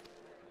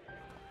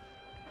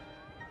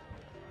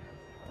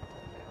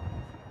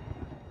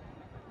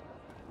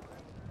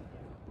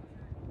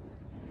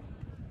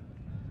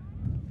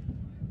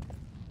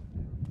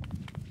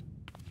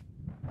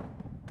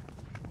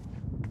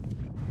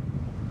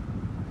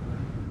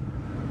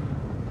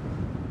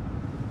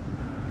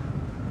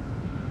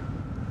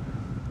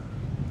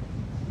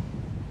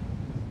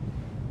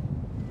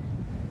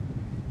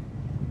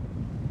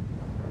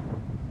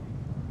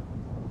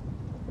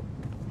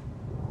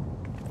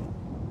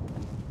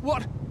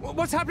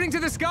 What's happening to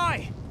the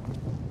sky?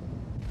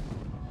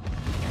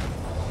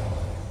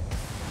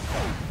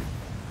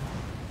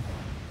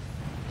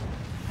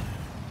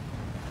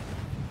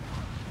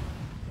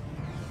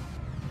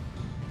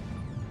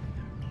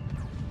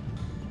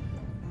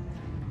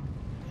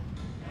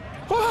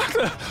 What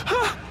the?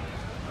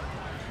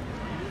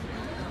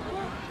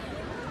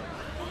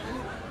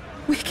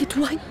 Wicked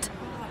White.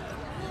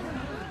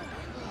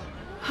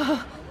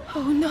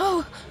 Oh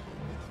no.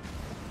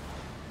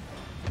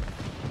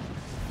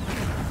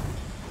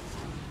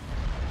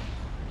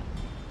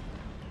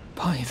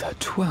 By the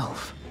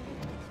 12.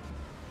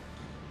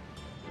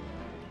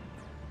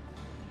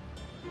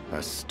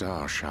 A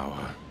star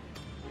shower.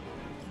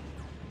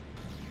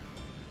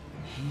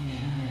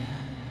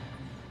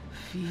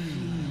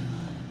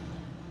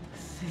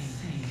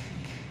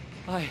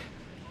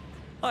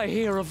 I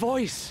hear a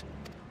voice.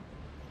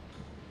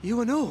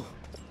 You and all.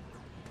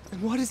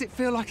 And why does it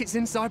feel like it's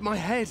inside my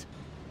head?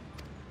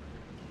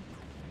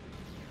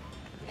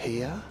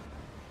 Hear?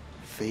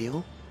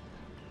 Feel?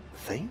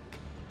 Think?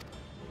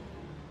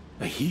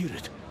 I hear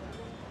it.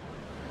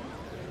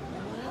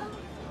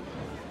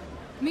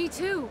 Me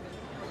too.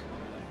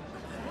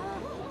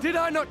 Did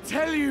I not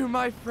tell you,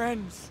 my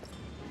friends?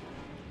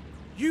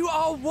 You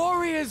are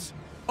warriors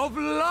of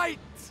light!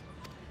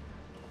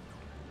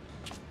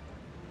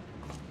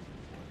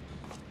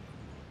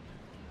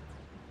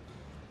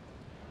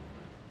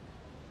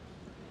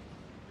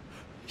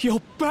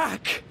 You're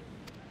back!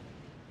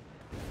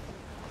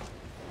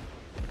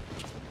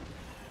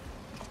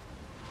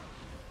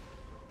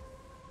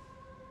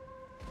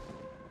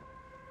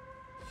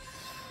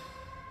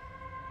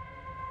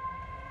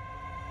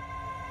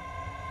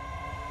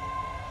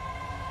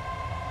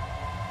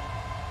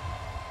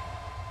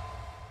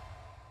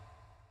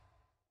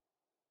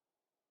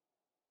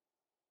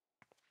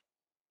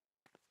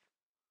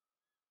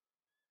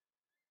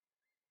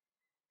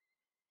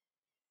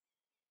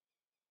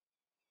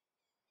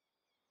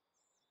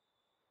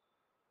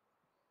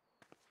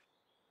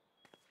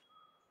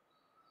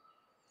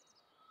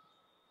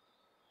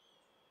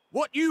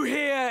 What you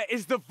hear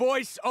is the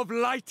voice of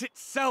light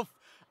itself,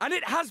 and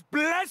it has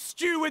blessed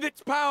you with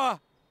its power.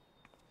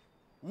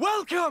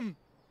 Welcome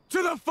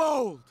to the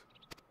fold!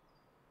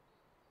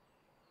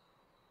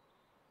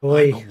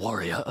 Oi. I'm a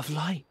warrior of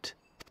light.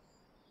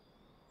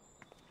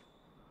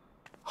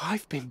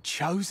 I've been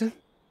chosen?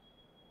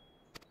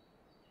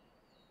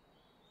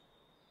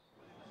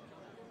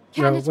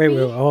 No, wait,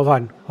 hold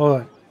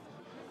on.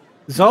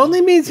 This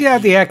only means you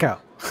have the echo.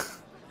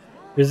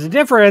 There's a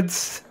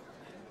difference.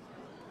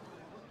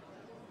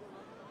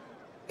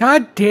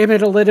 God damn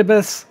it,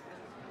 Elidibus.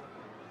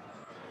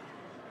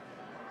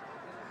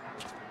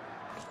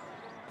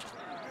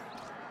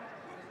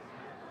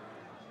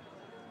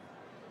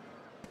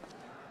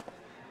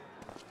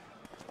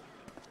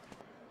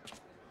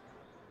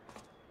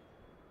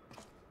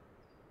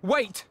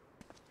 Wait!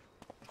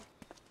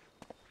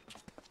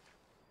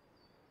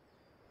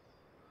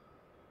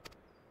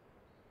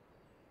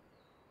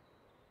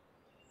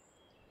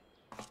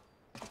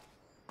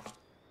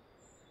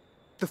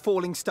 The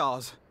falling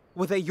stars,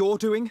 were they your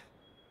doing?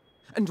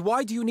 And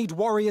why do you need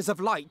warriors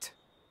of light?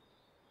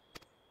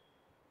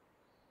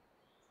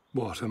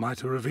 What, am I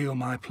to reveal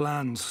my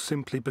plans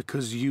simply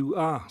because you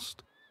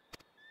asked?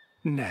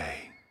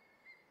 Nay,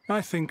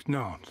 I think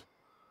not.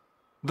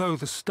 Though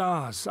the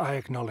stars, I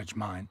acknowledge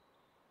mine.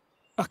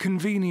 A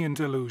convenient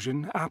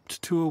illusion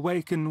apt to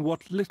awaken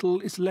what little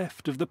is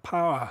left of the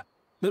power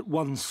that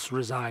once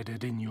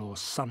resided in your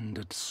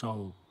sundered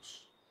souls.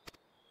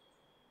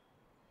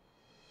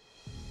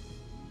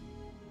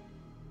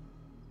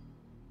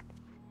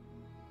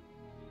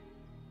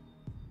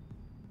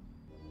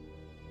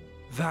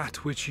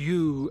 That which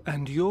you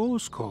and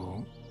yours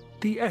call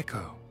the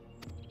echo.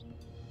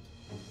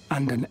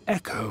 And an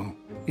echo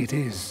it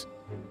is,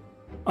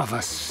 of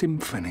a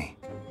symphony,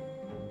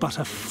 but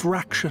a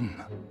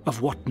fraction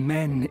of what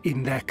men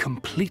in their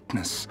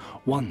completeness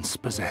once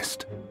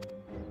possessed.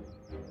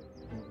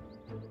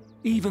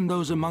 Even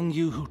those among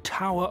you who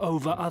tower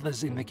over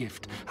others in the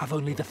gift have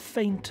only the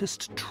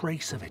faintest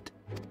trace of it.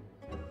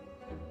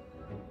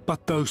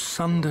 But though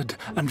sundered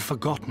and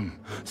forgotten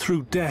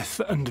through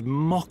death and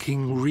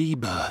mocking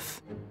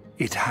rebirth,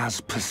 it has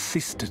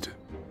persisted.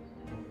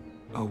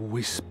 A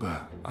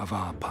whisper of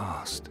our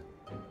past,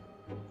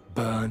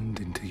 burned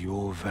into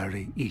your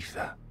very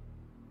ether,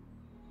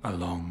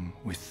 along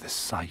with the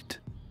sight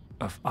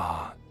of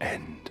our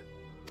end.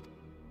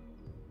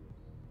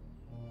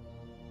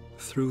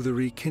 Through the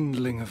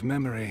rekindling of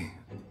memory,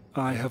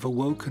 I have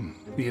awoken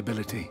the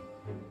ability,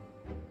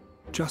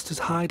 just as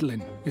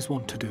Heidelin is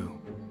wont to do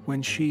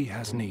when she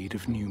has need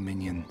of new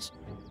minions.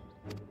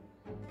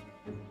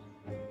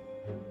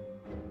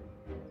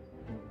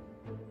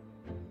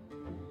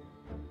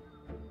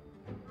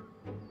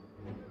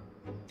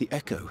 The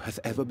Echo hath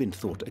ever been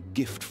thought a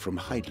gift from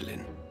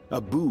Heidelin, a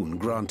boon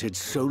granted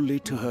solely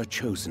to her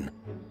chosen.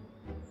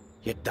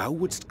 Yet thou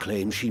wouldst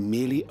claim she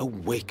merely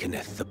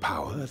awakeneth the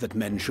power that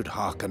men should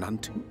hearken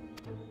unto?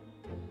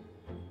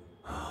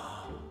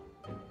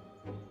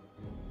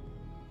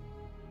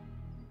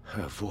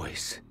 Her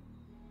voice.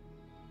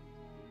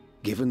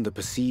 Given the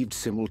perceived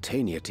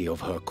simultaneity of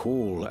her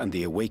call and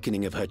the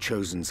awakening of her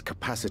chosen's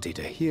capacity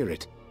to hear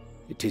it,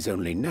 it is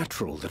only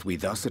natural that we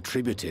thus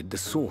attributed the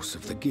source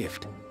of the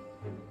gift.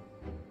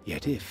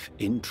 Yet if,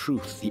 in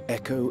truth, the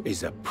echo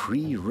is a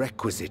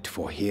prerequisite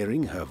for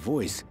hearing her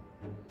voice,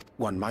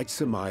 one might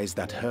surmise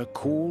that her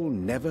call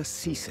never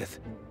ceaseth,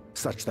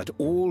 such that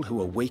all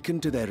who awaken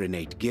to their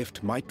innate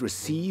gift might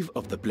receive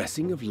of the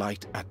blessing of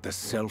light at the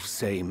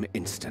self-same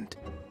instant.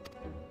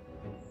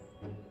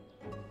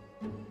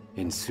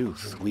 In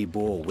sooth, we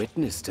bore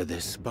witness to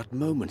this but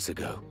moments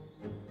ago.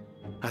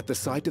 At the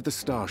sight of the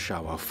star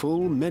shower,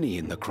 full many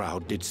in the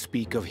crowd did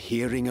speak of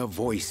hearing a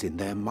voice in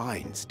their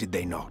minds, did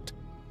they not?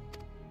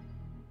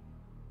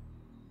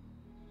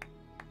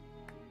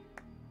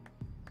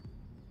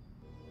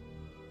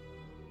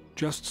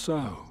 Just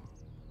so.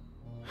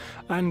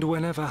 And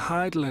whenever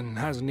Hydaelyn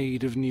has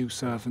need of new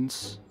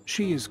servants,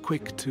 she is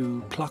quick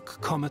to pluck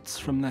comets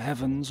from the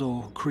heavens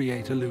or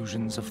create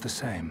illusions of the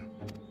same.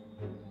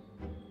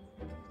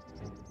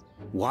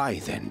 Why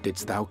then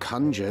didst thou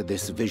conjure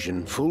this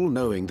vision, full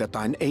knowing that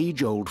thine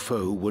age-old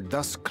foe would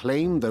thus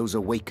claim those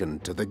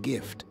awakened to the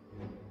gift?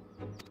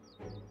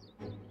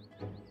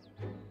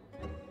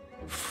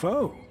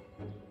 Foe?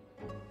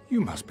 You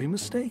must be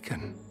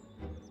mistaken.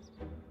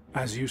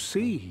 As you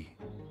see,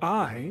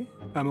 I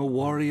am a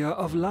warrior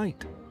of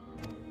light.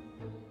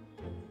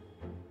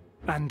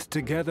 And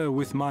together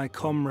with my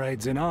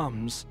comrades in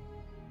arms,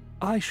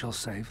 I shall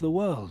save the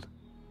world.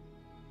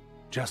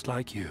 Just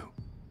like you.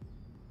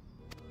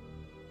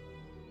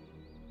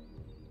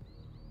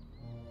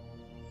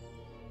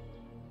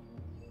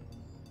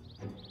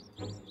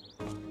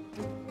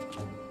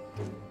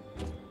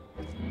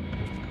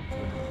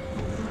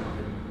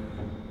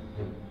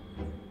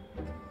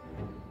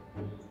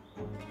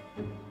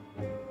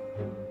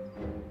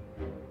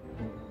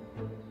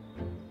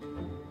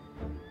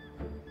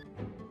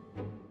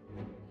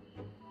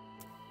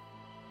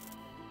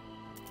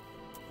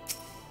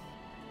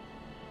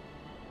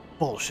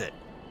 Bullshit.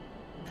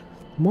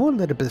 The more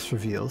Litibus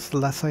reveals, the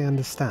less I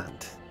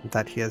understand.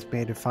 That he has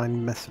made a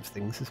fine mess of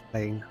things is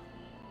plain.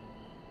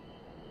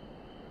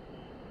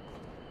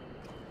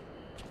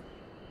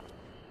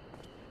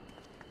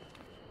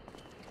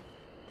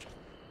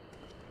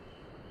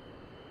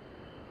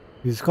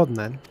 He's gone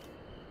then.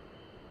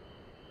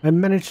 I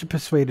managed to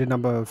persuade a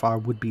number of our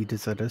would-be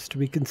deserters to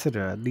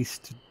reconsider at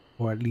least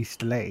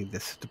delay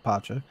this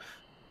departure,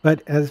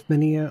 but as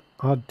many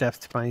are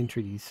deaf to my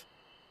entreaties.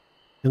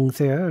 Young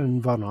Thayer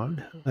and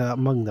Vonard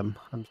among them.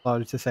 I'm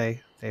sorry to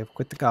say, they have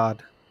quit the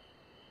guard.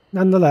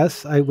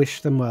 Nonetheless, I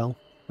wish them well.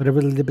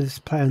 Whatever Libya's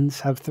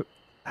plans have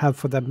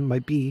for them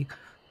might be,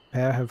 the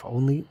pair have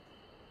only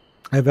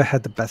ever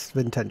had the best of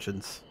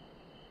intentions.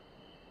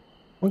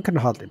 One can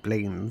hardly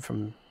blame them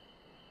from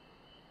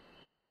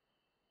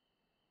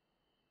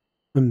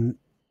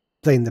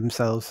playing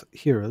themselves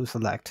heroes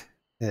elect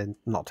and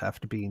not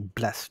after being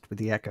blessed with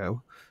the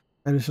echo.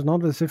 And it's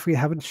not as if we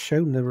haven't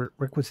shown the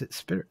requisite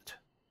spirit.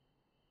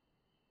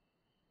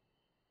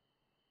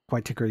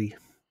 Quite agree.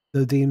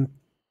 Though the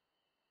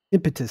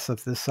impetus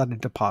of this sudden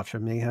departure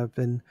may have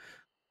been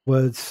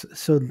words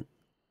so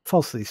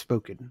falsely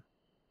spoken.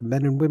 The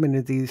men and women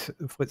in these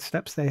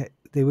footsteps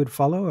they would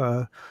follow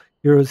are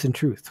heroes in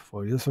truth,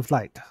 warriors of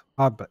light,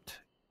 Arbut,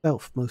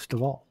 self most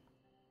of all.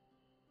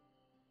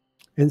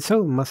 And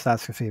so must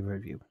ask a favor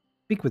of you.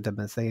 Speak with them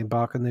as they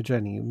embark on their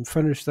journey and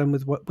furnish them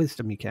with what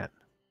wisdom you can.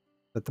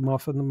 Let them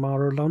off on the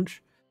morrow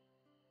launch.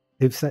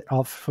 They've set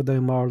off for the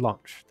morrow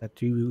launch,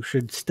 that you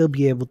should still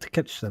be able to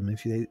catch them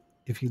if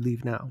you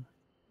leave now.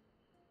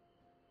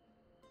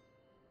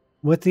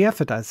 With the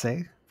effort, I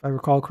say. If I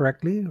recall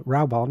correctly,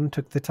 Raubon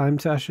took the time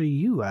to usher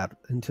you out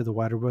into the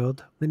wider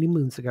world many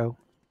moons ago.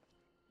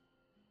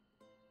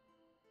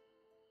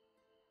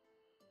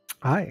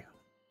 Aye.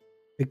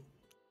 I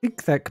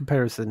think that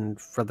comparison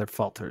rather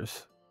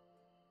flatters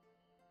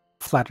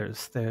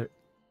their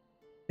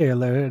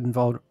Taylor and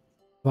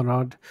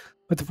Vonard,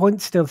 but the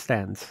point still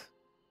stands.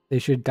 They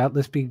should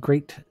doubtless be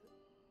greatly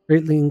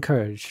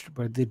encouraged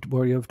by the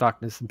Warrior of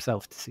Darkness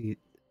himself to see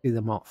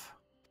them off.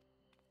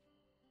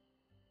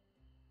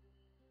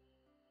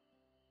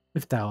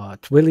 If thou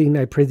art willing,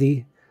 I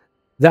prithee,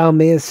 thou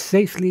mayest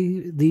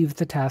safely leave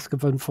the task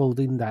of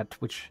unfolding that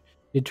which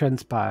did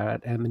transpire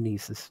at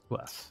Amnesis to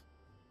us.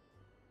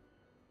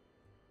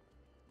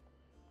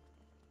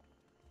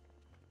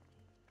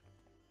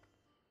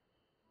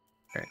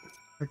 Alright,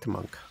 back to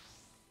Monk.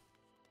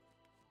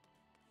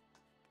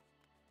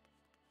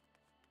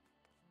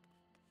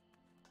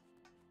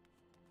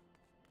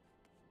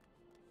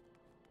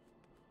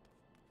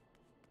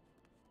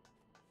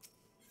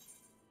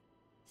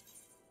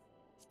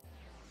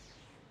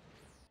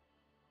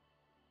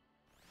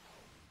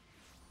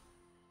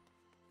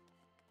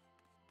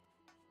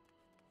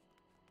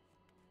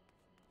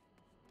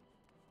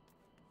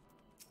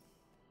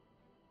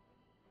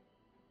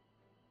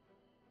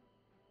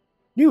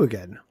 You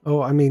again?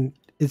 Oh, I mean,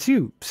 it's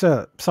you,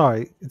 sir.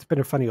 Sorry, it's been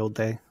a funny old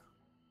day.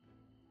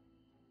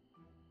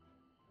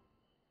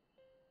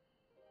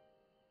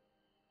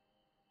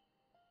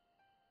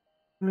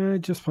 I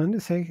just wanted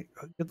to say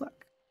good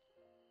luck.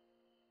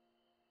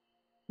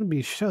 I'll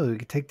be sure you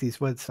can take these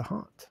words to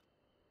heart.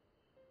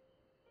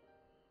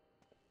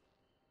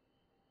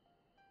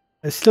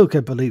 I still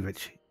can't believe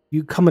it.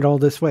 You coming all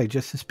this way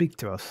just to speak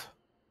to us.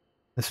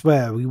 I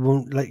swear we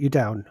won't let you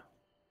down.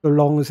 So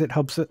long as it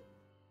helps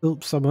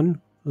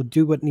someone, we'll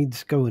do what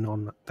needs going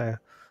on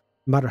there,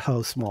 no matter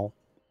how small.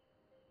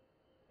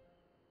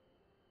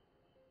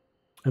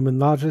 And when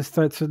larger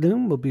threats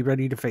loom, we'll be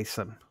ready to face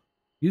them.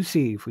 You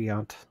see if we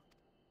aren't.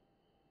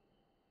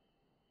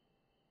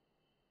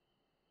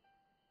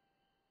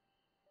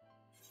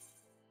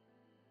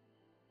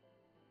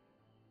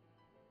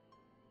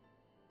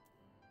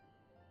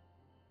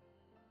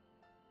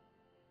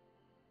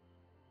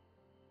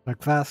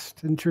 Like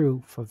fast and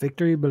true, for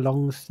victory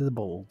belongs to the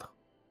bold.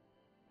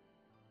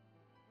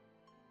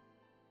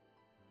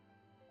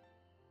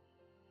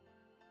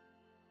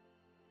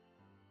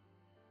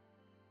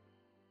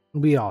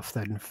 We'll be off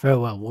then.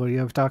 Farewell,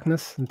 Warrior of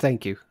Darkness, and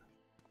thank you.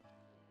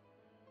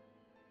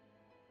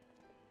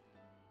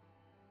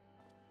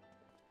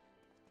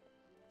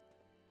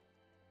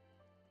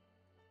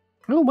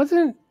 Oh,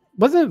 wasn't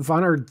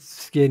Vonard's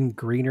skin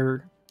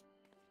greener?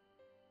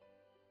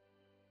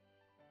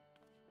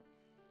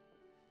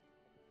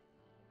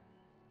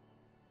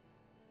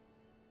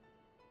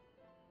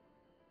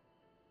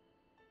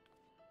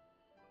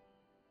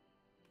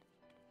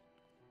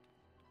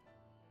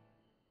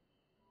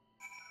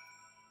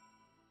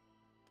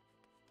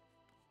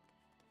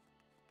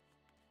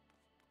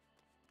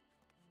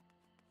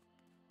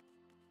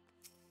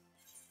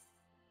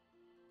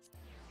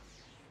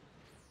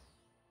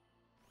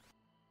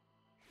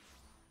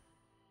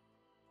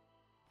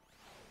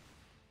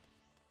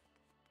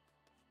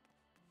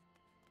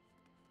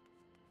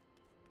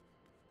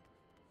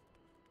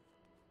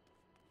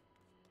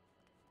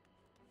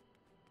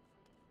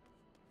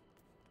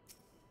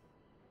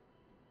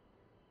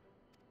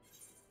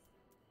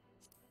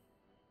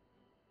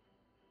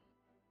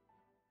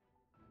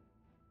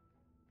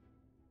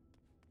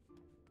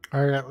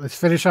 All right, let's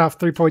finish off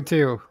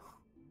 3.2.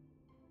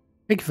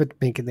 Thank you for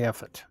making the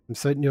effort. I'm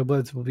certain your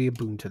words will be a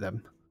boon to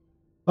them.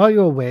 While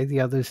you're away, the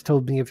others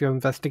told me of your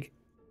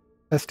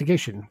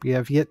investigation. We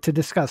have yet to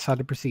discuss how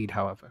to proceed,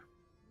 however.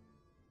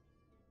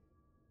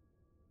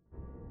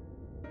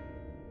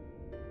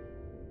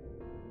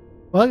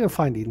 While your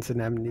findings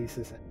and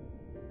amnesias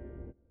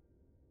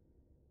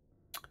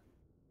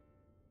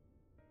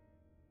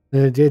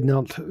did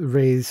not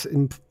raise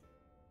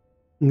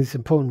these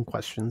important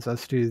questions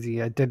as to the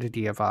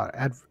identity of our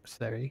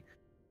adversary,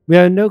 we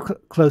are no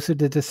closer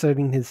to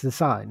discerning his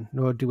design,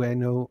 nor do I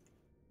know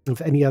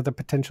of any other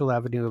potential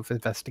avenue of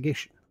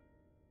investigation.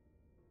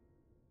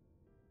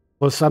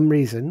 For some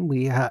reason,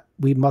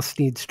 we must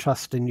needs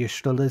trust in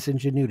Yshtola's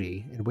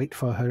ingenuity and wait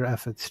for her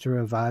efforts to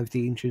revive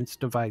the ancient's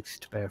device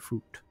to bear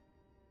fruit.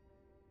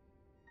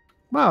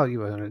 Well, you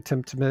were an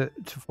attempt to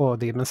follow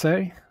the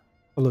emissary.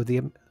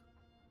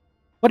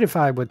 What if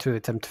I were to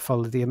attempt to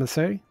follow the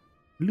emissary?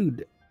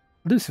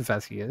 Elusive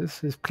as he is,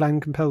 his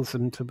plan compels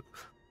him to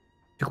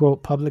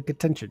quote public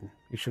attention.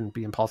 He shouldn't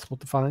be impossible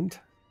to find.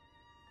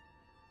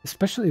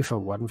 Especially for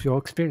one of your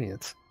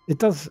experience. It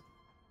does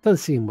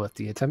seem worth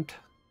the attempt.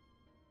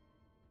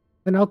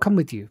 Then I'll come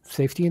with you.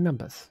 Safety in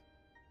numbers.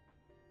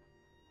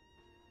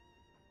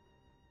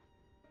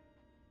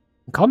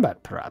 In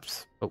combat,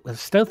 perhaps, but where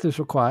stealth is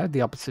required,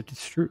 the opposite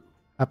is true.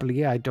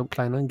 Happily, I don't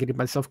plan on getting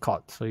myself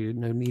caught, so you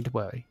no need to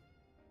worry.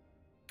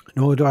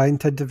 Nor do I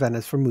intend to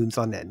vanish for moons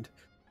on end.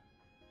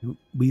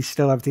 We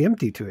still have the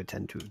empty to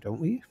attend to, don't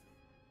we?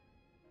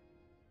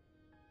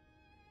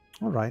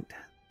 All right.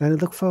 Then I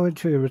look forward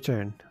to your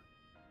return.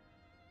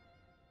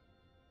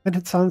 And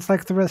it sounds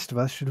like the rest of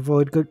us should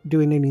avoid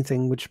doing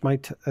anything which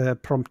might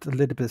prompt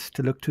Elidibus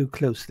to look too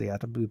closely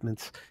at our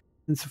movements.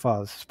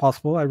 Insofar as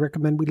possible, I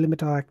recommend we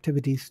limit our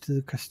activities to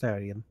the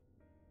Crystarium.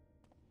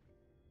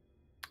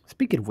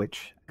 Speaking of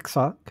which,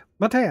 Exarch,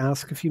 might I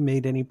ask if you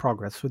made any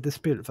progress with the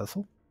spirit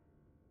vessel?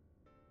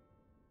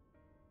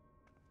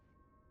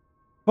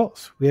 Of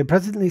course, we are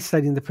presently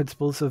studying the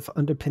principles of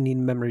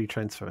underpinning memory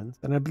transference,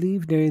 and I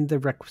believe nearing the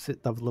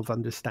requisite level of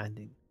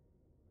understanding.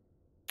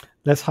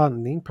 Less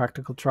heartening,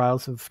 practical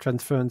trials of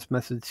transference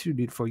methods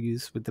suited for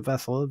use with the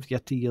vessel have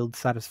yet to yield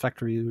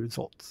satisfactory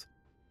results,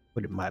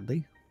 put it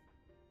mildly.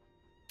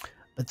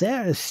 But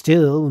there are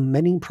still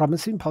many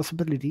promising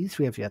possibilities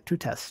we have yet to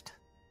test.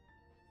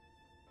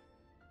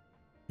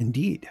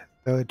 Indeed,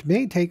 though it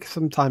may take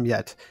some time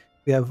yet,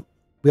 we are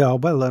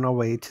well on our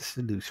way to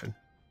solution.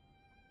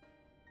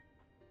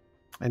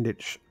 And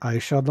I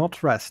shall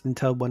not rest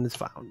until one is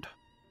found.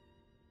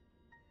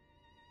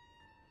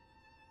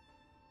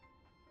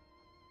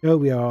 Oh,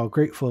 we are all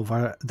grateful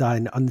for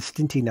thine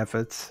unstinting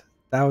efforts.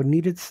 Thou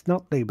needest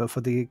not labour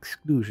for the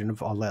exclusion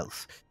of all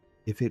else.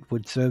 If it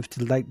would serve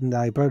to lighten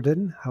thy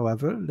burden,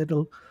 however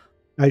little,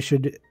 I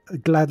should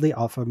gladly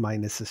offer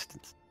mine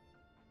assistance.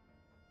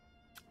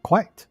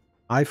 Quite.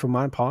 I, for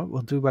my part,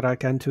 will do what I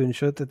can to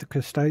ensure that the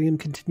Crystarium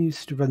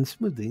continues to run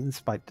smoothly in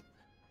spite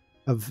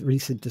of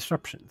recent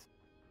disruptions.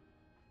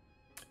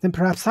 Then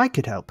perhaps I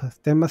could help.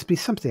 There must be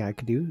something I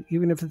could do,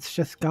 even if it's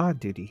just guard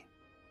duty.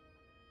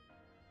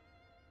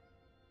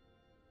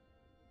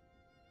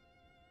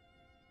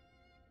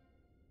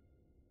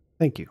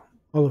 Thank you,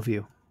 all of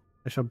you.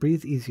 I shall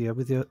breathe easier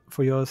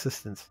for your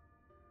assistance.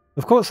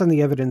 Of course, on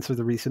the evidence of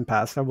the recent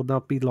past, I will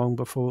not be long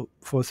before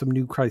some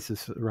new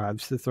crisis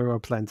arrives to throw our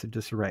plans into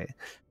disarray,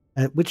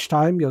 at which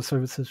time your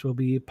services will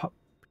be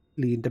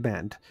popularly in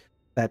demand.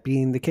 That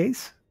being the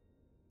case,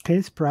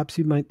 perhaps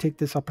you might take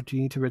this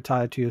opportunity to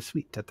retire to your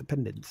suite at the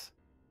Pendants.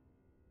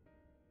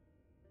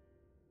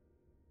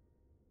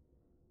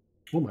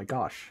 Oh my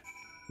gosh.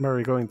 I'm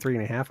already going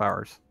 3.5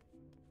 hours.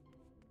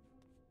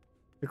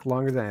 Took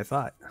longer than I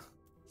thought.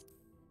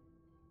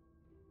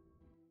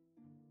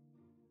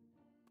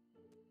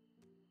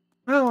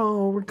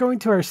 Oh, we're going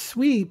to our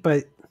suite,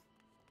 but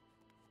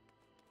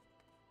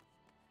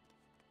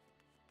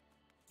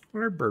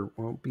Herbert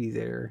won't be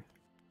there.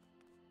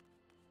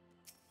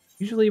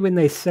 Usually when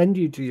they send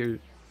you to your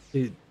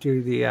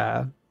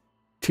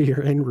to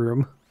your in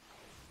room,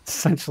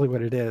 essentially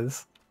what it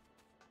is.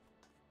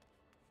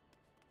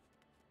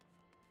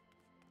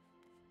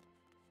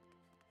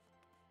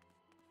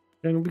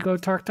 Then we go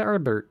talk to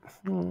Herbert.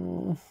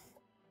 Oh.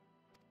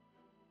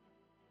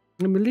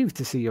 I'm relieved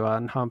to see you are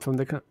unharmed from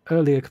the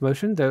earlier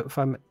commotion, though if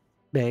I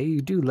may,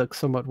 you do look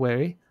somewhat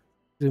wary.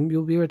 Soon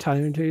you'll be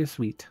retiring to your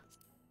suite.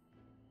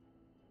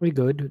 Very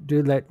good.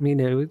 Do let me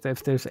know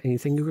if there's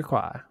anything you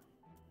require.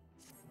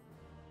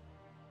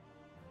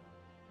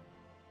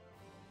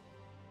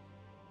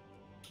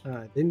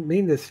 Didn't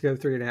mean this to go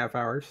 3.5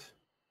 hours.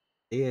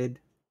 Did.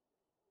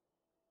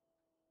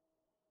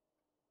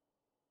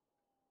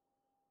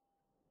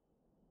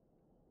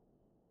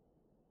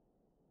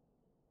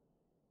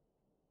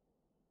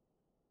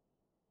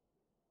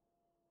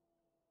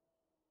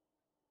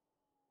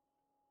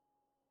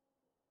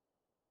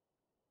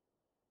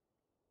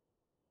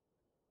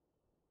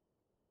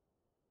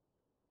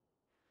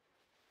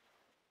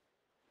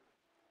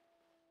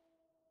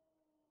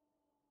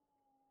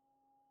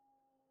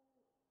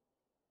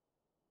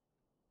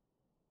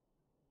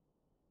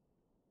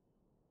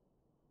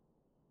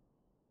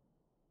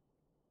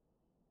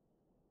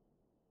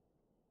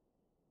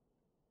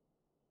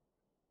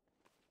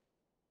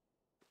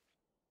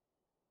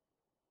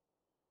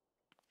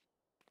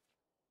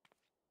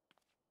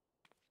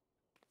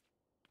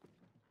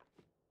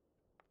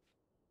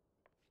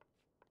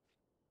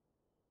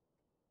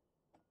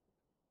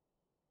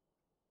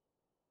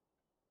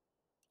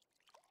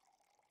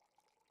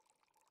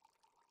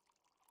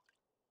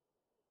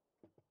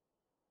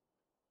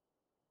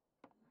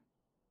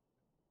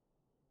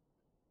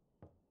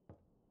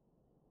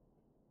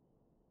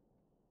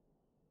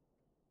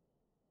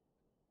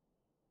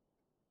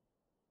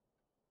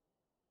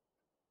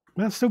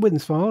 Master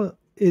Windsmall,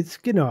 it's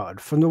Ginnard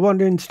from the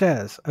Wandering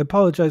Stairs. I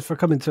apologize for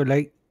coming so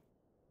late.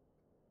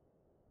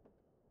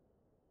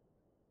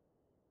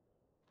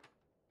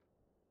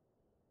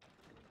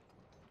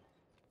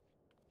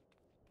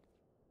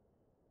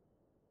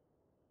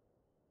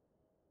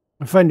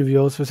 A friend of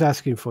yours was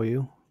asking for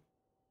you.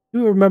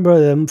 You remember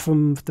them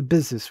from the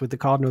business with the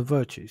Cardinal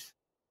Virtues.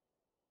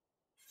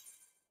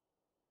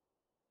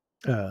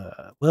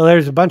 Well,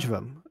 there's a bunch of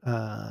them.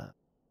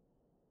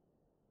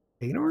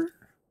 Aenor?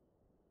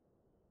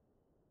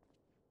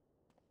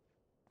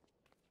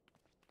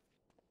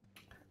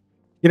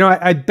 You know,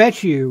 I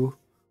bet you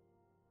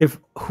if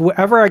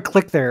whoever I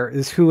click there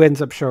is who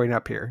ends up showing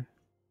up here.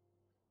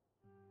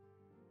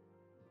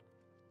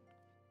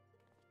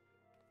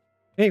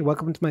 Hey,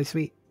 welcome to my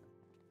suite.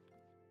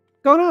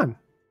 What's going on?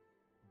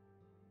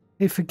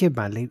 Hey, forgive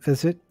my late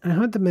visit. I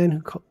heard the man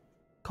who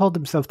called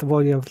himself the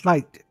Warrior of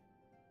Light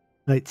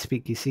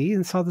speak, you see,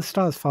 and saw the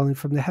stars falling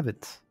from the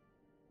heavens.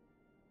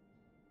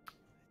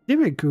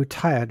 David grew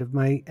tired of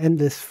my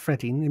endless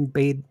fretting and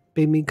bade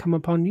me come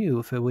upon you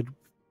if it would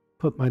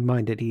put my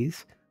mind at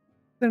ease.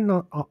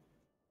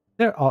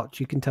 There aught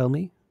you can tell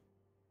me.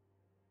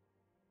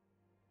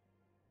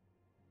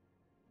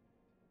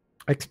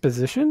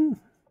 Exposition?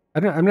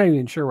 I'm not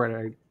even sure what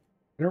I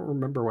don't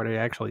remember what I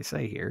actually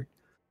say here.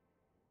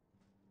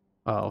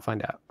 I'll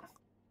find out.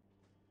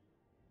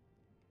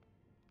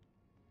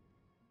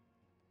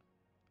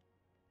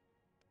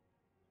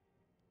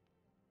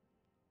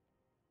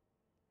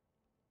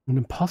 An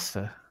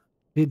imposter?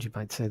 Did you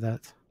might say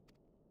that?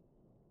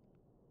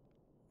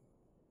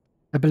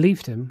 I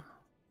believed him.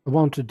 I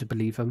wanted to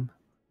believe him.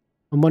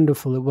 And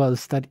wonderful it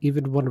was that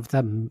even one of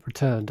them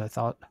returned, I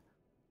thought.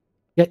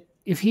 Yet,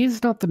 if he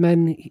is not the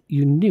man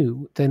you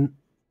knew, then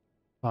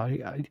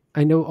I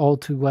know all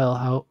too well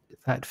how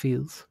that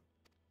feels.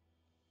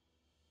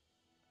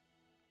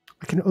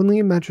 I can only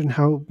imagine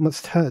how it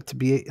must hurt to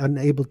be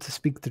unable to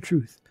speak the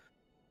truth.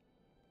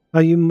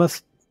 How you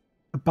must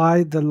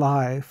abide the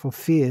lie for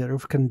fear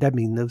of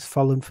condemning those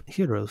fallen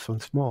heroes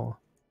once more.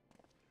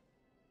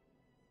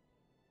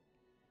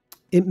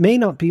 It may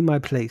not be my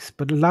place,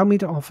 but allow me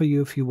to offer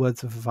you a few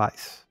words of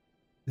advice,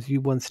 as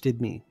you once did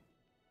me.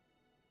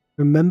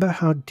 Remember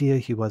how dear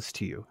he was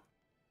to you.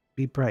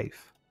 Be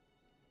brave.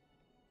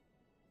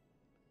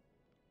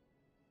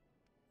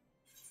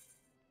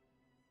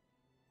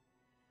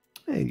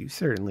 Hey, you've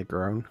certainly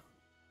grown.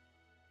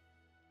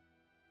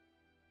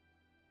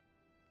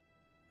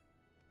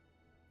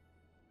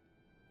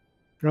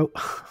 No,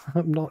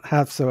 I'm not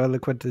half so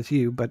eloquent as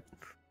you, but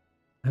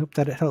I hope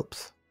that it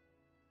helps.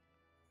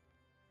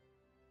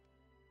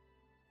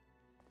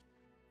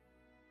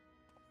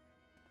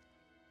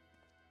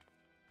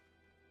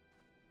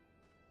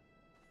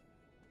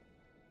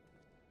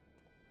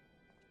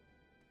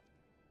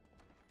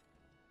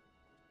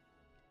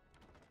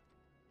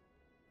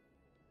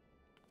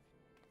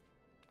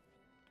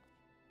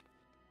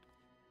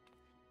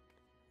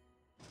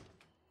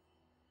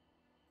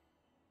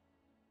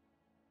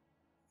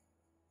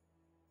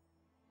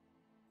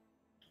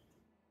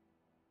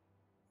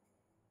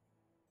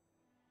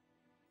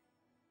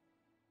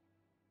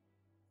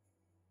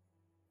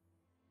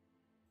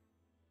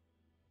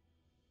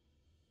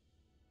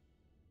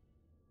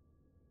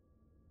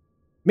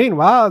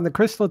 Meanwhile, in the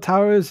Crystal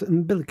Tower's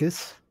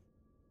umbilicus,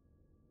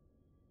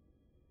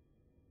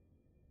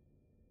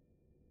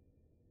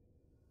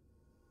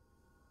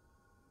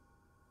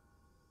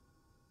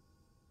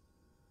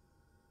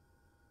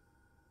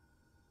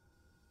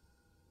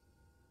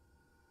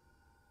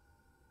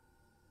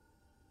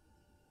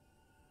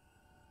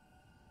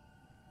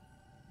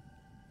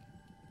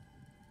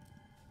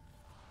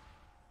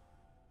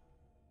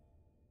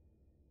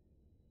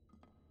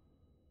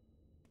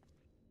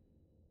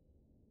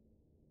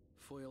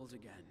 Foiled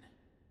again.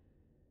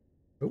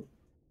 Oh.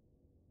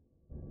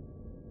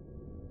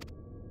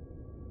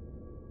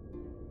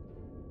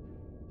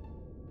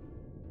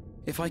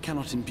 If I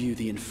cannot imbue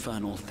the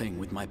infernal thing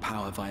with my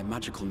power via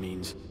magical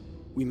means,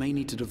 we may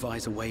need to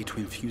devise a way to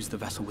infuse the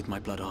vessel with my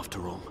blood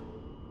after all.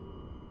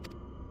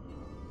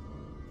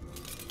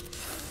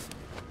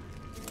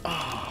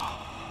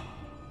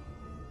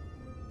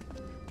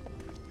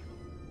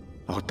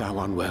 Art thou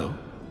unwell?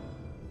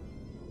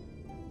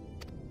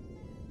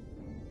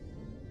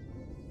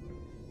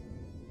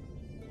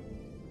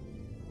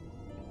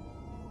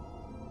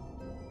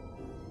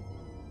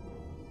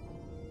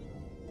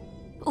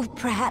 Or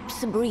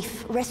perhaps a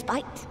brief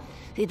respite?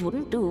 It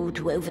wouldn't do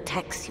to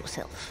overtax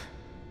yourself.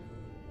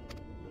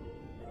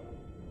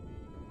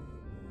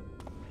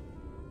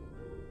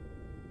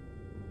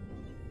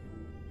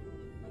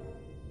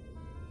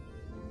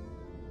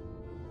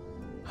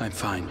 I'm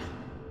fine.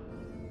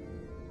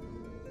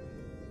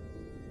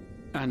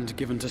 And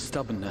given to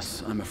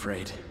stubbornness, I'm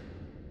afraid.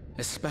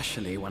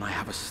 Especially when I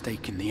have a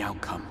stake in the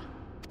outcome.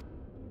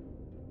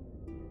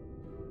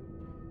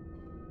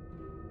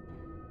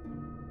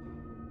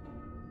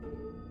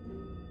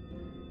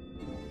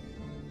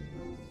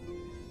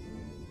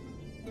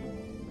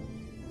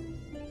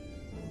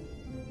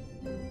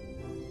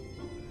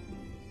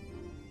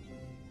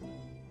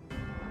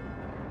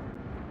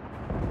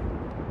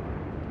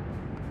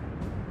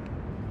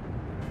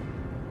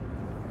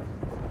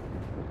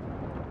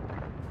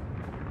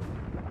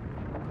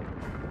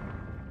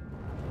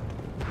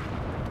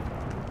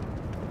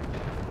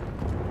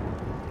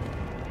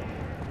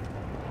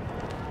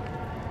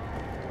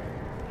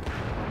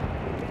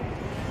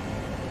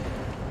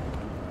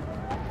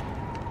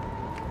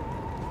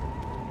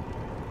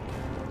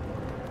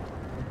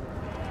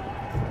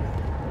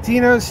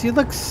 Xenos, you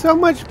look so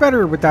much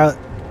better without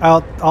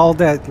all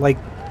that, like,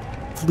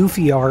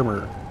 floofy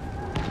armor.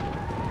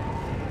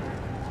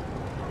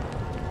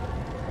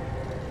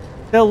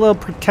 Still a little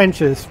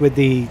pretentious with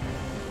the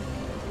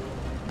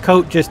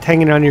coat just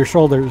hanging on your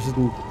shoulders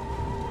and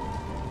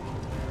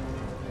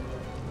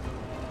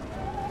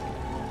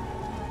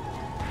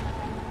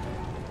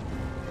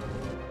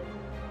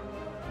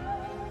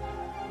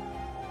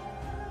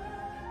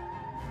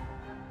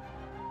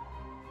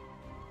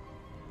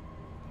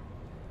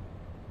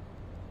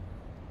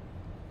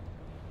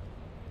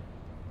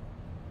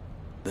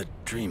The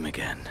dream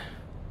again.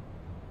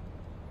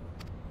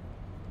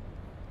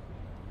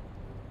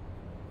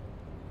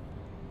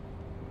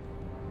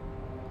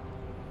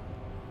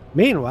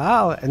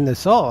 Meanwhile, in the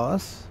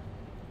source,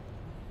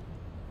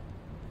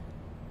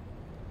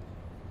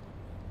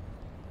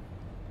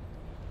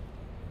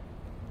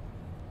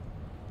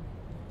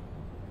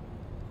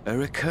 a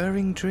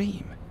recurring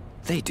dream.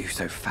 They do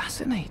so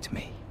fascinate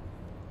me.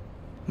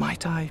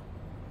 Might I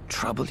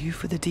trouble you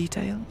for the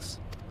details?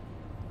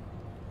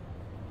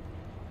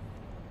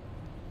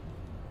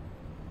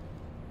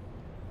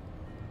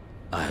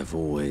 I have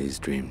always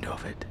dreamed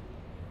of it.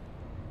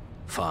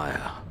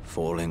 Fire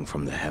falling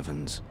from the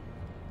heavens,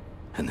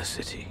 and the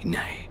city,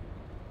 nay,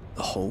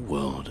 the whole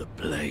world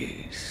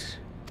ablaze.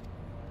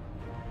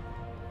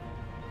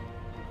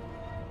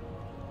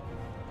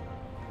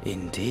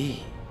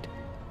 Indeed.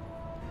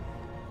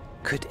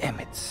 Could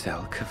Emmett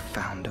Selk have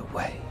found a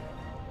way?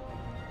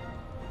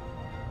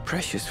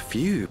 Precious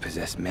few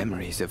possess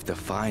memories of the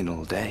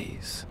final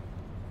days.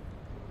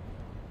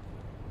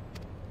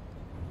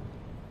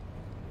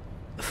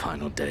 The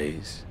final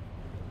days?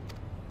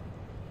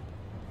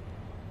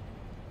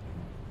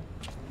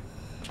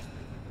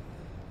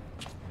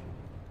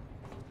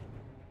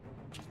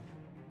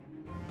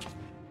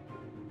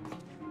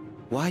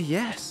 Why,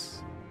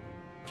 yes.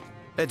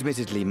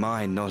 Admittedly,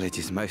 my knowledge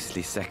is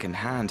mostly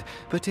second-hand,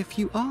 but if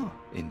you are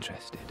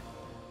interested,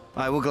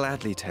 I will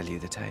gladly tell you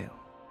the tale.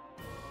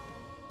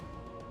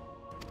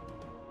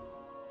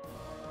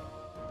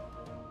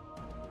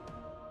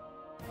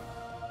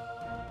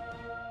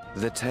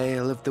 The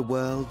tale of the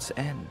world's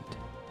end.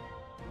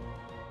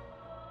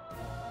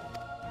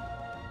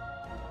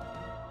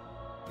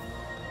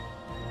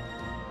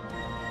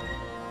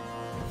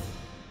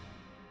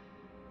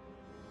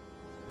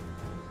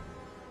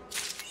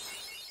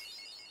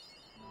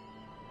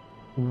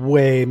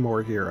 Way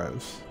more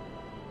heroes.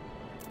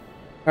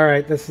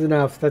 Alright, this is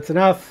enough. That's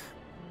enough.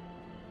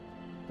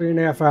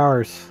 3.5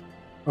 hours.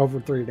 Over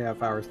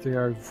 3.5 hours. 3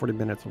 hours and 40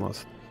 minutes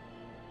almost.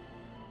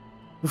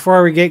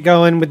 Before we get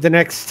going with the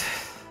next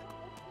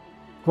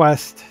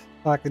quest,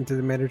 talking to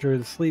the manager of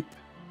the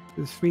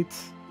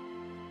suites.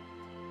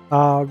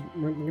 I'm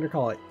gonna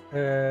call it.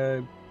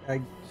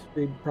 I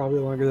streamed probably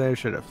longer than I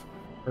should have.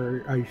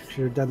 Or I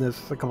should have done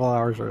this a couple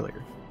hours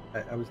earlier.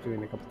 I was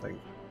doing a couple things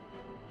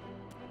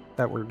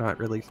that were not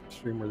really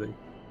stream worthy.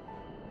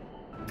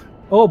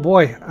 Oh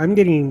boy, I'm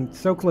getting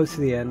so close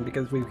to the end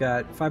because we've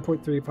got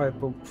 5.3,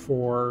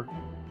 5.4,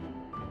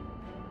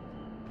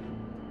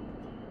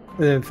 and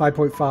then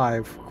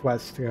 5.5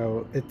 quests to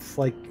go. It's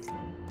like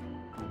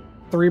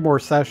 3 more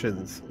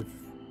sessions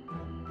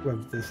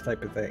of this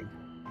type of thing.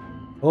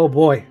 Oh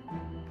boy.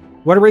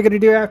 What are we going to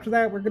do after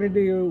that? We're going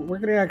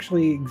to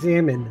actually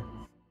examine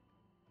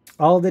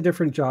all the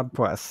different job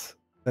quests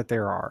that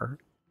there are.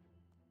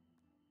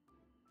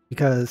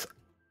 Because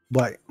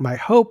what my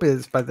hope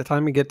is, by the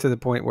time we get to the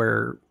point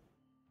where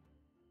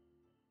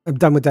I'm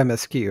done with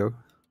MSQ,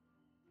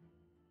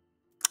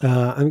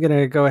 I'm going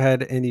to go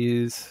ahead and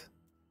use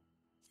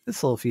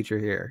this little feature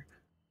here.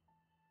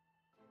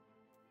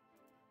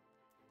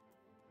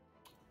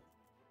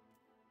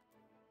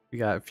 We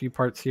got a few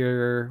parts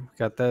here. We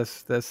got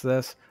this.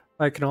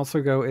 I can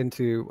also go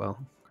into, well,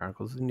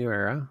 Chronicles of the New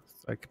Era.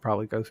 So I could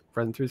probably go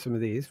run through some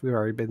of these. We've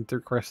already been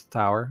through Crest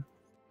Tower.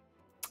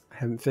 I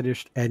haven't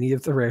finished any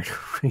of the rare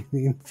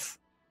trainings.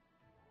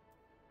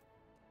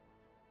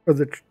 Or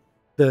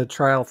the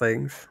trial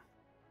things.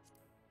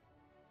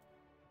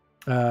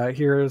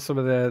 Here are some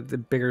of the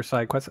bigger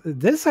side quests.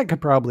 This I could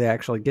probably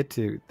actually get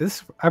to.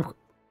 This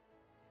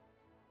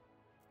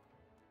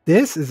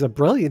is a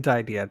brilliant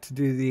idea to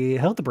do the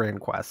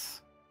Hildebrand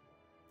quests.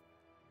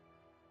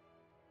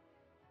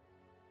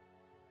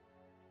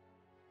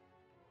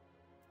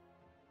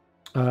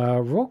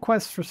 Role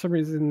quest for some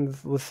reason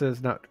listed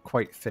is not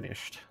quite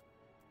finished.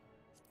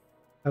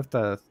 I have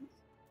to.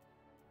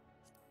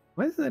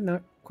 Why is it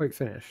not quite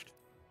finished?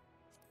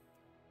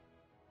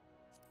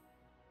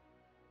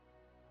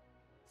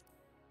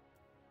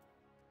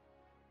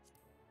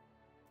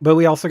 But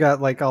we also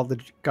got like all the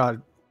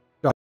God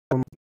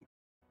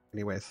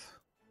anyways,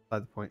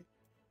 beside the point.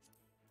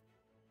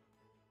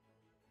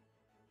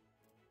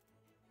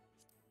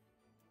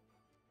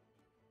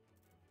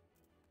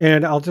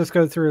 And I'll just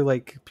go through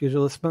like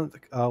Pugilist Month.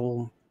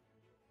 I'll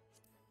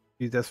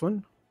do this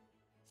one.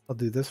 I'll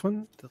do this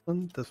one,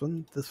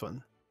 this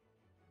one.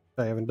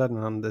 I haven't done it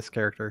on this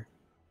character.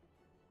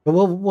 But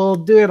we'll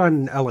do it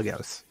on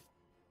Eligos.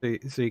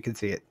 So you can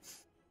see it.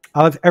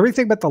 I'll have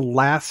everything but the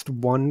last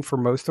one for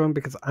most of them,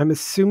 because I'm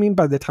assuming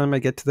by the time I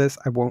get to this,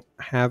 I won't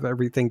have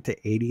everything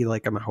to 80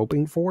 like I'm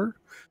hoping for.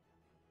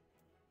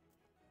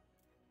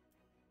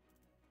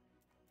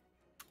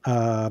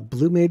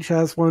 Blue Mage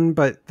has one,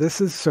 but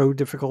this is so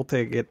difficult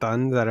to get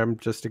done that I'm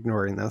just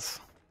ignoring this.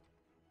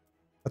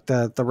 But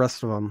the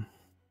rest of them,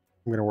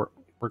 I'm going to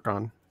work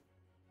on.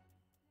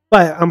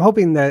 But I'm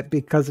hoping that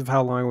because of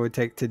how long it would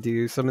take to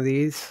do some of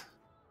these,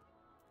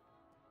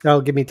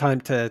 that'll give me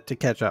time to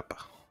catch up.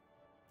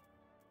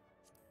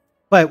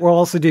 But we'll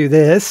also do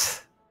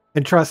this,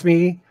 and trust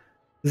me,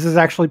 this is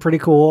actually pretty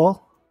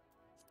cool.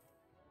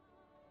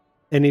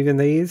 And even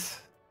these,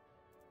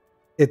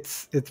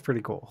 it's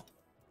pretty cool.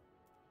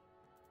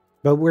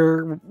 But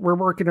we're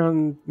working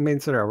on main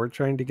scenario. We're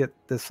trying to get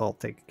this all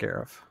taken care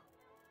of.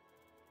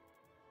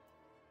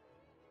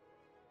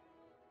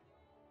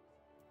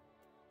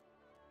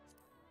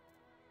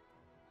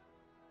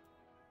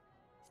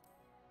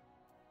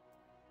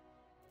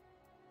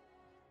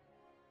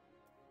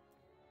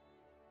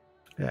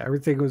 Yeah,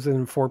 everything was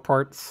in 4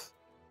 parts.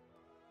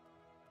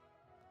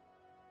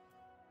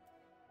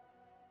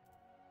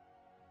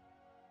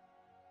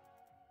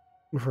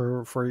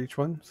 For each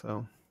one,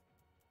 so.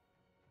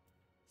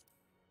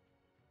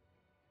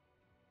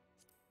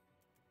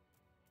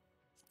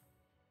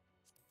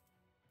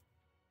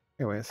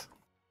 Anyways.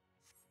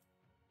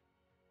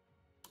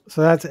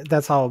 So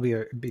that's how I'll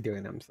be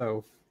doing them.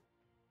 So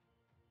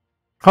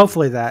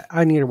hopefully that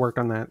I need to work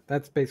on that.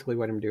 That's basically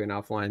what I'm doing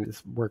offline,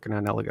 is working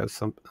on Eligos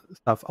some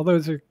stuff. Although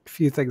there's a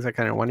few things I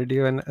kind of want to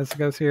do in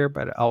Eligos here,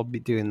 but I'll be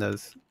doing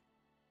those,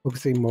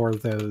 focusing more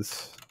of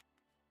those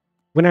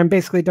when I'm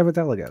basically done with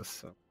Eligos.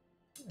 So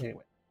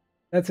anyway,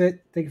 that's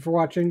it. Thank you for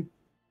watching.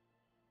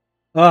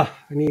 I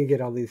need to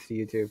get all these to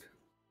YouTube.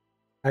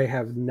 I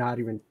have not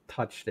even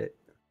touched it.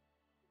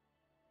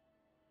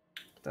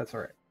 That's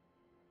all right.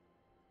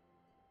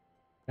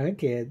 Hi,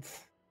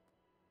 kids.